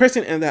strategic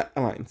person in that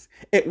alliance.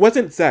 It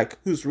wasn't Zach,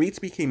 whose reads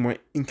became more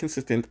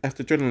inconsistent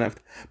after Jordan left,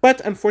 but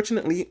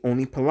unfortunately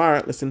only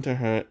Pilar listened to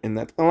her in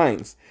that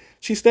alliance.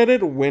 She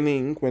started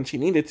winning when she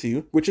needed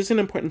to, which is an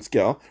important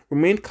skill,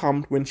 remained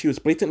calm when she was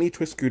blatantly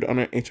twist-screwed on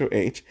her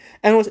HOH,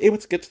 and was able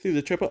to get through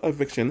the triple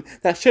eviction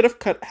that should have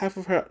cut half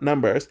of her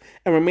numbers,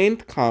 and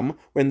remained calm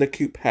when the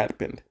coup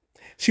happened.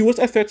 She was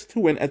a threat to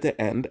win at the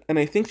end, and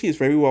I think she is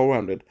very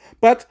well-rounded,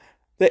 but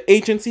the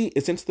agency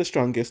isn't the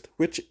strongest,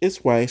 which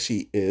is why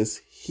she is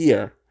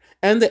here.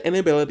 And the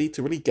inability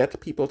to really get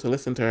people to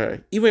listen to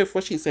her, even if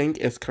what she's saying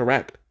is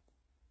correct.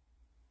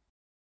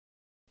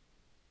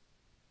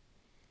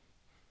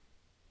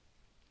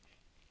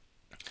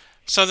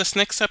 So this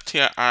next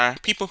sub-tier are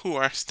people who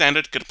are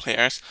standard good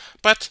players,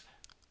 but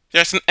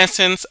there's an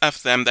essence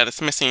of them that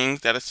is missing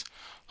that is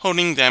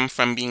holding them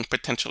from being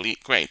potentially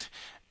great.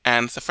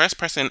 And the first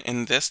person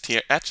in this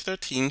tier at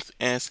 13th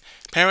is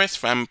Paris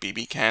from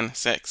BBCAN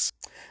 6.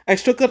 I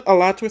struggled a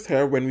lot with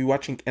her when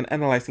rewatching and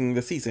analyzing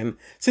the season,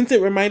 since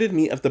it reminded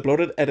me of the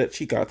bloated edit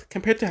she got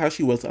compared to how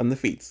she was on the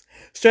feeds.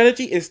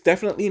 Strategy is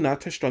definitely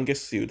not her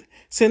strongest suit,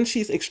 since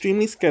she's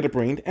extremely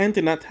scatterbrained and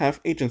did not have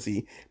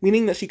agency,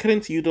 meaning that she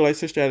couldn't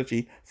utilize her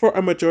strategy for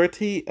a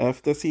majority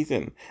of the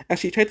season, as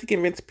she tried to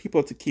convince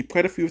people to keep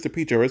quite a few of the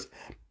pre-jurors,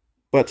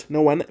 but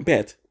no one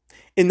bit.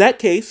 In that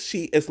case,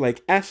 she is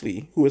like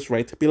Ashley, who is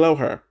right below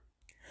her.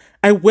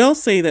 I will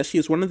say that she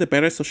is one of the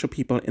better social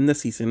people in the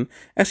season,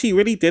 as she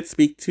really did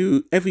speak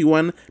to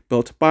everyone,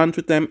 built bonds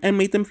with them, and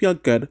made them feel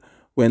good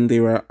when they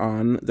were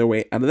on their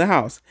way out of the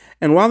house.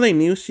 And while they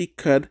knew she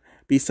could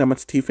be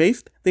somewhat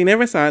two-faced, they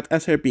never saw it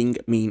as her being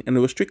mean, and it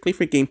was strictly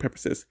for game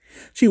purposes.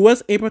 She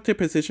was able to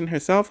position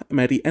herself,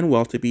 Maddie, and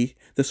Will to be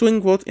the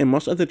swing vote in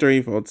most of the jury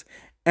votes,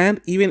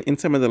 and even in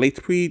some of the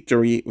late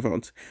pre-jury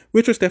votes,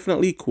 which was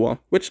definitely cool,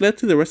 which led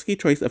to the risky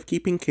choice of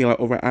keeping Kayla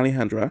over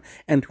Alejandra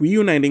and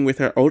reuniting with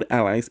her old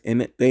allies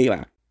in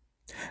Dela.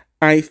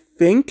 I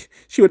think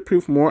she would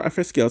prove more of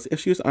her skills if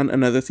she was on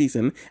another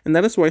season, and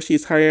that is why she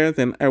is higher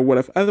than I would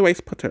have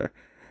otherwise put her,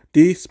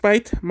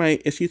 despite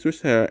my issues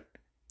with her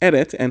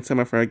edit and some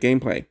of her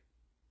gameplay.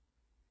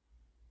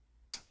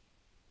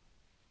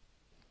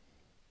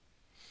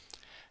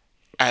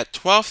 At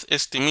 12th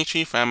is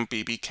Dimitri from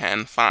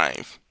BBCAN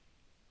 5.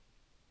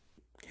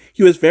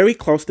 He was very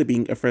close to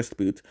being a first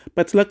boot,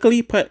 but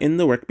luckily put in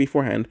the work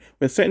beforehand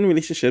with certain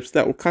relationships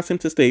that would cause him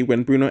to stay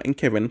when Bruno and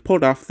Kevin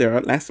pulled off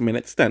their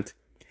last-minute stunt.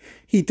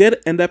 He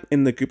did end up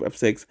in the group of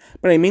 6,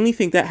 but I mainly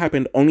think that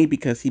happened only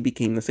because he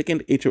became the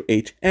second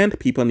HOH and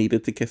people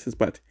needed to kiss his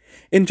butt.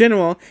 In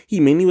general,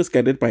 he mainly was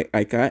guided by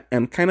Aika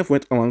and kind of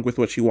went along with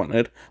what she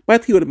wanted,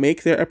 but he would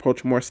make their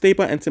approach more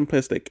stable and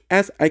simplistic,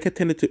 as Aika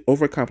tended to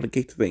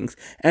overcomplicate things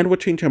and would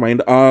change her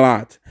mind a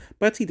lot.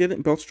 But he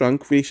didn't build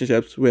strong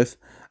relationships with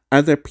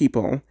other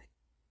people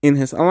in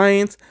his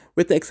alliance,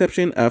 with the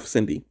exception of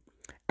Cindy.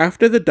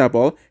 After the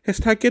double, his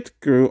target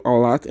grew a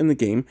lot in the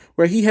game,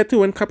 where he had to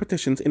win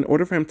competitions in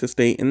order for him to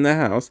stay in the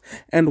house,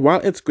 and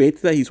while it's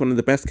great that he's one of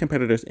the best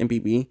competitors in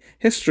BB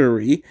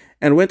history,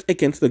 and went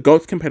against the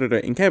GOAT competitor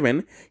in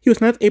Kevin, he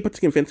was not able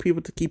to convince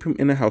people to keep him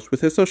in the house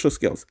with his social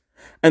skills.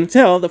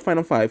 Until the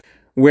final 5,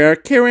 where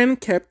Karen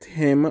kept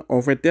him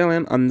over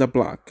Dylan on the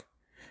block.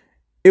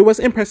 It was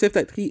impressive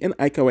that he and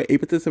Aika were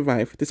able to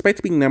survive,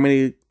 despite being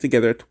nominated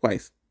together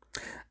twice.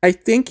 I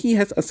think he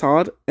has a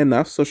solid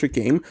enough social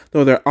game,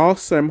 though there are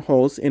some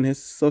holes in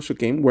his social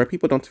game where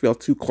people don't feel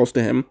too close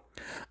to him.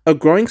 A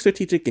growing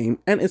strategic game,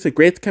 and is a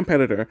great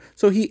competitor,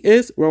 so he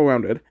is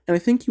well-rounded, and I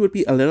think he would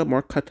be a little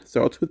more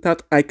cutthroat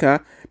without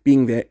Aika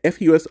being there if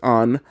he was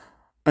on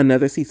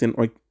another season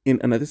or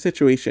in another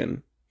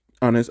situation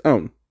on his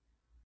own.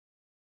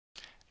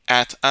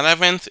 At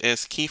 11th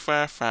is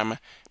Kiefer from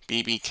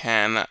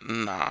BBCAN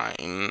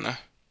 9.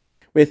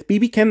 With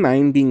BBCAN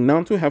 9 being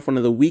known to have one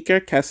of the weaker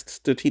casts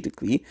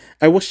strategically,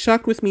 I was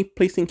shocked with me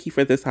placing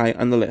Kiefer this high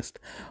on the list.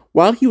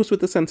 While he was with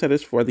the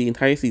Sunsetters for the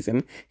entire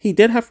season, he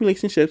did have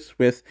relationships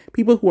with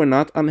people who were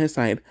not on his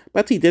side,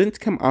 but he didn't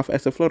come off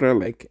as a floater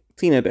like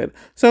Tina did,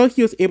 so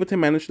he was able to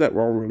manage that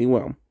role really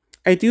well.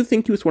 I do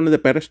think he was one of the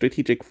better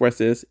strategic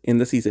forces in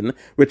the season,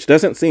 which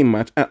doesn't seem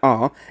much at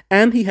all,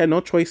 and he had no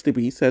choice to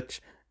be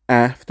such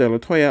after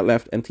LaToya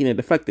left and Tina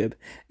deflected,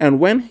 and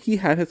when he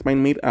had his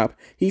mind made up,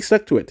 he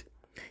stuck to it.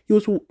 He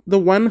was the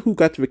one who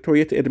got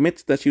Victoria to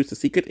admit that she was the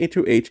secret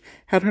HOH,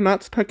 had her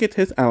not target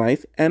his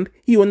allies, and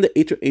he won the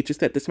HOHs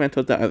that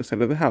dismantled the other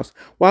side of the house,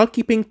 while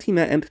keeping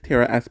Tina and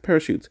Tara as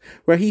parachutes,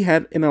 where he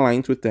had an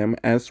alliance with them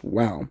as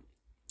well.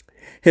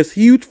 His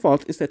huge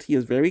fault is that he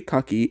is very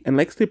cocky and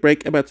likes to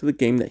brag about the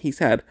game that he's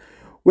had,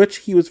 which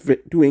he was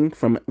doing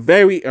from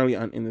very early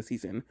on in the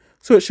season,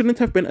 so it shouldn't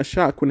have been a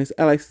shock when his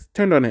allies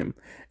turned on him.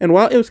 And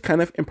while it was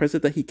kind of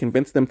impressive that he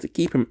convinced them to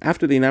keep him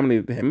after they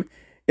nominated him,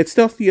 it's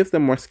still 3 of the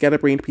more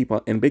scatterbrained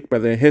people in Big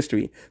Brother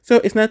history, so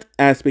it's not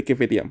as big a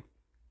video.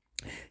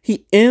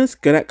 He is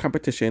good at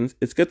competitions,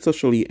 is good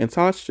socially, and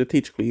solid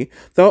strategically,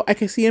 though I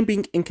can see him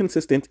being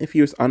inconsistent if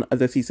he was on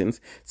other seasons,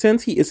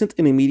 since he isn't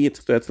an immediate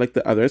threat like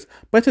the others,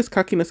 but his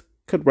cockiness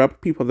could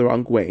rub people the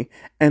wrong way,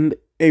 and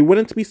it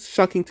wouldn't be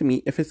shocking to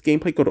me if his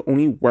gameplay could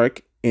only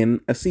work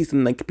in a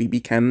season like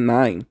BBCAN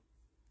 9.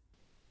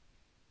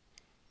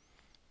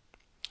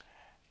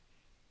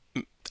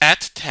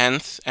 At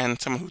 10th,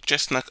 and someone who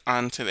just snuck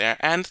onto there,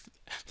 and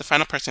the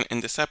final person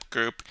in the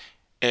subgroup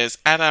is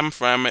Adam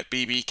from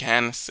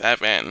BBCAN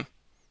 7.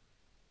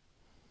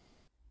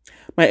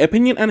 My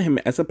opinion on him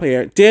as a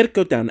player did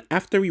go down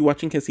after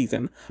rewatching his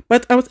season,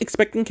 but I was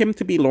expecting him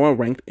to be lower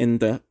ranked in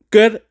the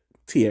good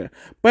tier.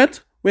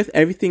 But with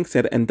everything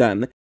said and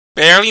done,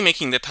 barely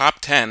making the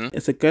top 10,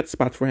 it's a good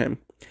spot for him.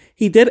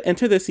 He did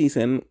enter the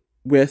season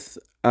with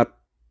a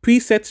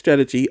preset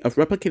strategy of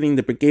replicating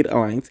the Brigade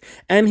Alliance,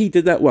 and he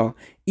did that well,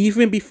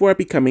 even before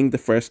becoming the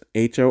first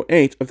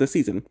HOH of the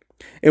season.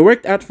 It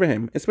worked out for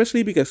him,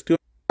 especially because two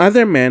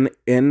other men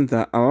in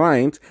the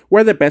Alliance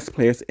were the best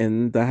players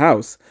in the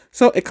house,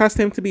 so it caused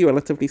him to be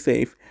relatively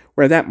safe,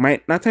 where that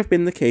might not have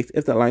been the case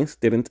if the Alliance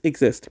didn't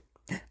exist.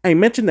 I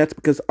mention that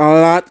because a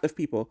lot of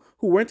people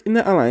who weren't in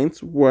the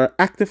Alliance were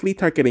actively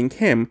targeting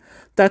him,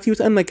 that he was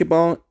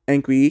unlikable,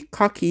 angry,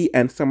 cocky,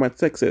 and somewhat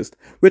sexist,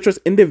 which was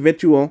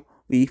individually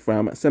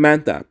from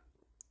Samantha.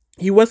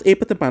 He was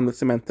able to bond with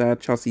Samantha,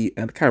 Chelsea,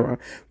 and Kara,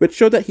 which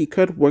showed that he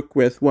could work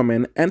with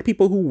women and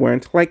people who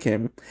weren't like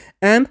him,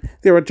 and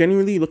they were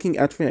genuinely looking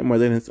out for him more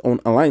than his own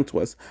alliance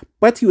was.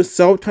 But he was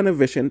so tunnel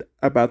visioned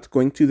about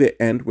going to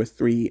the end with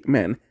 3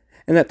 men,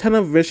 and that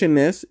tunnel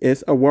visionness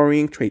is a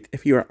worrying trait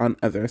if you are on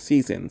other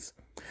seasons.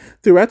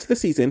 Throughout the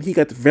season, he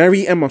got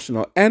very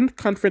emotional and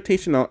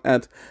confrontational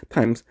at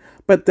times,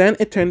 but then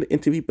it turned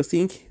into people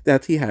seeing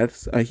that he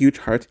has a huge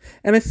heart,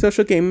 and his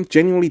social game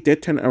genuinely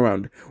did turn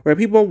around, where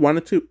people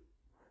wanted to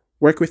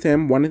work with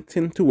him, wanted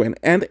him to win,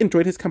 and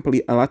enjoyed his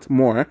company a lot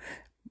more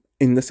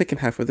in the second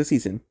half of the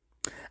season.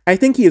 I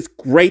think he is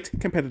great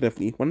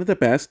competitively, one of the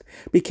best,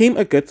 became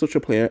a good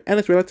social player, and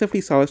is relatively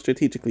solid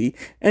strategically,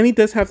 and he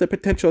does have the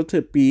potential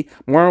to be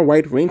more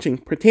wide-ranging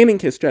pertaining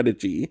his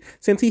strategy,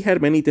 since he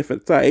had many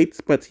different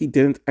sides, but he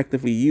didn't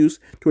actively use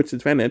to its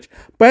advantage,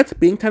 but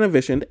being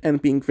tunnel-visioned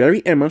and being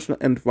very emotional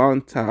and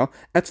volatile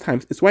at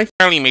times is why he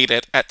barely made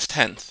it at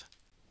 10th.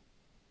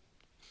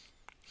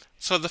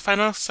 So the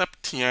final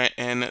sub-tier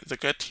in the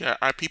good tier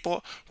are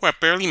people who are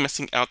barely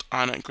missing out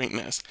on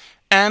greatness,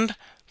 and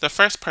the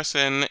first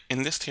person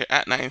in this tier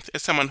at 9th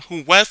is someone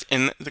who was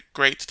in the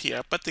great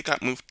tier, but they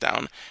got moved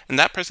down, and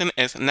that person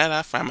is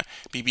Netta from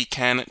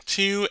BBCAN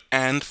 2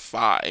 and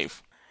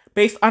 5.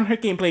 Based on her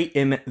gameplay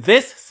in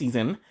this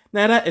season,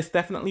 Netta is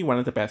definitely one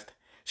of the best.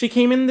 She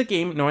came in the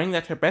game knowing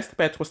that her best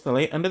bet was to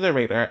lay under the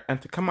radar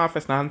and to come off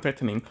as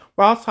non-threatening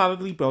while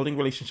solidly building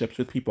relationships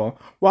with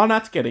people while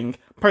not getting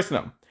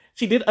personal.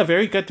 She did a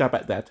very good job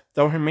at that,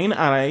 though her main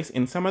allies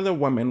in some of the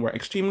women were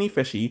extremely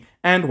fishy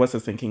and was a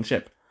sinking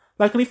ship.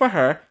 Luckily for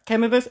her,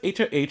 Canada's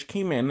HOH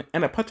came in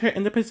and it put her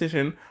in the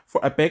position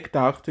for a big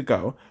dog to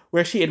go,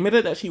 where she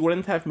admitted that she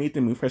wouldn't have made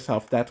the move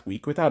herself that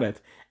week without it.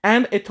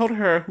 And it told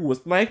her who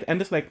was liked and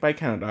disliked by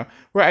Canada,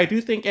 where I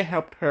do think it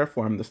helped her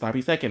form the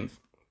sloppy seconds.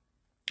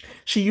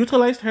 She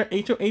utilized her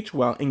HOH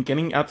well in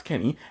getting out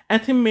Kenny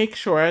and to make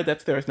sure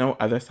that there is no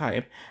other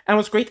side, and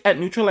was great at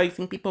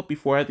neutralizing people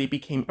before they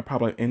became a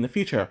problem in the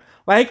future,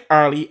 like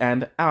Arlie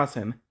and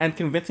Allison, and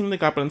convincing the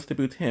goblins to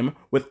boot him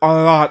with a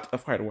lot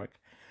of hard work.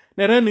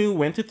 Netta knew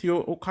when to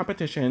throw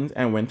competitions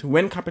and when to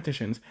win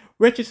competitions,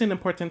 which is an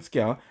important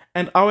skill,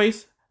 and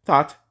always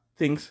thought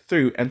things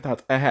through and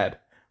thought ahead,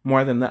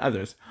 more than the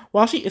others.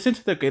 While she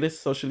isn't the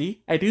greatest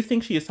socially, I do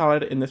think she is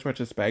solid in this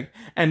retrospect,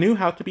 and knew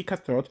how to be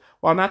cutthroat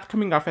while not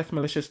coming off as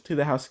malicious to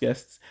the house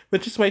guests,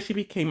 which is why she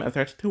became a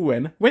threat to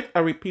win, with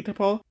a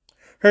repeatable.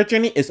 Her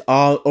journey is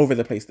all over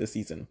the place this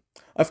season.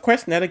 Of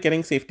course, Netta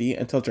getting safety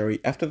until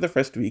jury after the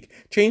first week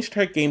changed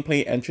her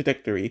gameplay and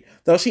trajectory,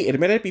 though she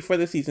admitted before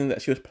the season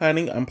that she was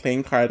planning on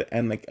playing hard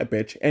and like a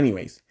bitch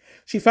anyways.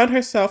 She found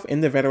herself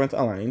in the Veterans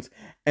Alliance,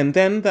 and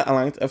then the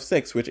Alliance of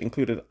 6, which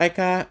included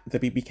Aika, the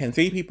BBCAN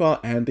 3 people,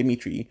 and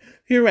Dimitri,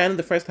 who ran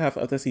the first half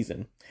of the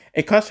season.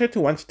 It caused her to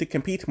want to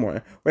compete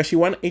more, where she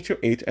won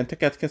HOH and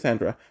took out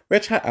Cassandra,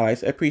 which her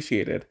allies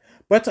appreciated.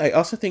 But I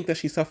also think that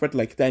she suffered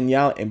like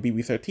Danielle and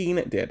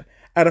BB13 did,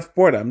 out of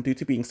boredom due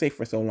to being safe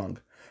for so long.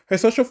 Her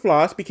social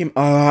flaws became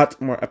a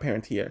lot more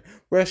apparent here,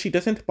 where she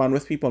doesn't bond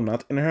with people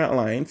not in her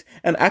alliance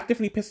and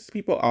actively pisses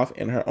people off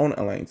in her own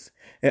alliance.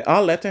 It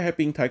all led to her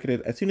being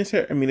targeted as soon as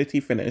her immunity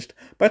finished,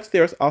 but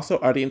there was also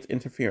audience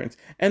interference,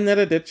 and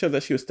Netta did show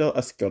that she was still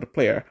a skilled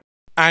player.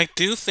 I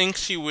do think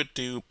she would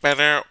do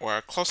better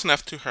or close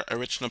enough to her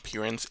original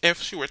appearance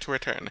if she were to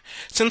return,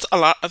 since a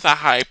lot of the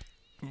hype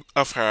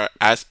of her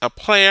as a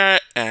player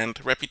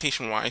and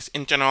reputation-wise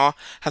in general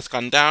has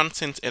gone down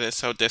since it is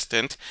so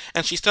distant,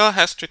 and she still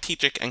has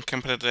strategic and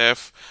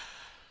competitive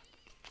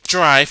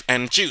drive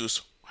and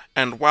juice.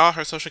 And while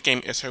her social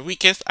game is her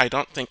weakest, I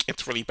don't think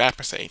it's really bad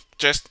per se,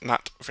 just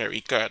not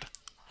very good,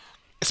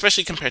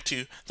 especially compared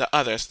to the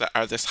others that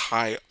are this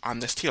high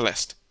on this tier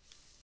list.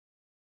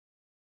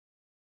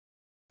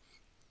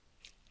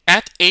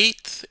 At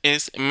 8th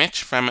is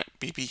Mitch from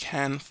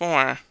BBCAN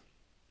 4.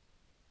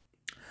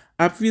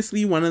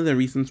 Obviously, one of the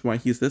reasons why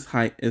he's this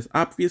high is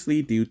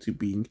obviously due to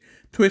being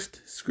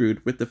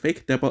screwed with the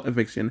fake double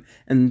eviction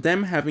and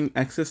them having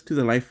access to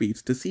the live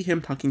feeds to see him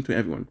talking to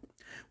everyone.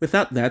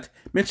 Without that,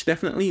 Mitch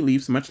definitely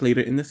leaves much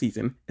later in the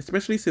season,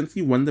 especially since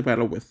he won the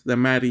battle with the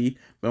Maddie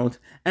vote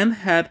and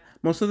had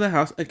most of the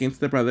house against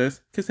the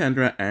brothers,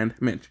 Cassandra and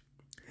Mitch.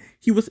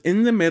 He was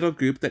in the middle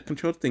group that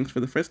controlled things for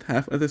the first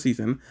half of the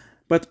season,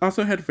 but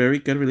also had very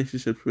good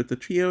relationships with the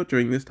trio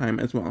during this time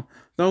as well,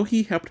 though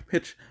he helped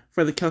pitch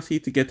for the Kelsey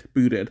to get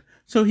booted,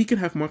 so he could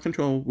have more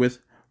control with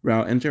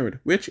Raul and Jared,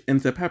 which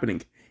ends up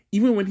happening.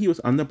 Even when he was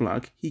on the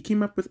block, he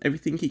came up with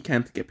everything he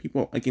can to get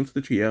people against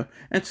the trio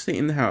and to stay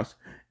in the house,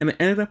 and it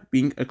ended up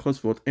being a close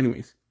vote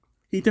anyways.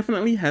 He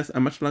definitely has a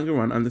much longer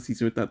run on the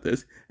season without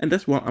this, and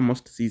does well on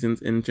most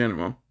seasons in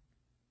general.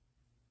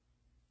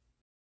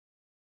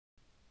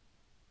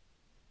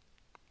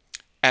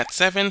 At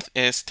 7th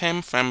is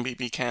Tim from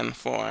BBCAN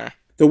 4.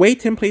 The way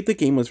Tim played the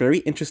game was very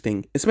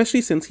interesting, especially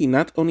since he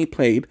not only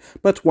played,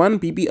 but won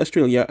BB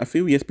Australia a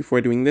few years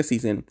before doing this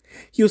season.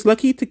 He was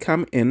lucky to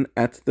come in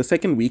at the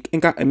second week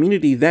and got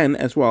immunity then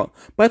as well,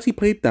 but he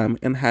played dumb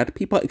and had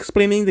people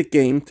explaining the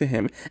game to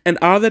him and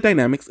all the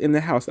dynamics in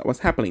the house that was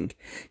happening.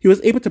 He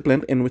was able to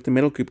blend in with the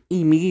middle group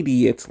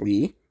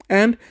immediately,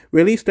 and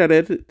really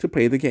started to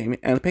play the game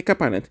and pick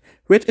up on it,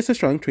 which is a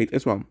strong trait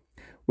as well.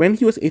 When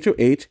he was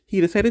HOH, he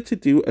decided to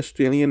do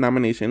Australian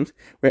nominations,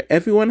 where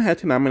everyone had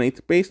to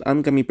nominate based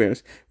on gummy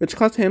bears, which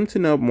caused him to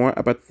know more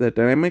about the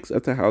dynamics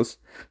of the house,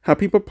 how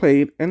people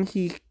played, and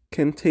he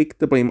can take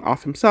the blame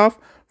off himself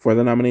for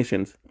the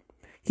nominations.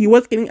 He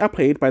was getting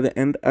outplayed by the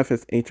end of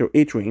his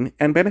HOH reign,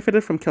 and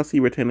benefited from Kelsey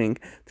returning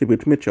to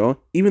boot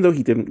Mitchell, even though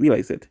he didn't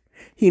realize it.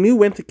 He knew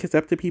when to kiss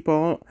up to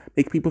people,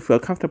 make people feel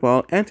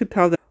comfortable, and to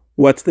tell them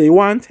what they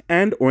want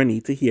and or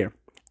need to hear.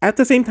 At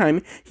the same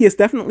time, he is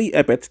definitely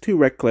a bit too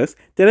reckless,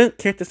 didn't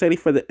care to study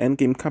for the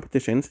endgame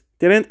competitions,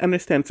 didn't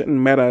understand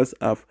certain metas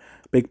of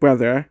Big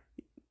Brother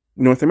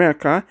North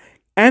America,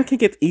 and can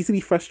get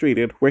easily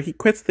frustrated where he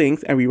quits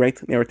things and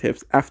rewrites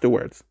narratives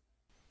afterwards.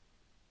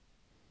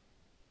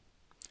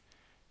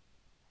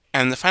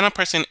 And the final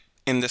person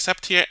in the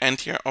sub-tier and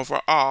tier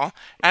overall,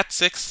 at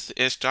 6th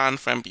is John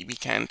from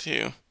BBCAN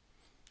 2.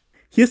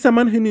 He is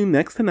someone who knew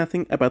next to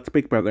nothing about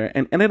Big Brother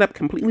and ended up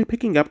completely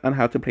picking up on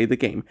how to play the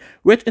game,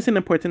 which is an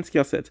important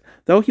skill set,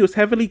 though he was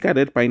heavily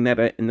guided by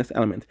Netta in this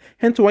element,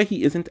 hence why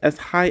he isn't as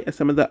high as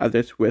some of the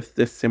others with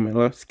this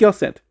similar skill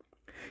set.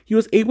 He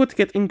was able to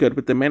get in good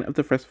with the men of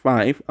the first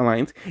 5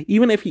 alliance,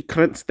 even if he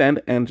couldn't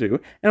stand Andrew,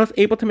 and was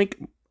able to make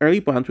early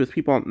bonds with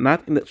people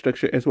not in that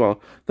structure as well,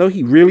 though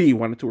he really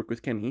wanted to work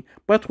with Kenny,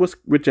 but was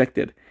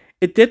rejected.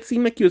 It did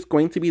seem like he was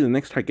going to be the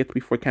next target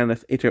before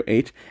Canada's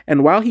HOH,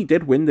 and while he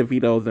did win the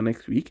veto the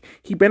next week,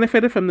 he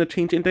benefited from the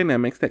change in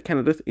dynamics that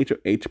Canada's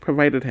HOH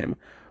provided him,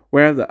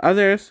 where the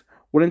others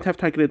wouldn't have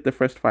targeted the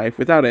first 5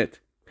 without it.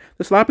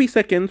 The sloppy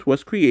seconds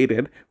was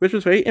created, which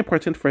was very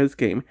important for his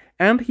game,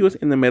 and he was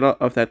in the middle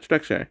of that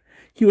structure.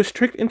 He was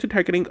tricked into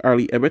targeting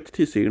Arlie a bit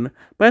too soon,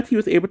 but he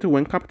was able to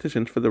win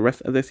competitions for the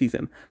rest of the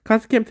season,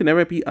 causing him to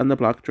never be on the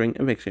block during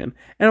eviction,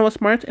 and was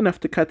smart enough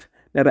to cut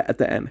Netta at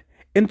the end.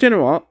 In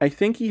general, I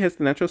think he has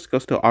the natural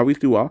skills to always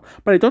do well,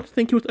 but I don't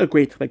think he was a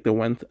great like the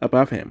ones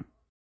above him.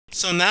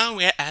 So now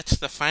we're at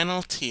the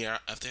final tier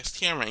of this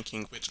tier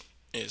ranking, which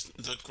is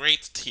the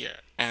Great Tier,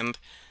 and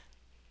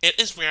it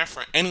is rare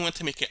for anyone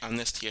to make it on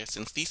this tier,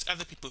 since these are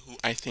the people who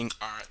I think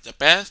are the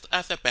best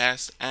of the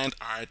best and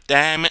are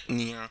damn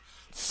near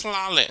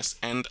flawless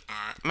and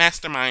are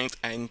masterminds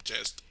and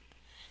just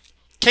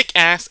kick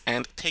ass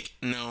and take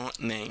no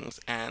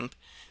names, and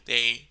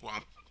they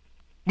will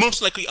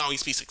most likely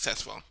always be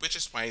successful, which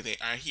is why they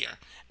are here,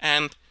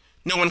 and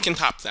no one can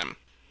top them.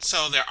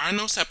 So there are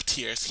no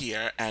sub-tiers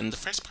here, and the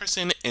first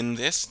person in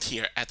this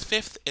tier at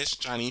 5th is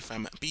Johnny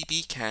from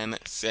BBCAN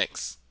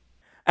 6.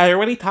 I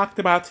already talked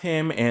about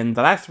him in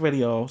the last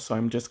video, so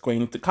I'm just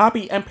going to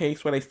copy and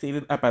paste what I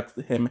stated about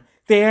him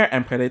there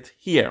and put it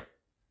here.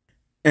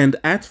 And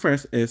at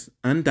first is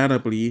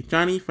undoubtedly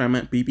Johnny from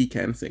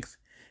BBCAN 6.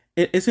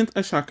 It isn't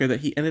a shocker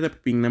that he ended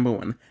up being number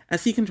 1,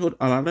 as he controlled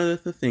a lot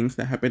of the things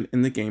that happened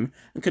in the game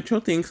and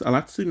controlled things a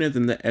lot sooner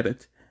than the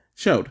edit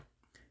showed.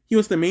 He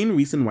was the main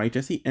reason why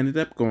Jesse ended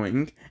up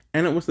going,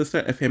 and it was the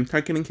start of him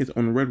targeting his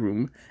own red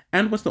room,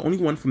 and was the only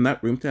one from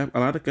that room to have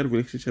a lot of good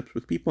relationships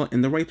with people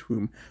in the right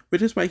room,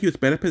 which is why he was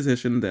better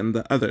positioned than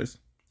the others.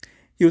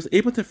 He was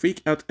able to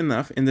freak out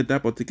enough in the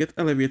double to get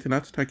Olivia to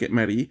not target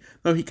Maddie,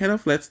 though he kind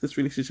of lets this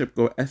relationship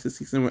go as the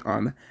season went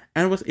on,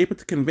 and was able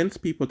to convince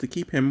people to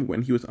keep him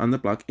when he was on the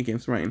block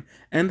against Ryan,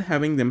 and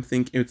having them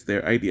think it's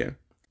their idea.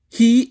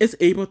 He is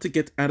able to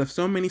get out of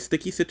so many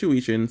sticky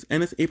situations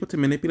and is able to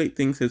manipulate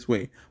things his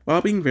way,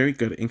 while being very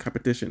good in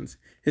competitions.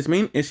 His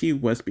main issue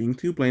was being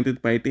too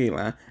blinded by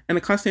Dayla, and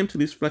it caused him to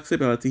lose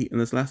flexibility in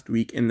this last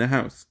week in the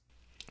house.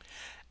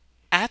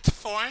 At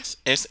 4th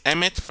is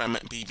Emmett from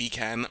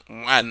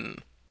BBCAN 1.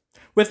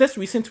 With this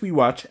recent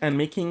rewatch and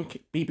making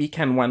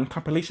BBCAN 1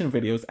 compilation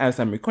videos as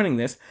I'm recording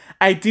this,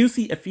 I do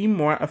see a few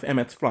more of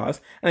Emmett's flaws,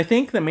 and I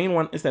think the main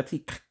one is that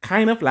he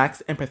kind of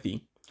lacks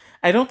empathy.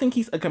 I don't think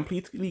he's a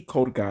completely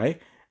cold guy,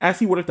 as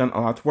he would have done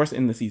a lot worse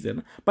in the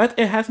season, but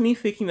it has me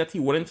thinking that he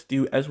wouldn't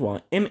do as well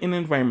in an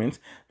environment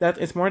that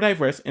is more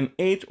diverse in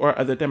age or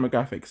other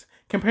demographics,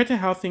 compared to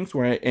how things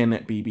were in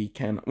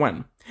BBCAN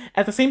 1.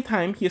 At the same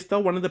time, he is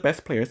still one of the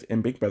best players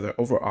in Big Brother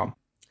overall.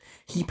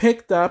 He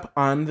picked up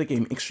on the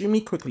game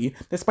extremely quickly,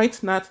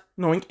 despite not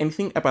knowing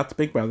anything about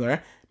Big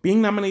Brother,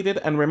 being nominated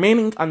and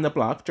remaining on the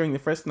block during the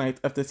first night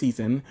of the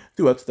season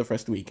throughout the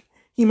first week.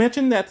 He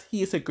mentioned that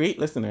he is a great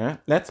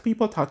listener, lets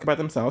people talk about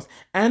themselves,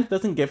 and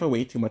doesn't give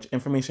away too much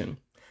information.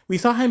 We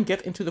saw him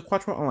get into the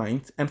Quattro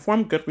Alliance and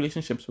form good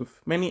relationships with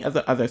many of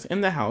the others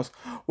in the house,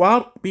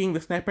 while being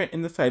the sniper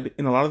in the side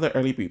in a lot of the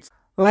early boots,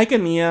 like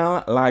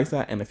Anil,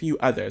 Liza, and a few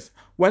others.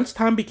 Once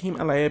Tom became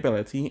a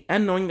liability,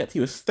 and knowing that he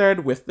was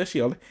third with the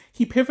Shield,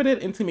 he pivoted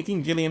into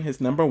making Jillian his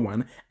number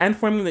one, and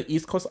forming the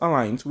East Coast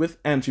Alliance with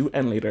Andrew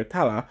and later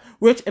Tala,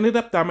 which ended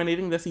up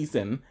dominating the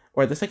season,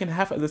 or the second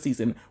half of the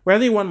season, where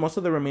they won most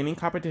of the remaining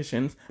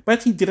competitions,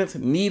 but he didn't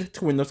need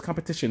to win those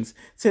competitions,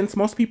 since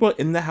most people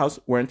in the house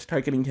weren't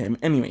targeting him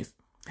anyways.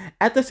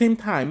 At the same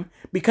time,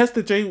 because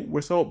the jury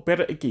were so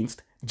bitter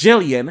against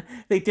Jillian,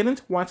 they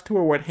didn't want to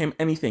reward him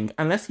anything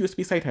unless he was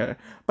beside her,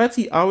 but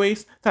he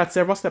always thought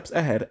several steps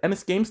ahead, and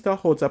his game still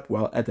holds up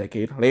well a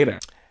decade later.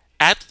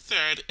 At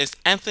third is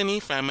Anthony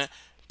from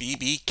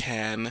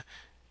BBCAN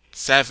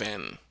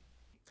 7.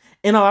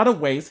 In a lot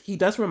of ways, he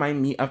does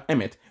remind me of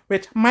Emmett,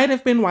 which might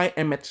have been why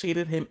Emmett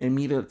shaded him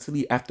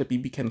immediately after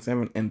BBCAN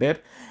 7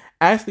 ended,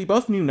 as they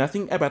both knew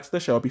nothing about the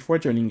show before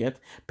joining it,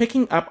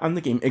 picking up on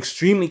the game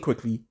extremely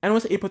quickly, and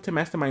was able to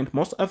mastermind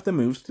most of the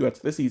moves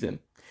throughout the season.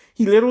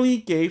 He literally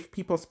gave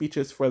people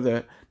speeches for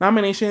the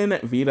nomination,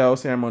 veto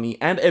ceremony,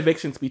 and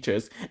eviction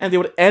speeches, and they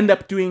would end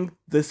up doing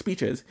the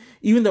speeches,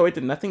 even though it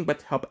did nothing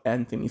but help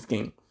Anthony's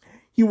game.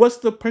 He was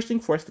the pushing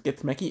force to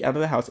get Mackie out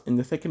of the house in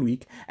the second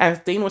week, as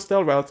Dane was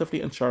still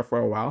relatively unsure for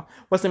a while,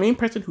 was the main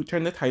person who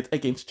turned the tides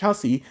against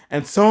Chelsea,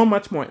 and so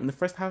much more in the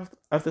first half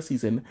of the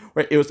season,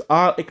 where it was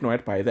all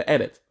ignored by the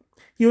edit.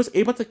 He was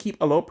able to keep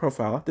a low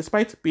profile,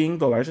 despite being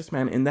the largest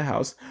man in the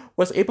house,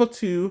 was able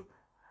to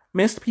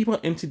mist people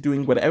into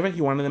doing whatever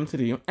he wanted them to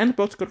do, and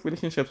built good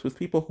relationships with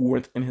people who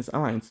weren't in his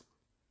alliance.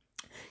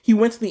 He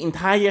went the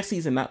entire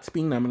season not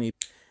being nominated,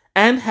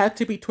 and had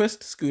to be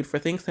twist-screwed for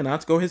things to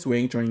not go his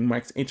way during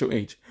Mark's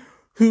HOH,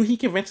 who he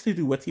convinced to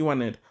do what he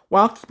wanted,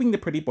 while keeping the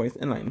pretty boys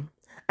in line.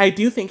 I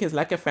do think his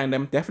lack of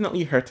fandom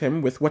definitely hurt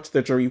him with what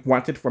the jury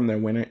wanted from their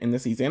winner in the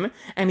season,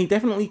 and he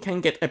definitely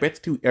can get a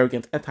bit too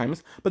arrogant at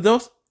times, but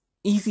those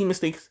easy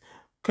mistakes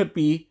could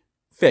be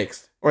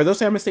fixed, or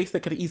those are mistakes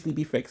that could easily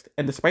be fixed,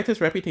 and despite his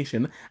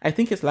reputation, I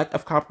think his lack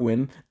of cop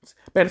wins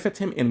benefits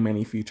him in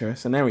many future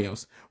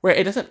scenarios, where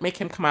it doesn't make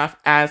him come off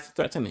as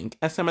threatening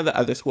as some of the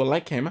others who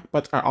like him,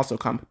 but are also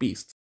comp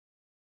beasts.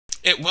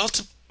 It will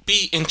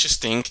be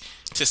interesting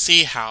to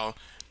see how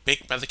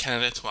Big Brother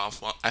Canada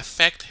 12 will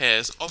affect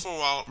his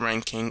overall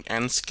ranking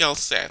and skill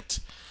set,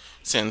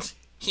 since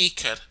he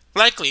could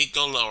likely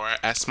go lower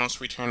as most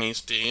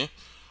returnees do,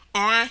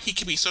 or he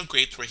could be so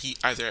great where he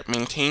either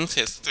maintains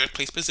his third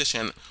place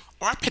position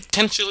or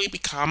potentially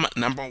become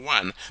number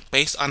one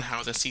based on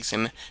how the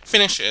season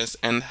finishes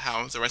and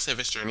how the rest of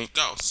his journey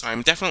goes. So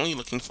I'm definitely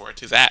looking forward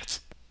to that.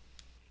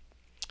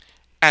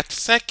 At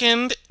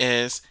second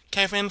is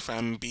Kevin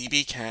from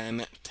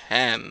BBCAN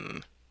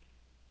 10.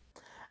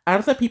 Out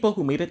of the people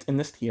who made it in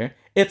this tier,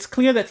 it's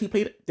clear that he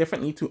played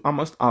differently to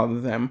almost all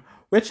of them,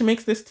 which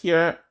makes this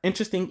tier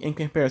interesting in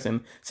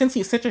comparison, since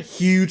he's such a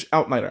huge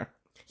outlier.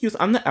 He was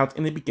on the out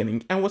in the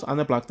beginning and was on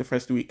the block the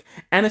first week,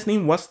 and his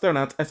name was thrown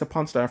out as a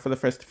pawn star for the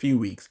first few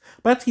weeks,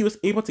 but he was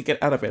able to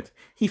get out of it.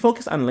 He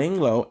focused on laying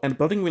low and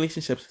building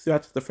relationships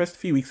throughout the first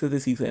few weeks of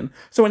the season,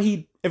 so when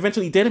he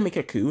eventually did make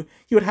a coup,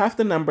 he would have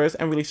the numbers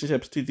and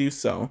relationships to do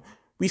so.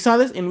 We saw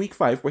this in week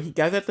 5, where he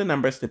gathered the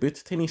numbers to boot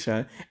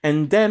Tanisha,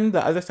 and then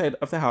the other side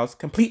of the house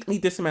completely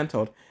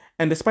dismantled,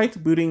 and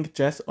despite booting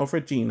Jess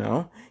over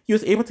Gino, he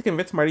was able to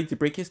convince Marty to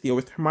break his deal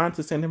with Herman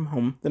to send him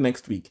home the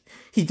next week.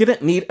 He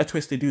didn't need a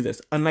twist to do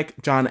this,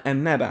 unlike John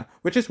and Neda,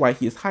 which is why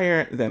he is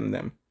higher than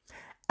them.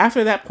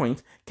 After that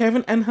point,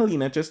 Kevin and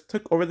Helena just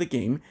took over the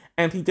game,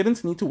 and he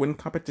didn't need to win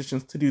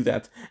competitions to do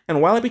that, and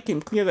while it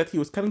became clear that he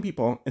was cutting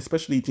people,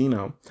 especially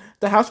Gino,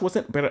 the house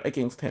wasn't better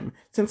against him,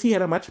 since he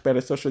had a much better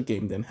social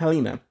game than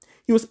Helena.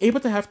 He was able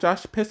to have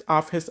Josh piss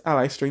off his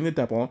allies during the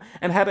double,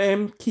 and had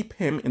him keep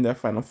him in their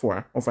final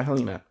 4 over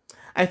Helena.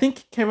 I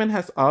think Kevin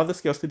has all the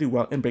skills to do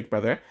well in Big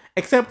Brother,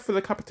 except for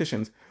the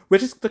competitions,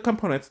 which is the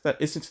component that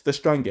isn't the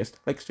strongest,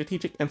 like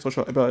strategic and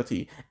social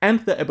ability, and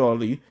the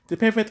ability to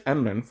pivot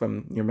and learn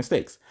from your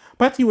mistakes.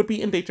 But he would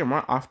be in danger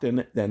more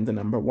often than the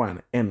number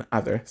 1 in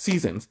other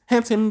seasons,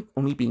 hence him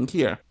only being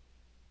here.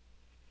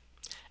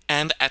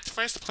 And at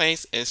first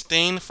place is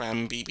Dane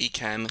from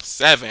BBCAN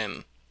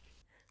 7.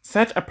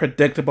 Such a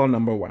predictable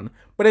number 1,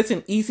 but it's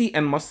an easy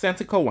and most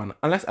sensical one,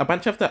 unless a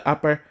bunch of the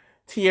upper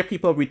tier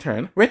people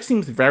return, which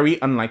seems very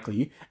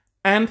unlikely,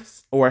 and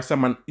or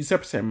someone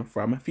usurps him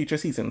from future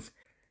seasons.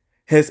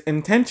 His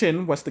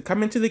intention was to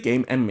come into the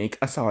game and make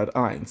a solid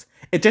alliance.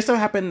 It just so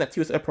happened that he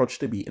was approached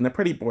to be in the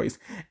Pretty Boys,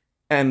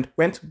 and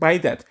went by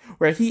that,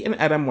 where he and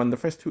Adam won the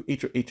first 2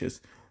 HOHs.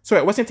 So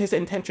it wasn't his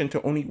intention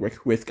to only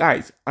work with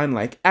guys,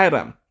 unlike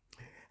Adam.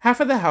 Half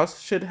of the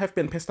house should have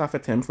been pissed off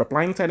at him for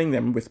blindsiding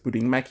them with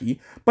booting Mackie,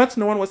 but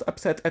no one was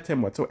upset at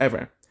him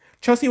whatsoever.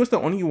 Chelsea was the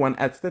only one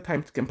at the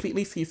time to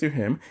completely see through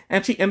him,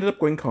 and she ended up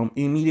going home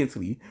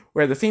immediately,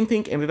 where the same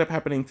thing ended up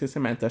happening to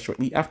Samantha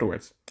shortly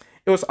afterwards.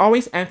 It was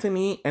always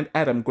Anthony and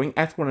Adam going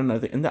at one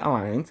another in the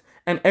alliance,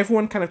 and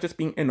everyone kind of just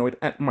being annoyed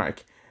at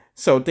Mark.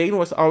 So Dane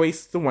was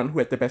always the one who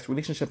had the best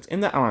relationships in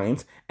the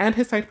alliance, and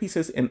his side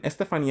pieces in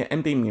Estefania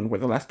and Damien were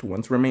the last 2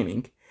 ones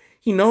remaining.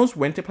 He knows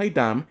when to play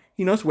dumb,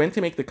 he knows when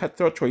to make the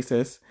cutthroat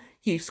choices,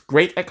 he's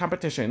great at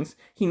competitions,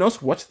 he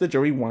knows what the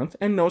jury wants,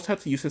 and knows how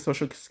to use his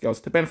social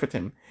skills to benefit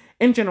him.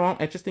 In general,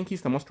 I just think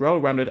he's the most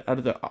well-rounded out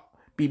of the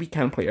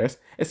BBCAN players,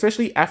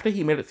 especially after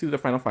he made it through the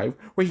final 5,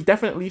 where he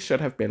definitely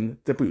should have been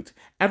the boot,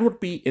 and would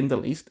be in the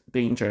least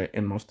danger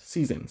in most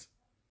seasons.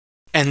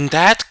 And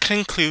that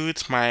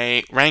concludes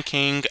my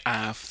ranking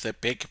of the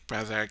Big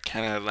Brother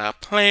Canada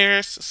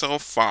players so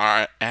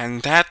far,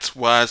 and that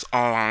was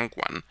a long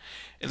one.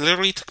 It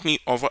literally took me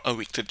over a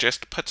week to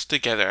just put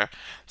together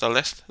the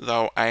list,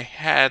 though I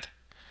had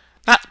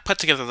not put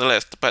together the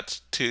list,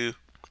 but to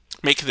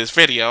make this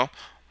video.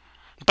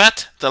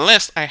 But the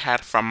list I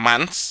had for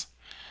months,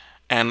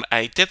 and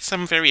I did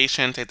some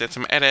variations, I did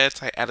some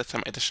edits, I added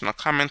some additional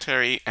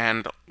commentary,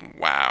 and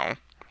wow.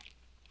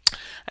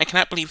 I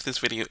cannot believe this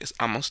video is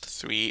almost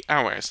 3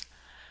 hours.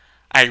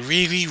 I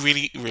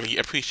really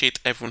appreciate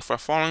everyone for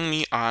following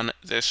me on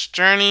this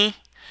journey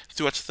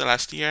throughout the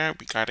last year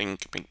regarding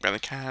Big Brother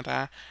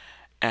Canada,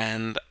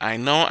 and I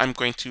know I'm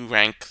going to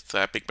rank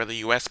the Big Brother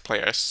US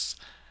players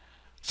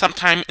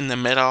sometime in the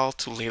middle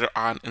to later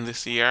on in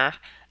this year,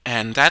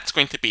 and that's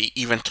going to be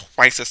even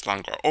twice as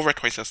long, or over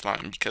twice as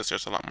long, because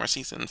there's a lot more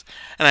seasons.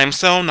 And I'm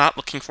so not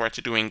looking forward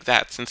to doing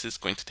that, since it's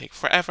going to take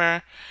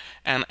forever,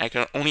 and I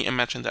can only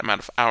imagine the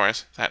amount of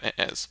hours that it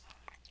is.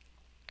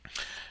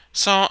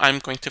 So I'm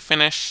going to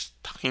finish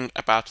talking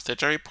about the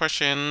jury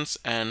portions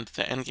and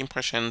the endgame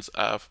portions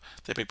of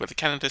the Big Brother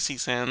Canada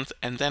seasons,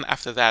 and then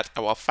after that I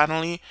will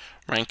finally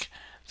rank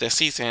the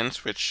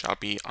seasons, which shall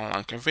be a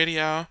longer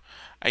video.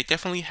 I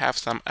definitely have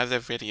some other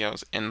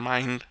videos in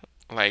mind,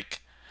 like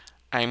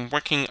I'm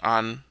working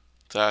on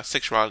the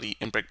sexuality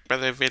in Big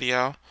Brother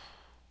video,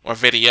 or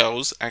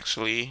videos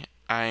actually.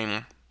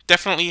 I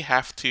definitely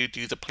have to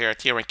do the player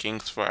tier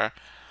rankings for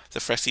the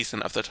first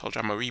season of the Total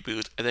Drama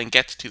reboot, and then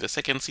get to the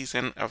second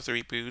season of the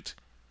reboot.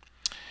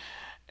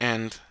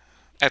 And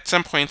at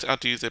some point I'll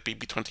do the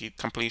BB20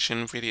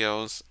 completion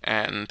videos,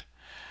 and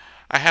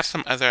I have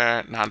some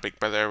other non-Big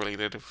Brother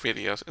related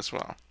videos as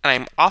well. And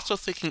I'm also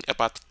thinking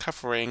about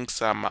covering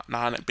some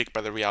non-Big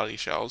Brother reality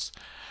shows,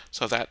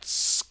 so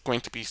that's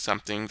going to be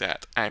something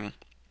that I'm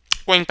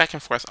going back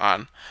and forth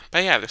on.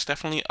 But yeah, there's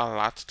definitely a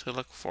lot to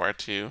look forward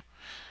to,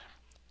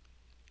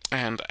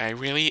 and I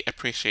really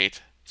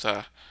appreciate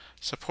the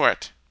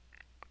support.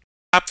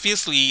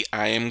 Obviously,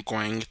 I am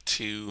going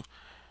to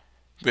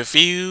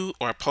review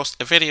or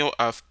post a video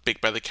of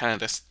Big Brother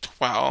Canada's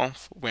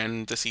 12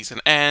 when the season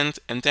ends,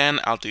 and then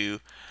I'll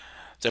do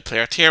the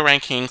player tier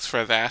rankings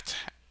for that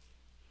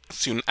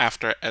soon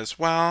after as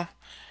well.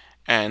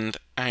 And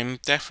I'm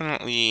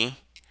definitely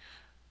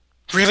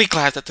really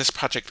glad that this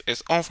project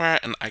is over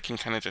and I can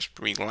kind of just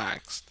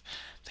relax.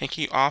 Thank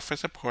you all for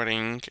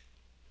supporting,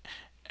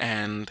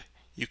 and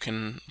you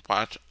can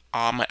watch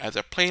all my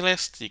other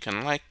playlists, you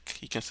can like,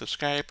 you can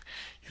subscribe,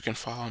 you can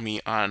follow me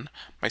on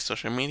my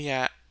social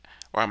media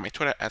or on my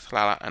Twitter at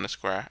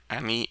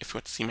Lala_Annie if you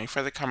want to see my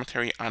further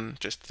commentary on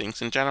just things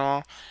in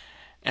general.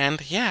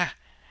 And yeah,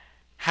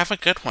 have a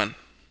good one.